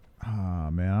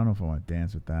 Oh, man, I don't know if I want to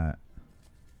dance with that.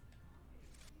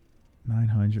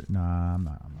 900. Nah, I'm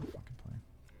not fucking playing.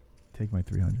 Take my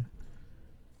 300.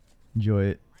 Enjoy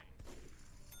it.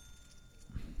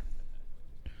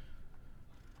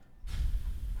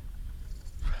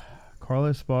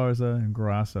 Carla Esparza and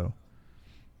Grasso.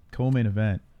 Co-main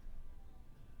event.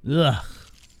 Ugh.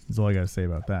 That's all I got to say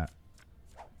about that.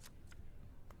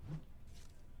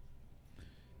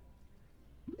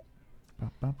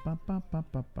 Ba, ba, ba, ba,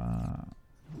 ba, ba.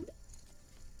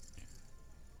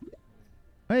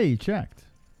 Hey, you checked.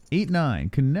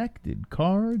 8-9. Connected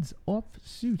cards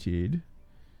off-suited.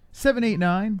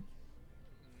 7-8-9.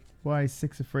 Why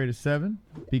 6 afraid of 7?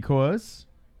 Because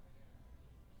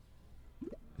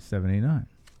 7-8-9.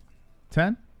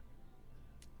 10.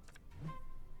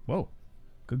 Whoa.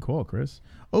 Good call, Chris.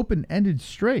 Open-ended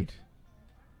straight.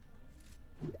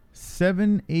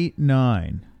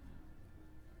 7-8-9.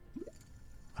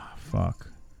 Ah, fuck.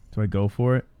 Do I go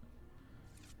for it?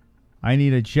 I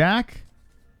need a jack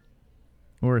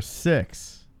or a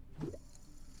 6.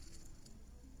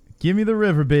 Give me the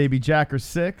river, baby. Jack or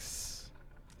 6.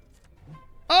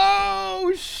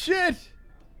 Oh, shit.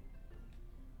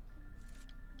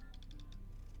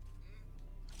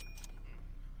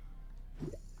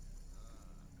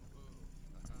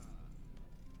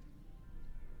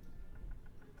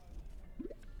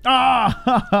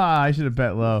 Ah, I should have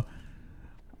bet low.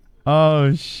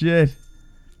 Oh, shit.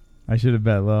 I should have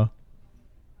bet low.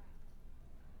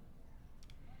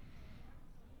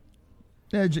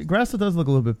 Yeah, Grasso does look a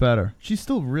little bit better. She's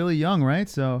still really young, right?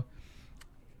 So,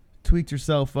 tweaked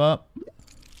herself up.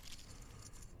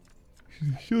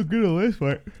 She looked good in the last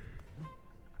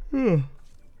fight.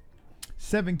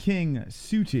 7 king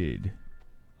suited.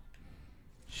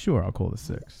 Sure, I'll call the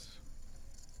 6.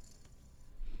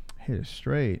 Hit it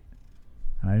straight.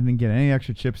 I didn't get any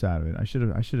extra chips out of it. I should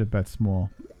have bet small.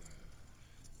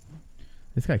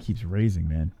 This guy keeps raising,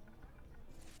 man.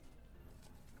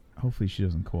 Hopefully she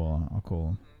doesn't call. I'll call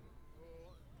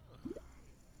him.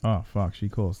 Oh, fuck. She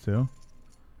calls too.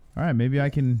 All right, maybe I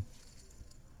can...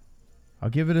 I'll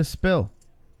give it a spill.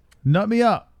 Nut me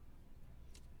up.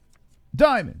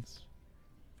 Diamonds.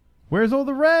 Where's all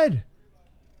the red?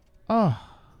 Oh.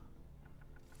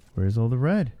 Where's all the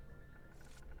red?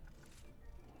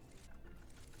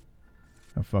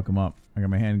 I'll fuck him up. I got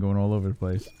my hand going all over the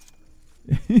place.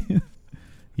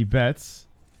 He bets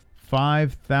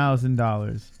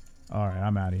 $5,000. All right,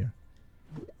 I'm out of here.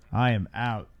 I am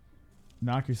out.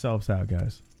 Knock yourselves out,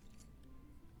 guys.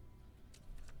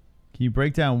 Can you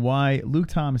break down why Luke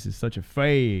Thomas is such a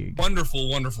fag? Wonderful,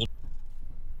 wonderful.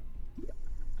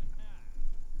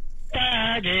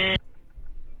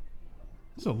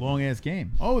 It's a long-ass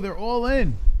game. Oh, they're all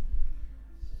in.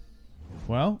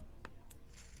 Well,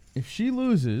 if she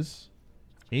loses,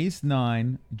 ace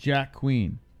 9, jack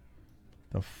queen.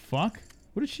 The fuck?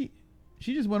 What did she...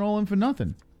 She just went all in for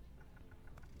nothing.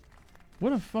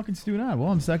 What a fucking stupid ad. Well,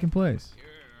 I'm second place.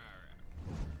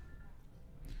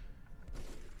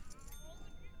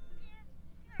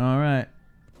 All right.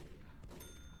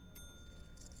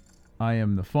 I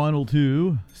am the final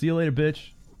 2. See you later,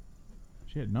 bitch.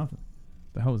 She had nothing.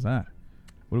 The hell was that?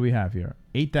 What do we have here?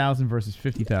 8,000 versus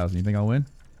 50,000. You think I'll win?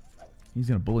 He's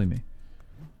going to bully me.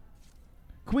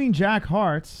 Queen Jack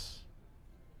hearts.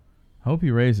 I hope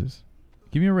he raises.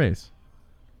 Give me a raise.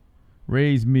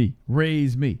 Raise me.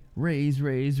 Raise me. Raise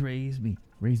me. Raise me.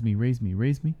 Raise me.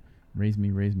 Raise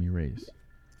me. Raise me. Raise.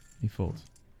 He folds.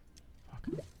 Fuck.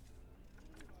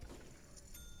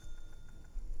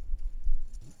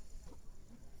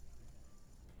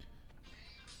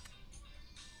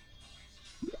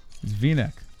 It's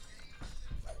V-neck.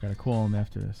 Gotta call him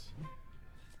after this.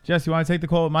 Jess, you want to take the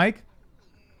call with Mike?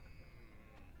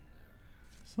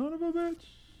 Son of a bitch.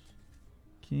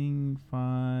 King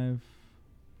 5.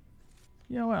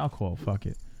 You know what? I'll call. Fuck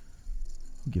it.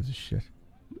 Who gives a shit?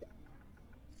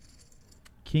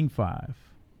 King 5.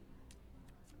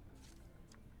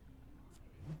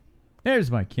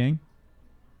 There's my king.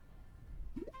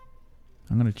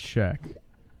 I'm going to check.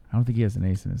 I don't think he has an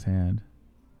ace in his hand.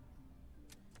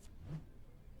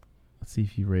 Let's see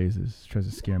if he raises. Tries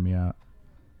to scare me out.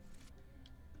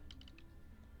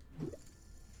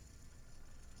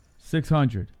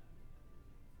 600.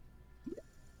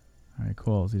 All right,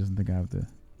 calls. He doesn't think I have to.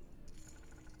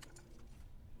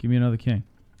 Give me another king.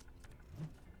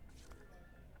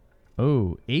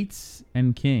 Oh, eights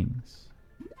and kings.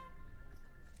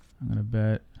 I'm going to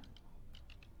bet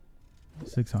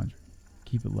 600.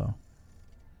 Keep it low.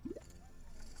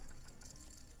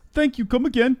 Thank you. Come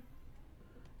again.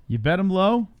 You bet him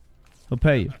low, he'll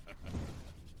pay you.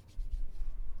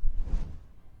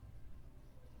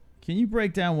 Can you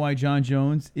break down why John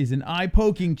Jones is an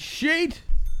eye-poking cheat?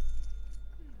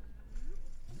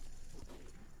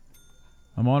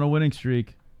 I'm on a winning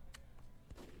streak.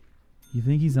 You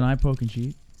think he's an eye-poking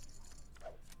cheat?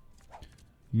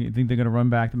 You think they're going to run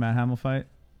back the Matt Hamill fight?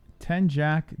 10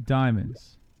 jack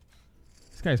diamonds.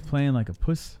 This guy's playing like a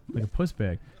puss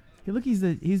bag. Hey, look, he's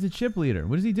the chip leader.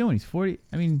 What is he doing? He's 40.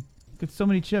 I mean, got so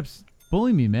many chips.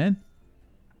 Bully me, man.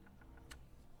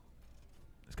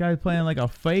 This guy's playing like a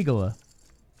fagala.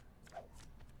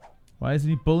 Why isn't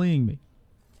he bullying me?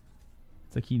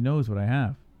 It's like he knows what I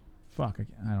have. Fuck,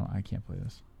 I can't play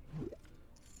this.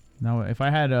 Now, if I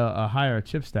had a higher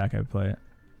chip stack, I'd play it.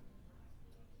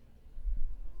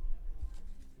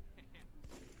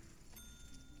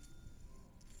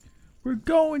 We're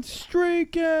going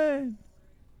streaking.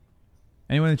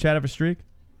 Anyone in the chat have a streak?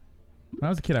 When I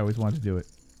was a kid, I always wanted to do it.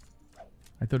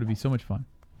 I thought it'd be so much fun.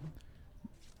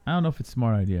 I don't know if it's a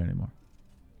smart idea anymore.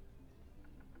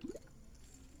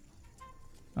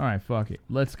 Alright, fuck it.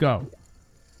 Let's go.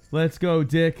 Let's go,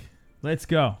 Dick. Let's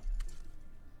go.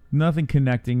 Nothing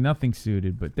connecting, nothing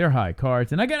suited, but they're high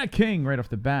cards. And I got a king right off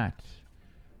the bat.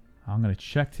 I'm going to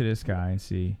check to this guy and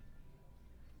see.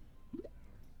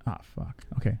 Ah, fuck.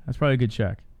 Okay, that's probably a good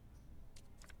check.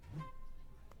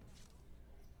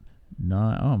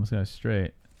 No, oh, almost got it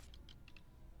straight.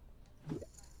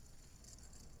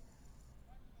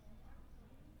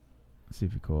 Let's see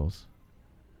if he calls.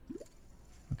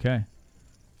 Okay.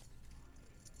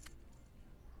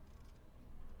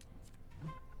 I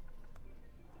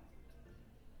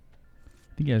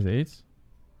think he has eights.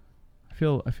 I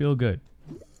feel good.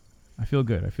 I feel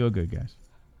good, guys.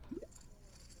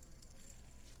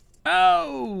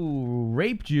 Oh,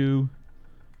 raped you.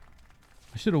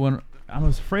 I should have won. I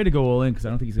was afraid to go all in because I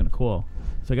don't think he's gonna call.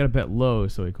 So I gotta bet low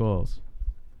so he calls.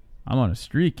 I'm on a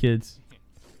streak, kids.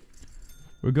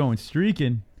 We're going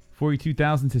streaking.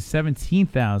 42,000 to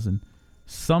 17,000.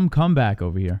 Some comeback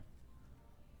over here.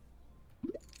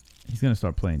 He's gonna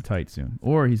start playing tight soon,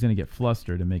 or he's gonna get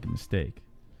flustered and make a mistake.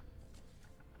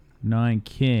 9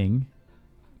 king.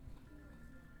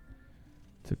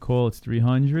 To call, it's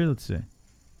 300. Let's see.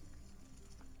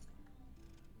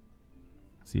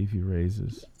 See if he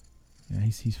raises. Yeah,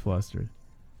 he's flustered.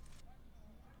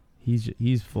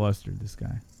 He's flustered, this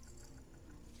guy.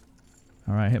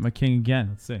 All right, hit my king again.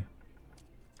 Let's see.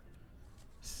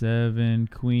 7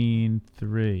 queen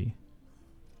 3.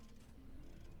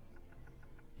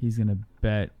 He's gonna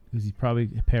bet because he's probably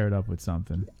paired up with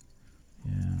something.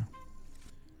 Yeah.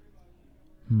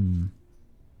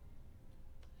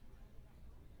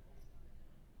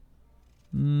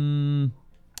 No,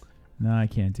 I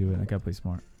can't do it. I gotta play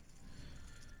smart.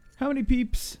 How many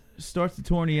peeps starts the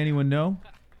tourney? Anyone know?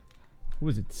 What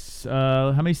was it?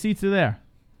 How many seats are there?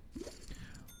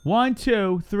 1,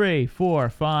 2, 3, 4,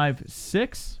 5,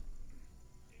 6.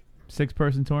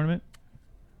 6-person tournament.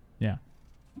 Yeah,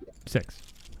 6.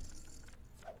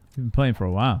 We've been playing for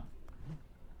a while.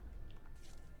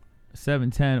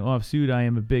 7-10 offsuit. I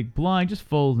am a big blind. Just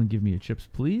fold and give me your chips,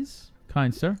 please,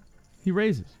 kind sir. He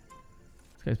raises.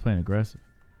 This guy's playing aggressive.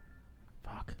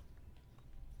 Fuck.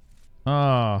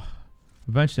 Oh,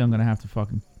 eventually I'm gonna have to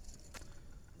fucking.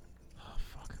 Oh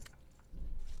fuck.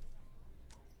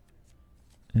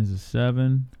 There's a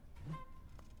 7. I'm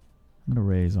gonna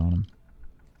raise on him.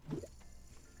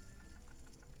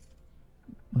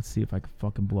 Let's see if I can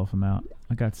fucking bluff him out.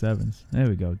 I got 7s. There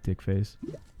we go, dick face.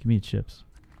 Give me your chips.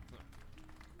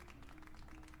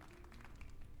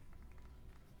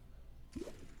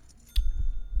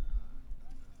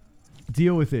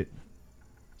 Deal with it.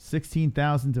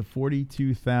 16,000 to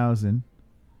 42,000.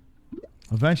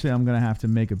 Eventually, I'm gonna have to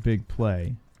make a big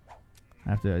play. I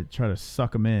have to try to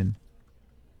suck him in.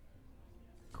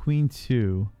 Queen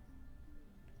 2.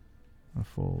 A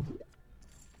fold.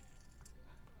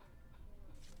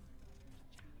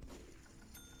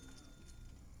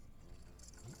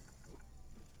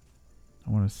 I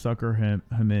I want to sucker him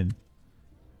in.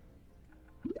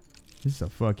 This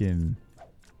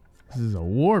is a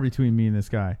war between me and this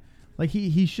guy. Like,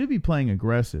 he should be playing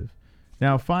aggressive.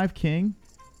 Now, 5 king.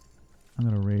 I'm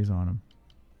going to raise on him.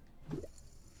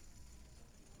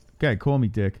 Okay, call me,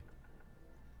 dick.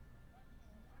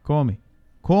 Call me.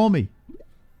 Call me.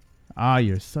 Ah,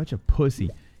 you're such a pussy.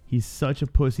 He's such a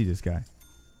pussy, this guy.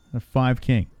 A 5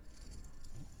 king.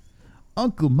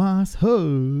 Uncle Moss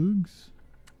hugs.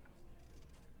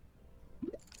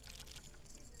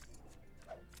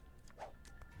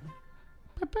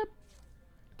 Beep, beep.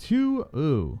 2.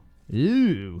 Ooh.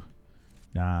 Ew.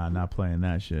 Nah, not playing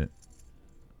that shit.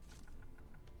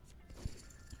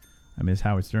 I miss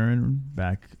Howard Stern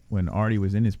back when Artie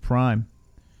was in his prime.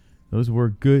 Those were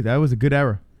good. That was a good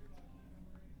era.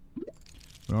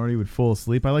 When Artie would fall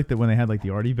asleep. I liked that when they had like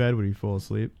the Artie bed where he'd fall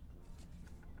asleep.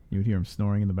 You would hear him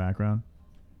snoring in the background.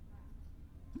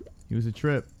 He was a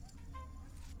trip.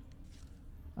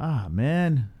 Ah,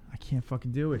 man. I can't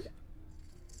fucking do it.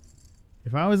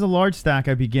 If I was a large stack,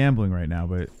 I'd be gambling right now,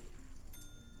 but...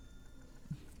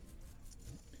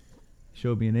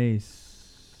 Showed me an ace.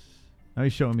 Now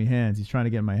he's showing me hands. He's trying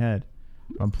to get in my head.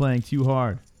 I'm playing too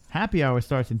hard. Happy hour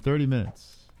starts in 30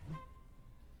 minutes.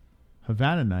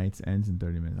 Havana Nights ends in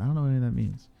 30 minutes. I don't know what any of that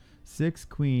means. 6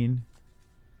 queen.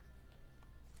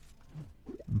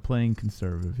 I'm playing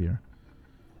conservative here.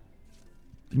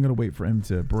 I'm going to wait for him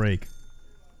to break.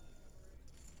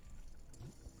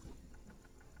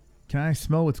 Can I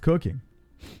smell what's cooking?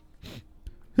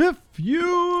 If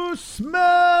you smell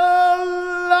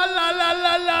la la la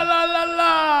la la la la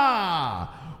la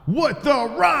what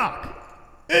the rock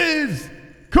is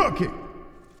cooking.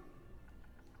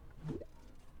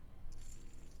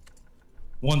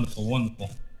 Wonderful, wonderful.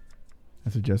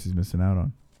 That's what Jesse's missing out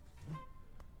on.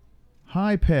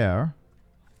 High pair,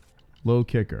 low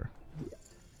kicker.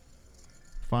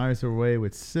 Fires away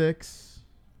with 6.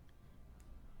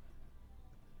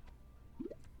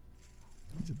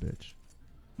 He's a bitch.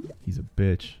 He's a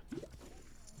bitch.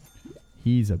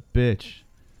 He's a bitch.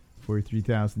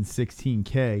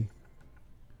 43,016K.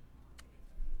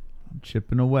 I'm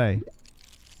chipping away.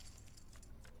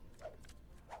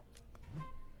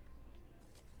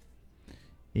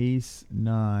 Ace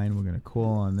 9. We're going to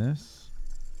call on this.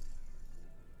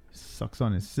 Sucks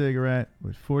on his cigarette.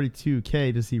 With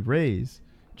 42K, does he raise?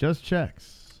 Just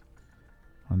checks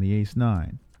on the ace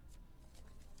 9.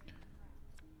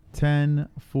 10,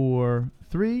 4,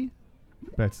 3.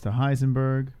 Bets to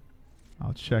Heisenberg.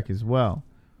 I'll check as well.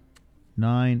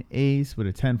 9 ace with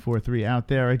a 10, 4, 3 out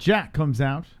there. A jack comes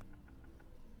out.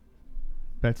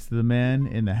 Bets to the man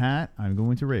in the hat. I'm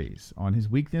going to raise. On his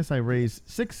weakness, I raise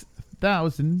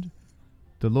 6,000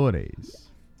 Dolores.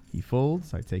 He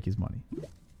folds. I take his money.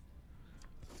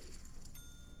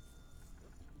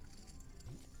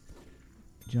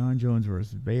 John Jones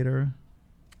versus Vader.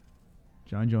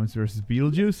 John Jones versus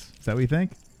Beetlejuice. Is that what you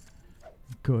think?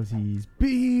 Because he's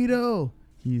Beetle.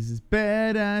 He's as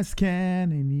bad as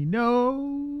can. And he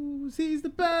knows he's the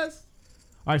best.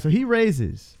 All right, so he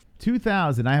raises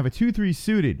 2,000. I have a 2-3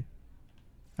 suited.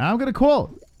 I'm going to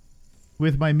call it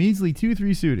with my measly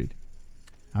 2-3 suited.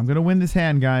 I'm going to win this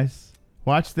hand, guys.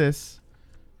 Watch this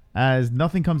as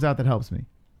nothing comes out that helps me.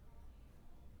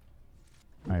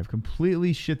 I have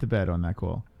completely shit the bed on that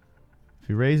call. If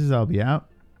he raises, I'll be out.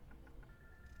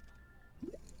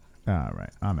 All right,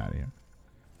 I'm out of here.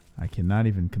 I cannot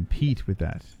even compete with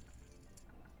that.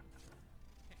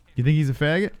 You think he's a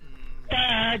faggot?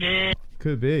 Faggot.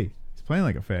 Could be. He's playing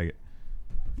like a faggot.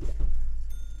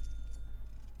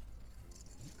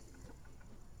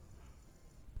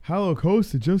 Hello,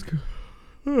 Costa just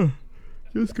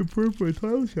confirmed for a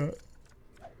title shot.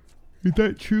 Is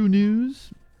that true news?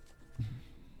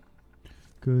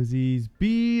 Cause he's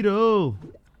Beetle,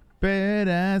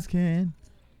 badass can.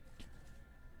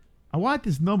 I want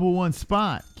this number 1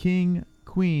 spot. King,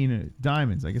 Queen,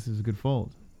 Diamonds. I guess it's a good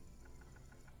fold.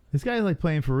 This guy's like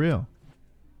playing for real.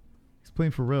 He's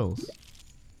playing for reals.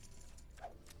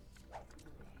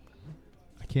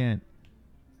 I can't.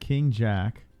 King,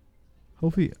 Jack.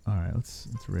 Hopefully. All right, let's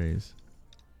raise.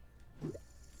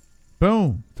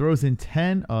 Boom. Throws in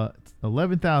 10,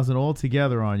 11,000 all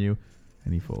together on you,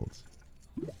 and he folds.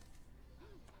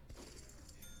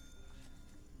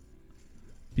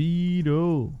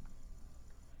 Beetle.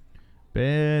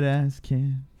 Badass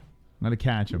can. I'm going to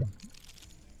catch him.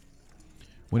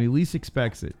 When he least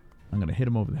expects it, I'm going to hit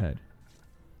him over the head.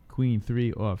 Queen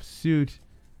 3 off suit.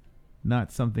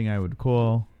 Not something I would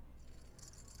call.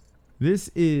 This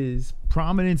is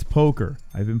Prominence Poker.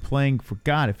 I've been playing for,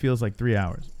 God, it feels like 3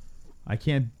 hours. I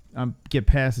can't get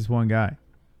past this one guy.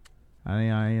 I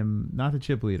am not the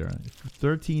chip leader.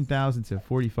 13,000 to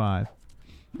 45.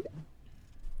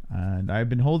 And I've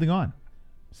been holding on.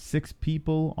 6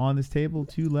 people on this table,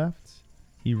 2 left.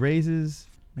 He raises.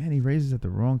 Man, he raises at the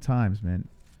wrong times, man.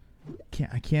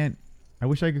 I can't. I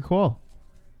wish I could call.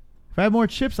 If I had more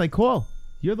chips, I'd call.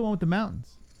 You're the one with the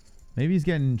mountains. Maybe he's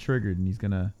getting triggered and he's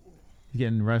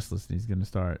getting restless and he's gonna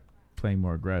start playing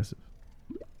more aggressive.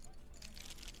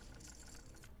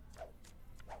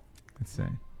 Let's see.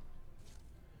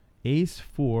 Ace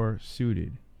 4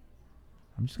 suited.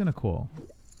 I'm just gonna call.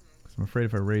 Because I'm afraid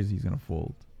if I raise, he's gonna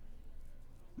fold.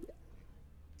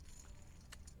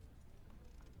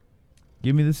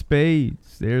 Give me the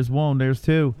spades. There's 1. There's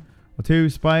 2. Well, 2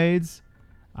 spades.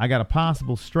 I got a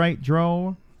possible straight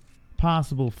draw.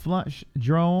 Possible flush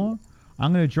draw.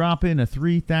 I'm going to drop in a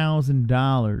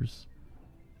 $3,000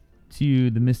 to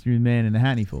the mystery man in the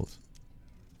hat he folds.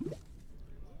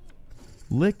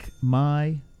 Lick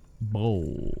my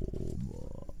bowl.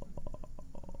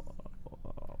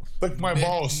 Lick my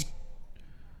balls.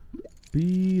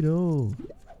 Beetle.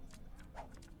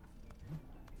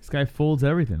 This guy folds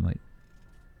everything. Like,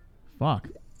 fuck.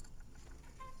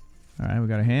 All right, we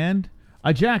got a hand.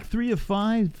 A jack, 3 of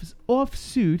 5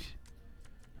 offsuit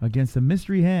against a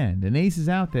mystery hand. An ace is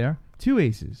out there. 2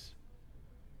 aces.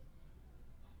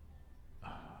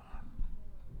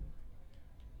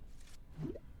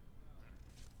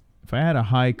 If I had a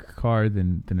high card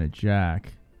than a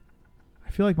jack, I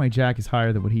feel like my jack is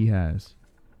higher than what he has.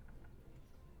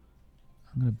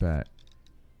 I'm going to bet.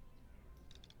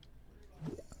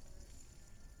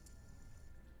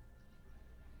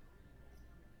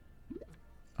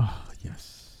 Oh,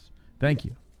 yes. Thank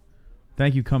you.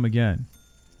 Thank you, come again.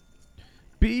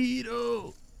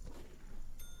 Beetle.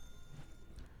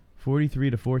 43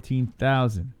 to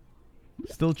 14,000.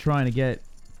 Still trying to get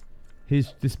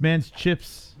this man's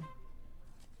chips.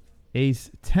 Ace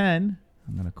 10.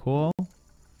 I'm going to call.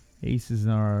 Aces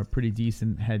are pretty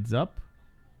decent heads up.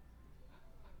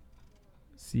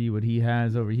 See what he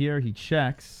has over here. He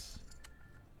checks.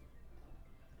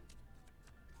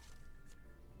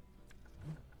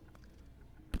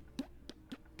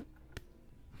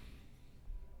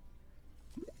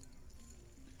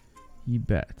 He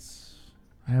bets.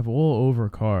 I have all over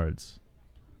cards.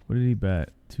 What did he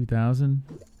bet? 2,000?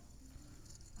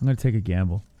 I'm going to take a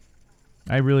gamble.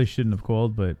 I really shouldn't have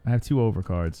called, but I have 2 over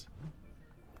cards.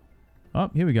 Oh,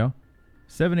 here we go.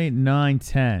 7, 8, 9,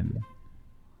 10.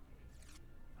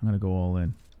 I'm going to go all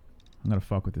in. I'm going to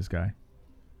fuck with this guy.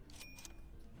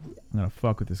 I'm going to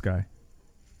fuck with this guy.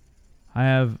 I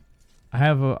have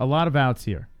a lot of outs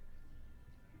here.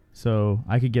 So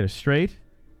I could get a straight.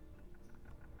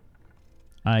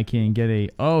 I can get a...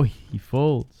 Oh, he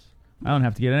folds. I don't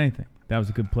have to get anything. That was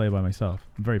a good play by myself.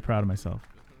 I'm very proud of myself.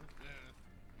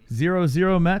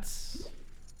 0-0 Mets.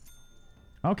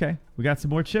 Okay. We got some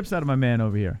more chips out of my man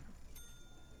over here.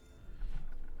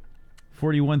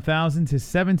 41,000 to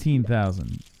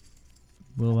 17,000.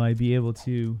 Will I be able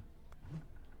to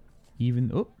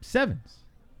even... Oh, 7s.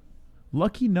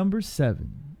 Lucky number 7s.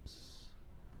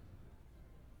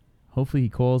 Hopefully he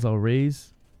calls. I'll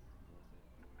raise.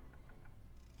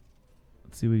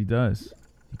 Let's see what he does.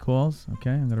 He calls. Okay,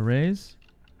 I'm going to raise.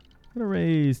 I'm going to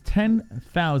raise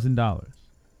 $10,000.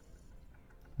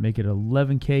 Make it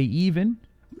 11K even.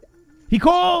 He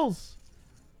calls!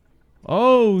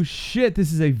 Oh, shit.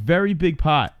 This is a very big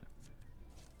pot.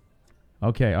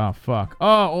 Okay. Oh, fuck.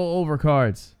 Oh, all over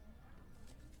cards.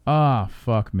 Ah,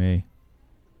 fuck me.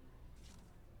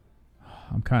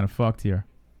 I'm kind of fucked here.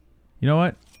 You know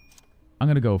what? I'm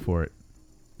going to go for it.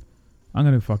 I'm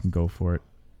going to fucking go for it.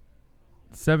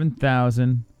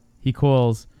 7,000. He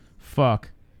calls.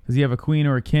 Fuck. Does he have a queen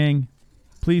or a king?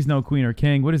 Please no queen or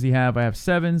king. What does he have? I have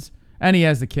 7s. And he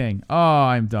has the king. Oh,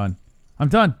 I'm done. I'm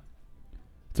done.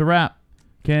 It's a wrap.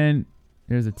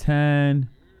 There's a 10.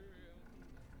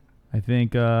 I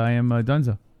think I am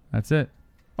donezo. That's it.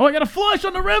 Oh, I got a flush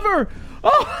on the river.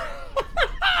 Oh.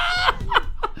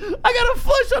 I got a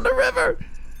flush on the river.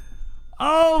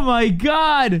 Oh, my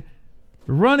God.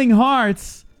 Running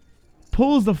Hearts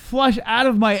pulls the flush out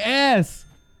of my ass.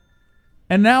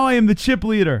 And now I am the chip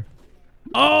leader.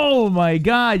 Oh, my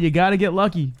God. You got to get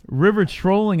lucky. River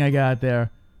trolling I got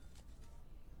there.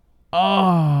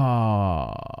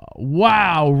 Oh,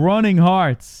 wow. Running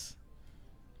Hearts.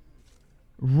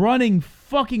 Running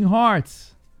fucking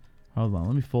Hearts. Hold on.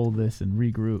 Let me fold this and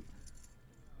regroup.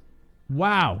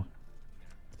 Wow.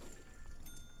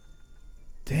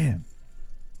 Damn.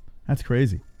 That's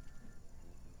crazy.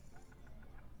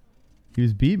 He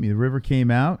was beating me. The river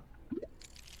came out.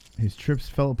 His trips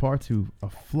fell apart to a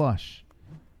flush.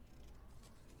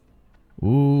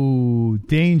 Ooh,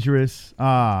 dangerous.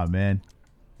 Ah, man.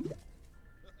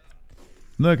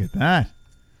 Look at that.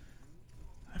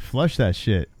 I flushed that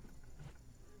shit.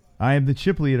 I am the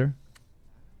chip leader.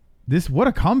 What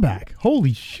a comeback.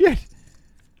 Holy shit.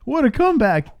 What a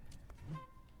comeback.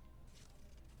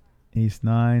 Ace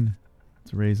 9.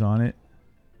 Let's raise on it.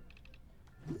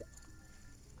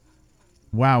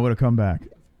 Wow, what a comeback.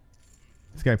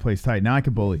 This guy plays tight. Now I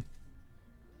can bully.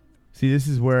 See, this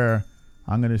is where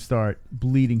I'm going to start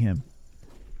bleeding him.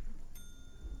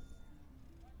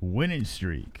 Winning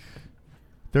streak.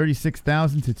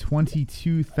 36,000 to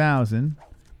 22,000.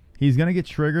 He's going to get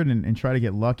triggered and try to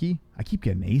get lucky. I keep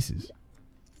getting aces.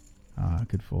 Ah,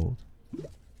 good fold.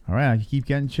 All right, I can keep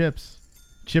getting chips.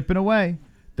 Chipping away.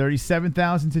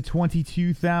 37,000 to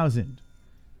 22,000.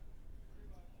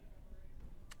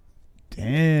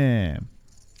 Damn.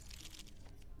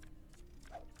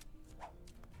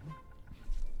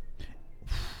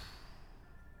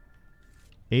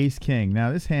 Ace King.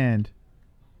 Now this hand,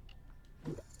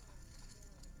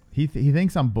 he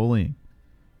thinks I'm bullying.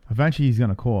 Eventually he's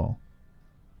gonna call.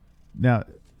 Now,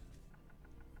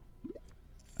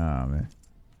 oh man,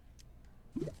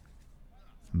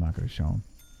 I'm not gonna show him.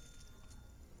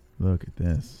 Look at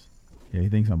this. Yeah, he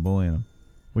thinks I'm bullying him,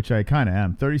 which I kind of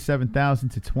am. 37,000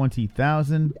 to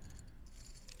 20,000.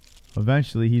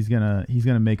 Eventually he's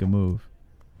gonna make a move.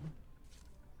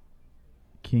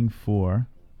 King 4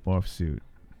 offsuit.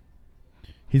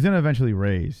 He's gonna eventually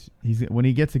raise. When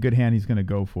he gets a good hand, he's gonna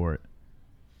go for it.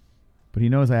 But he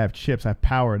knows I have chips. I have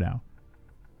power now.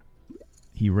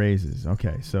 He raises.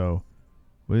 Okay, so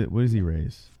what does he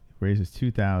raise? He raises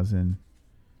 2,000.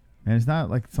 And it's not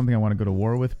like something I want to go to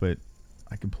war with, but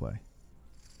I can play.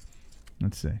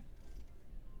 Let's see.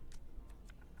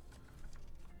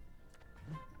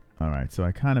 All right, so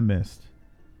I kind of missed.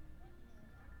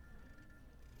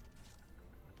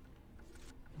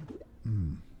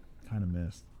 Kind of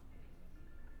missed.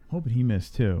 Hoping he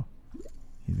missed too.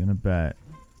 He's gonna bet.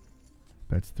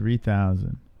 Bets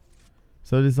 3,000.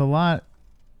 So there's a lot.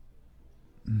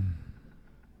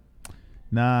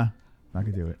 Nah, not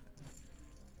gonna do it.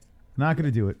 Not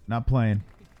gonna do it. Not playing.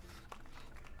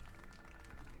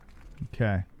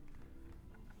 Okay.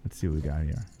 Let's see what we got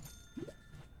here.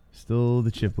 Still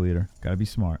the chip leader. Gotta be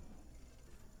smart.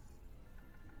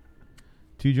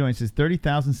 Two Joints says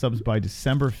 30,000 subs by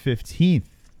December 15th.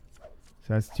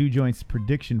 So that's Two Joints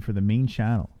prediction for the main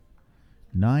channel.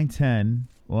 9-10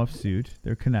 offsuit.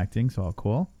 They're connecting, so I'll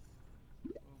call.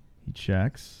 He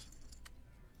checks.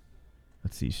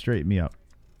 Let's see. Straighten me up.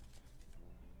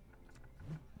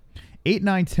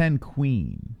 8-9-10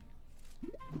 queen.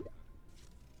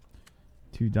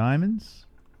 2 diamonds.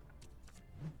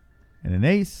 And an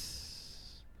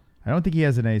ace. I don't think he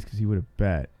has an ace because he would have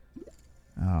bet.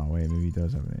 Oh, wait. Maybe he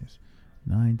does have an ace.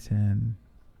 9-10.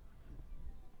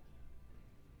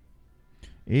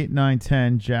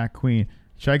 8-9-10 jack queen.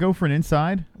 Should I go for an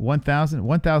inside?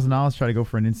 $1,000. Try to go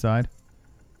for an inside.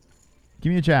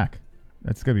 Give me a jack.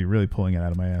 That's going to be really pulling it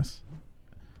out of my ass.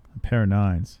 A pair of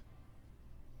 9s.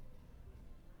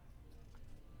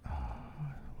 Oh,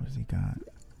 what does he got?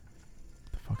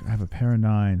 The fuck? I have a pair of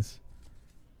 9s.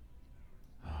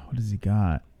 Oh, what does he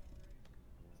got?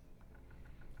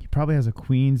 He probably has a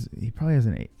queens. He probably has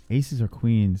an aces or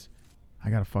queens. I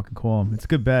got to fucking call him. It's a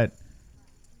good bet.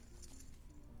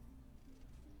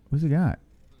 What's he got?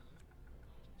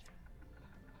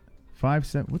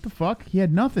 5-7. What the fuck? He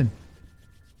had nothing.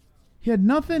 He had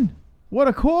nothing. What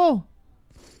a call.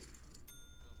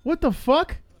 What the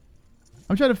fuck?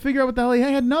 I'm trying to figure out what the hell he had.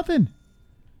 He had nothing.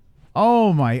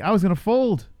 Oh my. I was going to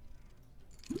fold.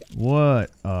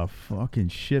 What a fucking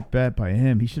shit bet by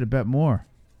him. He should have bet more.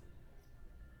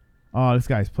 Oh, this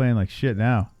guy's playing like shit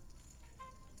now.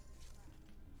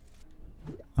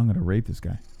 I'm going to rape this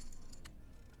guy.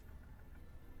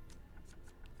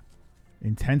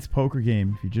 Intense poker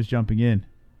game if you're just jumping in.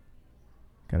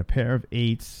 Got a pair of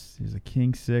 8s. There's a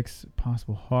king 6,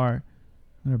 possible heart.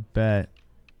 I'm going to bet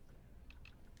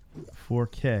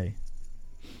 4K.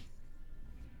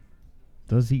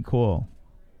 Does he call?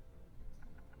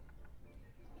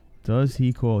 Does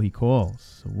he call? He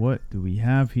calls. So what do we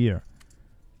have here?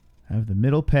 I have the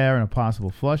middle pair and a possible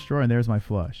flush draw, and there's my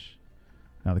flush.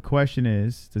 Now the question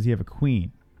is, does he have a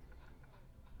queen?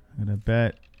 I'm going to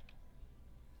bet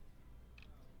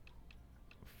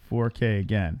 4K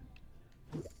again.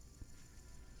 Let's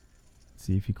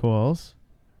see if he calls.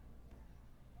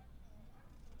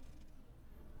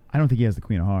 I don't think he has the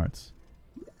queen of hearts.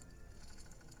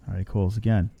 All right, he calls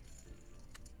again.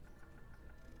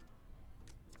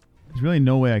 There's really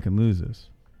no way I can lose this.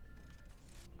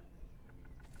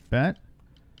 Bet.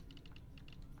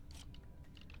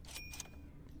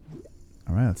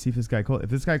 All right, let's see if this guy calls. If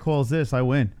this guy calls this, I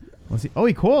win. Let's see. Oh,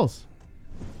 he calls.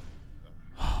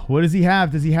 What does he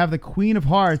have? Does he have the Queen of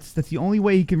Hearts? That's the only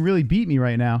way he can really beat me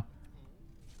right now.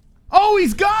 Oh,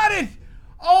 he's got it!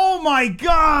 Oh my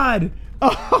God!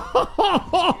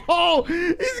 Oh,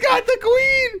 he's got the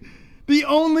Queen! The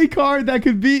only card that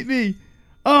could beat me.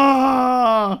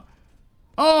 Oh,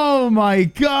 oh my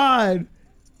God!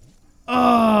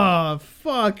 Oh,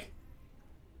 fuck!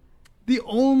 The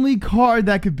only card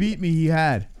that could beat me, he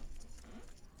had.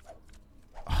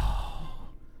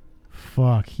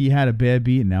 Fuck, he had a bad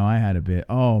beat and now I had a bit.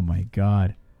 Oh my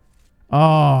God.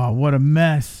 Oh, what a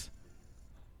mess.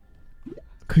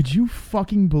 Could you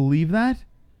fucking believe that?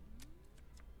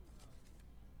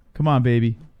 Come on,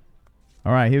 baby.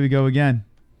 All right, here we go again.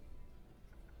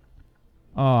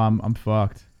 Oh, I'm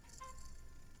fucked.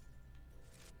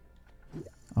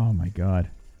 Oh my God.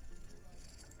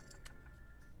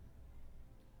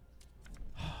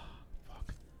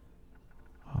 Fuck.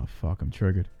 Oh fuck, I'm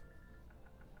triggered.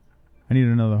 I need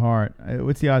another heart.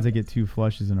 What's the odds I get 2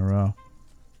 flushes in a row?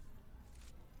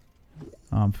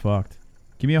 Oh, I'm fucked.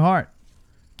 Give me a heart.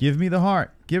 Give me the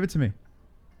heart. Give it to me.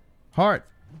 Heart.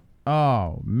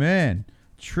 Oh, man.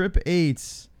 Trip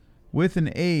 8s with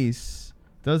an ace.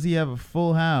 Does he have a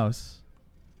full house?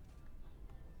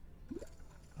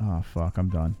 Oh, fuck. I'm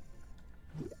done.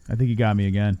 I think he got me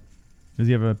again. Does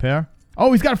he have a pair?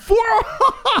 Oh, he's got 4.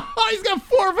 He's got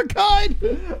 4 of a kind.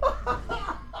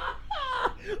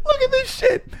 Look at this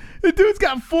shit. The dude's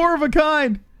got 4 of a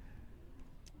kind.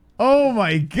 Oh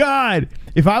my God.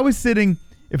 If I was sitting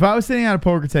at a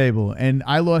poker table and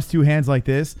I lost 2 hands like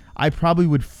this, I probably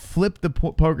would flip the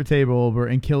poker table over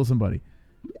and kill somebody.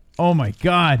 Oh my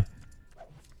God.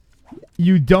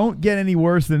 You don't get any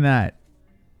worse than that.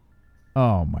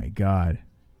 Oh my God.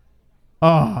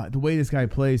 Oh, the way this guy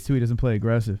plays too, he doesn't play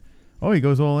aggressive. Oh, he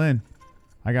goes all in.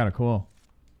 I got a call.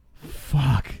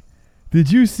 Fuck.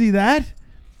 Did you see that?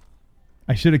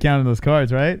 I should have counted those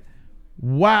cards, right?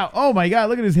 Wow. Oh my God,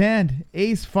 look at his hand.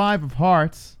 Ace 5 of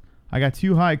hearts. I got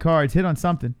 2 high cards. Hit on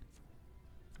something.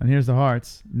 And here's the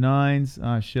hearts. 9s.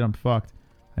 Oh shit, I'm fucked.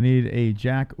 I need a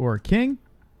jack or a king.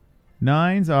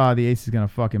 9s. Oh, the ace is going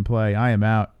to fucking play. I am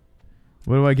out.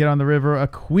 What do I get on the river? A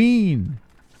queen.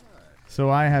 So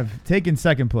I have taken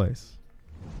second place.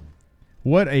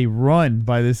 What a run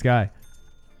by this guy.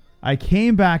 I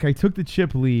came back. I took the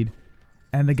chip lead.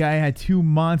 And the guy had 2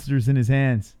 monsters in his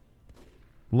hands.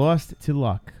 Lost to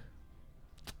luck.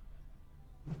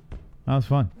 That was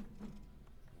fun.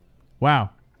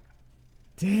 Wow.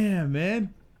 Damn,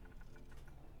 man.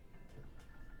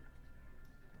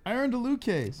 I earned a loot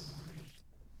case.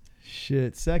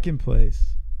 Shit, second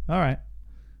place. All right.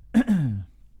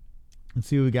 Let's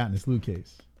see what we got in this loot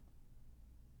case.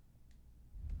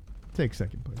 Take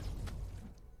second place.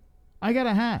 I got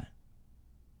a hat.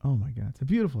 Oh my God, it's a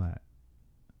beautiful hat.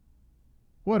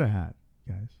 What a hat,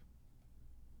 guys.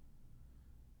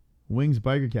 Wings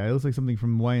biker cat. It looks like something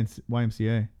from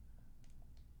YMCA.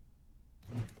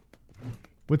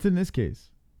 What's in this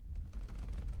case?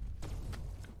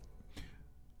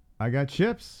 I got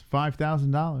chips.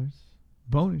 $5,000.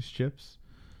 Bonus chips.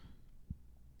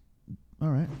 All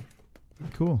right.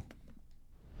 Cool.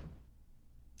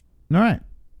 All right.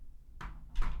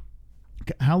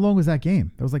 How long was that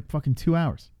game? That was like fucking 2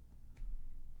 hours.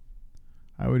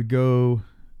 I would go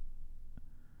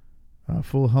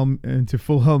full Phil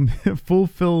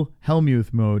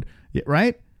Hellmuth mode. Yeah,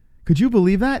 right? Could you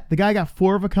believe that? The guy got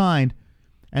 4 of a kind,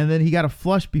 and then he got a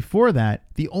flush before that.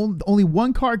 The only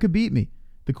one card could beat me,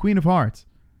 the Queen of Hearts,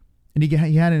 and he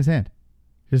had it in his hand,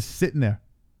 just sitting there.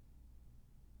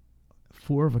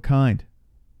 4 of a kind.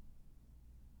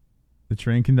 The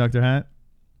train conductor hat.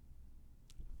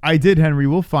 I did, Henry.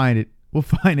 We'll find it. We'll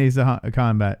find Ace of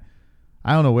Combat.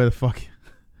 I don't know where the fuck.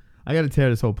 I got to tear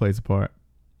this whole place apart.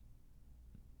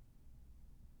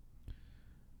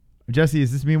 Jesse,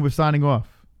 does this mean we're signing off?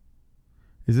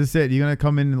 Is this it? You going to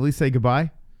come in and at least say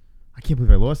goodbye? I can't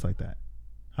believe I lost like that.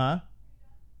 Huh?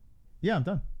 Yeah, I'm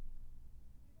done.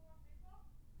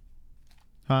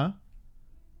 Huh?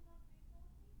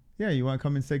 Yeah, you want to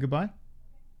come and say goodbye?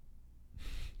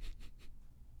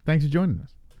 Thanks for joining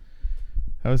us.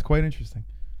 That was quite interesting.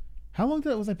 How long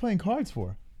was I playing cards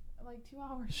for? Like 2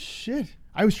 hours. Shit.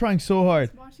 I was trying so hard.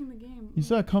 Just watching the game. You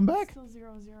saw it come back? Still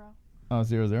 0-0. Oh,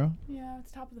 0-0? Yeah,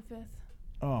 it's top of the 5th.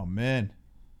 Oh, man.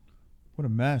 What a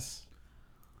mess.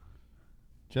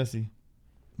 Jesse,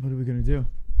 what are we going to do?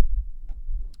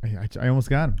 I almost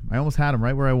got him. I almost had him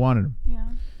right where I wanted him. Yeah.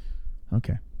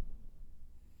 Okay.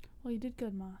 Well, you did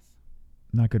good, Moss.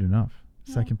 Not good enough.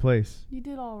 No, second place. You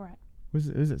did all right. Was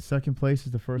it second place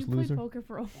is the first you loser? Played poker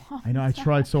for a while. I know. I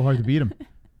tried so hard to beat him.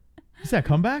 Is that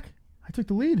comeback? I took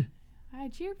the lead. I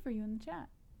cheered for you in the chat.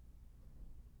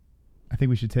 I think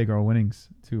we should take our winnings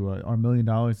to our $1 million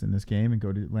in this game and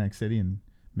go to Atlantic City and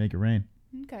make it rain.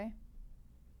 Okay.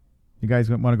 You guys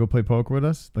want to go play poker with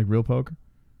us? Like real poker?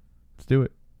 Let's do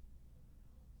it.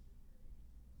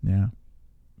 Yeah.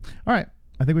 All right.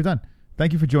 I think we're done.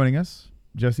 Thank you for joining us.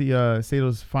 Jesse, say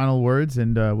those final words,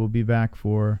 and we'll be back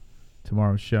for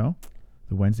tomorrow's show,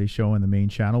 the Wednesday show on the main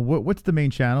channel. What's the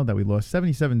main channel that we lost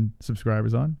 77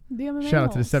 subscribers on? The MMA Shout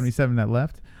out to the holes. 77 that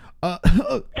left.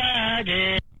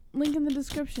 Link in the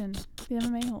description. The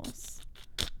MMA holes.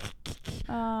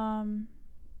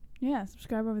 Yeah,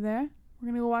 subscribe over there. We're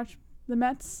gonna go watch the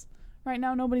Mets. Right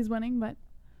now, nobody's winning, but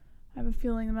I have a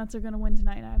feeling the Mets are gonna win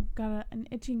tonight. I've got an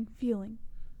itching feeling.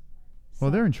 Well,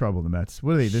 they're in trouble, the Mets.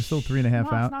 What are they? They're still 3.5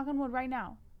 Moss, out. knock on wood right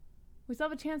now. We still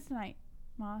have a chance tonight,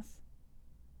 Moss.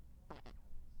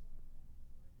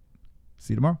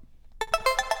 See you tomorrow.